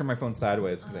 I got to turn my phone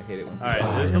sideways because I hate it when. All right.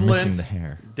 Oh, This is you're the missing lint. the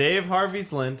hair. Dave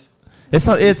Harvey's lint. It's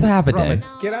not. It's a half a day. Roman,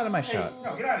 get out of my shot.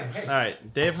 No, get out of here. All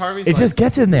right. Dave Harvey's It lint. just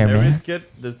gets in there, man. Everybody's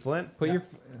get this lint. Put your.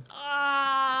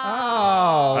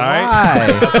 All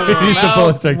right.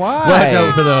 Why? Watch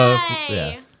out for the.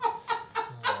 Yeah.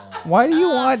 Why do you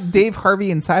want Dave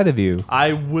Harvey inside of you?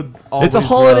 I would always It's a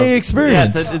holiday love-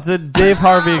 experience. Yeah, it's a Dave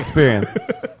Harvey experience.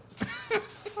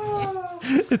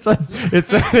 It's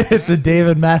a Dave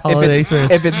and Matt holiday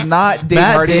experience. If it's not Dave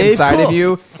Matt, Hardy Dave, inside cool. of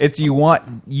you, it's you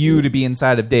want you to be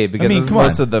inside of Dave because come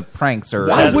most on. of the pranks are.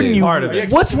 Why wouldn't you? part of it.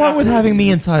 What's wrong with having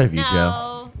me inside of you,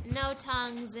 Joe? No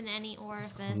tongues in any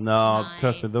orifice. No,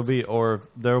 trust me. There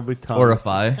will be tongues.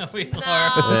 Horrified.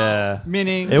 Yeah.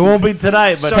 Meaning It won't be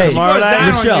tonight, but So tomorrow he goes night. down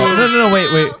on Rochelle, you. no,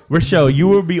 wait. Rochelle, you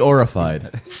will be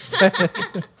horrified.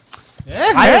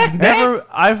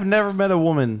 I've never met a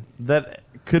woman that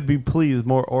could be pleased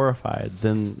more horrified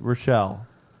than Rochelle.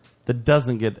 That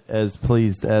doesn't get as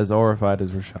pleased as horrified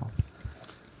as Rochelle.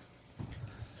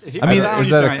 If you I mean, go down on is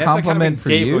you that a tonight, that's like having compliment for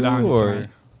Dave go you, down on you or tonight.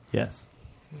 Yes.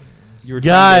 you were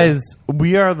Guys,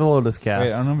 we are the Lotus Cast.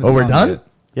 Wait, I don't have a Oh, we're song done? yet.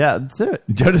 Yeah, that's it.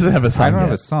 Joe doesn't have a song I don't have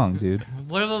yet. a song, dude.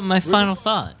 What about my final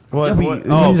thought? What, we what-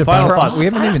 need oh, a final final thought. We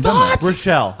haven't even done that.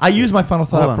 Rochelle. I use my final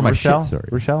thought Hold on, for my Rochelle. shit story.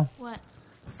 Rochelle. What?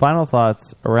 Final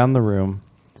thoughts around the room,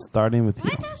 starting with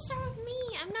Why you. does that start with me?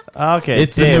 I'm not. Okay,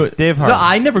 It's Dave. Dave Harvey. No,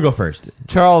 I never go first.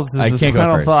 Charles, I this can't go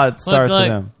final first. thought starts Look.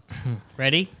 with him.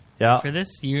 Ready? Yeah. For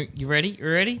this? You ready? You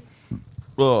ready?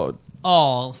 Oh,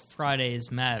 All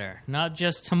Fridays matter. Not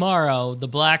just tomorrow, the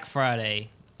Black Friday.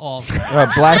 All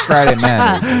Fridays. Black Friday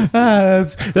man.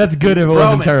 That's good if it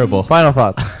wasn't terrible. Final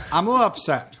thoughts. I'm a little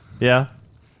upset. Yeah.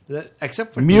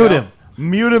 Except for Mute Joe. him.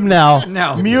 Mute him now.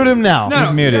 No. Mute him now. No,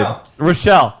 He's muted. no.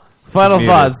 Rochelle. Final He's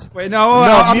muted. thoughts. Wait, no,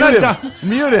 I'm mute not him. done.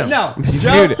 Mute him. No, He's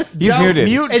Joe, muted. He's Joe, muted.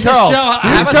 Mute It's Charles. a show. I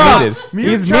Mute have a Charles. thought. Mute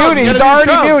He's Charles. muted. You He's gotta mute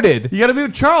already Charles. muted. You got to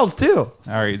mute Charles too. All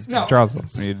right, No. Charles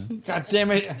is muted. God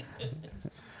damn it.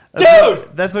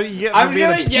 Dude, that's what you get. I'm for being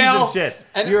gonna a piece yell Of shit.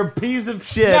 and- You're a piece of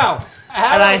shit. No.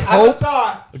 And I hope.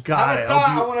 God, God, I have a I thought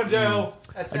hope you- I want to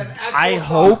do. That's an actual I thought.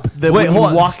 hope that Wait, when you hold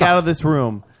on, walk stop. out of this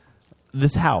room,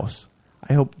 this house,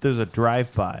 I hope there's a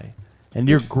drive-by, and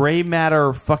your gray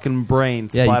matter fucking brain.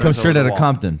 Yeah, you splatters come straight over out the of wall.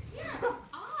 Compton.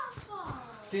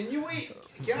 Can you eat?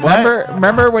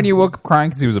 Remember when you woke up crying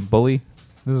because he was a bully?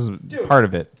 This is part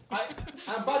of it.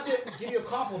 I'm about to give you a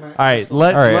compliment. All right, All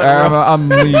right, I'm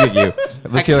leaving you.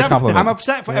 Let's hear the compliment. I'm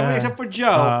upset for everyone Yeah. except for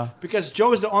Joe because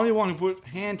Joe is the only one who put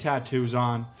hand tattoos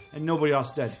on, and nobody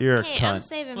else did. You're a Hey, I'm cunt.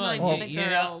 saving Well, mine you- for the you know,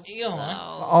 girls. you don't so.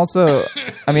 Also,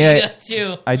 I mean, You got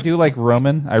two. I do like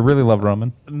Roman. I really love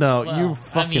Roman. No, Well, you I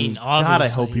fucking. mean, God, I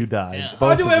obviously, hope you die. yeah.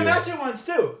 Both I do of have you. matching ones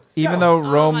too. Even Joe.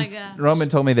 though my gosh. Roman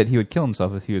told me that he would kill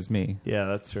himself if he was me. Yeah,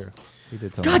 that's true. He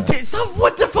did tell me God that. damn! Stop!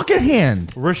 What the fucking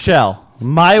hand? Rochelle,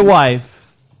 my wife.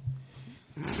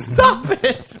 Stop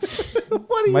it!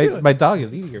 What are you doing? My dog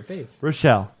is eating your face.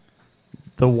 Rochelle,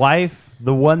 the wife,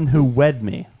 the one who wed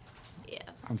me.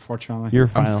 Unfortunately, Your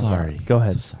final sorry. thought. Go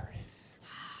ahead.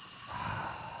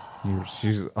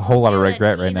 She's a whole lot of do it,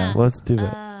 regret right Tina. now. Let's do it.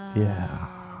 Yeah.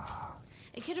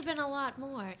 It could have been a lot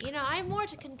more. You know, I have more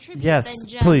to contribute Yes, than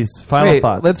just... please. Final Wait,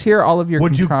 thoughts. let's hear all of your.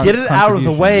 Would you get it out of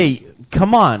the way?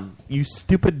 Come on, you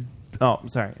stupid. Oh, I'm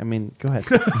sorry. I mean, go ahead.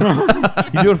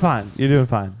 You're doing fine. You're doing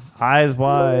fine. Eyes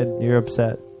wide. You're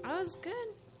upset. I was good.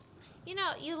 You know,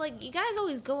 you guys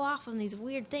always go off on these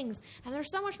weird things, and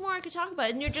there's so much more I could talk about,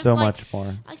 and you're just So like, much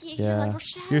more. You're Yeah. like,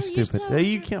 Rochelle, You're stupid. so-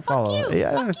 You can't follow it. you. Yeah,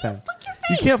 I Fuck understand. Fuck your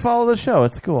You face. can't follow the show.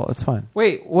 It's cool. It's fine.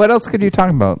 Wait, what else could you talk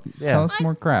about? Yeah. Tell us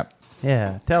more crap.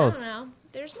 Yeah, tell us. I don't know.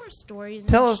 There's more stories.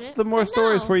 Tell and us shit. the more I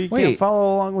stories know. where you Wait, can't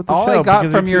follow along with the all show. I got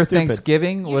because from you're your too stupid.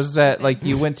 Thanksgiving was that like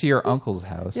you went to your uncle's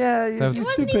house. Yeah, That was- you're It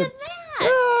wasn't stupid. even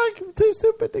that. I'm too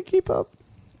stupid to keep up.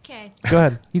 Okay. Go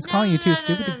ahead. He's calling you too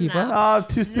stupid to keep up. Oh, I'm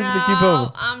too stupid to keep No,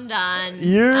 up. I'm done.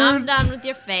 You're- I'm done with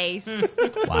your face.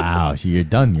 Wow, you're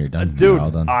done. You're done. Dude, You're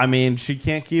all done. I mean, she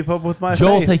can't keep up with my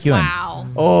Joel, face. take you in. Wow.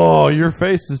 Oh, your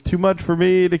face is too much for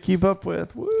me to keep up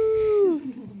with. Woo.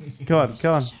 Go on,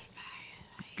 go on.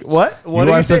 What? What You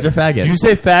did are you say? such a faggot. Did you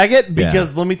say faggot? Yeah.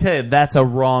 Because let me tell you, that's a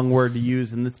wrong word to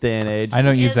use in this day and age. I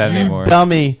don't use that anymore.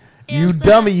 Dummy. You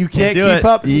dummy. You can't do keep it.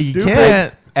 up. You Stupid.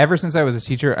 can't. Ever since I was a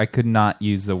teacher, I could not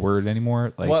use the word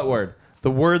anymore. Like What word? The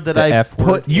word that The I F word.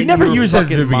 put You in never your used it to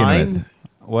fucking begin mind? with.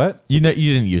 What? You didn't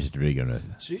use it to begin with.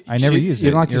 I never used it.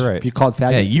 You don't like to You're right. be called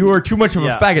faggot. Yeah, you were too much of a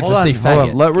faggot Hold to on, say hold on.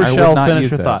 faggot. Let I would Rochelle not finish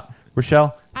use her that. thought.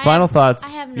 Rochelle, final thoughts. I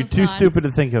have no You're too thoughts. stupid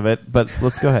to think of it, but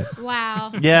let's go ahead.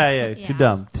 Wow. Yeah, too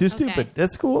dumb. Too Okay. stupid.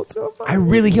 That's cool. Too I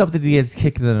really hope that he gets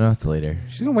kicked in the nuts later.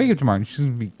 She's gonna wake up tomorrow and she's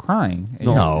gonna be crying. And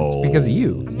No. it's because of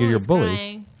you. I'm You're your always bully.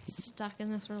 crying. Stuck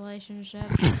in this relationship.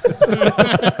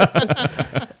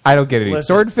 I don't get any Listen.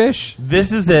 swordfish.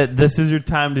 This is it. This is your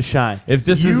time to shine. If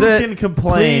this you is it, can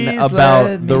complain please about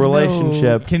let me the know.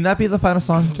 relationship. Can that be the final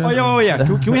song? Oh yeah.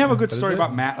 Can we have a good story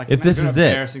about Matt? Like If a this good is it.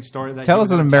 embarrassing story. That Tell you us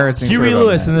an would embarrassing Huey story about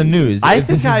Lewis in that. the news. I If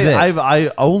think this is it.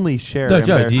 I only share. No,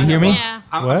 Joe, do you embarrassing hear me? Yeah.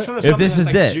 I'm What? sure there's If something this that's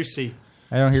is like it. juicy.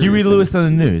 I don't hear Huey you Lewis in the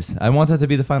news. I want that to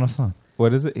be the final song.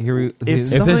 What is it? Huey. If If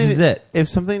something, this is it. if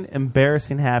something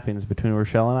embarrassing happens between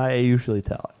Rochelle and I usually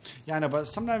tell it. Yeah, I know, but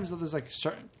sometimes there's like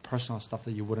certain personal stuff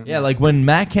that you wouldn't. Yeah, know. like when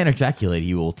Matt can't ejaculate,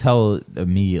 he will tell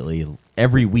immediately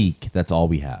every week. That's all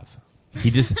we have. He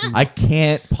just, I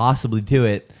can't possibly do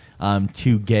it. I'm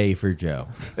too gay for Joe.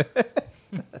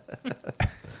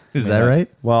 Is that right?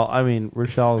 Well, I mean,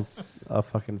 Rochelle's a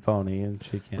fucking phony, and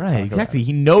she can't. Right, talk exactly.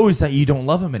 He knows that you don't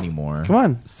love him anymore. Come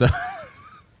on. So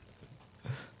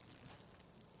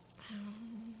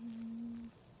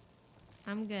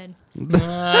I'm good. no,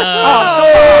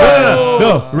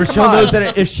 Rochelle knows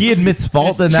that if she admits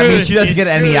fault, then that means she doesn't get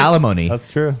any alimony.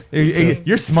 That's true.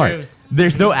 You're smart.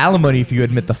 There's no alimony if you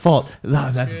admit the fault.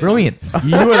 Oh, that's brilliant.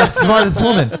 You are the smartest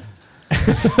woman.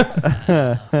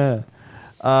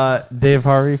 Dave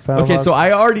Harvey. Final Okay, thoughts? so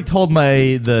I already told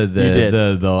my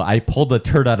the I pulled the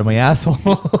turd out of my asshole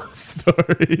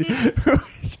story.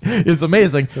 It's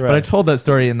amazing, but I told that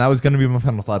story, and that was going to be my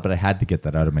final thought, but I had to get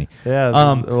that out of me. Yeah,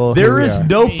 well, there here we is are.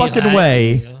 no You fucking had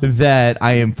way that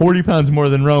I am 40 pounds more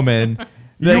than Roman.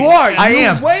 You are. I You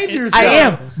am. weighed yourself. I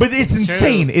am. But it's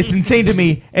insane. It's insane to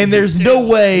me, and there's no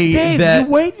way Dave, that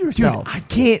you weighed yourself. Dude, I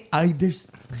can't. There's.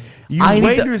 You I need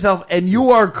weighed to- yourself, and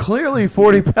you are clearly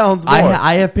 40 pounds more.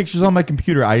 I have pictures on my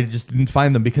computer. I just didn't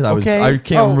find them because Okay. I can't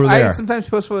remember where they I are. sometimes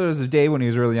post photos of Dave when he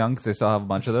was really young because I still have a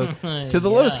bunch of those to the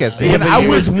Lotus Cast page. Yeah, When but I you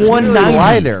was were clearly 190.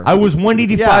 lighter. I was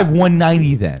 185,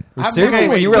 190 then. Seriously,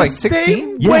 when you were the like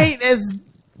 16? same weight as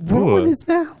Roman is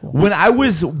now. When I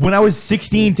was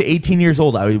 16 to 18 years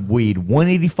old, I weighed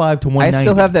 185 to 190. I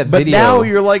still have that But video. now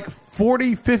you're like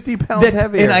 40, 50 pounds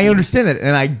heavier. and I understand that,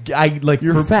 and I like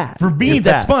You're fat. For me, You're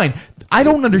that's fat. fine. I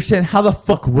don't understand how the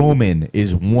fuck Roman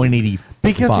is 185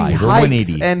 because he or hikes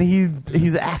 180. and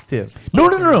he's active. No.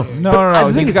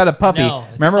 No. He's got a puppy. No,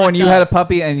 it's Remember when you fucked had a up.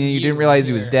 puppy and you didn't realize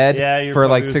he was dead your for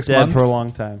puppy like was 6 dead months? for a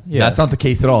long time. Yeah. That's not the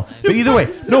case at all. But either way,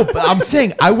 no. But I'm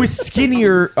saying I was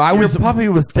skinnier. Your puppy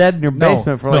was dead in your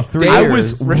basement for like 3 Dave, years. I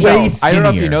was Rochelle, way I don't know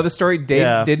if skinnier. you know the story. Dave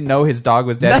Yeah. didn't know his dog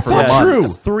was dead That's for not months. true.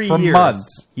 3 For years.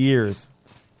 months. Years.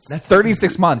 That's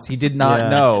 36 months. He did not Yeah.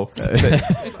 know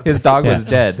that his dog was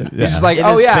dead. He's just like, In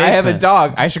oh his yeah, I have a basement.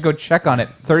 dog. I should go check on it.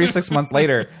 36 months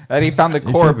later, and he found the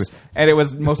corpse, and it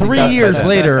was mostly 3 dust by years then.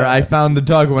 later, I found the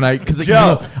dog when because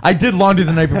Joe. I did laundry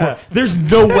the night before.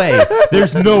 There's no way.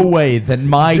 There's no way that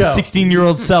my Joe.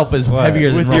 16-year-old self is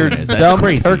heavier With than your Roman is. That's dumb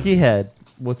crazy. turkey head.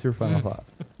 What's your final thought?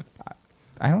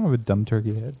 I don't have a dumb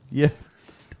turkey head. Yeah,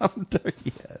 dumb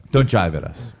turkey head. Don't jive at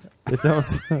us.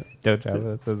 Don't try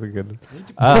that. That was a good one.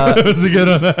 That was a good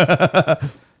one.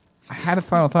 I had a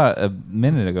final thought a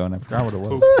minute ago, and I forgot what it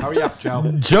was. Hurry up,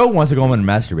 Joe. Joe wants to go home and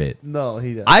masturbate. No,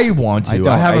 he doesn't. I want to.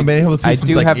 I haven't been able to since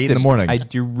like 8 in the morning. I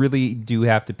do really do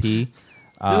have to pee.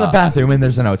 There's a bathroom and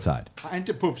there's an outside. And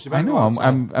to poops. I know.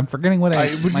 I'm forgetting what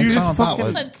I. Would my you final just thought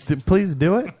fucking was. please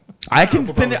do it? I can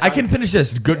finish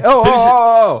this. Good. Oh,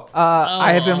 finish it.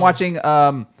 I have been watching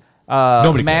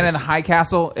Nobody Man cares. in the High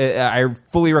Castle. I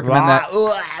fully recommend that.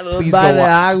 Please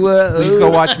Please go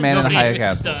watch Man in the Nobody High is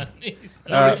Castle. done. He's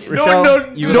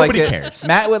Rochelle, you would nobody like cares. it.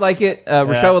 Matt would like it.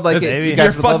 Rochelle would like it. Maybe. You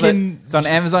guys You're would love it. fucking- It's on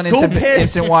Amazon Go Instant, piss.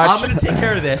 Instant Watch. I'm going to take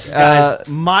care of this. Guys,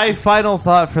 my final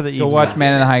thought for the Go evening watch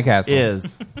Man in the High Castle.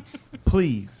 is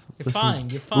please You're fine.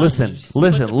 You're fine. Listen, You just put the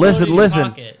listen, phone listen, in your listen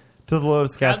pocket. to the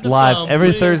Lotus Grab Cast the live phone, every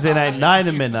put it in your Thursday night, pocket. 9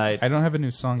 to midnight. I don't have a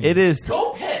new song yet. It is.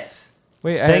 Go piss.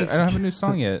 Wait, I don't have a new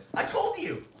song yet. I told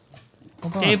you.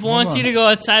 Dave wants you to go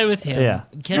outside with him. Yeah.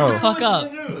 Get Oh. the fuck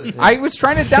up. I was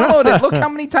trying to download it. Look how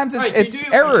many times it's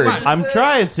errored. I'm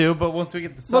trying to, but once we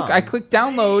get the song. Look, I clicked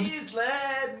download.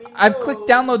 I've clicked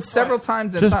download several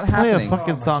times. And Just it's not play a happening.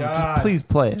 fucking song. Just please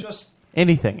play it. Just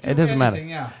anything. It doesn't matter. anything,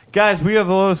 yeah. Guys, we are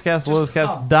the Lotus Cast.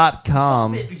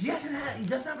 LotusCast.com. He doesn't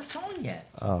have a song yet.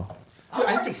 Oh.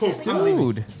 I have to poop.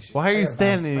 Dude, why are you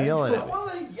standing and yelling at me?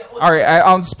 All right,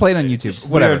 I'll just play it on YouTube.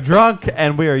 Whatever. We are drunk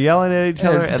and we are yelling at each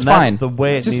other, It's and fine. that's the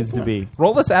way it Just needs to be.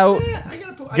 Roll this out.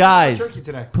 Guys, turkey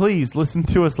today. please listen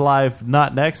to us live,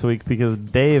 not next week, because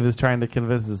Dave is trying to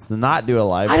convince us to not do a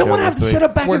live show. I don't wanna have this to week. set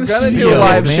up back in the studio. We're gonna do a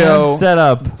live show. Set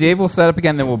up. Dave will set up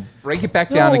again, then we'll break it back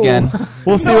down again.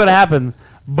 We'll see what happens.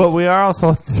 But we are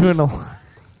also doing a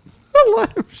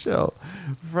live show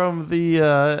from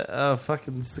the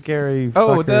fucking scary.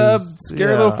 Oh, the fuckers.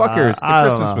 Scary Little Fuckers, the I don't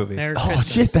Christmas know. movie. Merry Oh, Christmas.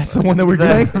 shit, that's the one that we're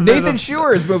doing? Nathan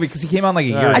Shearer's movie, because he came on like a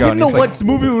year ago. I didn't and know he's like- what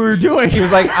movie we were doing. He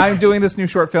was like, I'm doing this new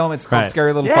short film. It's called Right.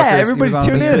 Scary Little Yeah, Fuckers. everybody He was on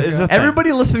tune it. in.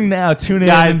 Everybody listening now, tune in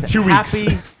Guys, in 2 weeks.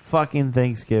 happy fucking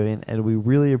Thanksgiving, and we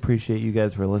really appreciate you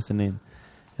guys for listening.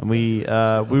 And we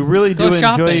really Go do enjoy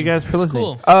shopping. you guys for It's listening.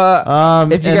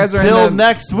 cool. If you guys are until in the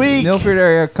next week, Milford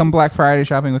area, come Black Friday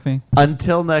shopping with me.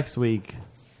 until next week,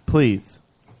 please.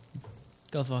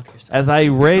 Go fuck yourself. As I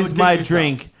raise dig my yourself.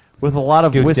 drink with a lot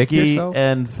of Go dick whiskey yourself?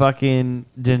 and fucking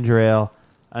ginger ale,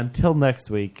 until next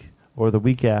week or the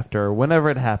week after, or whenever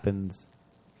it happens,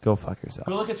 go fuck yourself.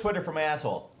 Go look at Twitter for my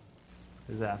asshole.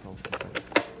 His asshole.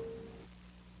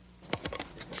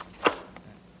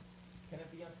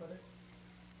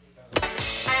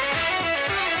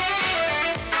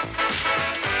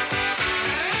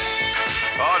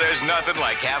 Oh, there's nothing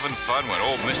like having fun when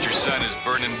old Mr. Sun is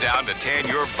burning down to tan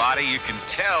your body. You can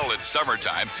tell it's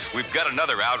summertime. We've got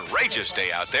another outrageous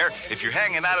day out there. If you're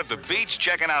hanging out at the beach,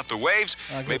 checking out the waves,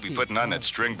 maybe putting on that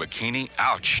string bikini.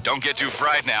 Ouch, don't get too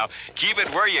fried now. Keep it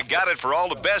where you got it for all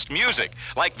the best music.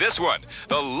 Like this one,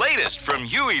 the latest from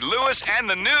Huey Lewis and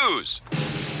the News.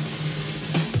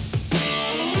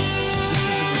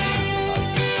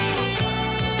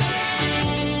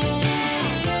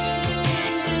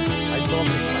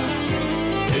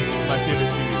 It's my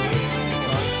favorite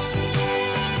TV.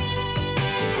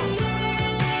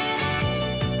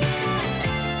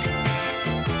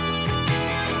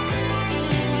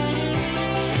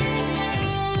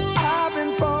 I've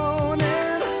been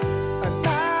phoning a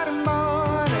night and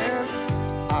morning.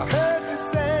 I heard you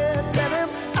say, tell him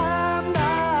I'm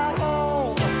not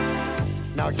home.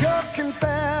 Now you're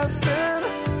confessing,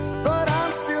 but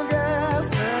I'm still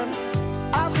guessing.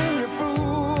 I've been your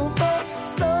fool for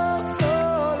so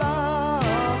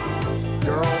long.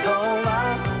 Girl, don't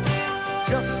lie,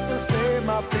 just to save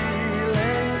my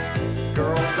feelings.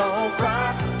 Girl, don't cry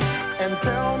and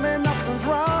tell me nothing's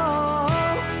wrong.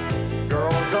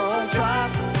 Girl, don't try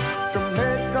to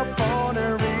make up for the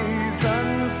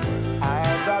reasons.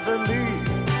 I'd rather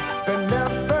leave than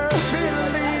never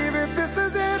believe if this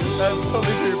is it.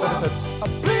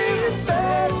 Please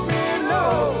let me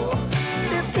know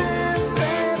if this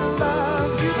ain't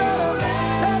love. You better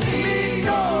let me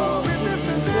go if this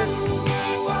is it.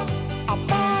 I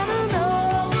wanna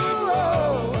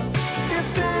know if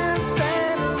this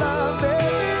ain't love,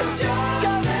 baby.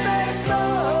 Just say so.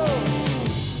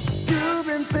 You've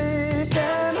been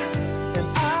thinking, and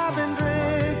I've been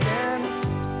drinking.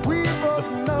 We both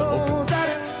know that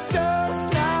it's just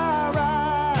not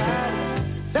right.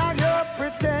 Now you're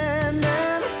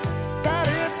pretending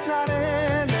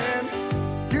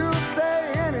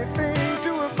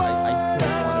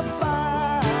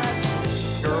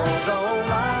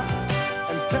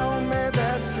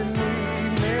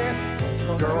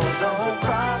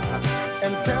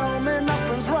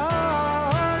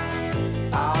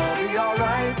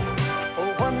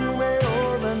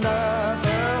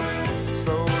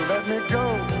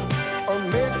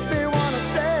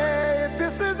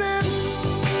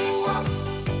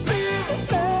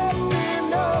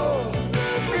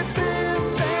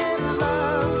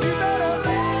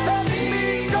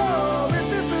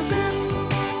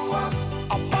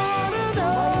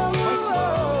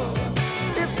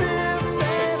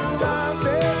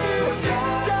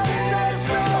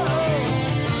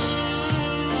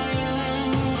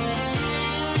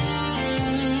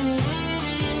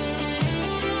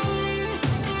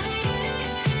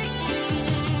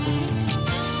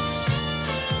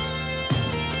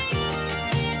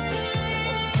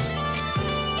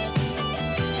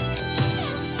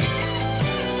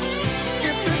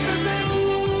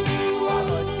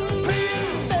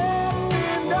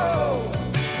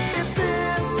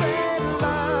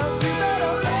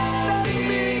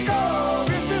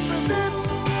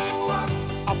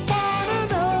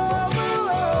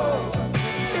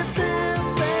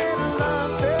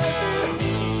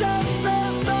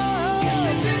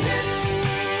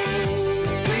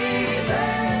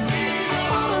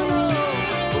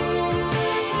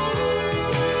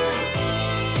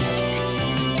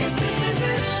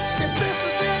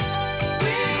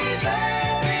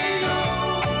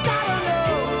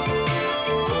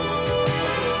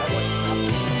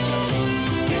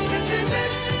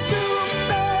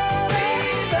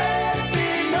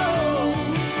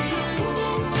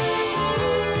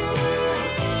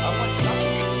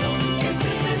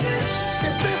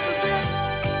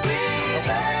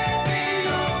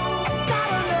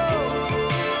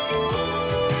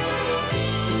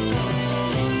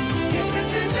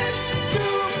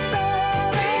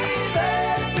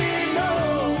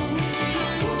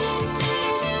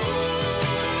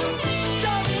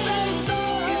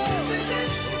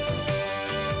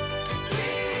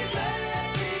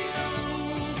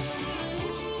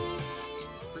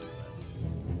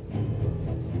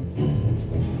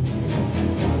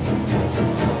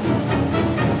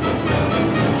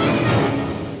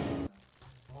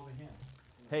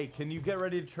Hey, can you get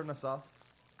ready to turn us off?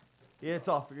 Yeah, it's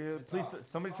off. Please,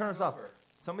 somebody turn us off.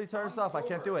 Somebody turn us off. I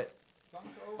can't do it.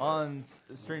 On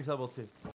Strange Level 2.